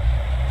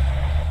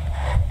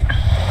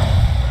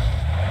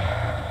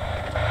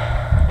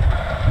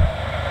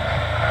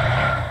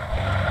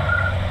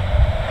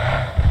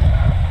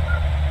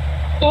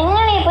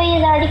 எங்கனே போய்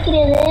இதை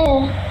அடிக்கிறது?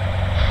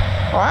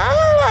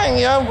 வாங்க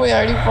எங்கேயா போய்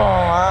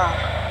அடிப்போம். வா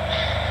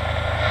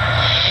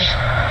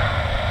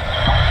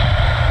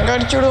இங்க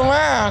அடிச்சு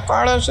விடுவோமா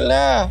காடோஸ்ல?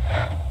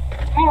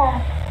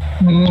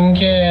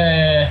 இங்க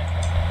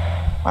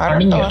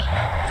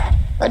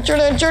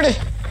அடிச்சுடு.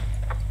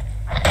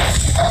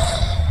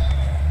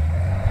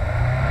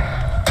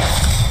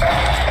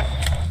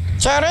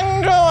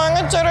 சரண்ரோ வாங்க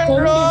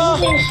சரண்ரோ.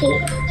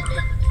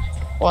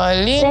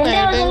 வலி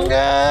நடுங்க.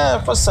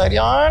 இப்ப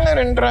சரியான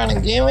 2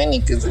 கேமே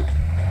நிக்குது.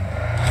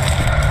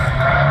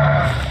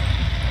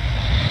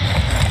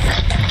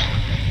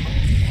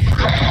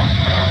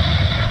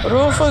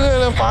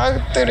 ரூஃபுகளை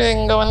பார்த்துரு.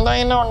 இங்க வந்தா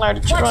என்ன ஒன்னு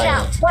அடிச்சுடுவாங்க.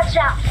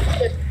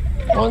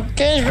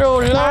 ஓகே ப்ரோ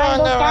உள்ள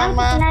வாங்க.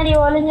 வாமா பின்னாடி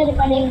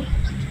ஒளிஞ்சிருப்பானே.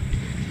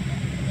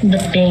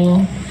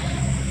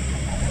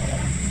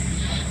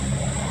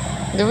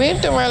 இந்த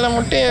வீட்டு மேல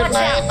முட்டை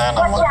ஏறினா என்ன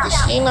நமக்கு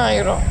சீன்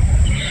ஆயிரும்.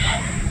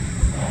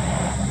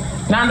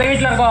 நான் அந்த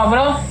வீட்டுல இருக்கோம்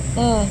ப்ரோ.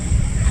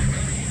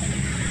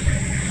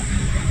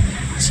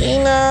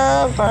 சீனா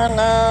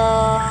பானா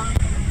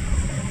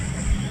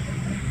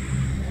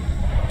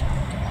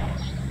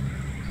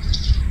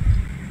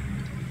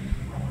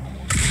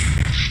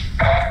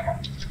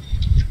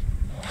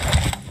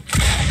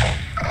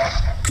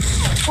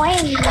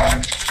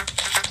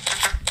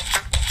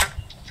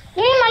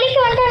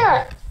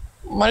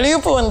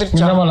மல்லிகைப்பூ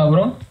வந்துருச்சா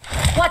ப்ரோ?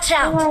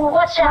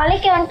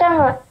 மலைக்கு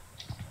வந்துட்டாங்க.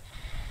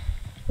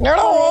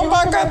 என்னடா உன்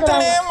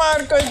பக்கத்துலயே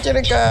மார்க்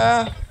வச்சிருக்க?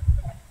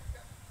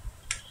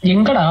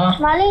 எங்கடா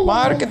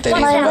மார்க்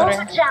தெரியும் பாருங்க.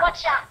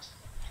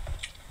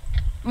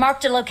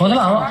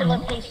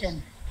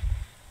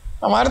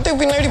 மரத்துக்கு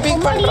பின்னாடி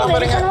பீக் பண்றான்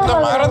பாருங்க. இந்த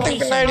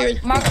மரத்துக்கு பின்னாடி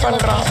பீக்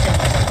பண்றான்.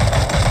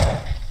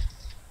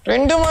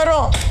 2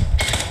 மரம்.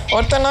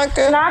 ஒருத்த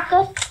நாக்கு.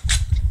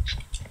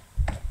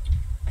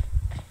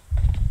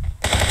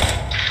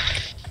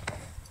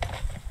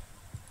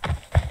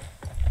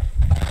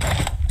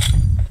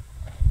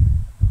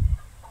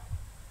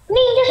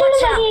 நீ இங்க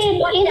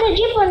சொல்லுங்க. இந்த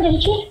ஜீப்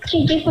வந்துருச்சு.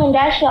 ஜீப்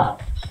டேஷா.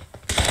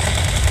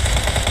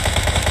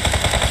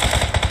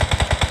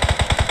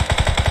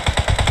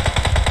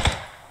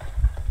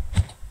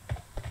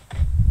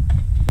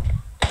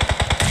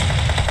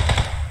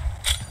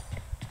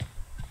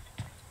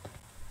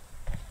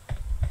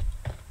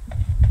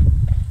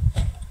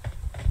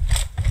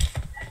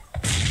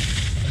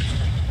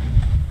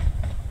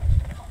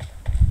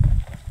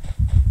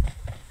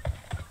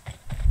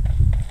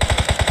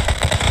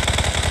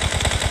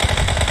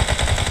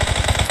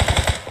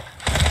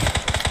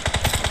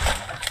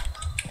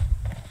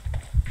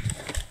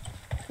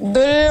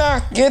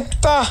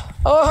 கெத்தா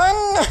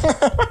ஓஹன்.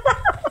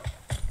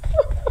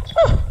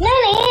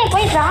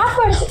 போய் டிராப்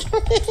அடிச்சு.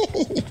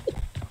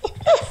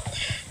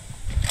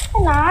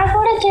 நான்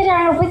கூட சரி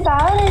அங்க போய்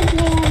காவல்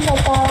இருக்கீங்கன்னு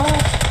பார்த்தா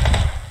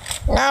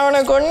நான்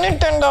அவனை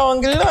கொன்னுட்டேன்டா.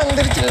 அவன் கில்ல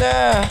வந்துருச்சுல.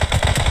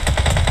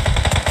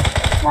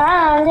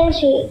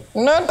 வந்துருச்சு.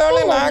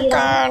 இன்னொருத்தவனே நான்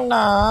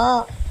காணா.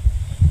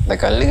 இந்த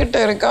கல்லுகிட்ட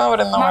இருக்கா.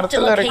 அவர் இந்த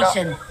மரத்துல இருக்கா.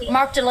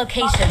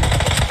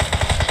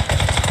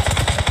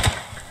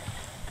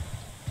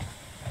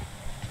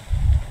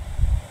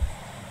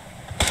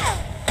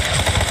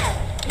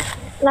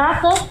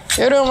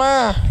 ஏறுமா?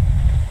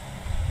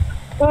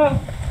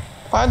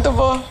 பார்த்து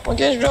போ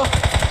முகேஷ் ப்ரோ.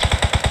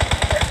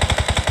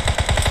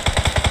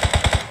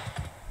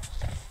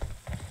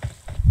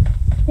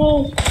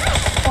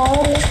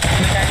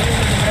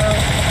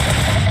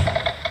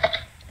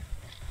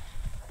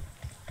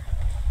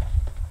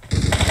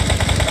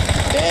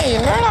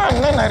 என்னடா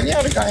அண்ணன்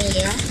நிறைய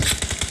இருக்காங்க.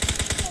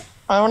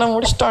 அவனை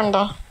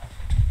முடிச்சிட்டான்டா.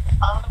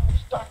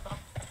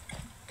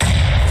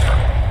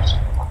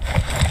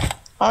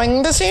 அவன்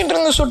இந்த சைடு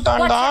இருந்து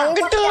சுட்டான்டா.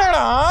 அங்கிட்டு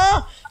இல்லடா.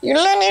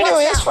 இல்ல நீடி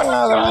வேஸ்ட்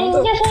பண்ணாத. இந்த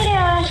சைடு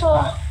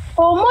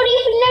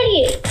பின்னாடி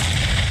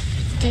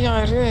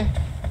யாரு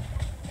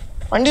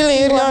வண்டியில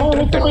ஏறியா?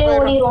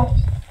 ஓடிரும்.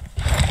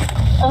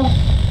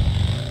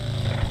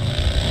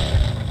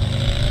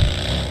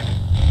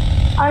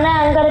 அண்ணா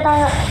அங்க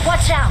இருக்காங்க.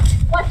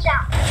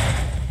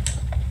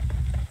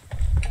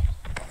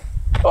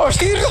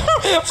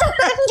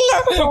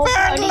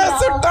 பேன்ல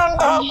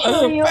சுட்டான்டா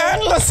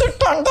பேன்ல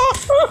சுட்டான்டா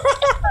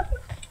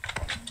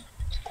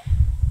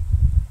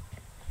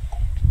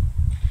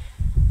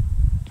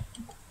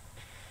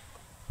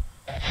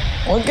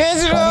ஓகே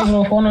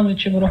ப்ரோ ஃபோன்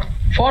வந்துச்சு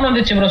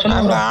ப்ரோ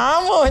சொல்லுங்க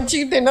ஆமா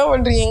வச்சுக்கிட்டு என்ன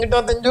பண்றீங்க எங்கிட்ட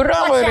ஒருத்தன் ஜுர்ரா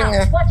போயிருங்க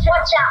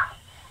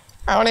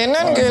அவனை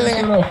என்னன்னு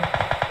கேளுங்க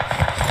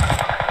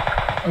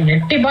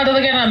எட்டி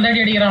பார்த்ததுக்கே நான் அந்த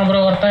அடி அடிக்கிறான்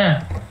ப்ரோ ஒருத்தன்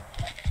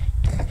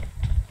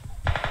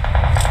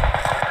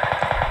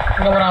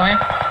எங்க போறான் அவன்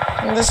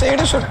இந்த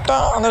சைடு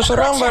சுட்டான் அந்த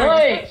சுறான் பாருங்க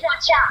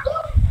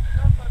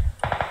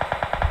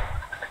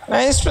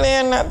நைஸ் பிளே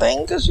அண்ணா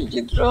தேங்க்யூ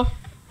சுஜித் ப்ரோ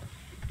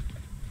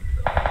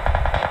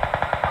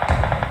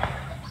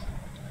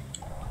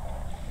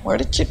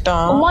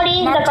வடிச்சிட்டான் அம்மாடி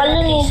இந்த கல்லு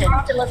நீ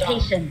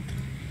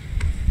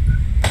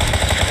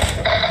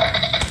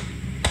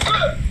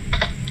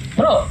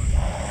ப்ரோ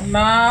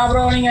நான்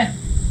ப்ரோ நீங்க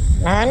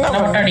நான் என்ன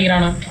மொட்டை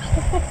அடிக்கிறானா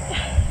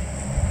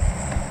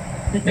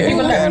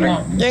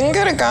எங்க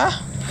இருக்கா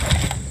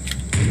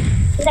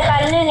இந்த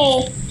கல்லு நீ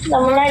இந்த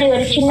முன்னாடி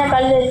ஒரு சின்ன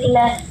கல்லு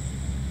இருக்குல்ல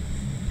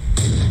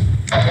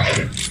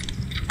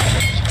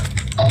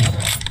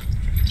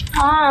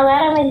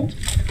வேற மாதிரி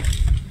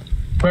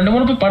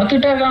 2-3 பேர்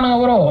படுத்துட்டே இருக்கானுங்க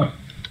ப்ரோ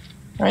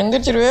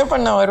எந்திரிச்சு ரிவே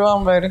பண்ண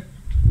வருவான் பாரு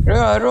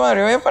வருவான்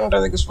ரிவே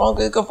பண்றதுக்கு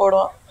ஸ்மோக் இருக்க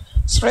போடுவான்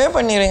ஸ்ப்ரே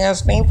பண்ணிடுங்க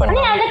ஸ்னைப்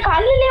பண்ணி அந்த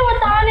கல்லுல ஒரு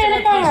தாள்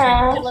இருக்காங்க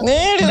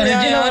நேடு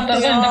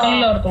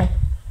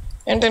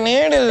என்கிட்ட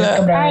நேடு இல்ல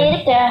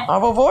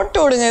அப்ப போட்டு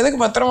விடுங்க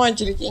எதுக்கு பத்திரமா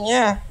வச்சிருக்கீங்க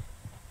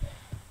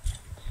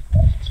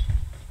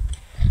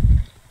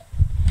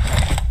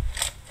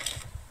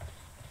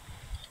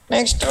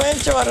நெக்ஸ்ட்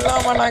மேட்ச்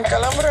வரலாமா நான்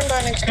கிளம்புறேன்டா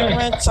நெக்ஸ்ட்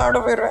மேட்ச் சாப்பிட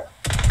போயிடுவேன்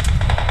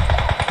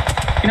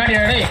பின்னாடி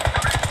டேய்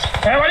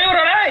வழி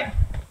விடுடா டேய்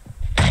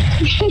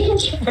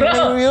ப்ரோ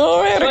ஐயோ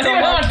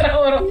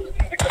ப்ரோ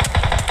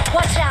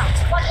Watch out!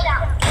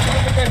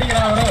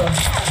 அடிக்கிறான் ப்ரோ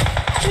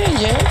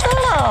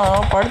எங்கடா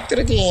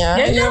படுத்திருக்கீங்க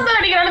எங்க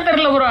அடிக்கிறான்னு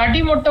தெரியல ப்ரோ அடி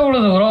மொட்டை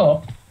விழுது ப்ரோ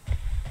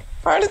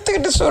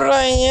படுத்துக்கிட்டு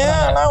சொல்றாங்க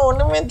ஆனா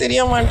ஒண்ணுமே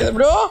தெரிய மாட்டேது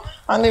ப்ரோ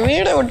அந்த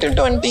வீடை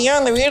விட்டுட்டு வந்துட்டீங்க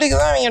அந்த வீடுக்கு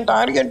தான் அவங்க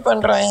டார்கெட்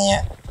பண்றாங்க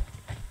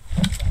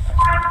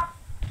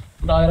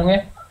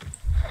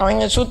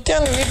அவங்க சுத்தி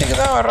அந்த வீட்டுக்கு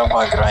தான் வர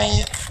பாக்குறாங்க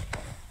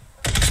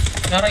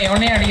யாரும்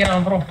எவனே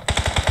அடிக்கிறான் ப்ரோ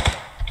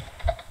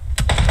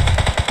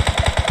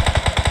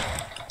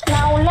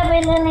நான் உள்ள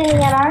போயிருந்தேன்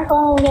நீங்க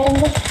ராங்கோங்க இங்க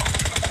இருந்து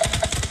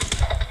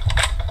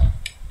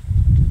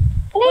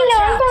நீங்க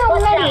வந்து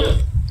முன்னாடி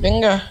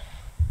எங்க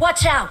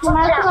Watch out!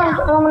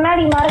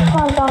 முன்னாடி மறக்க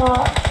மாட்டாங்க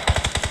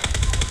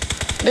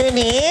டேய்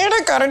நீ ஏட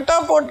கரெக்டா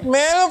போட்டு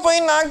மேல போய்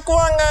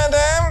நாக்குவாங்க அத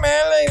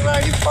மேல இவன்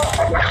அடிப்பான்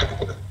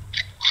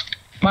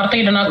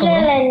மரத்துக்கிட்ட நாக்கு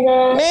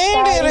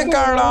நேடு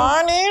இருக்காடா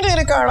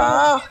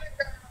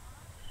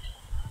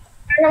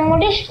நான்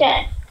முடிச்சிட்டேன்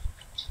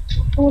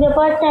இங்க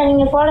பார்த்தா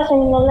நீங்க போட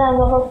சொன்னீங்கல்ல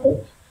அங்க பார்த்து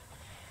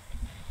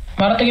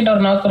மரத்துக்கிட்ட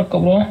ஒரு நாக்கு இருக்கு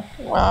ப்ரோ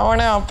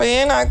அவனை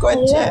அப்பயே நாக்கு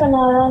வச்சேன்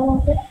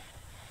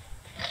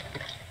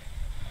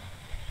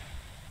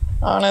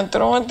அவனை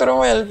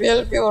திரும்ப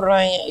எழுப்பி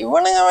விடுறாங்க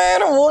இவனுங்க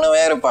வேற 3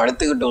 பேர்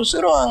படுத்துக்கிட்டு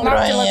உசுறு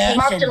வாங்குறாங்க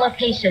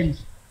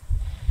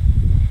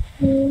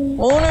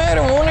 3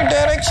 பேர் 3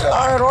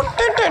 டைரக்ஷன்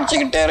ரொட்டேட்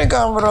அடிச்சுக்கிட்டே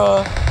இருக்கான் ப்ரோ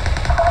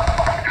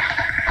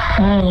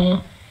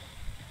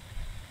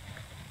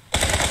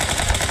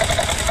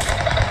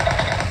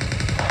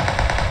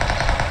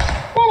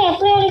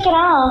எப்படி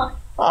அடிக்கிறான்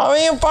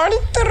அவங்க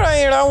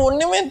படுத்துறாங்கடா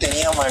ஒண்ணுமே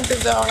தெரிய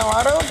மாட்டேது அவனை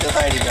வர விட்டு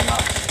தான்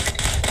அடிக்கணும்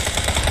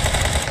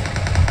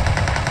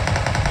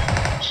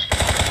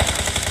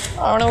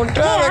அவனை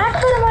விட்டுறா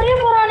ஆக்கர் மாதிரியே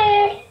போறானே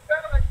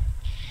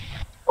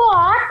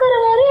ஆக்கர்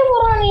மாதிரியே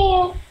போறானே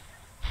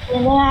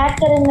என்ன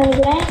ஆக்கர்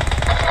நினைக்கிறேன்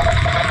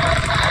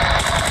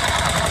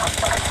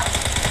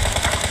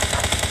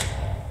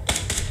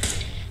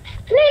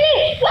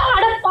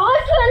அட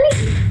பாத்து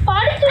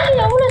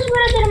படிச்சுட்டு எவ்வளவு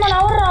ஸ்பீடா தெரியுமா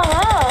நவர்றாங்க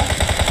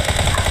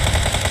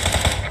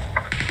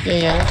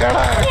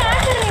எங்கடா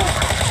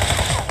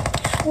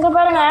இங்க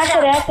பாருங்க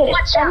ஆக்கர்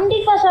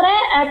கண்டிப்பா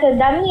சொல்றேன் ஆக்கர்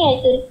டம்மி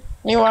ஆக்கர்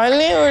நீ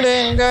வழி விடு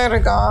எங்க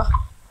இருக்கா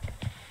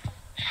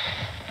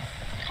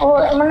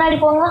முன்னாடி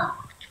போங்க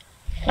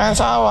நான்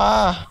சாவா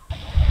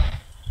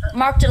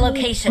Marked a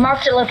location.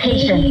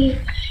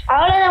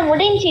 அவ்வளவுதான்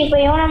முடிஞ்சு இப்ப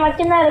இவனை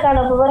மட்டும்தான் இருக்கான்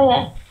அப்ப பாருங்க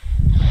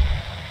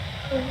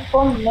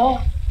போகல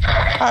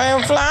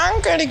அவன்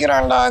ஃபிளாங்க்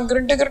அடிக்கிறான்டா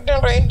கிரிட்டு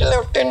ரைட்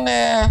லெஃப்ட்னு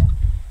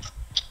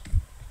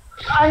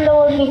அந்த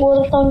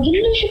ஒருத்தன்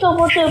கில்லிஷுக்க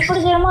போட்டு எப்படி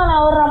தெரியுமா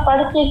நான் வர்றான்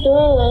படுத்துட்டு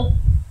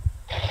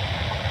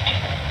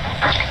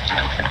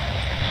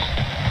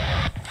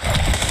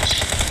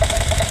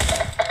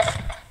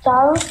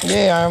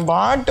டேய் அவன்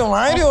பாட்டு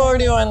மாதிரி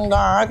ஓடி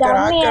வந்தான் ஆக்கர்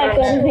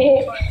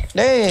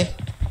டேய்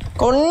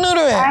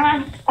கொன்னுருவேன்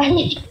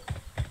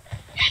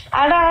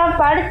அடா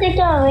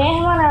படுத்துட்டு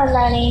வேகமா நான்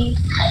வந்தானே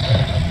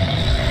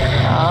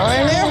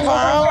அவனே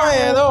பாவம்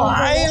ஏதோ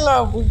ஆயிலா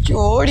பூச்சி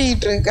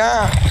ஓடிட்டு இருக்கா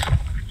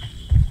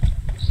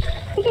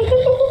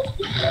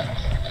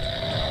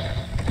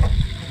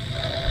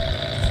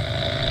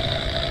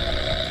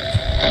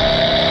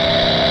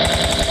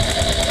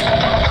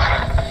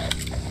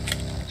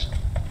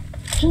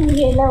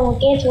என்ன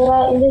ஓகே சூரா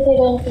இந்த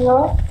சைடு வந்துட்டீங்க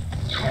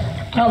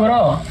ப்ரோ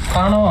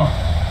காணோம்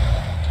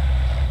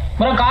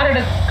ப்ரோ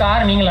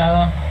கார் நீங்களா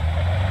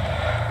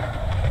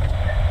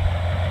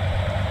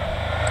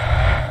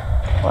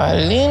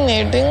வழி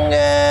நெடுங்க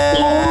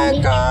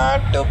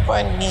காட்டு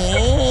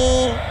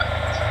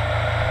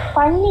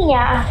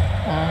பண்ணியா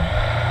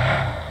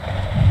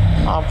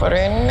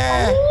அப்புறம் என்ன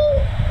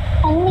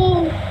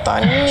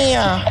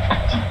தண்ணியா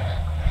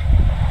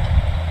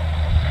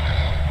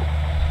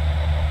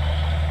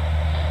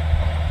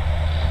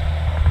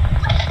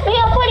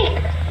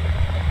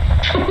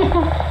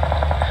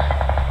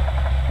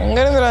எங்க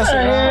இருந்து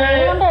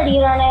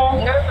அடிக்கிறானே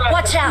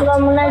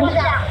முன்னாடி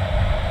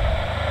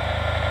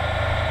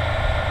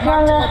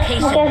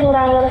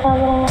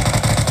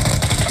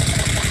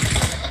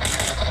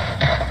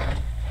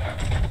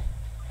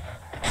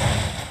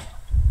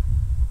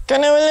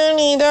கனவுல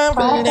நீதான்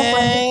பிள்ளை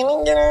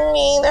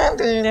நீதான்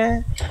பிள்ளை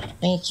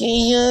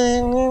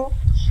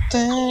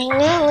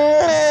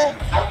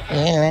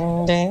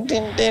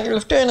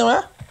லிஃப்ட் வேணுமா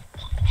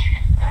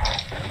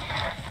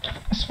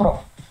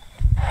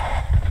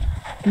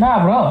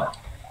ப்ரோ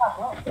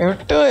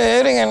விட்டு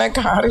ஏறுங்க என்ன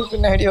காரு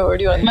பின்னாடி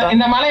ஓடி வந்தா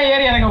இந்த மலையை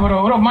ஏறி இறங்க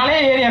ப்ரோ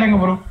மலையை ஏறி இறங்க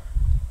ப்ரோ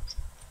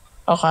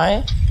ஓகே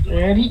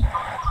ஏறி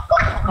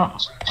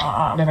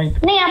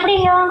நீ அப்படி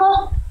இங்க வாங்க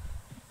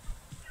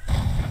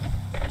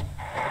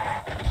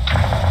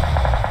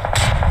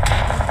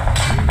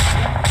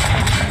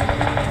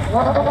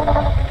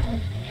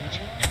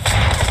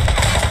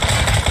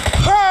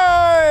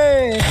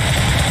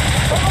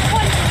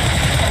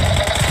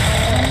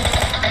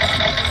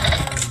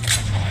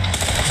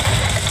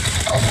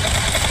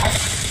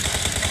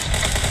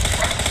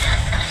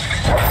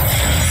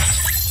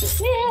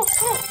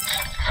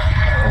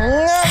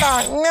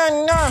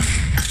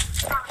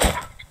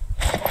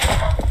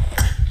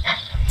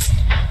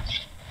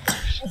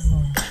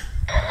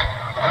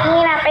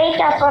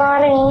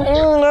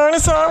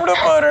நானும் சாப்பிட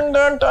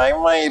போறேன்டா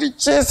டைம்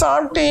ஆயிருச்சு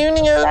சாப்பிட்டு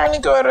ஈவினிங் 7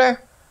 மணிக்கு வரேன்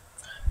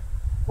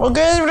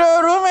ஓகே ப்ரோ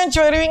ரூம் மேட்ச்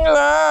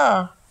வருவீங்களா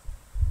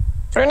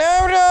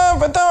பிரணவ் ப்ரோ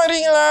பார்த்தா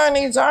வரீங்களா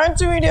இன்னைக்கு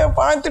சாட்சி வீடியோ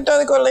பார்த்துட்டு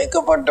அதுக்கு ஒரு லைக்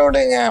போட்டு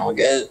விடுங்க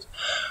ஓகே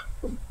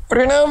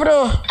பிரணவ் ப்ரோ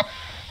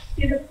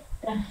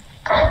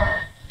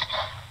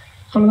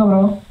சொல்லுங்க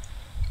ப்ரோ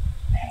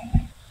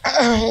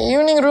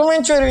ஈவினிங் ரூம்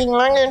மேட்ச்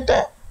வருவீங்களான்னு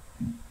கேட்டேன்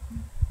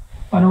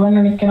வருவேன்னு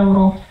நினைக்கிறேன்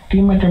ப்ரோ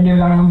டீம்மேட் எப்படி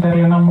இருக்கானுங்கன்னு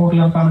தெரியல நம்ம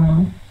ஊரில் இருக்கானுங்க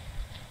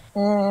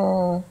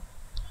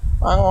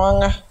வாங்க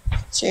வாங்க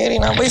சரி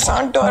நான் போய்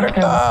சாப்பிட்டு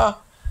வரட்டா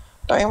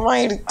டைம்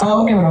ஆயிடுச்சு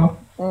ஓகே ப்ரோ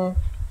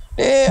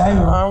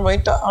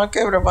போயிட்டா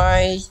okay bro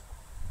boy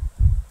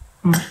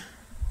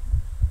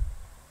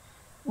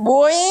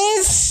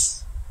boys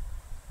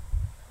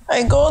I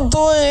go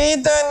to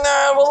eat and I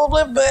will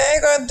be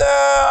back at the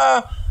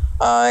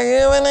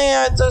evening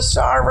at the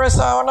start for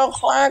 7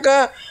 o'clock.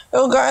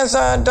 You guys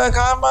have to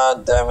come out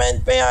to meet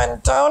me at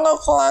 7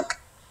 o'clock.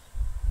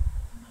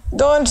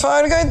 Don't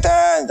forget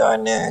that.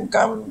 Don't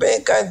come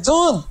back at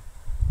soon.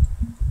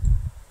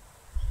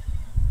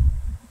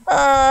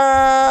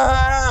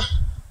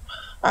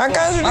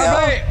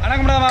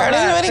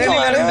 கடைசி வரைக்கும்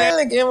வரவே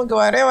இல்லை கேமுக்கு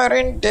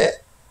வரேன்ட்டு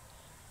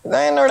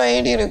இதான் என்னோட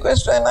ID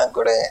request வேணா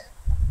கொடுங்க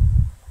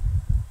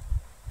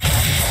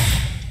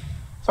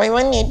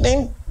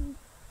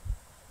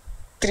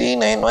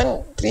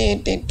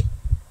 5189391388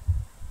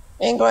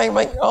 Thank you,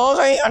 bye.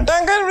 Okay,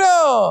 attacker bro.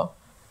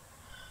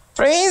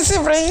 Praise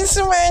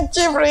match,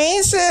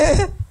 praise.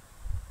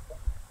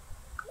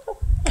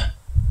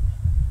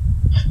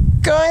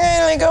 Kaya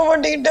like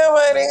போட்டுக்கிட்டே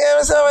பாருங்க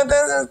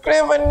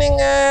சப்ஸ்கிரைப்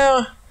பண்ணுங்க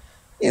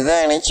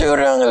இதான் அனுப்பிச்சு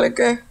விடுறேன்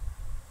உங்களுக்கு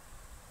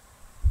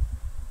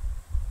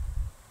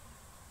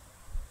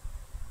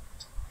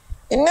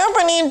என்ன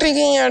பண்ணிட்டு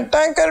இருக்கீங்க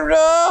அட்டாக்கர்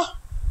ப்ரோ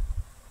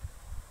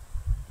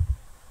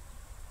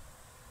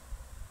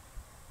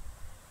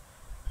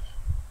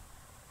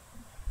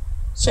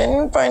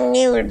சென்ட்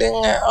பண்ணி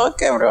விடுங்க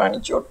ஓகே ப்ரோ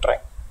அனுப்பிச்சு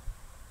விட்றேன்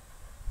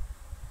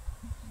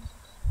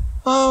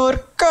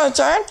ஒர்க்கா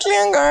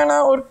சாட்லேயும் காணா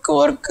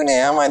ஒர்க்குன்னு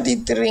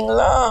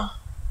ஏமாத்திட்டுறீங்களா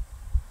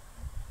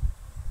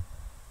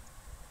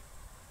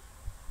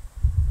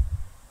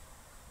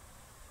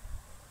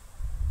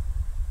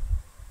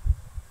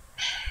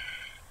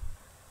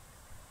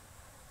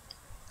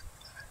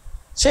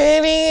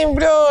சரி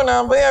ப்ரோ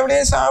நான் போய்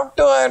அப்படியே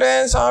சாப்பிட்டு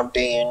வரேன்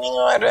சாப்பிட்டு ஈவினிங்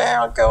வரேன்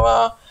ஓகேவா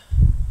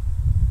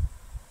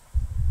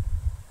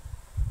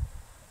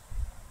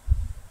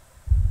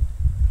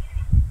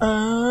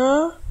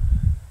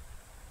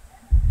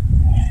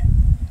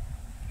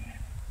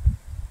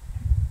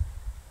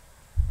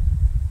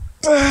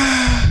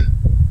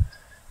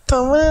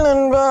தமிழ்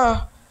நண்பா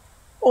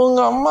உங்க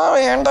அம்மாவை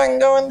ஏன்டா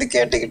இங்க வந்து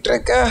கேட்டுக்கிட்டு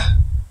இருக்க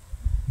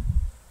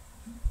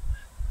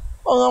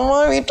உங்க அம்மா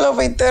வீட்டில்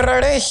போய்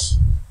தேர்றாடே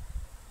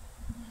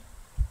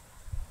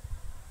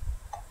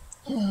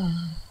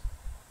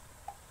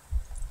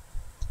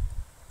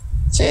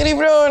சரி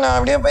ப்ரோ நான்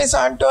அப்படியே போய்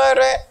சாப்பிட்டு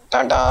வரேன்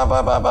டாடா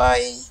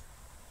பாய்